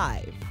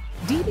 live.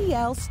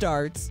 DBL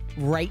starts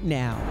right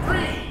now.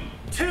 3,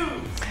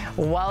 2.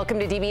 Welcome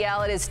to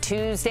DBL. It is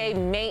Tuesday,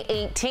 May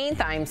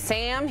 18th. I'm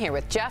Sam here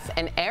with Jeff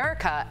and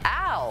Erica.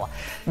 Al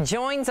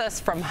joins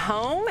us from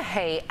home.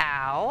 Hey,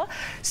 Al.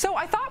 So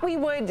I thought we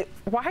would.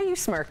 Why are you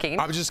smirking?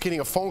 I was just getting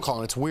a phone call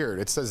and it's weird.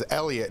 It says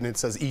Elliot and it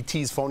says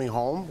ET's phoning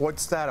home.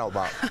 What's that all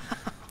about?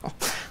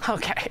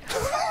 Okay,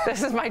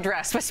 this is my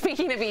dress. But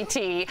speaking of ET,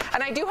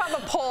 and I do have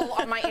a poll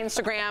on my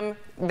Instagram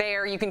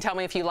there. You can tell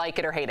me if you like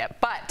it or hate it.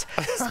 But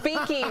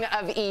speaking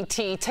of ET,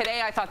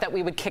 today I thought that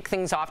we would kick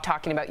things off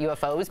talking about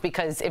UFOs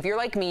because if you're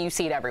like me, you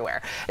see it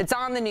everywhere. It's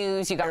on the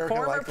news. You got Erica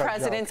former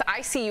presidents.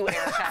 I see you,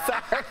 Erica.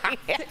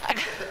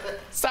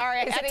 Sorry,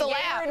 I is had it to a yay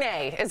laugh. or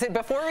nay? Is it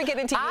before we get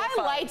into UFOs?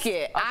 I like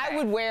it. Okay. I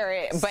would wear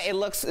it, but it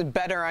looks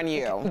better on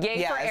you.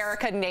 Yay for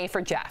Erica, nay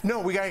for Jeff. No,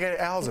 we gotta get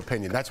Al's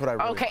opinion. That's what I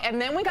really Okay, want.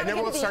 and then we gotta get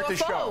into the start UFOs. the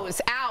show.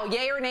 Al,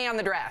 yay or nay on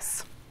the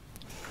dress?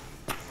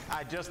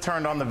 I just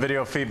turned on the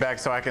video feedback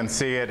so I can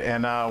see it,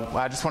 and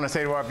I just want to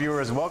say to our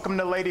viewers, welcome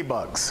to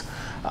Ladybugs.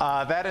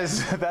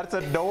 That's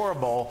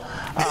adorable.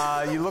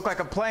 You look like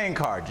a playing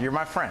card. You're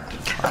my friend.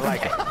 I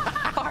like it.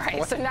 All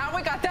right, so now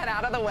we got that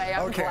out of the way.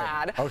 I'm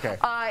glad. Okay.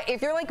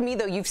 If you're like me,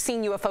 though, you've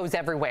seen UFOs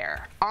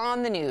everywhere,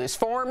 on the news,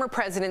 former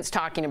presidents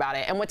talking about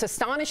it. And what's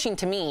astonishing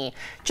to me,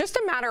 just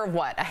a matter of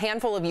what, a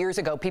handful of years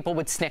ago, people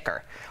would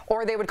snicker,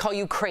 or they would call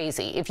you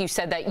crazy if you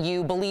said that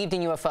you believed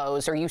in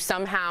UFOs or you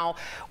somehow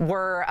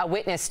were a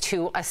witness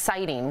to a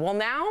sighting. Well,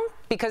 now,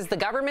 because the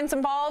government's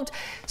involved,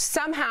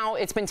 somehow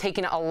it's been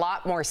taken a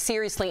lot more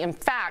seriously. In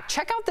fact,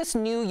 check out this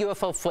new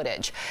UFO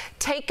footage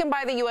taken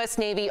by the U.S.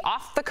 Navy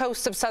off the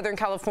coast of Southern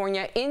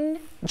California in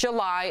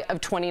July of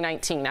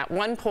 2019. At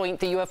one point,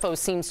 the UFO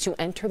seems to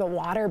enter the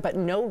water, but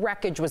no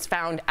wreckage was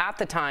found at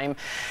the time.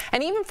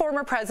 And even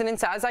former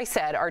presidents, as I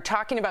said, are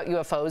talking about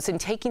UFOs and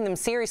taking them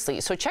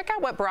seriously. So check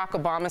out what Barack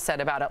Obama said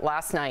about it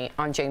last night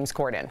on James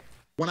Corden.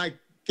 When I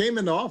came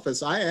into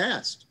office, I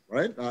asked,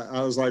 right?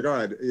 I was like, all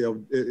right,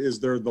 is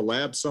there the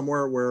lab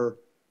somewhere where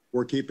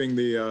we're keeping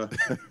the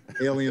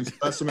alien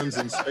specimens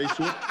in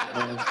spaceship?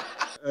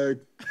 The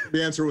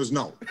answer was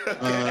no.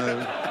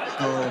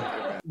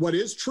 So what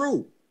is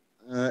true,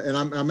 and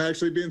I'm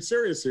actually being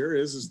serious here,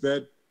 is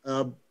that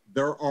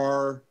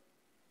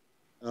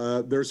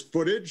there's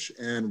footage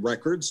and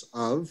records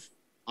of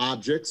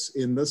objects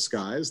in the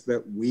skies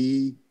that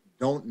we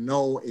don't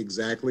know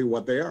exactly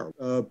what they are.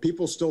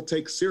 People still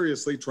take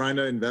seriously trying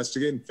to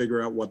investigate and figure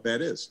out what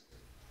that is.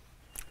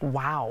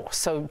 Wow.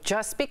 So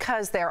just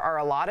because there are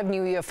a lot of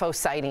new UFO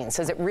sightings,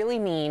 does it really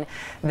mean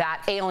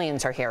that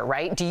aliens are here,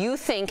 right? Do you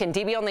think, and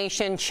DBL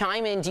Nation,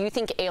 chime in, do you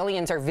think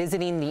aliens are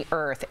visiting the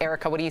Earth?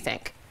 Erica, what do you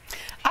think?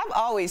 I've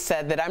always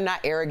said that I'm not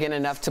arrogant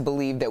enough to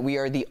believe that we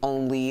are the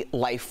only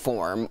life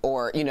form,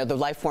 or, you know, the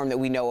life form that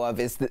we know of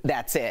is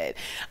that's it.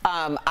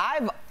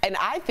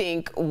 I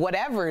think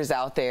whatever is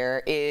out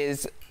there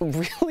is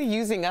really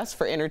using us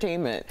for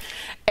entertainment.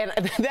 And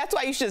that's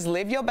why you should just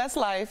live your best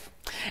life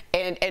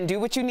and do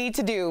what you need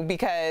to do,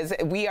 because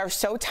we are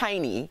so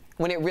tiny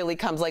when it really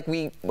comes, like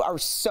we are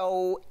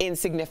so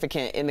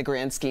insignificant in the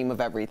grand scheme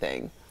of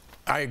everything.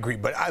 I agree,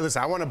 but listen,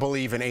 I want to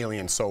believe in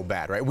aliens so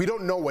bad, right? We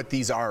don't know what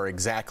these are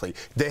exactly.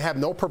 They have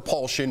no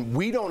propulsion.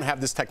 We don't have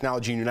this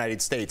technology in the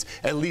United States.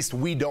 At least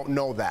we don't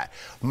know that.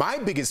 My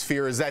biggest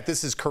fear is that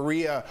this is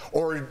Korea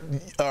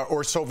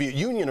or Soviet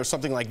Union or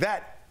something like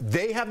that.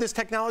 They have this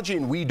technology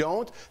and we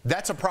don't.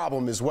 That's a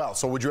problem as well.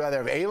 So would you rather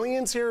have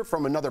aliens here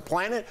from another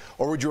planet,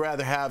 or would you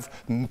rather have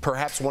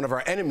perhaps one of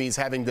our enemies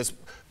having this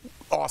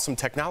awesome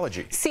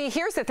technology? See,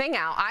 here's the thing,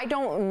 Al. I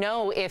don't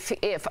know if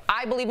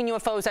I believe in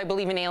UFOs, I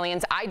believe in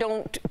aliens. I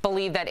don't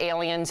believe that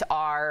aliens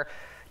are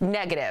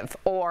negative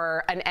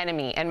or an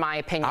enemy, in my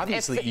opinion.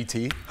 Obviously,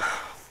 E.T.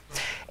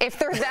 If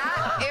they're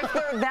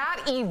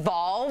that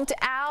evolved,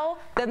 Al,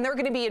 then they're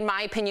going to be, in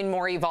my opinion,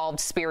 more evolved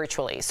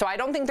spiritually. So I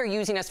don't think they're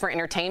using us for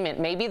entertainment.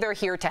 Maybe they're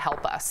here to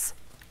help us.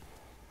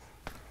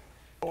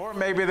 Or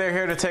maybe they're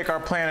here to take our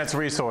planet's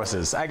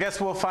resources. I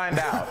guess we'll find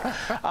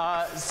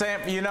out.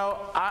 Sam, you know,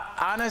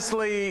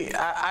 honestly,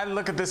 I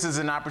look at this as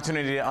an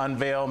opportunity to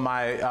unveil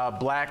my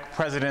black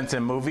presidents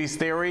in movies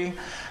theory.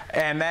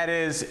 And that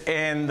is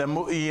in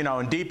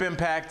in Deep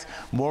Impact,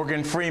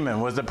 Morgan Freeman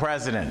was the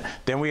president.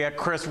 Then we had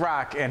Chris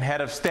Rock in Head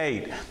of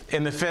State.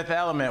 In The Fifth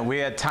Element, we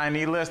had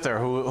Tiny Lister,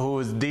 who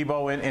was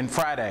Debo in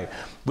Friday.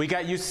 We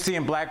got used to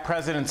seeing black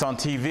presidents on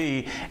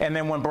TV. And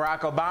then when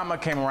Barack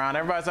Obama came around,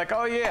 everybody's like,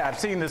 oh yeah, I've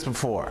seen this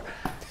before.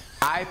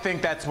 I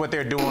think that's what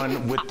they're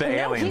doing with the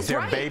aliens.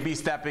 They're baby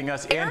stepping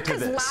us into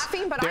this. Erica's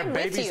laughing, but I'm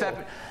with you.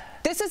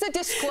 This is a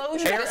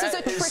disclosure. This is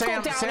a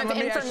trickle down of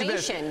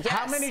information. Yes.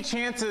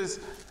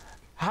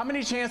 How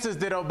many chances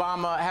did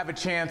Obama have a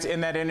chance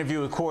in that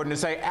interview with Corden to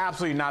say,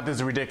 absolutely not, this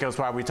is ridiculous,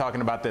 why are we talking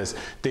about this?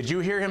 Did you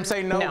hear him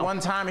say no one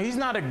time? He's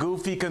not a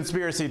goofy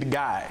conspiracy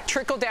guy.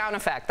 Trickle down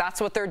effect,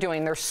 that's what they're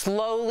doing. They're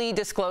slowly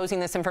disclosing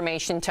this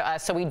information to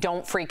us so we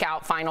don't freak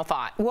out. Final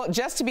thought. Well,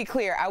 just to be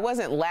clear, I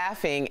wasn't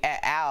laughing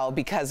at Al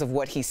because of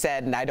what he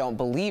said and I don't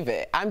believe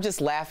it. I'm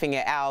just laughing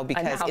at Al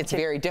because it's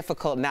very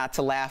difficult not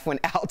to laugh when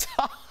Al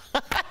talks.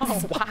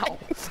 Oh, wow.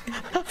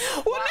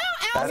 Well,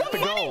 now Al's a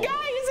funny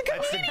guy. He's a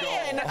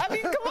comedian. I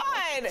mean, come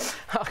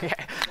on. Okay.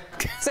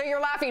 So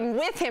you're laughing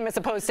with him as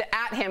opposed to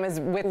at him. As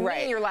with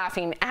me, you're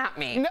laughing at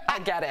me. No, I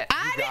get it.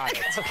 You got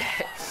it.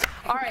 Okay.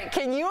 All right.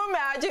 Can you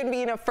imagine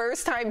being a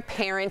first-time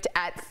parent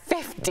at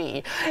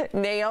 50?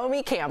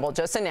 Naomi Campbell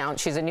just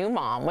announced she's a new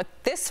mom with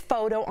this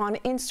photo on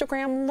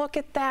Instagram. Look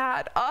at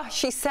that.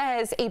 She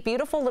says, a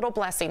beautiful little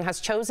blessing has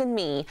chosen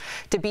me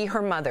to be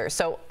her mother.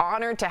 So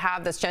honored to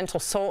have this gentle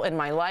soul in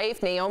my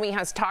life. Naomi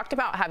has talked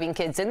about having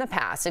kids in the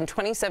past. In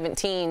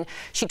 2017,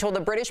 she told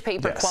the British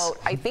paper, quote,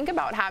 I think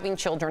about having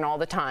children all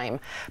the time.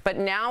 But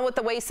now with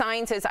the way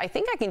science is, I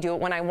think I can do it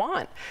when I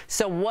want.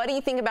 So what do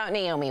you think about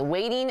Naomi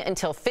waiting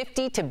until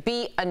 50 to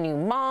be a new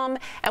mom?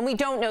 And we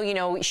don't know, you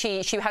know,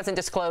 she hasn't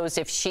disclosed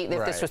if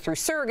this was through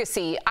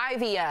surrogacy,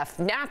 IVF,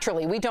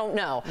 naturally, we don't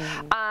know.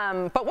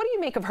 But what do you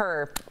make of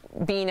her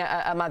being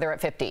a mother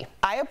at 50?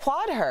 I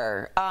applaud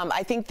her.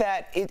 I think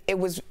that it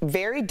was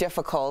very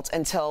difficult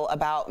until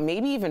about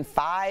maybe even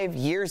 5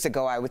 years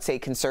ago, I would say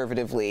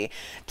conservatively,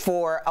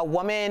 for a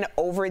woman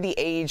over the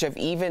age of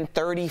even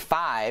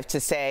 35 to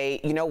say,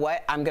 you know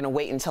what, I'm going to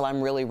wait until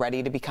I'm really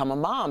ready to become a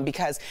mom,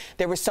 because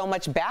there was so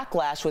much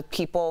backlash with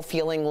people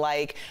feeling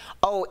like,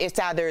 oh, it's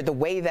either the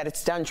way that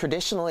it's done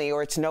traditionally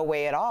or it's no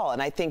way at all.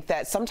 And I think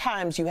that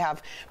sometimes you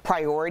have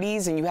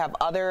priorities and you have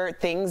other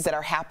things that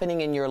are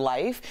happening in your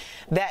life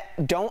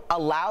that don't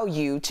allow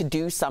you to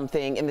do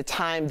something in the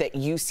time that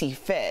you see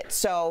fit.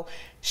 So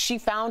she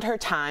found her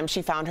time,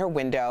 she found her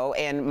window,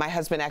 and my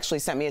husband actually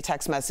sent me a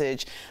text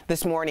message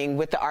this morning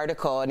with the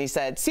article, and he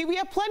said, see, we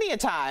have plenty of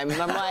time. And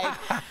I'm like,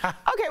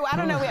 okay, well, I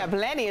don't know we have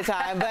plenty of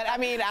time, but I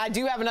mean, I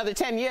do have another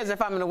 10 years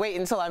if I'm gonna wait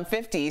until I'm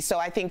 50. So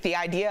I think the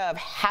idea of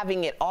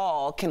having it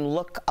all can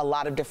look a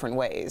lot of different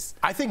ways.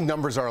 I think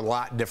numbers are a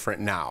lot different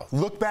now.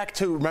 Look back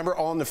to, remember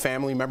All in the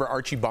Family, remember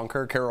Archie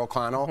Bunker, Carol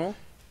O'Connell?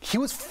 He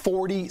was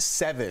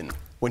 47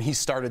 when he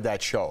started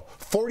that show.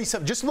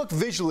 47, just look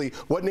visually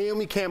what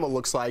Naomi Campbell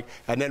looks like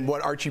and then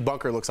what Archie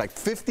Bunker looks like.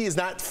 50 is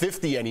not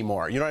 50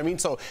 anymore, you know what I mean?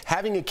 So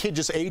having a kid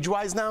just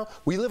age-wise now,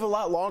 we live a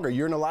lot longer.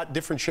 You're in a lot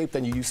different shape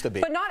than you used to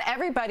be. But not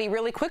everybody,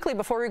 really quickly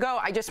before we go,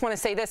 I just want to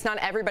say this, not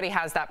everybody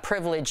has that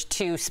privilege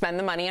to spend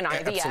the money on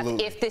IVF,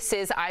 absolutely, if this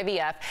is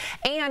IVF,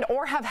 and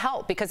or have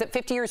help, because at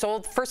 50 years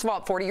old, first of all,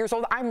 at 40 years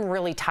old, I'm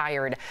really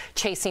tired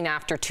chasing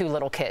after 2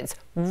 little kids.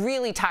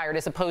 Really tired,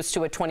 as opposed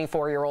to a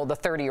 24-year-old, a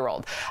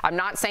 30-year-old. I'm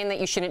not saying that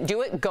you shouldn't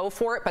do it, go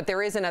for it, but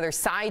there is another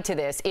side to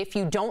this. If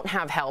you don't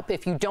have help,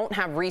 if you don't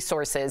have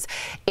resources,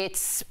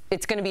 it's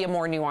going to be a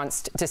more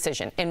nuanced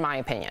decision, in my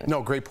opinion.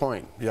 No, great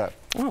point. Yeah.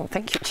 Oh,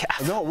 thank you,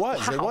 Jeff. No, it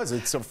was. Wow. It was.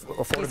 It's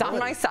affordability. He's on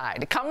my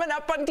side. Coming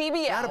up on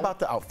DBL. Not about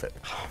the outfit.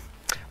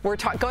 Go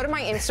to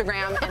my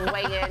Instagram and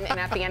weigh in, and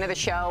at the end of the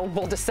show,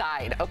 we'll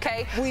decide,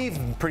 okay? We've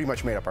pretty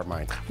much made up our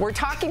mind. We're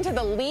talking to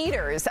the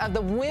leaders of the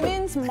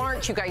Women's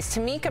March, you guys.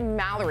 Tamika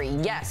Mallory,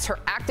 yes, her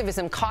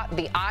activism caught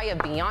the eye of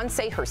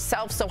Beyonce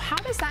herself, so how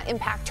does that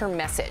impact her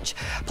message?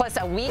 Plus,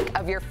 a week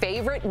of your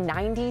favorite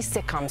 90s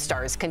sitcom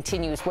stars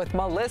continues with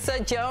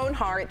Melissa Joan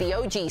Hart, the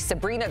OG,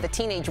 Sabrina the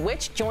Teenage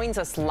Witch joins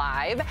us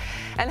live.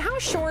 And how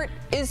short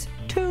is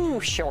too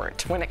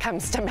short when it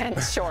comes to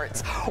men's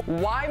shorts?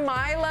 Why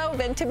Milo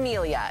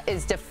Ventimiglia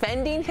is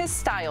defending his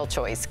style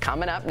choice,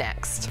 coming up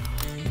next.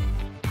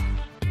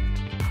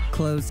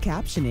 Closed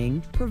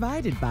captioning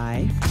provided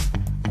by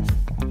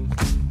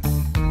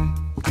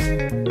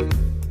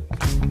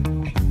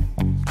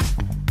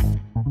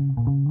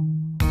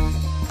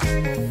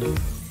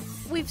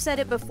We've said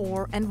it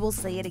before and we'll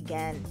say it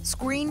again.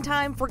 Screen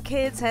time for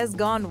kids has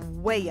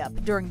gone way up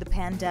during the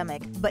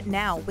pandemic, but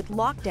now with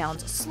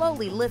lockdowns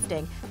slowly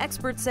lifting,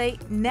 experts say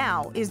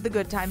now is the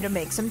good time to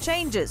make some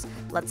changes.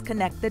 Let's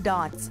connect the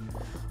dots.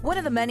 One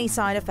of the many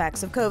side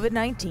effects of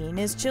COVID-19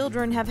 is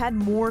children have had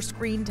more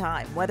screen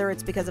time, whether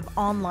it's because of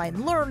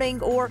online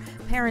learning or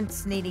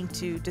parents needing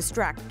to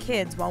distract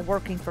kids while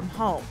working from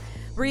home.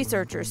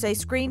 Researchers say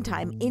screen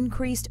time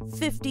increased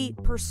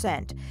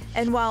 50%.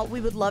 And while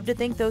we would love to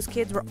think those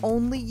kids were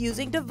only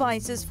using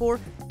devices for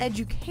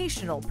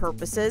educational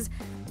purposes,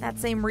 that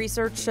same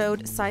research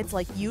showed sites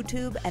like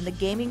YouTube and the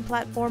gaming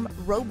platform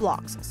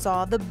Roblox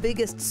saw the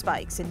biggest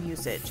spikes in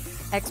usage.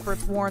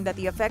 Experts warn that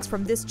the effects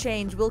from this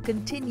change will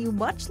continue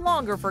much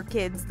longer for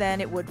kids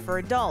than it would for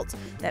adults.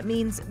 That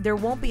means there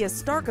won't be as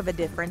stark of a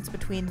difference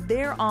between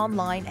their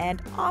online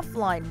and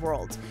offline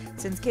worlds,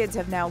 since kids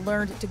have now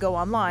learned to go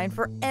online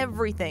for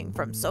everything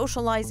from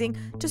socializing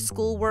to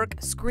schoolwork.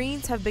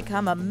 Screens have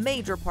become a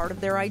major part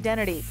of their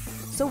identity.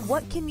 So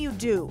what can you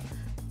do?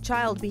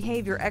 Child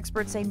behavior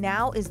experts say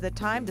now is the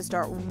time to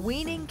start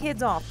weaning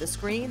kids off the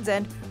screens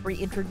and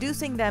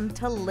reintroducing them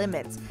to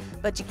limits.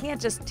 But you can't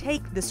just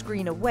take the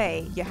screen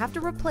away, you have to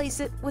replace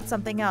it with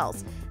something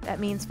else. That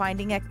means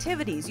finding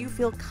activities you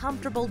feel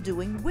comfortable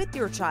doing with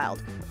your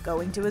child,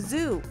 going to a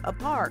zoo, a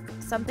park,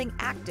 something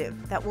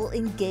active that will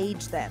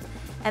engage them.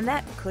 And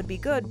that could be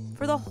good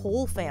for the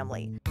whole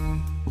family.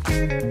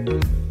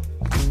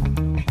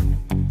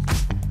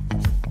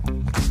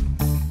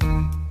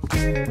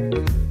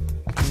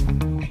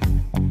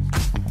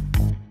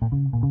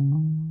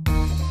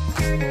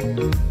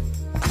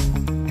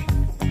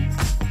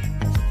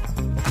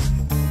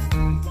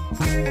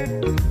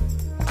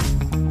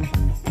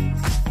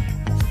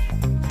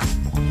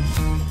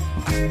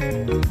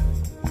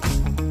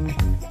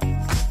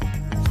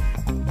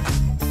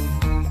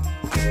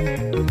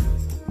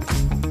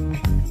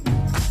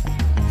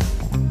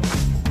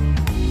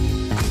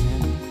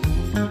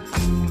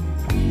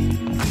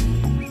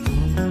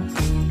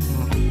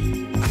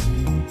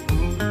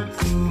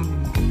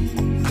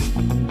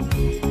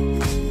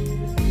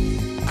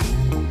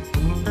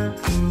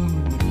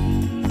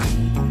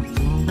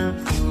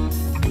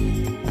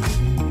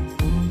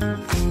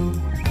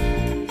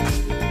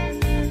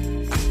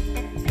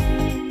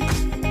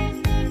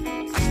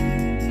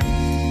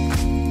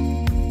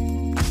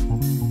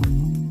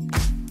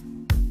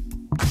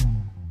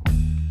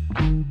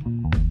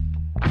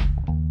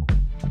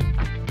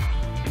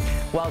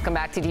 Welcome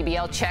back to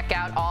DBL. Check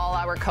out all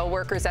our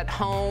coworkers at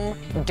home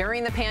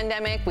during the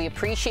pandemic. We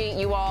appreciate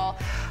you all.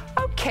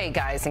 Okay,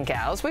 guys and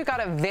gals, we've got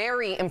a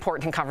very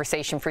important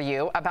conversation for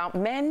you about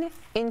men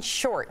in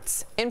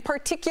shorts, in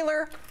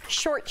particular,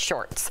 short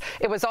shorts.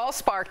 It was all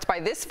sparked by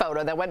this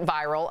photo that went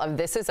viral of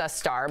This Is Us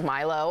star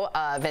Milo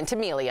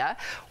Ventimiglia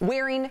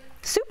wearing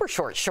super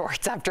short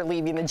shorts after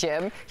leaving the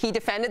gym. He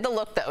defended the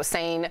look, though,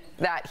 saying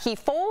that he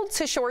folds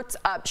his shorts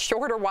up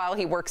shorter while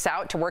he works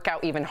out to work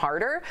out even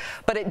harder.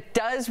 But it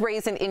does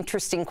raise an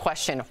interesting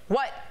question.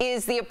 What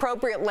is the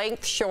appropriate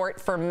length short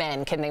for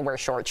men? Can they wear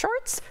short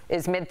shorts?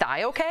 Is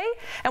mid-thigh okay?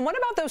 And what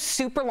about those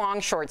super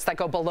long shorts that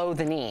go below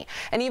the knee?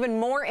 And even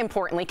more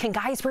importantly, can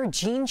guys wear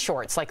jean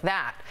shorts like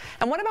that?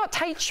 And what about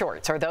tight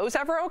shorts? Are those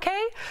ever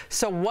okay?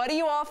 So what do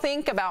you all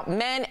think about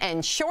men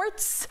and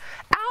shorts?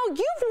 Al,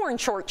 you've worn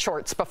short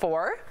shorts before.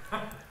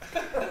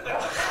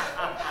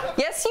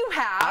 Yes, you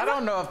have. I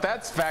don't know if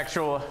that's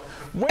factual.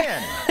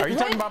 When? Are you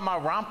talking about my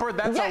romper?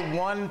 That's a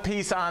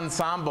one-piece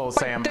ensemble,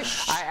 Sam.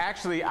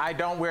 I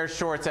don't wear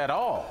shorts at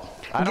all.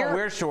 I don't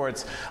wear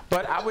shorts,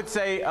 but I would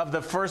say of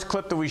the first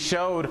clip that we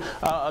showed,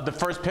 the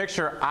first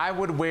picture, I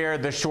would wear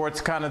the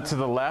shorts kind of to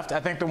the left. I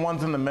think the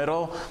ones in the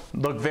middle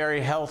look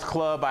very health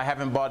club. I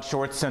haven't bought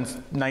shorts since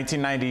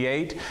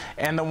 1998.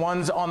 And the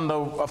ones on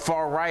the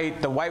far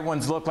right, the white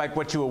ones look like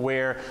what you would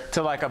wear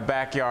to like a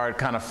backyard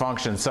kind of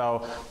function.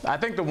 So I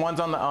think the ones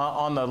on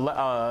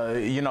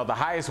the you know, the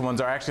highest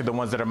ones are actually the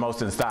ones that are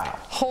most in style.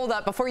 Hold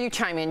up, before you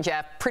chime in,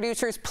 Jeff,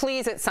 producers,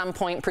 please at some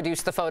point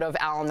produce the photo of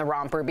Al in the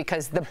romper,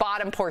 because the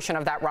bottom portion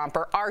of that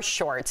romper are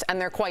shorts, and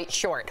they're quite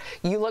short.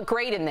 You look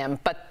great in them,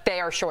 but they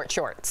are short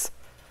shorts.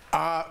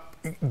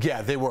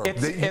 Yeah, they were.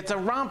 It's a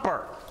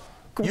romper.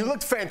 You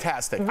looked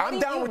fantastic. I'm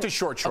down with the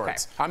short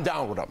shorts. Okay. I'm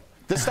down with them.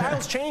 The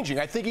style's changing.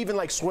 I think even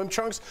like swim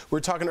trunks, we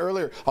were talking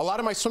earlier, a lot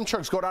of my swim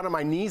trunks go down to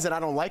my knees and I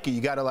don't like it.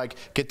 You got to like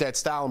get that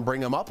style and bring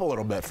them up a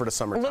little bit for the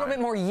summertime. A little bit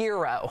more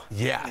Euro.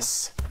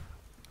 Yes.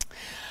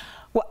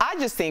 Well, I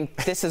just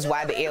think this is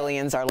why the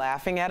aliens are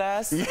laughing at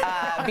us,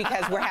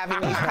 because we're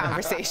having these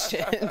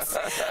conversations.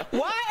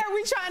 Why are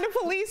we trying to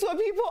police what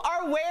people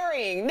are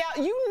wearing? Now,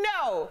 you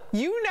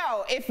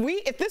know,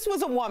 if this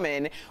was a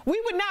woman,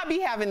 we would not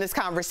be having this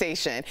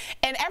conversation.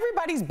 And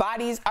everybody's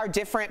bodies are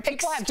different.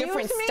 People have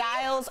different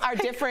styles, are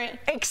different.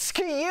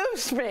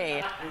 Excuse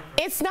me.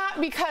 It's not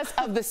because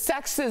of the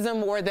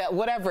sexism or the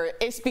whatever.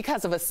 It's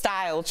because of a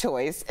style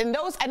choice. And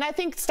I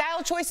think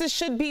style choices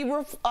should be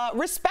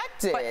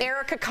respected. But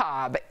Erica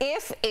Cobb,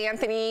 if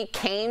Anthony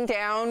came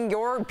down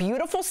your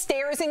beautiful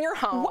stairs in your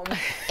home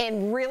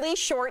in really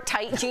short,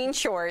 tight jean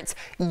shorts,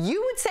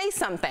 you would say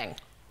something.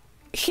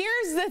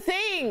 Here's the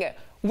thing.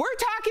 We're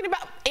talking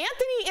about,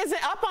 Anthony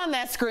isn't up on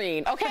that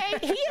screen, okay?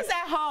 He is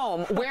at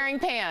home wearing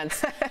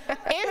pants.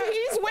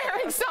 If he's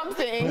wearing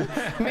something,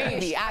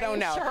 maybe, I don't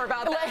know. Are you sure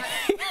about that?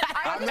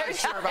 I'm not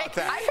sure about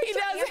that. He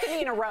does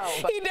Anthony in a robe.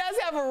 He does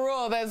have a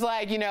rule that's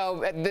like, you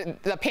know,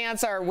 the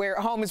pants are where,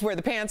 home is where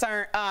the pants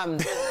aren't.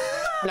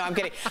 No, I'm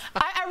kidding.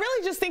 I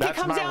really just think it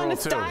comes down to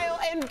style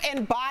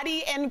and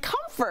body and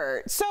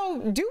comfort. So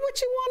do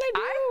what you want to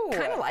do. I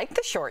kind of like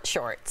the short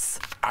shorts.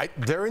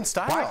 They're in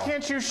style. Why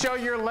can't you show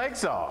your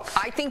legs off?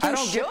 I think you should.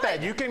 I don't get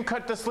that. You can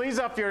cut the sleeves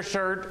off your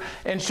shirt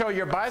and show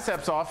your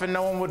biceps off and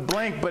no one would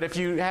blink, but if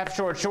you have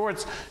short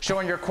shorts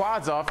showing your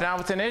quads off, now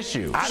it's an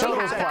issue. Show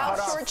those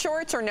quads. Short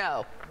shorts or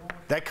no?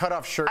 That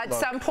cutoff shirt At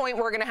some point,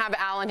 we're going to have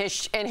Al in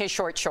his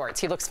short shorts.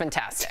 He looks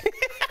fantastic.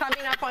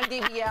 Coming up on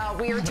DBL,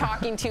 we are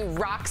talking to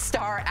rock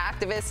star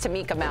activist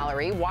Tamika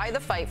Mallory. Why the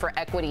fight for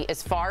equity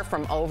is far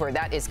from over.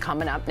 That is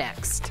coming up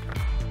next.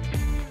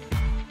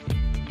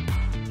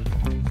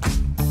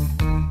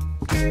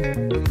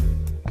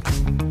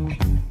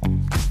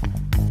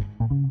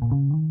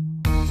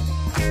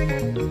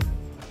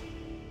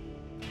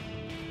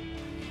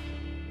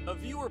 A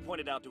viewer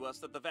pointed out to us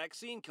that the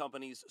vaccine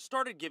companies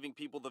started giving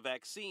people the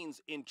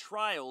vaccines in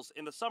trials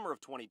in the summer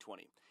of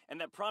 2020, and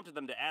that prompted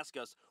them to ask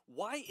us,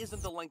 why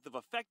isn't the length of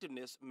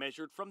effectiveness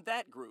measured from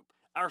that group?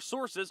 Our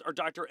sources are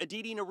Dr.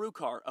 Aditi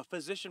Narukar, a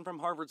physician from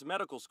Harvard's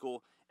Medical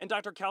School, and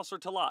Dr. Kausar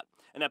Talat,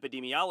 an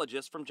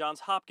epidemiologist from Johns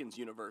Hopkins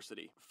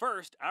University.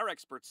 First, our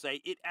experts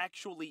say it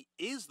actually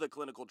is the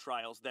clinical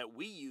trials that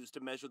we use to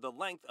measure the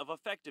length of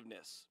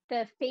effectiveness.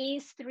 The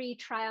phase 3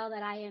 trial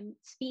that I am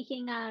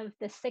speaking of,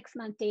 the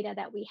 6-month data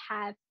that we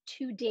have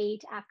to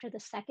date after the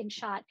second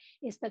shot,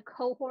 is the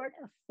cohort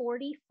of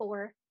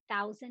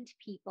 44,000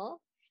 people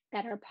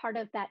that are part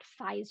of that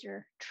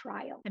Pfizer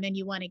trial. And then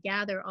you want to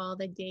gather all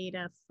the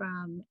data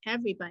from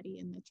everybody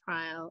in the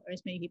trial, or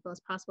as many people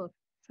as possible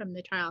from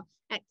the trial,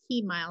 at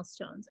key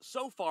milestones.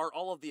 So far,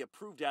 all of the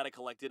approved data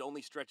collected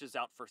only stretches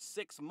out for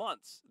 6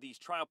 months. These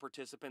trial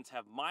participants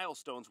have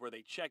milestones where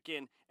they check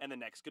in, and the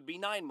next could be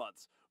 9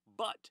 months.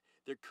 But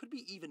there could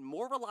be even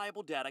more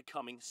reliable data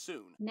coming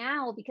soon.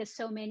 Now, because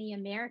so many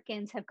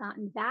Americans have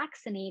gotten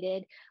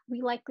vaccinated,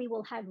 we likely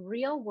will have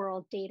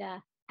real-world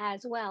data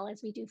as well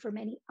as we do for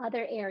many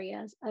other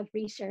areas of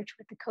research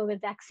with the COVID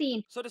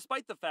vaccine. So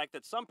despite the fact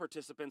that some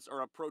participants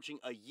are approaching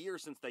a year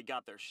since they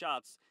got their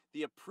shots,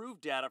 the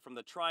approved data from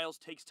the trials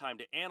takes time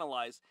to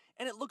analyze,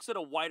 and it looks at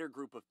a wider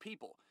group of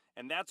people.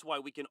 And that's why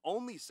we can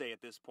only say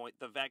at this point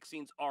the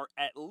vaccines are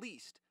at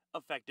least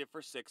effective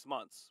for 6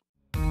 months.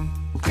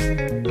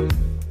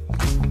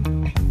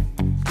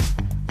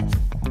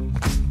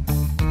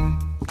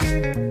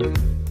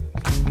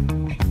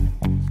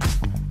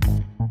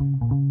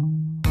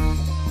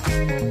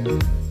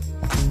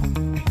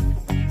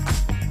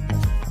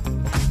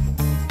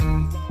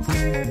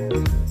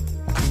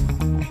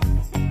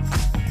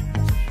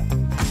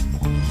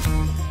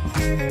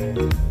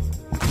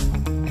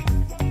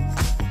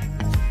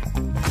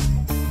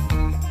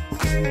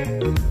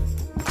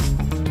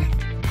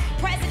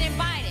 President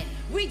Biden,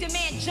 we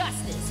demand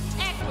justice,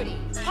 equity,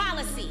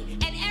 policy,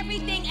 and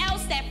everything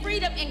else that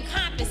freedom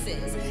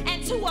encompasses.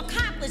 And to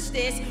accomplish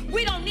this,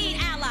 we don't need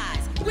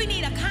allies, we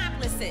need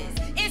accomplices.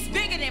 It's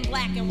bigger than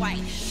black and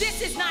white.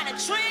 This is not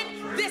a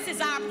trend, this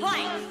is our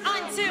plight.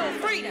 Until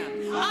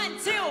freedom,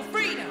 until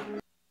freedom.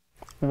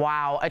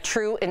 Wow, a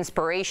true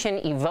inspiration,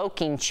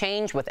 evoking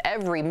change with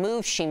every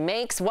move she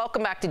makes.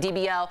 Welcome back to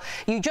DBL.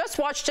 You just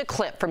watched a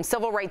clip from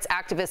civil rights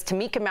activist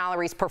Tamika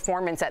Mallory's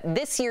performance at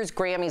this year's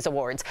Grammys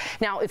Awards.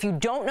 Now, if you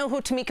don't know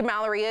who Tamika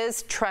Mallory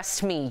is,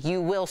 trust me,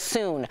 you will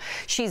soon.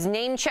 She's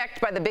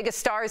name-checked by the biggest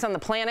stars on the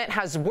planet,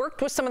 has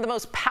worked with some of the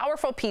most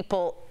powerful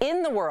people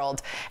in the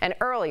world, and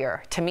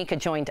earlier, Tamika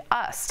joined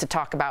us to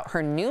talk about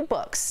her new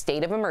book,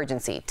 State of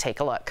Emergency. Take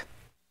a look.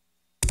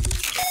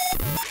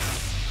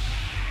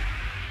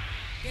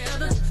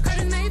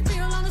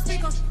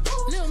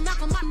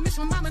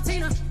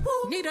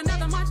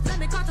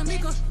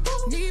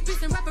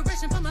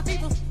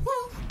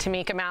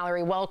 Tamika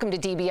Mallory, welcome to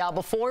DBL.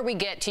 Before we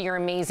get to your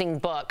amazing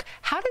book,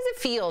 how does it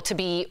feel to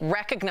be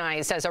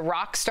recognized as a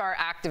rock star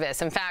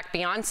activist? In fact,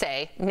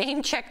 Beyonce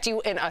name-checked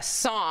you in a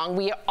song.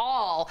 We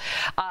all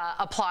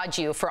applaud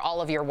you for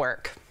all of your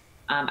work.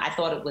 I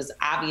thought it was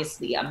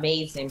obviously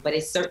amazing, but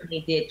it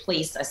certainly did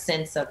place a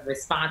sense of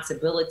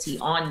responsibility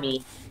on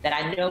me that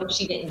I know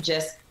she didn't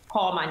just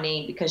call my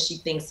name because she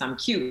thinks I'm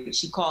cute.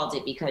 She called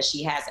it because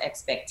she has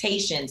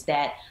expectations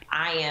that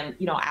I am,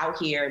 out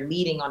here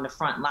leading on the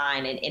front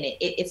line. And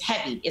it's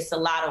heavy. It's a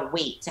lot of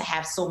weight to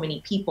have so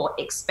many people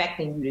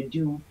expecting you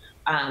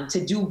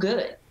to do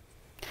good.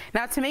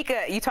 Now,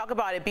 Tamika, you talk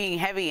about it being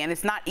heavy, and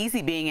it's not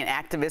easy being an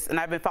activist, and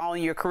I've been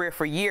following your career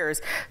for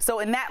years. So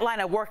in that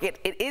line of work, it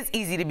is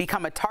easy to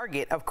become a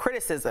target of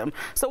criticism.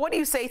 So what do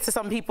you say to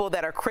some people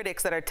that are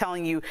critics that are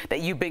telling you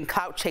that you've been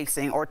clout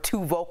chasing or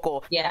too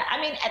vocal? Yeah,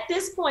 I mean, at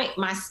this point,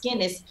 my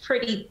skin is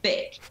pretty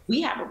thick.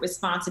 We have a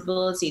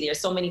responsibility. There's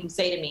so many who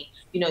say to me,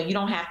 you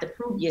don't have to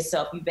prove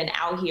yourself. You've been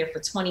out here for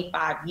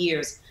 25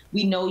 years.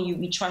 We know you,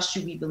 we trust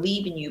you, we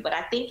believe in you. But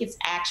I think it's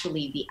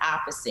actually the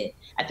opposite.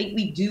 I think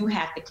we do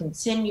have to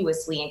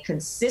continuously and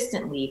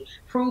consistently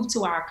prove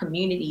to our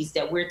communities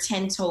that we're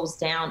 10 toes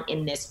down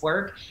in this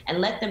work and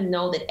let them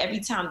know that every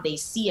time they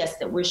see us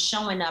that we're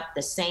showing up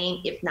the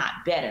same, if not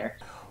better.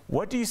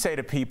 What do you say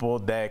to people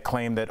that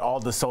claim that all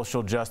the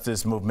social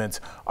justice movements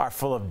are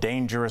full of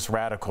dangerous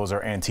radicals or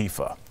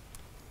Antifa?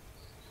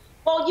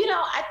 Well,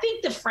 I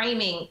think the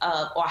framing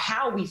of, or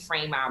how we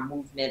frame our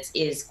movements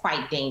is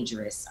quite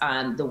dangerous.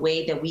 The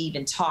way that we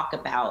even talk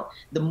about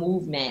the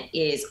movement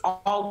is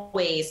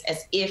always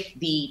as if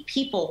the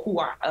people who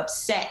are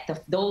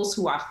upset, those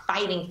who are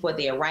fighting for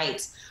their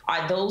rights,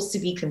 are those to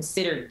be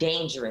considered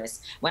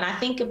dangerous. When I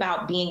think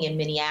about being in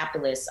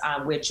Minneapolis,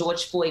 where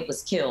George Floyd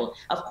was killed,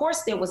 of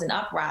course there was an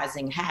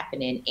uprising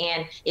happening,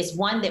 and it's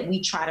one that we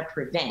try to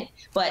prevent.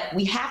 But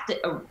we have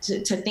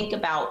to think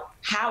about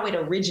how it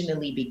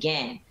originally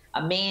began.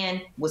 A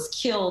man was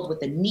killed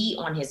with a knee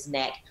on his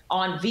neck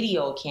on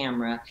video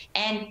camera.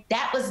 And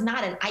that was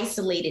not an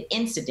isolated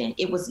incident.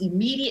 It was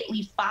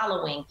immediately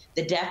following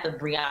the death of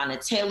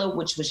Breonna Taylor,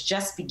 which was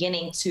just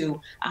beginning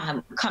to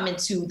come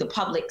into the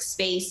public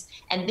space.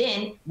 And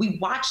then we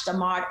watched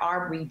Ahmaud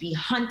Arbery be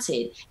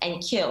hunted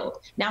and killed.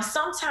 Now,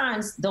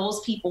 sometimes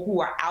those people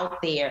who are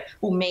out there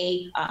who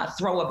may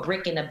throw a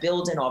brick in a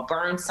building or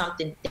burn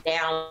something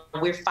down,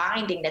 we're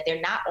finding that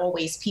they're not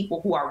always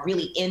people who are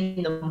really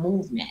in the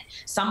movement.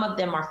 Some of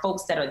them are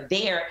folks that are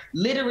there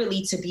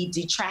literally to be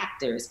detractors.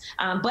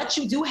 But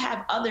you do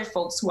have other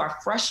folks who are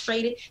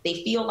frustrated. They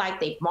feel like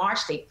they've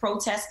marched, they've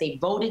protested, they've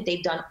voted,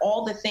 they've done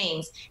all the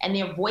things, and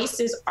their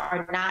voices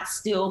are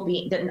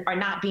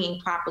not being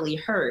properly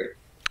heard.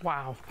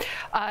 Wow.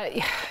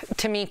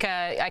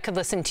 Tamika, I could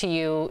listen to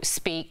you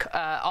speak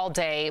all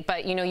day,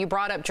 but you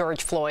brought up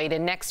George Floyd,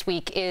 and next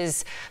week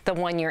is the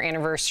one-year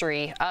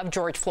anniversary of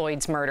George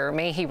Floyd's murder.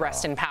 May he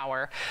rest in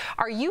power.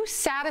 Are you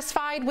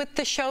satisfied with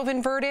the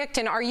Chauvin verdict,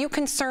 and are you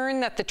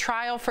concerned that the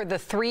trial for the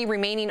 3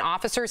 remaining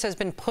officers has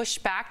been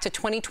pushed back to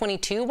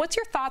 2022? What's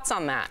your thoughts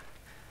on that?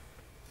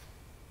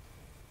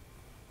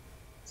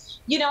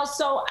 You know,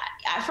 so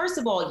first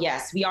of all,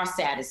 yes, we are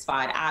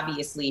satisfied,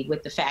 obviously,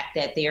 with the fact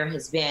that there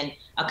has been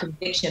a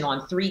conviction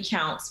on 3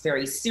 counts,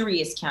 very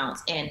serious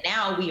counts, and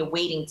now we are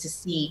waiting to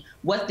see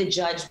what the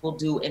judge will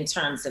do in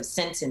terms of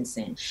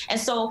sentencing. And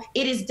so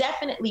it is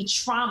definitely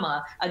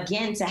trauma,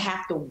 again, to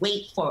have to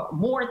wait for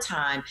more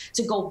time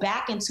to go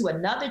back into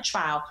another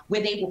trial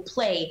where they will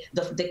play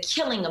the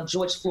killing of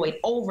George Floyd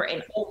over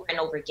and over and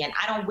over again.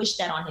 I don't wish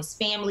that on his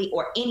family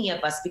or any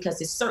of us, because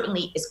it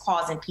certainly is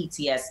causing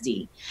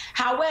PTSD.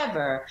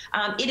 However,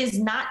 it is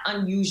not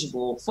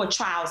unusual for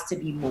trials to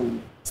be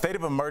moved. State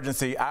of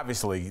emergency,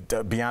 obviously,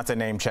 Beyonce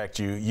name checked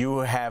you. You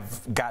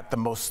have got the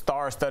most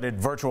star-studded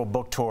virtual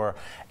book tour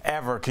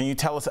ever. Can you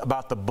tell us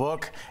about the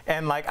book?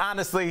 And like,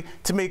 honestly,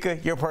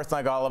 Tamika, you're a person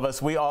like all of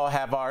us. We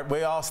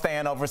all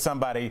stand over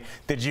somebody.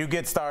 Did you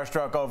get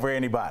starstruck over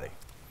anybody?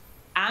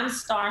 I'm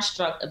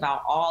starstruck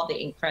about all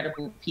the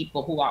incredible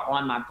people who are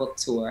on my book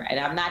tour. And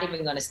I'm not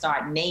even going to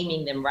start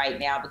naming them right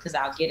now because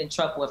I'll get in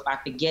trouble if I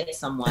forget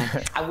someone.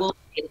 I will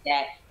say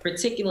that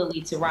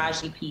particularly to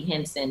Raji P.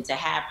 Henson, to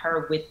have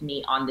her with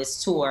me on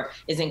this tour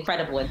is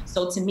incredible. And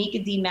so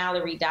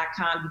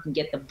TamikaDMallory.com, you can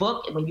get the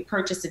book. And when you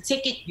purchase a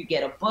ticket, you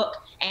get a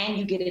book and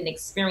you get an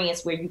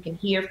experience where you can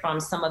hear from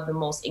some of the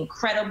most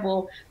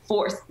incredible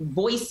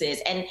voices.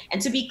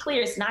 And to be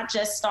clear, it's not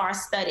just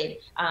star-studded.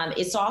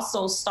 It's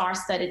also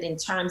star-studded in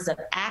terms of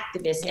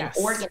activists and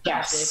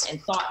organizers and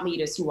thought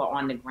leaders who are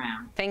on the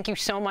ground. Thank you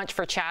so much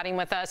for chatting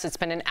with us. It's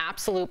been an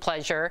absolute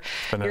pleasure.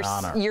 It's been an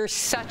honor. You're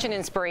such an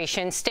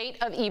inspiration.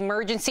 State of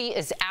Emergency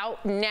is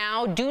out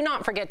now. Do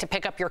not forget to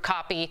pick up your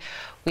copy.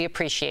 We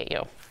appreciate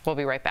you. We'll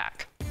be right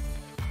back.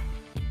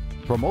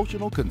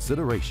 Promotional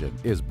consideration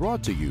is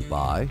brought to you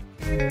by...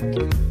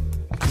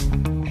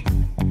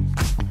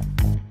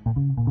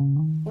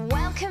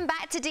 Welcome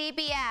back to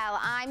DBL.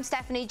 I'm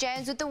Stephanie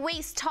Jones with the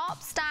week's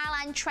top style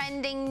and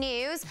trending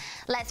news.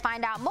 Let's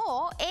find out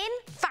more in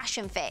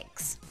Fashion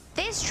Fix.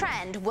 This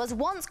trend was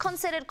once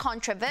considered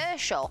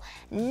controversial.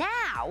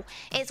 Now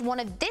it's one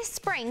of this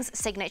spring's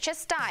signature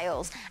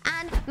styles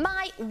and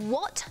my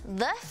what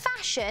the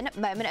fashion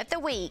moment of the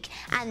week.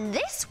 And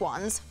this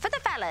one's for the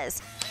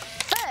fellas.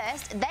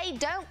 First, they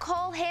don't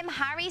call him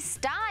Harry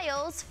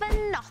Styles for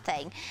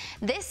nothing.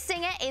 This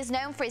singer is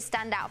known for his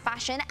standout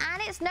fashion,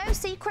 and it's no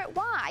secret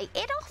why.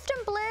 It often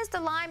blurs the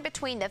line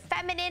between the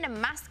feminine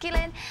and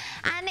masculine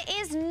and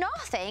is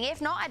nothing if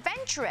not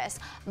adventurous.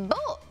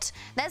 But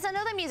there's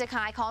another music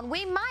icon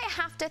we might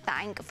have to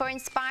thank for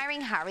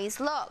inspiring Harry's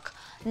look.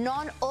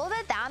 None other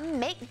than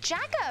Mick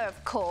Jagger,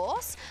 of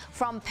course.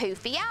 From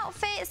poofy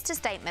outfits to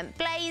statement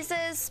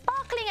blazers,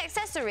 sparkling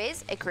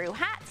accessories, ecru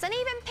hats, and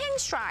even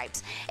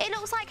pinstripes. It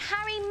looks like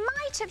Harry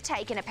might have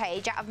taken a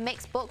page out of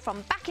Mick's book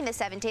from back in the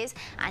 70s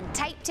and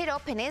taped it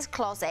up in his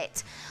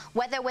closet.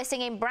 Whether we're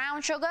singing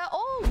Brown Sugar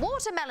or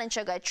Watermelon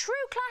Sugar, true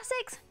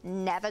classics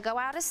never go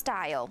out of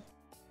style.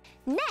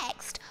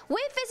 Next, we're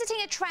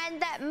visiting a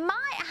trend that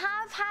might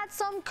have had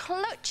some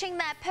clutching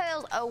their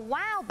pearls a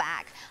while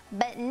back,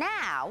 but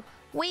now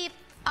we've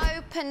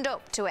opened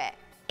up to it,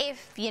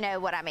 if you know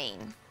what I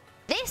mean.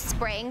 This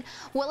spring,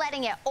 we're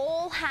letting it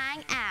all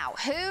hang out.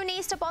 Who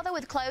needs to bother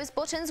with closed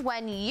buttons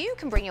when you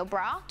can bring your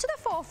bra to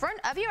the forefront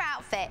of your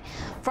outfit?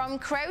 From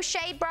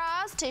crocheted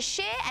bras to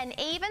sheer and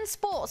even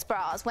sports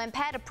bras, when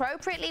paired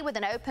appropriately with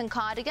an open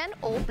cardigan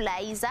or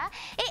blazer,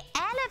 it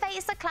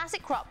elevates the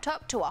classic crop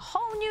top to a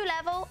whole new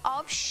level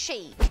of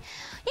chic.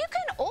 You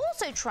can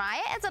also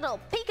try it as a little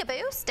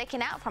peekaboo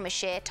sticking out from a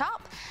sheer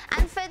top.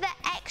 And for the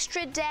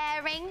extra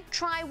daring,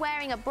 try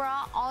wearing a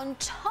bra on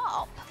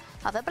top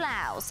of a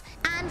blouse.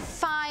 And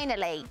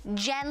finally,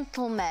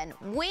 gentlemen,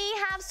 we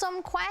have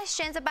some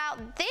questions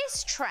about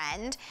this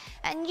trend,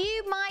 and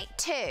you might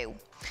too.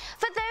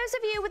 For those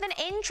of you with an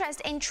interest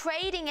in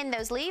trading in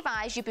those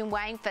Levi's you've been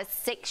wearing for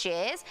 6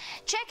 years,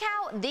 check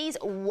out these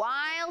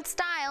wild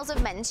styles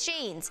of men's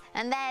jeans,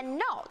 and they're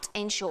not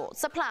in short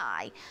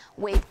supply.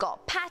 We've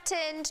got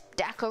patterned,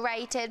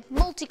 decorated,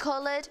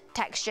 multicolored,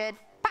 textured,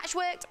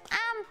 patchworked,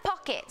 and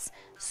pockets.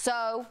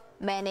 So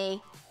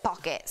many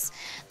pockets.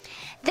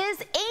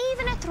 There's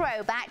even a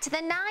throwback to the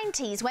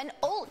 90s when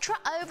ultra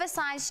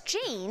oversized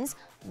jeans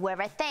were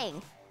a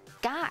thing.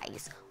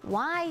 Guys,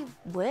 why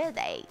were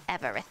they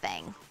ever a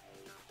thing?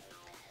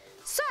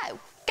 So,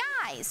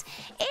 guys,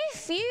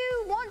 if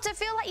you want to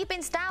feel like you've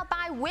been styled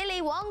by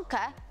Willy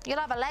Wonka, you'll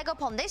have a leg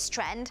up on this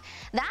trend.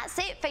 That's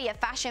it for your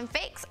fashion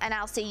fix, and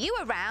I'll see you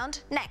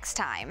around next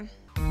time.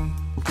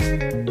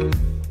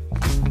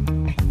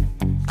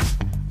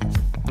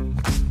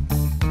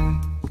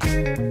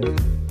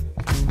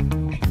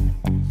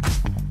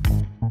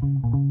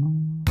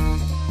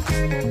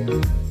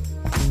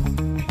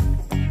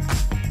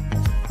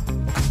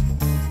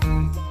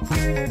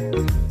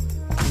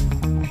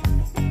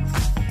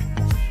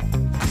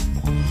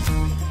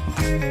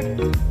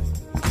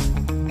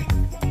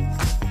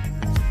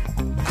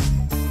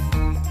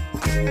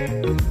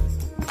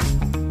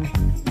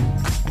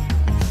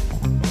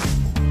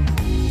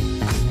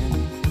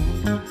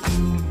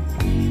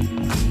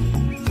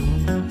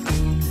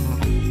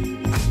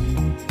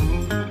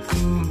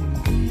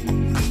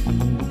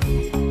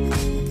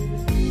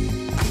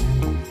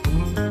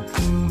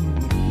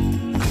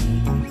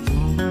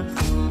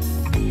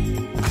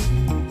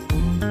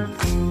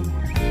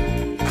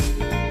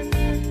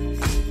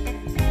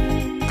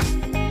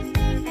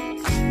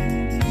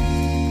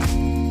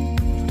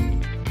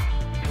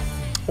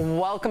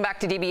 Welcome back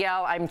to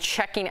DBL. I'm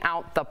checking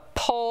out the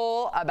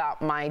poll about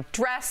my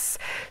dress.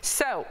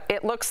 So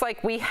it looks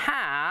like we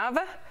have,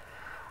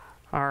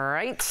 all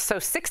right, so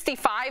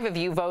 65 of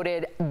you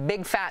voted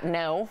big fat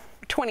no.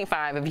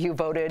 25 of you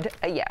voted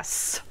a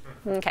yes.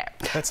 Okay.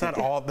 That's not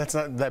all. That's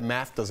not, that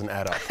math doesn't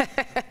add up.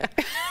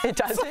 It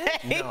doesn't?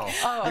 No.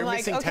 Oh, You're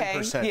missing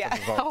 10% yeah. of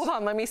the votes. Hold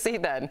on, let me see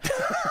then.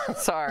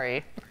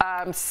 Sorry.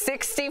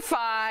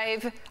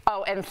 65,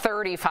 oh, and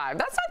 35.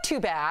 That's not too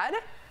bad.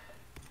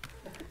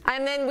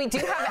 And then we do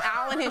have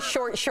Al in his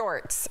short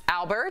shorts.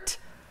 Albert,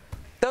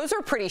 those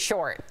are pretty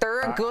short. They're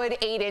a good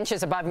 8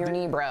 inches above your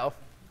knee, bro.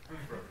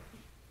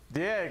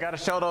 Yeah, you got to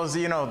show those,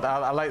 you know,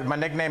 I like, my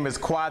nickname is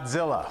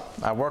Quadzilla.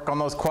 I work on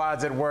those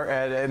quads at work,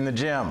 in the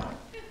gym.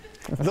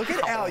 Look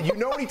at Al. You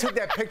know when he took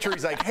that picture,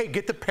 he's like, hey,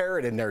 get the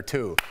parrot in there,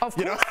 too. Of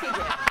course he did.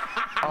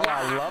 Oh,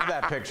 I love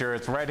that picture.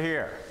 It's right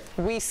here.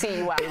 We see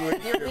you out.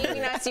 If you're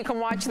leaving us, you can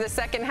watch the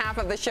second half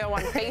of the show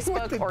on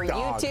Facebook or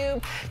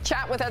YouTube.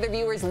 Chat with other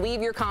viewers, leave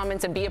your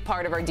comments, and be a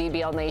part of our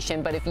DBL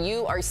Nation. But if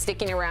you are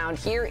sticking around,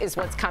 here is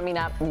what's coming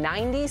up.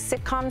 90s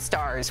Sitcom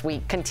Stars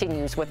Week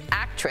continues with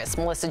actress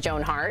Melissa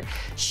Joan Hart.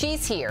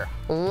 She's here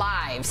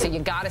live, so you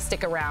got to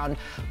stick around.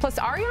 Plus,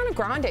 Ariana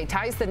Grande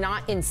ties the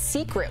knot in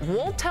secret.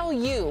 We'll tell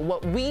you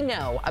what we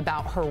know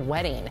about her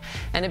wedding.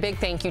 And a big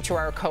thank you to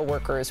our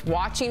coworkers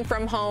watching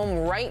from home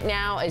right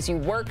now as you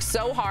work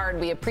so hard.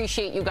 We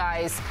appreciate you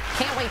guys.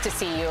 Can't wait to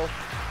see you.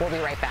 We'll be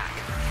right back.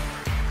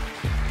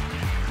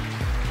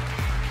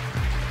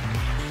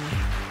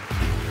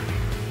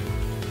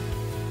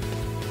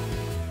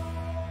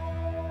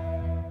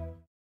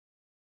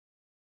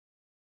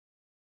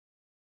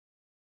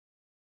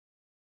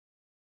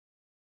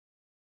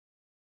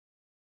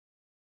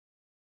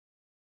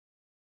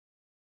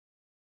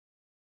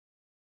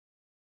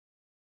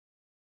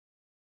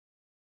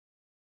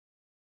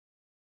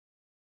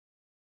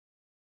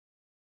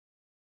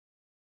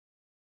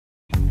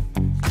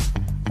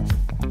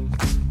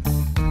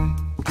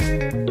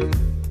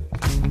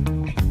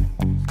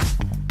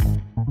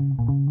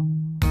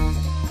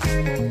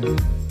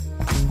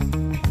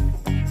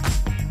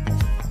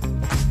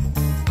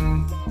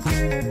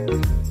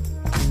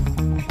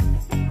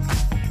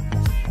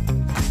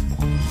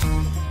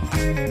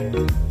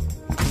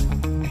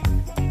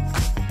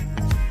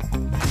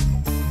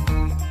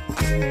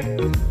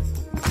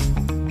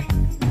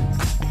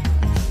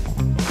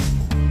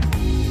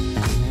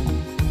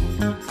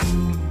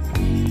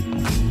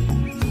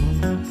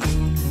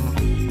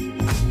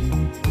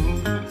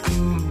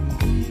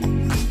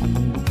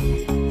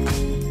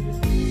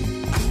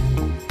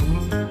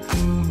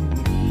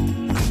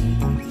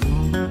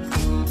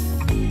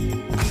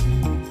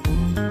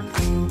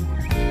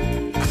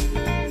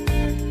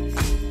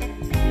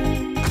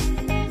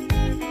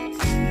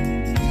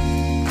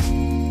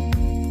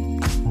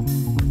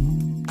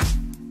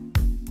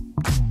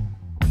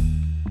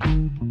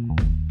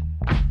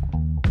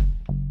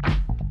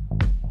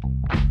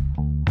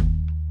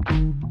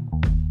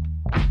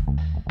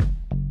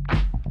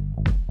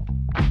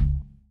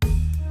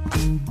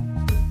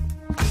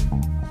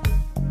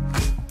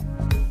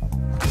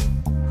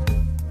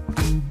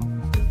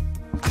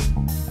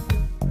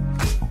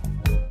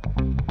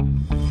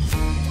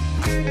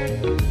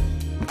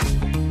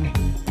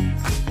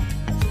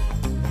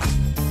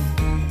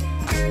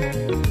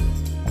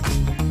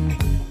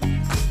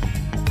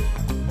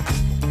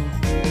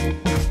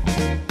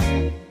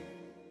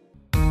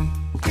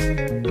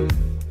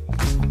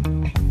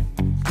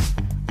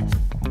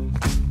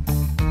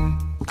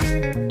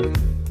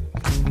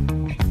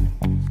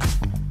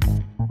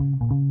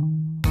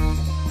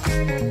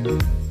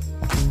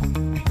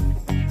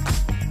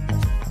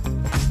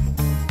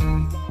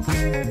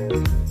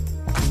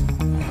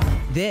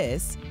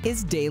 This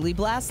is Daily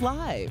Blast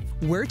Live.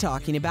 We're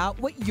talking about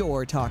what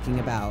you're talking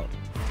about.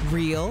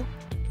 Real,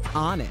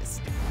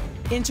 honest,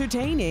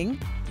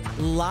 entertaining,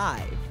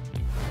 live.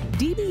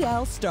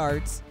 DBL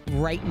starts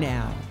right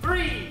now.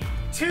 3,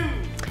 2.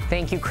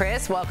 Thank you,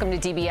 Chris. Welcome to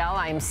DBL.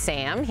 I'm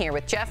Sam here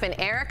with Jeff and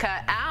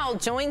Erica. Al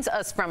joins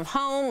us from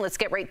home. Let's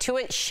get right to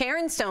it.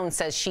 Sharon Stone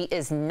says she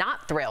is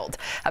not thrilled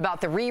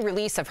about the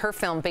re-release of her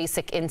film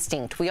Basic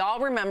Instinct. We all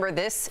remember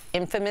this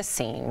infamous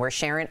scene where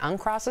Sharon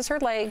uncrosses her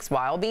legs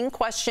while being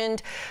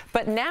questioned.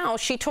 But now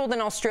she told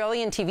an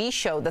Australian TV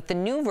show that the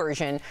new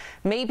version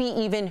may be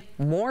even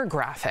more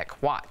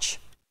graphic. Watch.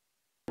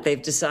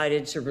 They've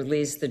decided to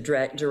release the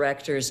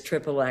director's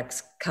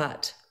XXX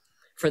cut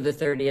for the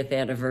 30th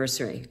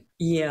anniversary.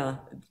 Yeah,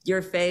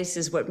 your face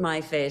is what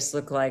my face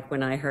looked like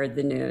when I heard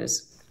the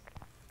news.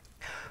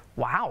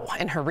 Wow.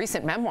 In her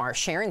recent memoir,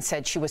 Sharon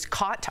said she was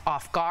caught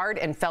off guard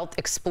and felt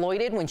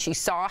exploited when she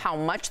saw how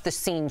much the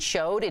scene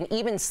showed, and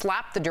even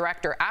slapped the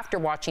director after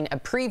watching a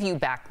preview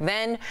back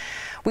then.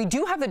 We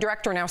do have the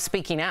director now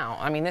speaking out.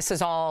 I mean, this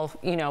is all,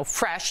 you know,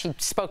 fresh. He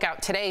spoke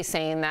out today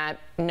saying that,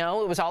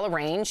 no, it was all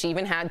arranged. She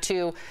even had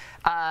to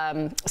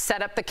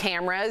set up the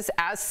cameras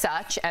as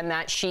such, and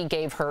that she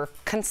gave her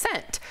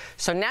consent.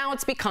 So now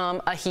it's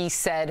become a he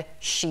said,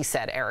 she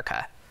said,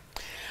 Erica.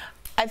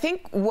 I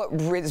think what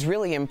is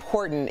really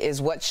important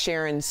is what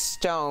Sharon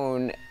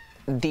Stone,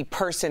 the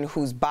person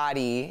whose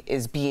body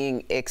is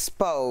being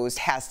exposed,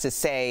 has to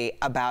say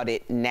about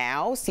it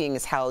now, seeing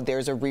as how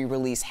there's a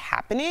re-release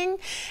happening.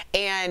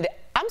 And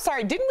I'm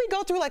sorry, didn't we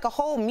go through like a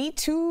whole Me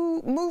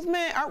Too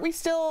movement? Aren't we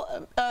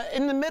still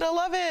in the middle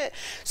of it?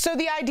 So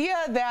the idea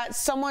that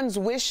someone's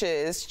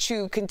wishes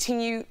to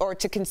continue or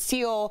to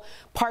conceal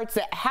parts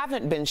that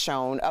haven't been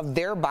shown of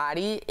their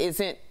body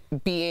isn't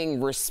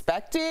being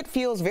respected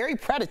feels very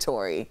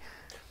predatory.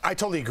 I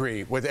totally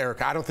agree with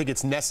Erica. I don't think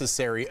it's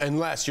necessary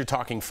unless you're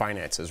talking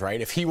finances, right?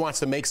 If he wants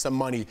to make some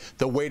money,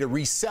 the way to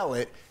resell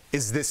it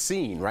is this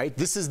scene, right?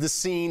 This is the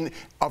scene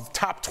of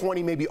top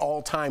 20, maybe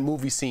all-time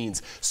movie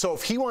scenes. So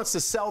if he wants to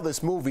sell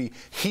this movie,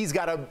 he's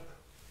got to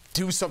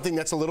do something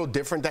that's a little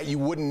different that you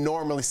wouldn't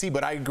normally see.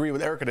 But I agree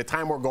with Erica. The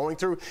time we're going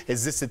through,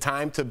 is this the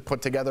time to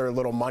put together a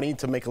little money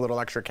to make a little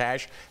extra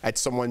cash at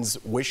someone's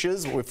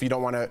wishes if you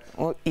don't want to?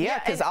 Well, yeah,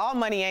 because all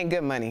money ain't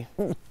good money.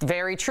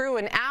 Very true.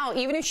 And Al,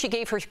 even if she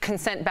gave her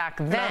consent back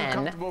then. An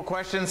uncomfortable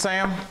question,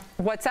 Sam?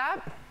 What's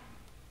that?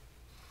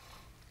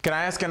 Can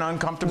I ask an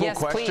uncomfortable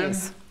question?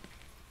 Yes,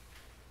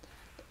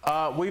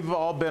 please. We've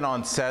all been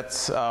on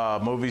sets,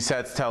 movie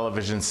sets,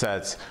 television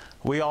sets.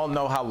 We all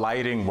know how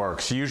lighting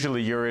works.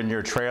 Usually you're in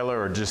your trailer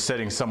or just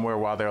sitting somewhere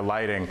while they're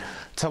lighting.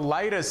 To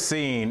light a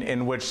scene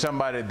in which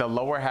somebody, the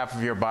lower half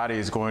of your body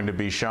is going to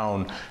be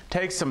shown,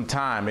 takes some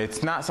time.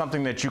 It's not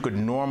something that you could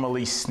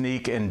normally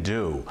sneak and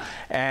do.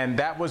 And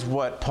that was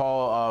what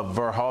Paul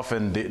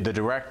Verhoeven, the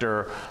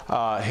director,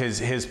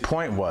 his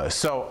point was.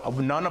 So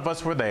none of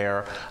us were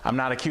there. I'm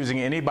not accusing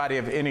anybody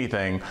of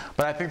anything,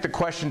 but I think the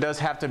question does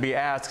have to be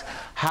asked,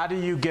 how do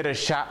you get a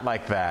shot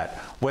like that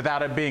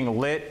without it being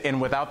lit and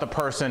without the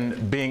person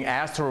being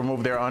asked to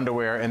remove their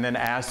underwear and then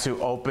asked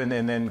to open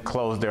and then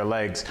close their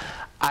legs?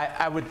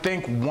 I would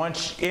think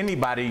once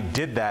anybody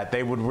did that,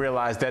 they would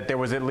realize that there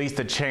was at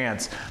least a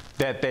chance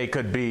that they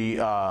could be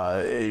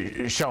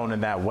shown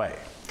in that way.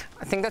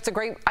 I think that's a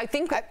great,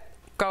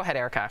 go ahead,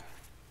 Erica.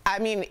 I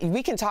mean,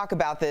 we can talk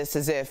about this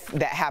as if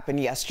that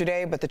happened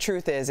yesterday, but the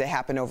truth is it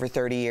happened over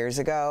 30 years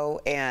ago,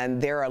 and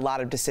there are a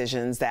lot of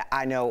decisions that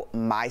I know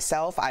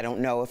myself. I don't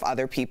know if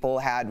other people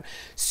had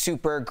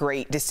super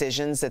great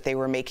decisions that they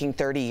were making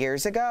 30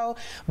 years ago,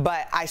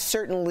 but I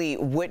certainly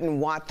wouldn't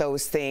want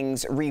those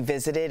things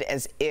revisited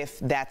as if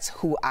that's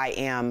who I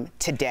am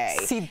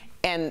today.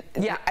 And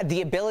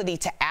the ability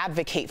to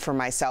advocate for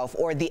myself,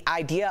 or the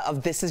idea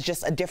of this is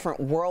just a different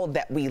world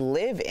that we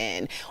live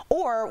in,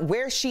 or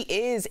where she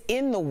is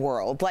in the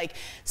world. Like,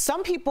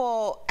 some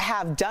people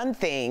have done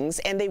things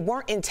and they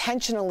weren't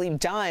intentionally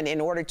done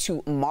in order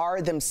to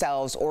mar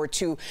themselves or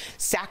to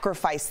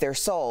sacrifice their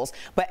souls.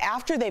 But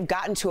after they've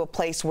gotten to a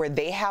place where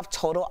they have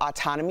total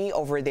autonomy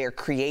over their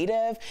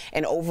creative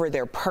and over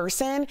their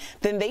person,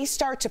 then they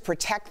start to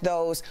protect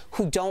those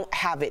who don't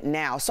have it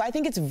now. So I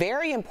think it's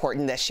very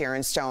important that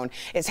Sharon Stone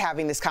is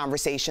having this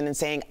conversation and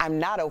saying, I'm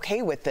not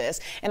okay with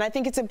this. And I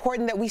think it's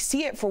important that we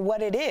see it for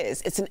what it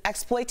is. It's an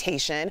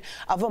exploitation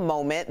of a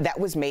moment that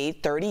was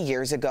made 30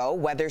 years ago,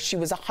 whether she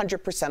was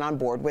 100% on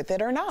board with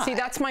it or not. See,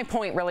 that's my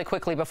point really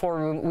quickly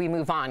before we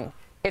move on.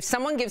 If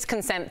someone gives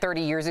consent 30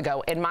 years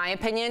ago, in my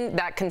opinion,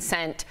 that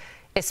consent,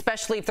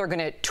 especially if they're going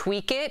to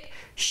tweak it,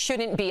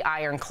 shouldn't be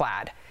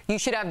ironclad. You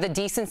should have the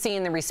decency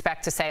and the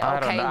respect to say,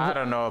 okay. I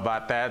don't know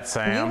about that,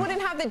 Sam. You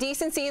wouldn't have the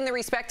decency and the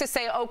respect to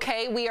say,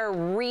 okay, we are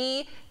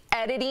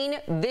editing.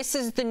 This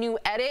is the new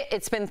edit.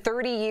 It's been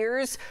 30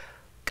 years.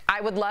 I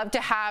would love to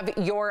have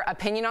your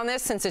opinion on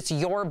this since it's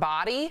your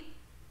body.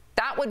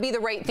 That would be the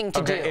right thing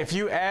to do. If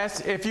you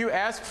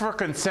ask for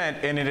consent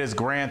and it is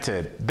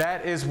granted,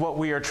 that is what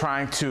we are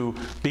trying to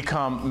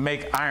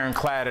make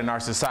ironclad in our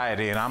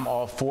society, and I'm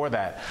all for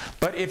that.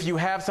 But if you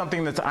have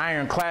something that's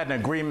ironclad, an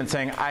agreement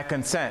saying, I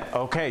consent,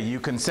 okay, you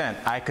consent,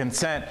 I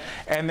consent,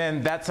 and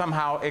then that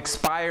somehow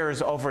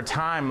expires over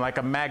time like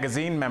a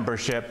magazine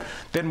membership,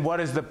 then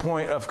what is the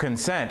point of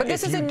consent but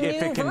this if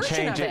it can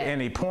change at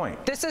any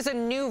point? This is a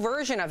new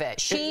version of it.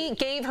 She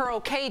gave her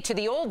okay to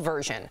the old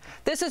version.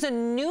 This is a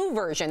new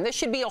version. This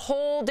should be a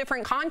whole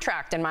different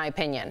contract, in my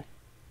opinion.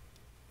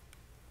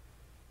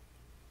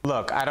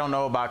 Look, I don't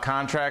know about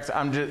contracts.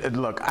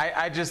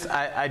 I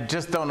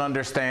just don't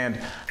understand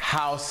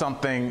how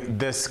something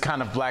this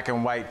kind of black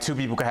and white, two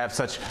people could have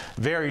such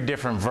very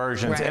different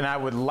versions. Right. And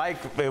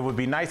it would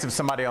be nice if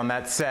somebody on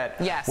that set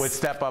would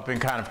step up and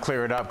kind of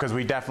clear it up, because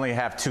we definitely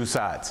have two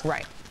sides.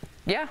 Right.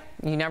 Yeah,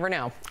 you never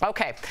know.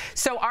 Okay,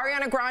 so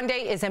Ariana Grande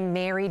is a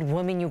married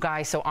woman, you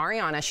guys. So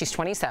Ariana, she's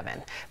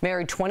 27,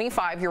 married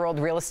 25-year-old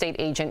real estate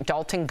agent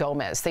Dalton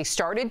Gomez. They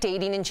started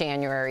dating in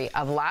January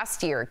of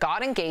last year,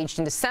 got engaged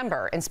in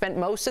December, and spent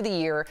most of the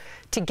year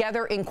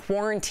together in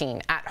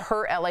quarantine at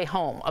her LA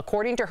home.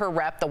 According to her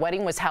rep, the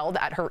wedding was held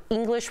at her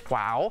English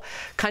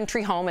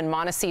country home in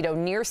Montecito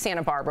near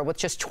Santa Barbara with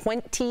just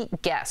 20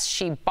 guests.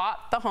 She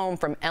bought the home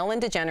from Ellen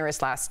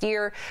DeGeneres last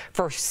year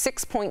for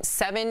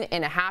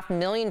 $6.7.5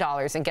 million.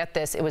 And get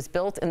this, it was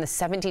built in the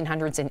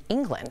 1700s in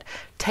England,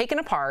 taken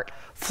apart,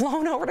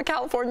 flown over to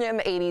California in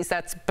the 80s.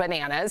 That's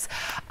bananas.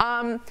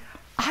 I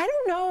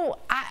don't know.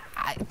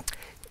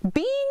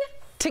 Being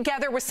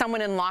together with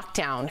someone in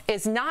lockdown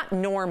is not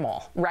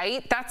normal,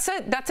 right? That's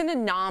an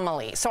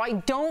anomaly. So I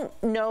don't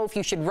know if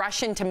you should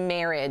rush into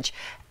marriage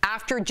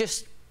after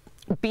just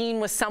being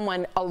with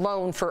someone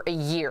alone for a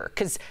year,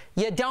 because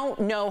you don't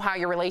know how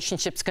your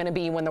relationship's going to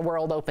be when the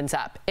world opens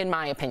up, in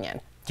my opinion.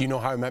 Do you know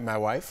how I met my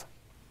wife?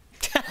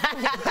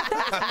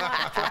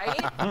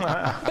 Right?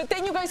 But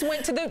then you guys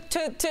went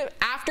to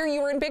after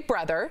you were in Big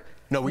Brother.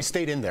 No, we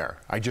stayed in there.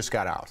 I just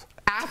got out.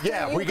 After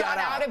you got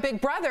out of Big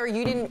Brother,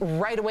 you didn't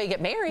right away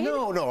get married.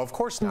 No, of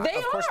course not. They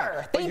of course are.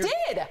 Not. They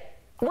did.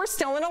 We're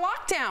still in a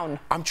lockdown.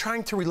 I'm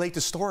trying to relate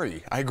the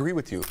story. I agree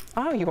with you.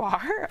 Oh, you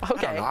are?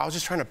 Okay. I don't know. I was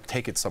just trying to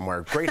take it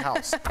somewhere. Great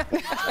house.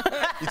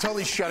 You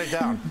totally shut it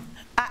down.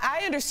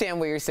 I understand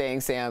what you're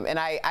saying, Sam, and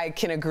I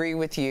can agree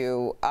with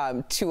you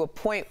to a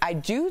point. I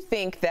do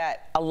think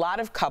that a lot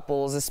of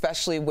couples,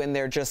 especially when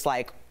they're just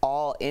like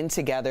all in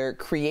together,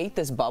 create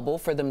this bubble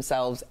for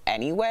themselves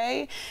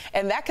anyway.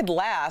 And that could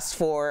last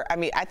for, I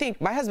mean, I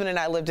think my husband and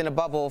I lived in a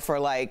bubble for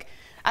like,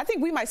 I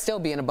think we might still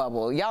be in a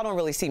bubble. Y'all don't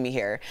really see me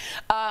here.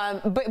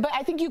 But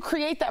I think you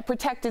create that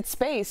protected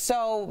space.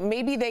 So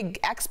maybe they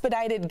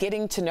expedited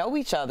getting to know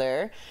each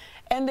other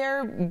and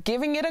they're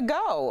giving it a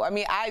go. I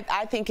mean,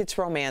 I think it's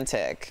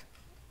romantic.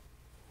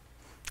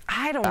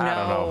 I don't know. I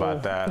don't know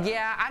about that.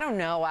 Yeah, I don't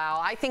know, Al.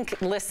 I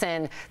think,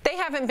 listen, they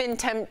haven't been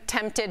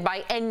tempted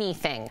by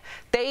anything.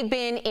 They've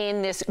been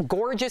in this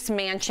gorgeous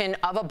mansion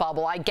of a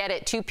bubble. I get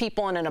it. 2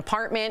 people in an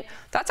apartment.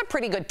 That's a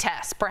pretty good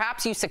test.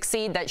 Perhaps you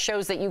succeed. That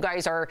shows that you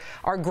guys are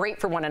great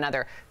for one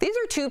another. These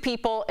are 2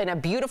 people in a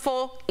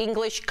beautiful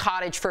English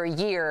cottage for a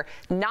year,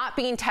 not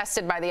being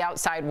tested by the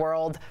outside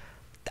world.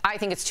 I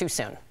think it's too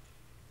soon.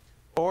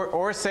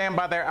 Or Sam,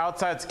 by their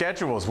outside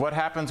schedules. What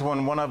happens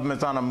when one of them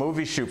is on a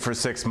movie shoot for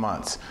 6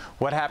 months?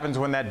 What happens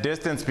when that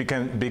distance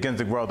begins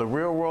to grow? The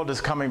real world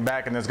is coming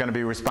back and there's going to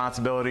be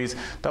responsibilities.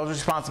 Those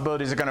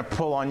responsibilities are going to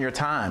pull on your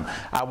time.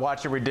 I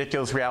watch a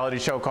ridiculous reality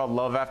show called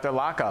Love After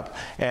Lockup.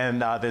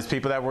 And there's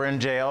people that were in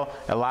jail.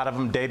 A lot of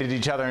them dated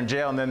each other in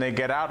jail, and then they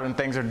get out and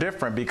things are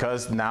different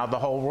because now the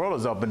whole world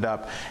is opened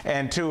up.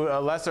 And to a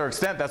lesser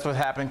extent, that's what's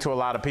happening to a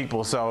lot of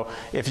people. So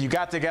if you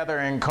got together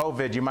in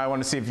COVID, you might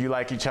want to see if you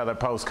like each other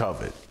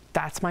post-COVID.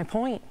 That's my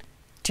point.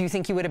 Do you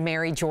think you would have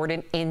married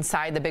Jordan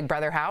inside the Big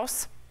Brother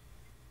house?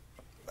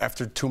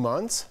 After 2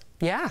 months?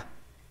 Yeah.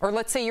 Or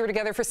let's say you were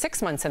together for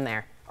 6 months in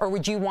there. Or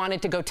would you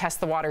wanted to go test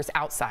the waters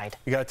outside?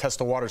 You got to test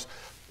the waters.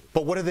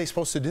 But what are they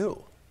supposed to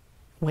do?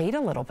 Wait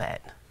a little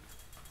bit.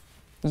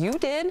 You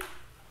did.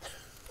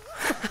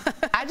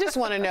 I just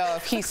want to know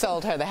if he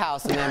sold her the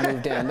house and then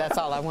moved in. That's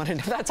all I want to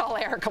know. That's all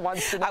Erica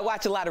wants to know. I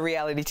watch a lot of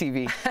reality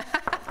TV.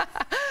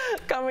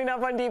 Coming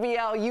up on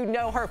DBL, you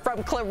know her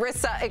from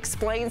Clarissa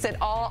Explains It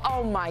All.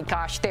 Oh my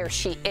gosh, there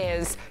she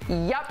is.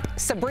 Yup,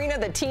 Sabrina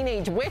the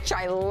Teenage Witch.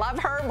 I love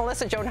her.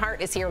 Melissa Joan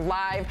Hart is here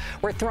live.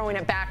 We're throwing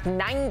it back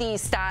 90s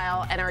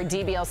style, and our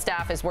DBL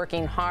staff is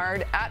working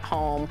hard at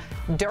home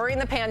during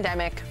the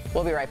pandemic.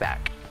 We'll be right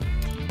back.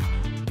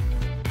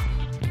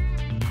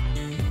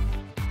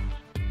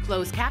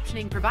 Closed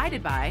captioning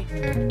provided by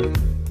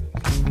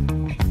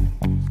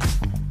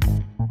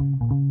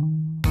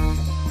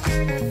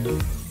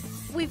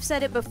We've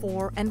said it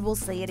before and we'll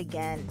say it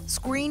again.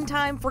 Screen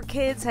time for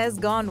kids has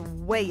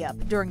gone way up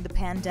during the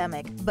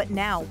pandemic, but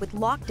now with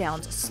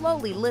lockdowns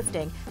slowly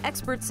lifting,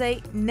 experts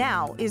say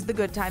now is the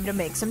good time to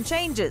make some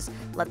changes.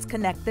 Let's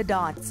connect the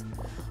dots.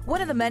 One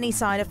of the many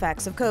side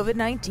effects of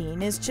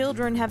COVID-19 is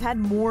children have had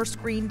more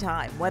screen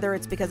time, whether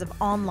it's because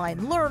of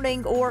online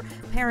learning or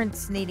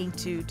parents needing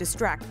to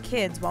distract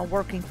kids while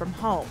working from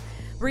home.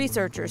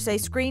 Researchers say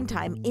screen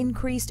time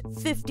increased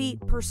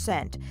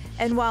 50%.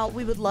 And while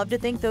we would love to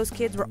think those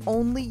kids were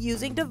only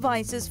using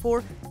devices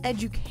for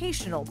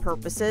educational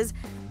purposes,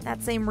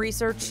 that same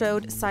research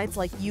showed sites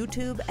like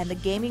YouTube and the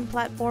gaming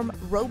platform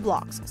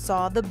Roblox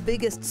saw the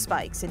biggest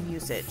spikes in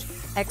usage.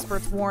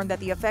 Experts warn that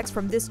the effects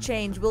from this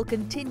change will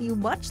continue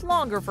much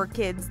longer for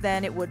kids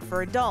than it would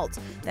for adults.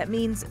 That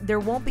means there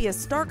won't be as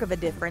stark of a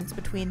difference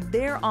between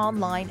their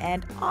online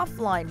and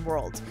offline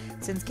worlds,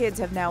 since kids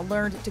have now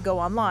learned to go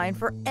online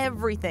for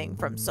everything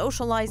from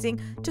socializing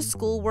to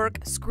schoolwork.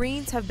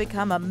 Screens have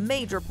become a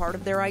major part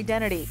of their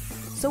identity.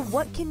 So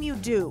what can you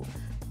do?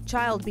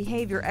 Child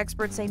behavior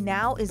experts say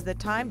now is the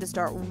time to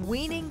start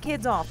weaning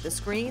kids off the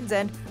screens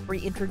and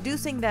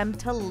reintroducing them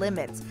to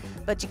limits.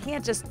 But you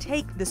can't just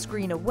take the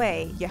screen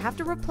away, you have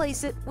to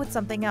replace it with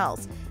something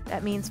else.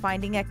 That means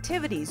finding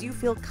activities you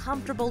feel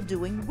comfortable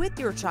doing with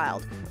your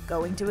child,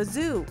 going to a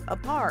zoo, a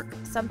park,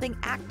 something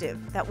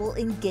active that will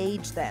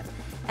engage them.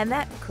 And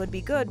that could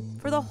be good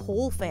for the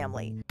whole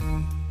family.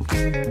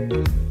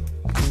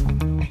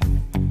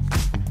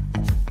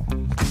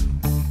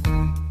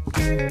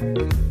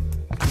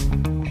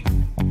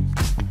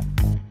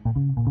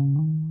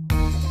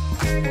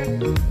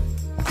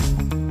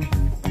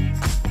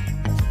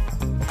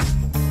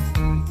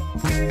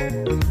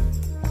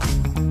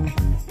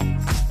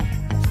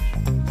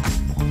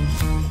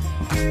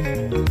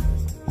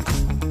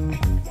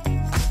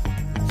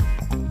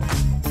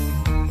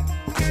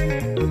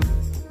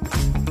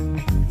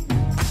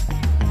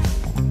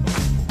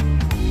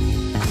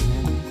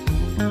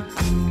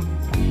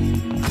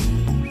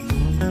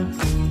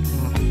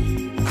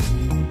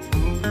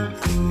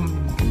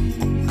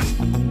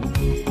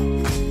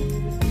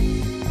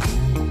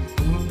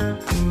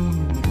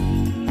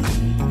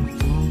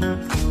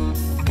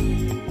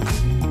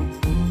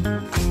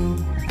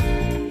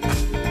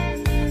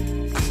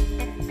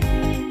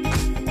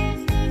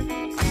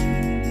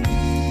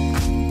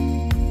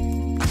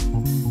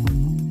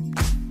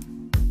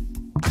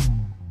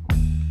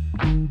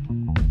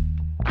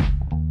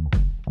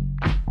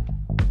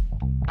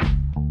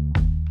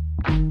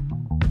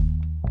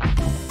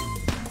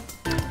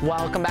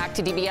 Welcome back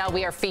to DBL.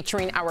 We are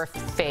featuring our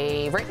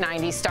favorite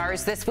 90s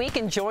stars this week,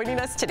 and joining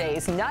us today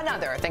is none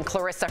other than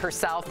Clarissa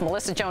herself,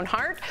 Melissa Joan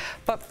Hart.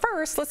 But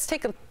first, let's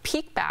take a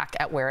peek back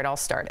at where it all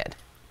started.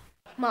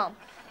 Mom,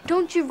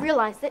 don't you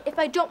realize that if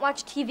I don't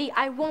watch TV,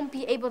 I won't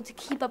be able to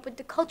keep up with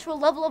the cultural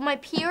level of my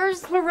peers?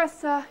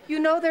 Clarissa, you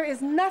know there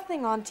is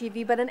nothing on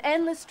TV but an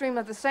endless stream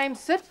of the same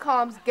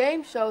sitcoms,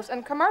 game shows,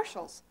 and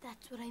commercials.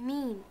 That's what I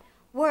mean.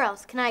 Where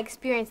else can I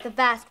experience the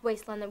vast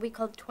wasteland that we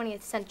call the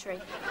 20th century?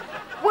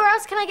 Where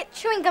else can I get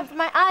chewing gum for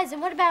my eyes?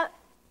 And what about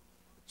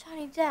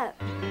Johnny Depp?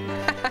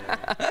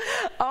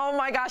 Oh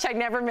my gosh, I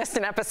never missed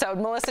an episode.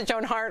 Melissa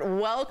Joan Hart,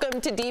 welcome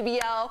to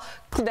DBL.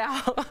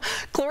 Now,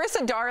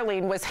 Clarissa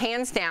Darling was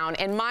hands down,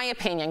 in my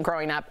opinion,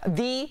 growing up,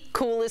 the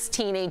coolest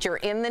teenager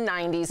in the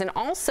 90s. And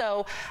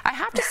also, I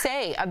have to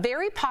say, a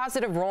very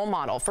positive role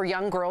model for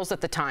young girls at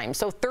the time.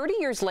 So 30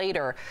 years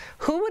later,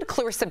 who would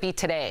Clarissa be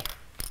today?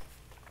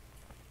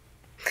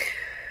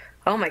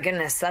 Oh my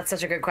goodness, that's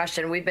such a good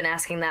question. We've been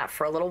asking that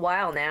for a little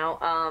while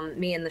now,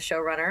 me and the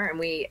showrunner, and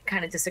we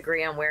kind of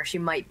disagree on where she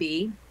might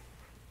be.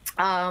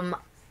 You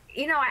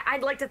know,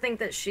 I'd like to think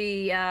that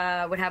she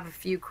would have a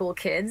few cool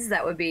kids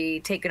that would be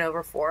taken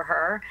over for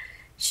her.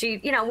 She,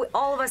 you know,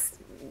 all of us,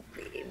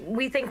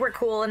 we think we're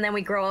cool, and then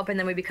we grow up, and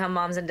then we become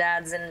moms and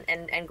dads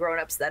and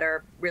grown-ups that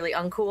are really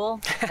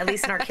uncool, at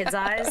least in our kids'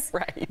 eyes.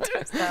 Right.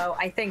 So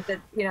I think that,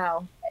 you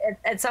know,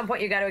 at some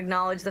point you got to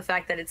acknowledge the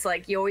fact that it's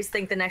like you always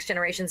think the next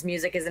generation's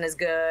music isn't as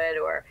good,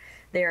 or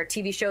their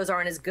TV shows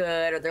aren't as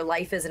good, or their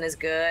life isn't as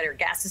good, or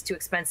gas is too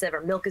expensive,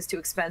 or milk is too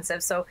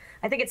expensive. So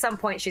I think at some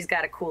point she's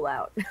got to cool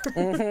out.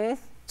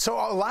 So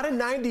a lot of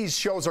 90s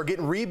shows are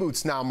getting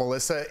reboots now,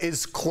 Melissa.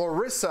 Is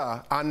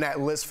Clarissa on that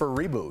list for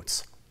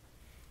reboots?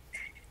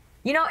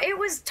 You know, it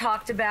was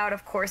talked about,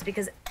 of course,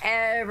 because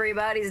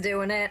everybody's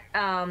doing it.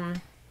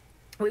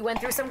 We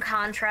went through some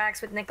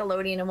contracts with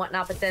Nickelodeon and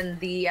whatnot, but then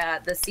the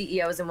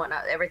CEOs and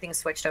whatnot, everything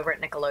switched over at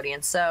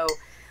Nickelodeon. So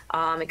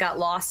it got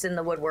lost in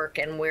the woodwork,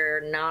 and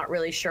we're not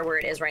really sure where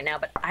it is right now,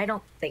 but I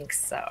don't think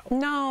so.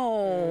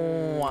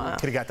 No.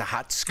 Could have got the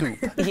hot scoop.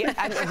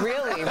 Yeah,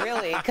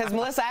 really, because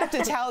Melissa, I have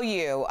to tell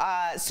you,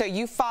 so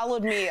you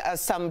followed me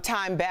some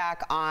time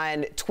back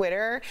on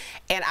Twitter,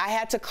 and I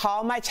had to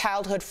call my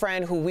childhood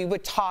friend who we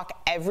would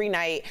talk every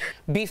night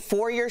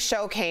before your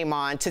show came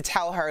on to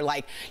tell her,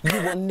 like,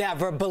 you will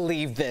never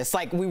believe this.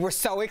 Like, we were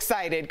so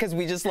excited because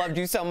we just loved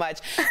you so much.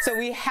 So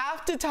we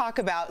have to talk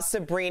about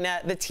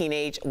Sabrina the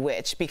Teenage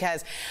Witch,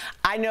 because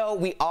I know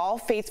we all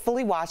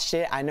faithfully watched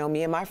it. I know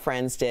me and my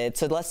friends did.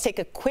 So let's take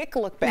a quick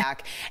look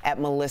back at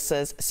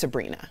Melissa's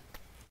Sabrina.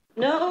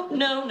 No.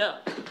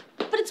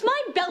 But it's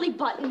my belly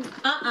button.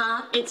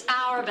 It's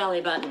our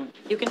belly button.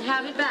 You can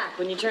have it back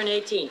when you turn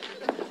 18.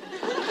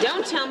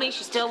 Don't tell me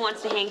she still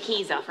wants to hang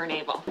keys off her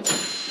navel.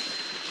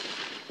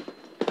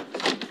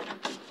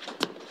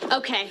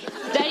 Okay,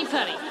 Daddy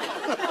Funny.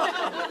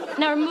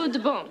 Now remove the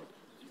bone.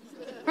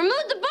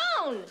 Remove the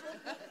bone!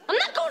 I'm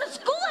not going to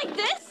school like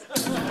this!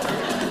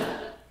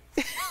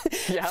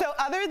 Yep. So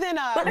other than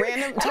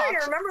random talk, I don't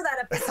even remember that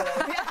episode.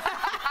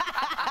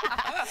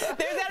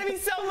 There's got to be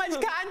so much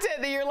content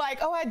that you're like,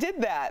 oh, I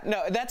did that.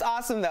 No, that's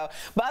awesome, though.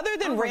 But other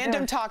than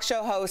random talk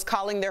show hosts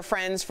calling their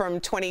friends from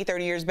 20,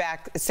 30 years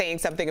back saying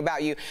something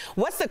about you,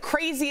 what's the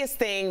craziest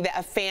thing that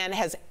a fan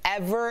has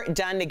ever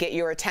done to get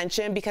your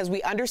attention? Because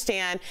we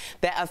understand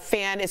that a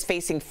fan is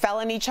facing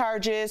felony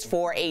charges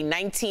for a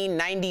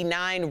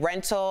 1999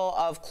 rental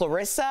of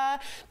Clarissa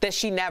that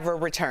she never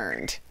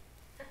returned.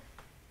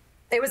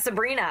 It was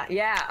Sabrina,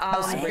 yeah.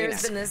 Sabrina.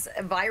 There's been this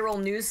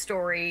viral news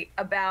story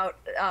about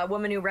a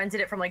woman who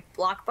rented it from like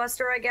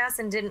Blockbuster, I guess,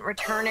 and didn't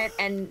return it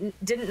and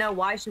didn't know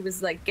why she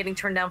was like getting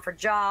turned down for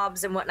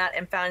jobs and whatnot,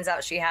 and finds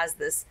out she has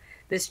this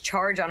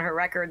charge on her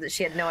record that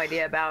she had no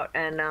idea about.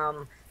 And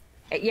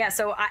yeah,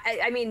 so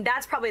I mean,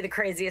 that's probably the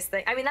craziest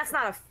thing. I mean, that's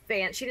not a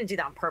fan. She didn't do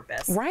that on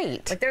purpose.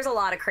 Right. Like, there's a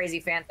lot of crazy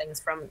fan things,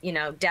 from, you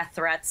know, death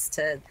threats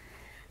to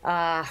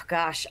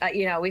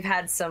you know, we've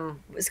had some,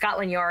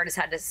 Scotland Yard has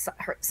had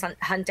to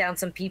hunt down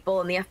some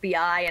people in the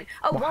FBI. And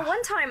well,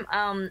 one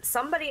time,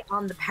 somebody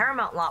on the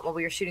Paramount lot while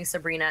we were shooting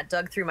Sabrina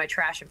dug through my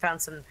trash and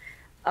found some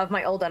of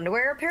my old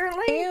underwear,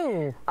 apparently.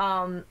 Ew.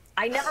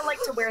 I never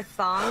liked to wear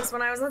thongs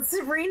when I was on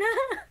Sabrina.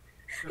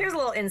 Here's a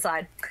little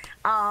inside.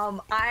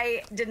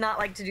 I did not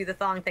like to do the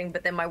thong thing,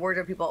 but then my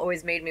wardrobe people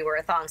always made me wear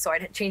a thong, so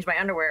I'd change my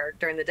underwear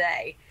during the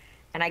day.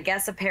 And I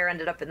guess a pair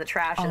ended up in the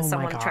trash, and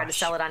someone tried to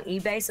sell it on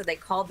eBay. So they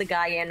called the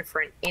guy in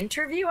for an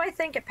interview, I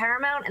think, at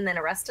Paramount, and then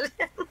arrested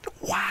him.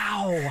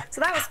 Wow.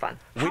 So that was fun.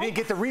 We didn't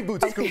get the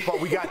reboot scoop,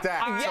 but we got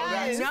that.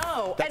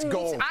 That's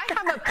gold.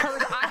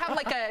 I have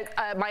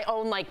like my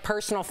own like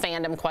personal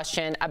fandom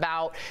question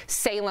about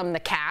Salem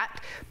the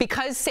cat.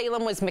 Because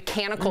Salem was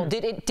mechanical,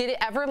 did it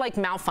ever like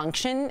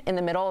malfunction in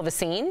the middle of a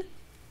scene?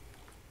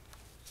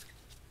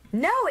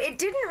 No, it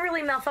didn't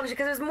really malfunction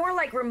because it was more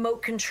like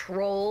remote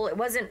control. It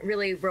wasn't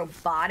really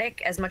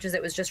robotic as much as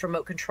it was just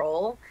remote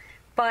control.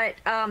 But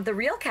the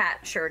real cat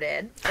sure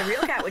did. The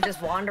real cat would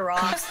just wander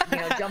off,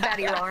 jump out of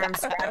your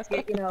arms, scratch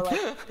it,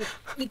 like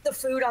eat the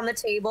food on the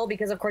table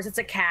because, of course, it's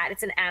a cat,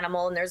 it's an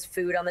animal, and there's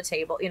food on the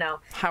table,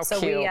 How so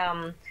cute. we,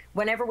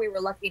 whenever we were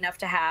lucky enough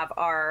to have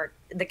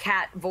the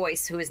cat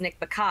voice, who is Nick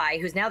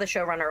Bakay, who's now the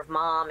showrunner of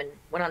Mom and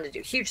went on to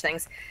do huge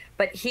things,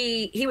 but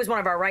he was one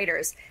of our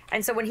writers.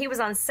 And so when he was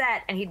on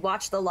set and he'd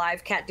watch the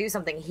live cat do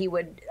something,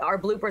 our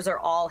bloopers are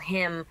all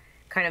him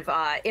kind of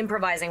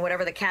improvising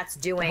whatever the cat's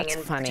doing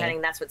and pretending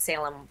that's what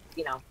Salem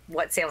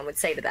would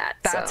say to that.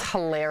 That's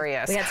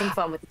hilarious. We had some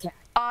fun with the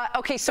cat.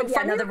 Okay, so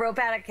from the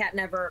robotic cat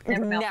never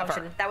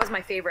malfunctioned. That was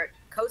my favorite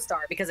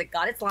co-star because it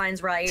got its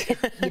lines right.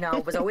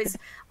 Was always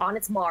on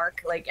its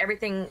mark. Like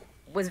everything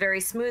was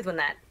very smooth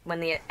when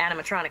the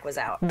animatronic was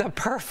out. The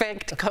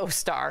perfect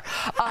co-star.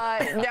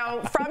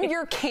 Now, from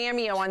your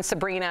cameo on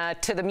Sabrina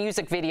to the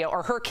music video,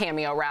 or her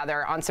cameo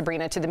rather, on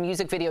Sabrina to the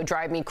music video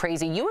Drive Me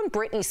Crazy, you and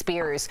Britney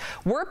Spears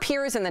were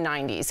peers in the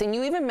 90s, and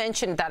you even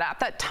mentioned that at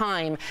that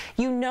time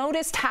you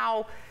noticed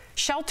how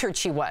sheltered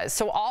she was.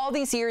 So all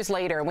these years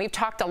later, and we've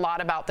talked a lot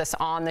about this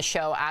on the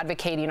show,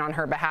 advocating on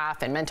her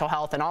behalf and mental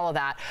health and all of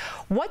that,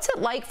 what's it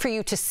like for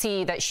you to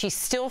see that she's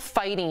still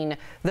fighting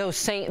those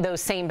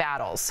same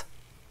battles?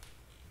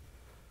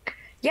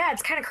 Yeah,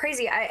 it's kind of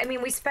crazy. I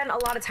mean, we spent a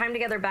lot of time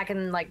together back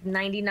in like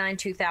 99,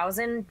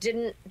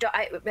 2000.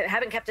 I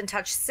haven't kept in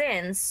touch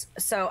since.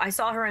 So I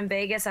saw her in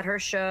Vegas at her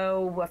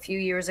show a few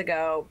years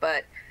ago,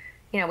 but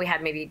we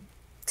had maybe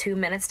 2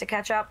 minutes to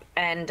catch up.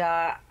 And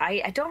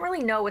I don't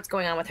really know what's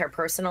going on with her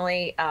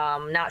personally.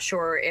 Not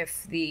sure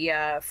if the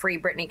Free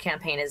Britney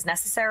campaign is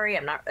necessary.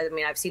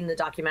 I've seen the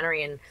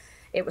documentary and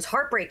it was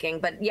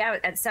heartbreaking. But yeah,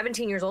 at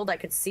 17 years old, I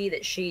could see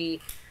that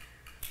she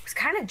was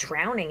kind of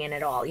drowning in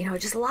it all.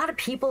 Just a lot of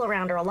people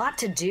around her, a lot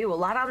to do, a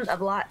lot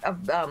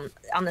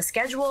on the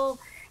schedule,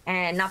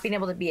 and not being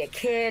able to be a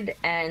kid,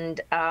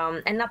 and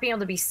not being able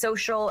to be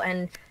social,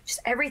 and just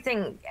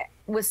everything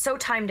was so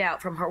timed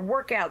out, from her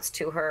workouts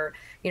to her,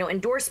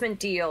 endorsement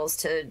deals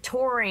to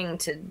touring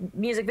to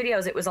music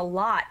videos. It was a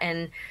lot,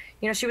 and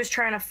she was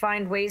trying to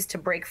find ways to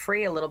break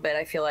free a little bit,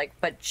 I feel like,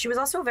 but she was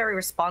also a very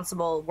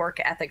responsible,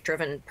 work ethic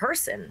driven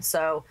person.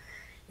 So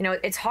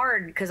it's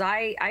hard because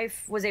I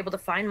was able to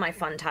find my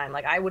fun time.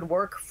 Like I'd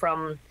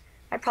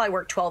probably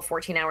work 12,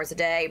 14 hours a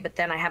day, but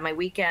then I had my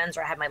weekends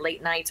or I had my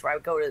late nights where I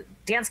would go to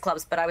dance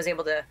clubs, but I was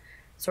able to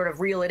sort of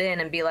reel it in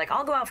and be like,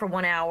 I'll go out for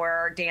 1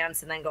 hour,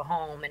 dance, and then go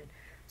home and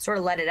sort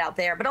of let it out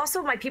there. But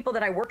also my people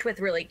that I worked with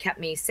really kept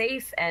me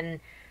safe,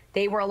 and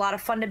they were a lot of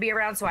fun to be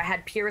around. So I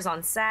had peers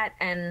on set,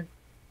 and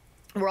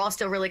we're all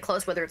still really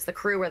close, whether it's the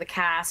crew or the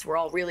cast, we're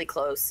all really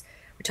close.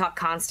 We talk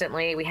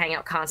constantly. We hang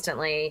out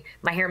constantly.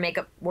 My hair,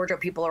 makeup, wardrobe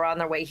people are on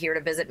their way here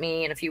to visit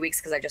me in a few weeks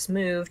because I just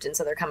moved, and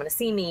so they're coming to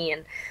see me.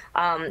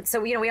 And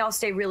so we all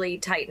stay really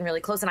tight and really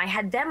close. And I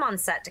had them on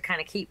set to kind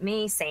of keep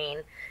me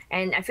sane.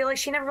 And I feel like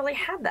she never really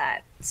had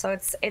that. So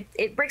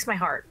it breaks my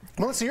heart.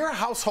 Melissa, you're a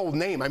household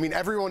name. I mean,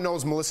 everyone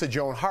knows Melissa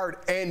Joan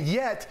Hart, and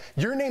yet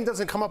your name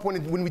doesn't come up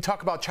when we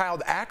talk about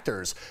child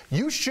actors.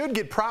 You should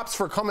get props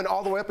for coming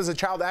all the way up as a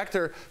child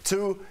actor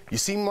to, you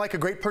seem like a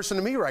great person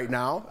to me right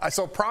now.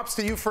 So props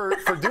to you for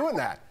doing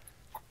that.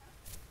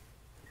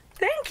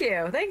 Thank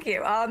you.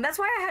 That's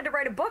why I had to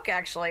write a book.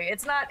 Actually,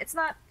 it's not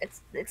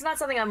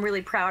something I'm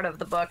really proud of.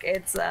 The book.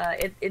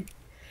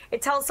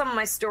 It tells some of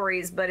my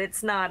stories, but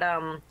it's not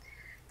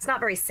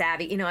very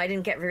savvy. I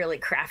didn't get really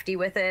crafty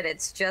with it.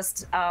 It's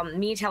just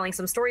me telling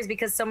some stories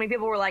because so many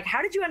people were like,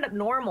 "How did you end up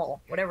normal?"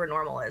 Whatever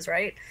normal is,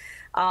 right?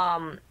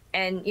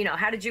 And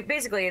how did you,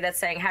 basically that's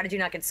saying, how did you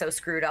not get so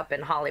screwed up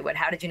in Hollywood?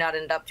 How did you not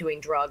end up doing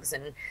drugs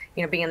and,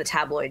 being in the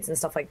tabloids and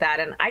stuff like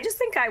that? And I just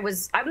think I'm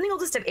the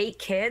oldest of 8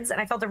 kids,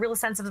 and I felt a real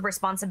sense of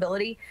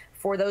responsibility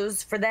for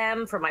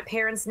them, for my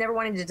parents, never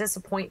wanting to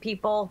disappoint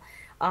people.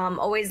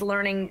 Always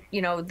learning,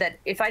 that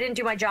if I didn't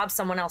do my job,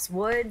 someone else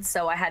would.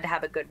 So I had to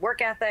have a good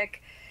work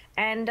ethic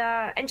and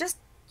just,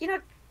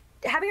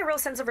 having a real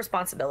sense of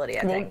responsibility,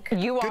 I think.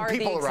 You are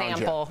the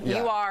example.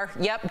 You are.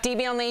 Yep.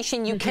 DBL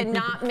Nation, you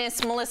cannot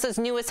miss Melissa's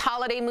newest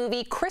holiday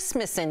movie,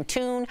 Christmas in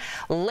Tune,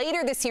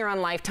 later this year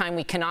on Lifetime.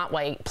 We cannot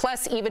wait.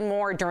 Plus, even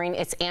more during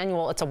its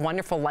annual It's a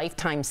Wonderful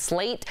Lifetime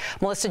slate.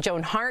 Melissa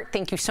Joan Hart,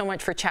 thank you so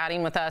much for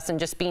chatting with us and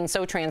just being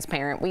so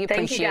transparent. We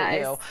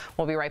appreciate you.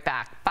 We'll be right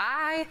back.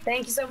 Bye.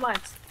 Thank you so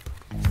much.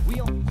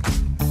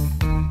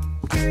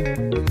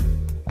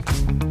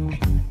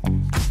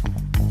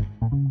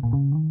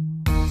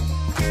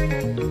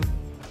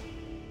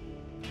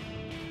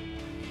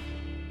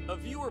 A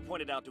viewer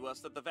pointed out to us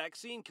that the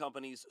vaccine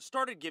companies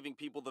started giving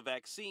people the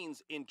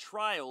vaccines in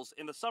trials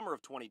in the summer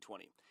of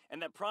 2020,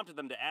 and that prompted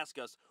them to ask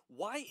us,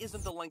 why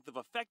isn't the length of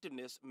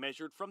effectiveness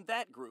measured from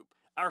that group?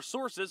 Our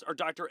sources are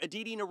Dr.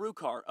 Aditi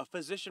Narukar, a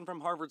physician from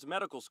Harvard's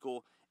Medical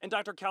School, and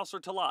Dr. Kausar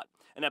Talat,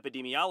 an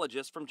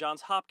epidemiologist from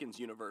Johns Hopkins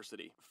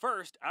University.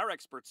 First, our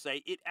experts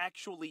say it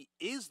actually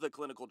is the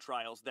clinical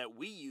trials that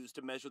we use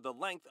to measure the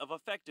length of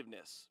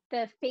effectiveness.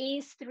 The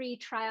phase 3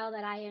 trial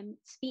that I am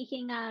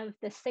speaking of,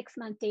 the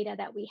 6-month data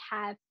that we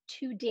have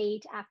to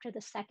date after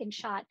the second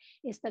shot,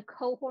 is the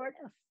cohort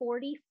of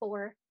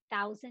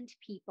 44,000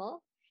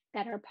 people.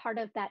 that are part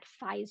of that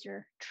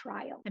Pfizer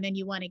trial. And then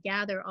you want to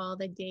gather all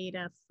the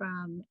data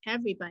from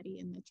everybody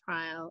in the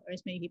trial, or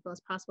as many people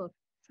as possible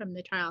from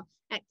the trial,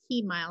 at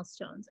key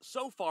milestones.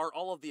 So far,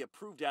 all of the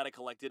approved data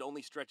collected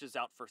only stretches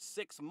out for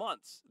 6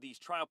 months. These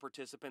trial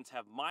participants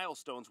have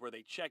milestones where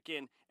they check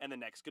in, and the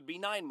next could be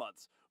 9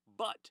 months.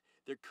 But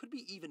there could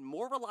be even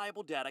more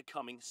reliable data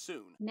coming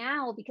soon.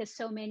 Now, because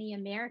so many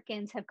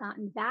Americans have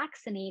gotten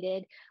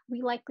vaccinated,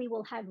 we likely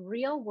will have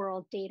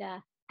real-world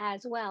data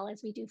as well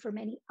as we do for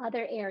many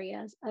other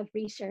areas of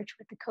research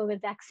with the COVID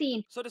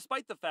vaccine. So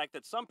despite the fact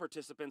that some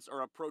participants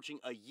are approaching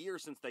a year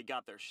since they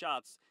got their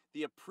shots,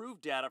 the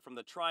approved data from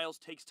the trials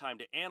takes time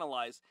to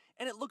analyze,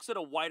 and it looks at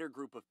a wider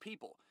group of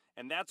people.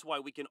 And that's why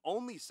we can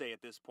only say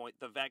at this point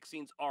the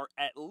vaccines are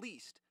at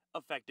least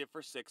effective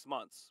for 6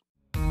 months.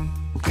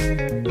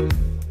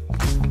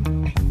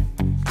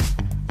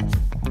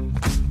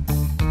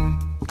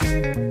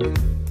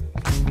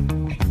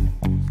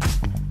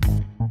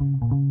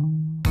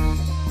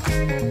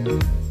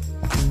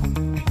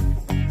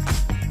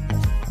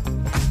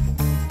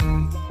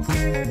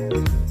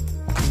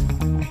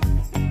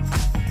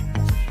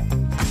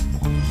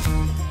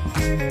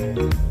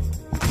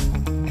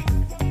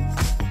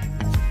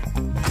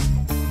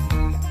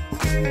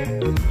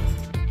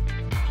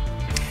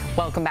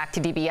 Welcome back to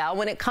DBL.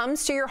 When it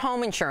comes to your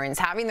home insurance,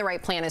 having the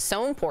right plan is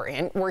so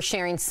important. We're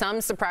sharing some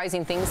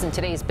surprising things in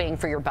today's Bang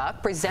for Your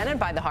Buck, presented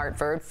by The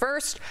Hartford.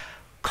 First,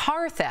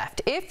 car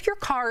theft. If your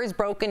car is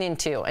broken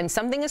into and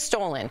something is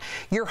stolen,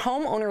 your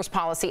homeowner's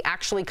policy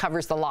actually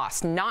covers the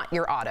loss, not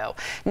your auto.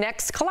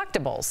 Next,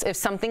 collectibles. If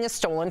something is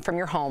stolen from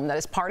your home that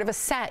is part of a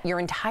set, your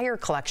entire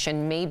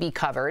collection may be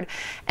covered.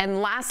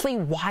 And lastly,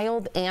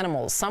 wild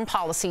animals. Some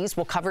policies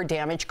will cover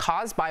damage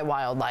caused by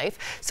wildlife.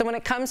 So when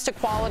it comes to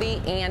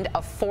quality and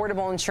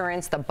affordable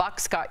insurance, the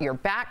Buck's got your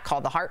back.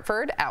 Call The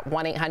Hartford at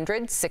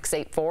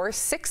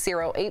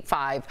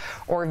 1-800-684-6085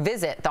 or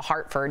visit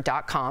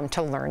thehartford.com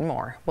to learn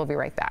more. We'll be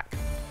right back.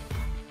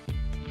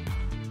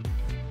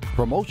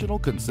 Promotional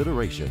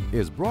consideration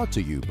is brought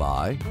to you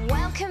by...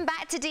 Welcome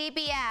back to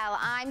DBL.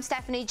 I'm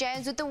Stephanie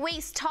Jones with the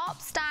week's top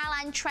style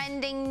and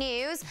trending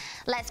news.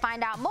 Let's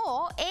find out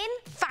more in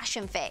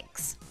Fashion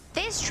Fix.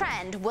 This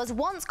trend was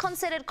once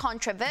considered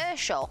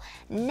controversial.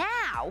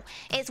 Now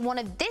it's one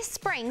of this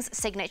spring's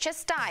signature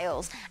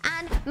styles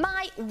and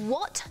my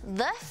what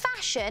the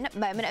fashion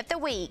moment of the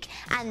week.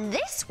 And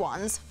this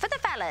one's for the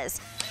fellas.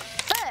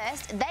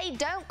 First, they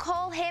don't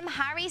call him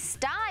Harry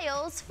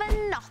Styles for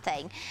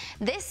nothing.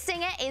 This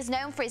singer is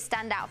known for his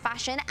standout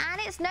fashion, and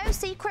it's no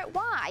secret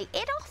why.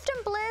 It often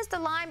blurs the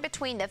line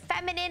between the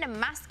feminine and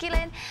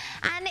masculine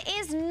and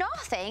is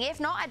nothing if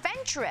not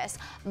adventurous.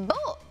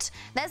 But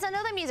there's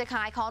another music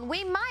icon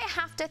we might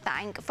have to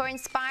thank for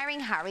inspiring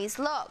Harry's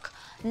look.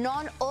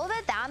 None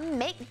other than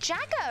Mick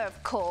Jagger,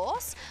 of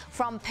course.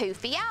 From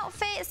poofy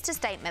outfits to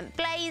statement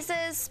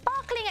blazers,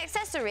 sparkling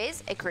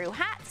accessories, ecru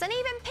hats, and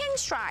even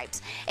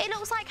pinstripes. It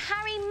looks like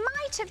Harry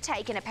might have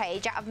taken a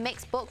page out of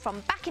Mick's book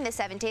from back in the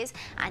 70s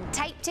and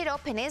taped it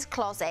up in his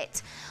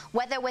closet.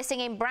 Whether we're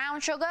singing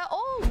Brown Sugar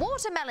or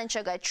Watermelon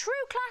Sugar, true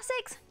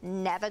classics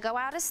never go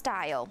out of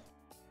style.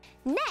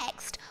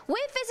 Next, we're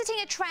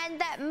visiting a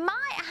trend that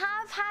might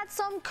have had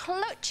some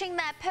clutching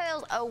their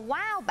pearls a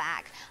while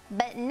back,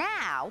 but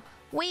now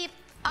we've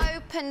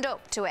opened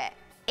up to it,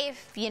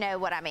 if you know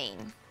what I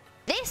mean.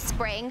 This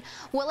spring,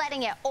 we're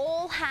letting it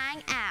all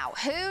hang out.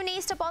 Who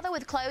needs to bother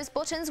with closed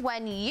buttons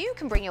when you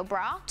can bring your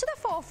bra to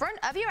the forefront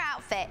of your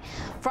outfit?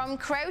 From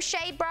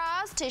crochet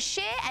bras to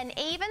sheer and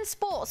even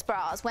sports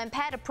bras, when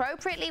paired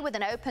appropriately with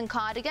an open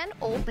cardigan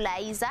or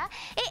blazer,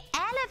 it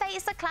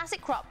elevates the classic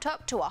crop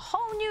top to a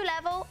whole new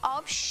level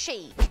of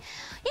chic.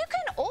 You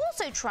can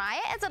also try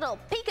it as a little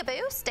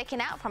peekaboo sticking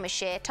out from a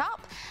sheer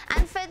top.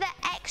 And for the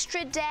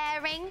extra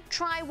daring,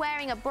 try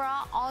wearing a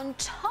bra on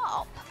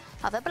top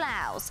of a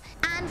blouse.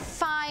 And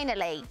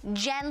finally,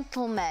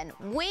 gentlemen,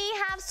 we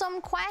have some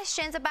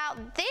questions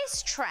about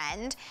this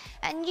trend,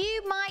 and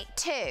you might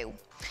too.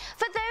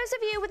 For those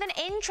of you with an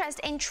interest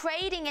in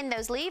trading in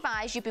those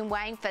Levi's you've been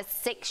wearing for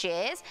 6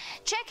 years,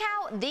 check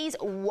out these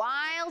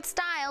wild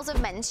styles of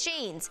men's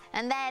jeans,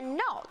 and they're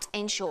not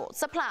in short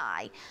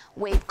supply.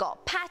 We've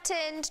got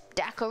patterned,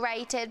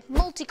 decorated,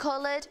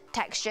 multicolored,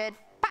 textured,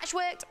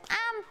 patchworked,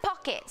 and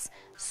pockets.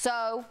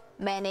 So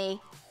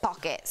many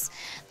pockets.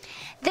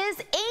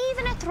 There's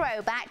even a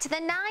throwback to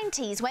the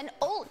 90s when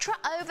ultra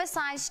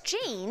oversized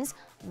jeans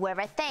were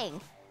a thing.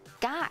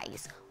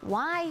 Guys,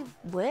 why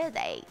were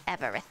they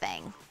ever a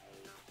thing?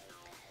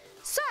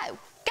 So,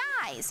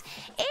 guys,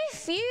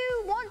 if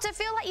you want to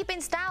feel like you've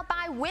been styled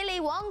by Willy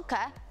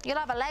Wonka, you'll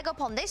have a leg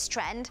up on this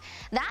trend.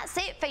 That's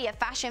it for your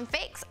fashion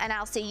fix, and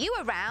I'll see you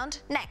around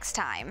next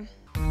time.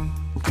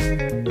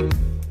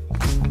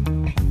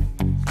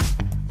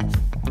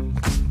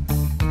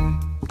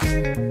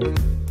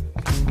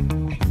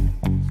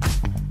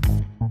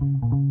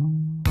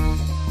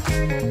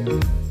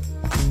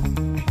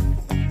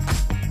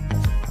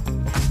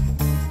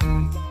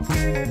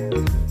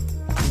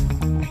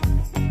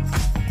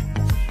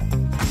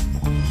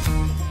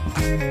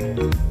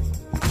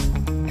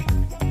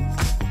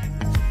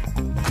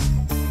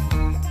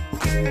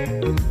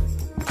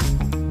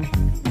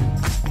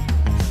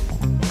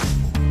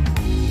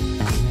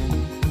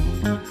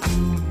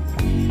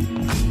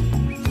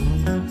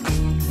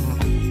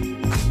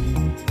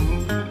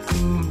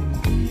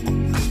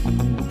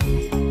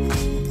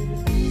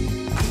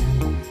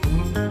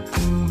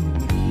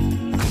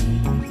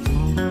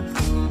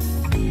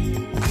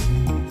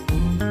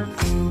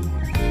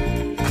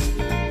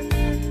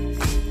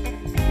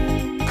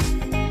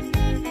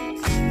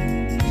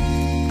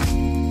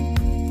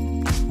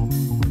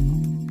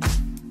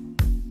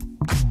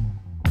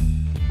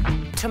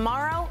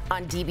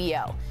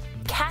 DBL.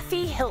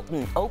 Kathy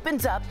Hilton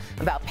opens up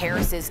about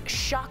Paris's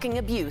shocking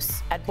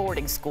abuse at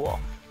boarding school.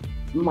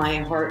 My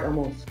heart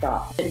almost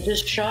stopped. It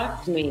just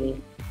shocked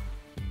me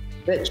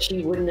that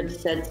she wouldn't have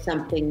said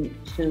something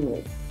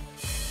sooner.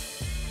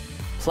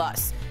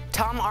 Plus,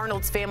 Tom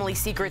Arnold's family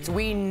secrets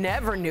we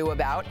never knew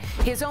about.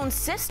 His own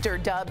sister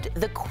dubbed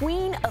the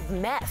Queen of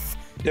Meth.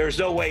 There's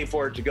no way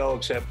for it to go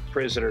except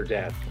prison or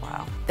death.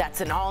 Wow.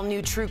 That's an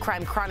all-new True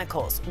Crime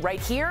Chronicles right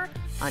here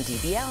on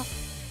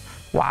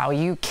DBL. Wow,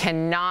 you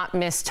cannot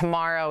miss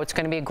tomorrow. It's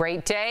going to be a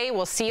great day.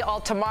 We'll see you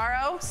all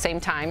tomorrow, same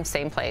time,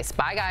 same place.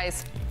 Bye,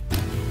 guys.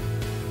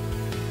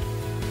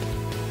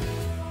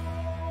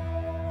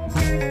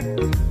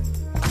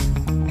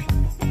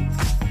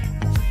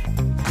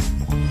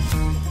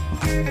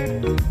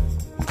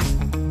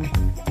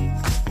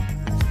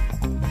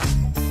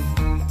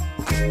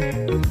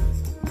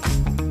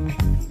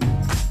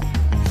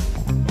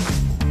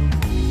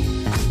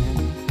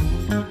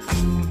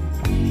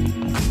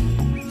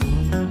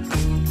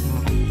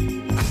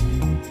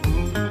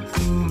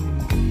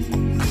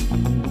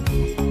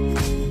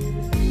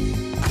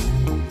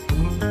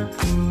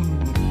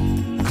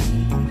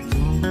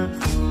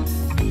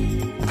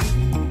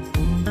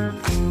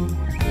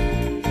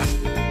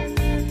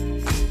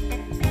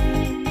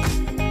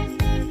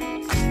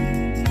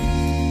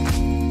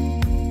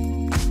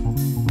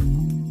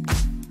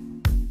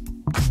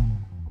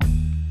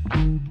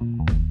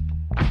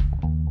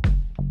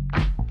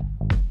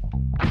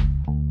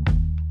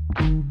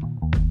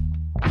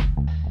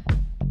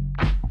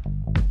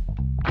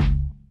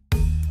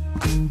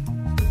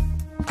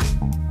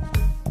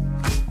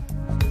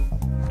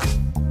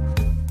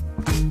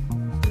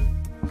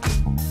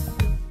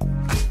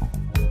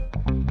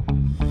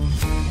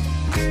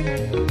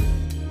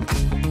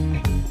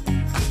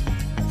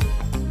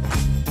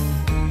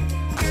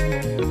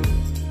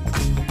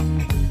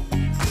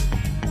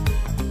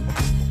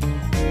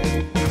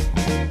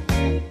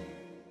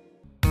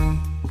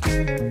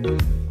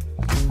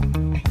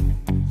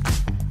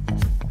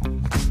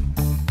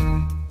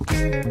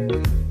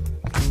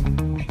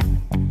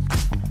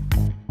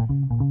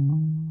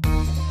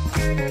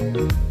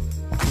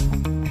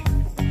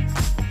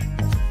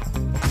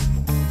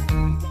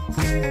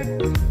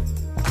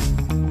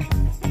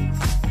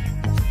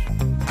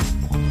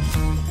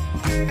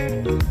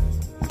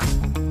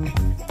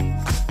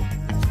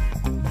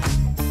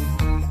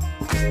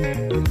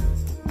 Thank you.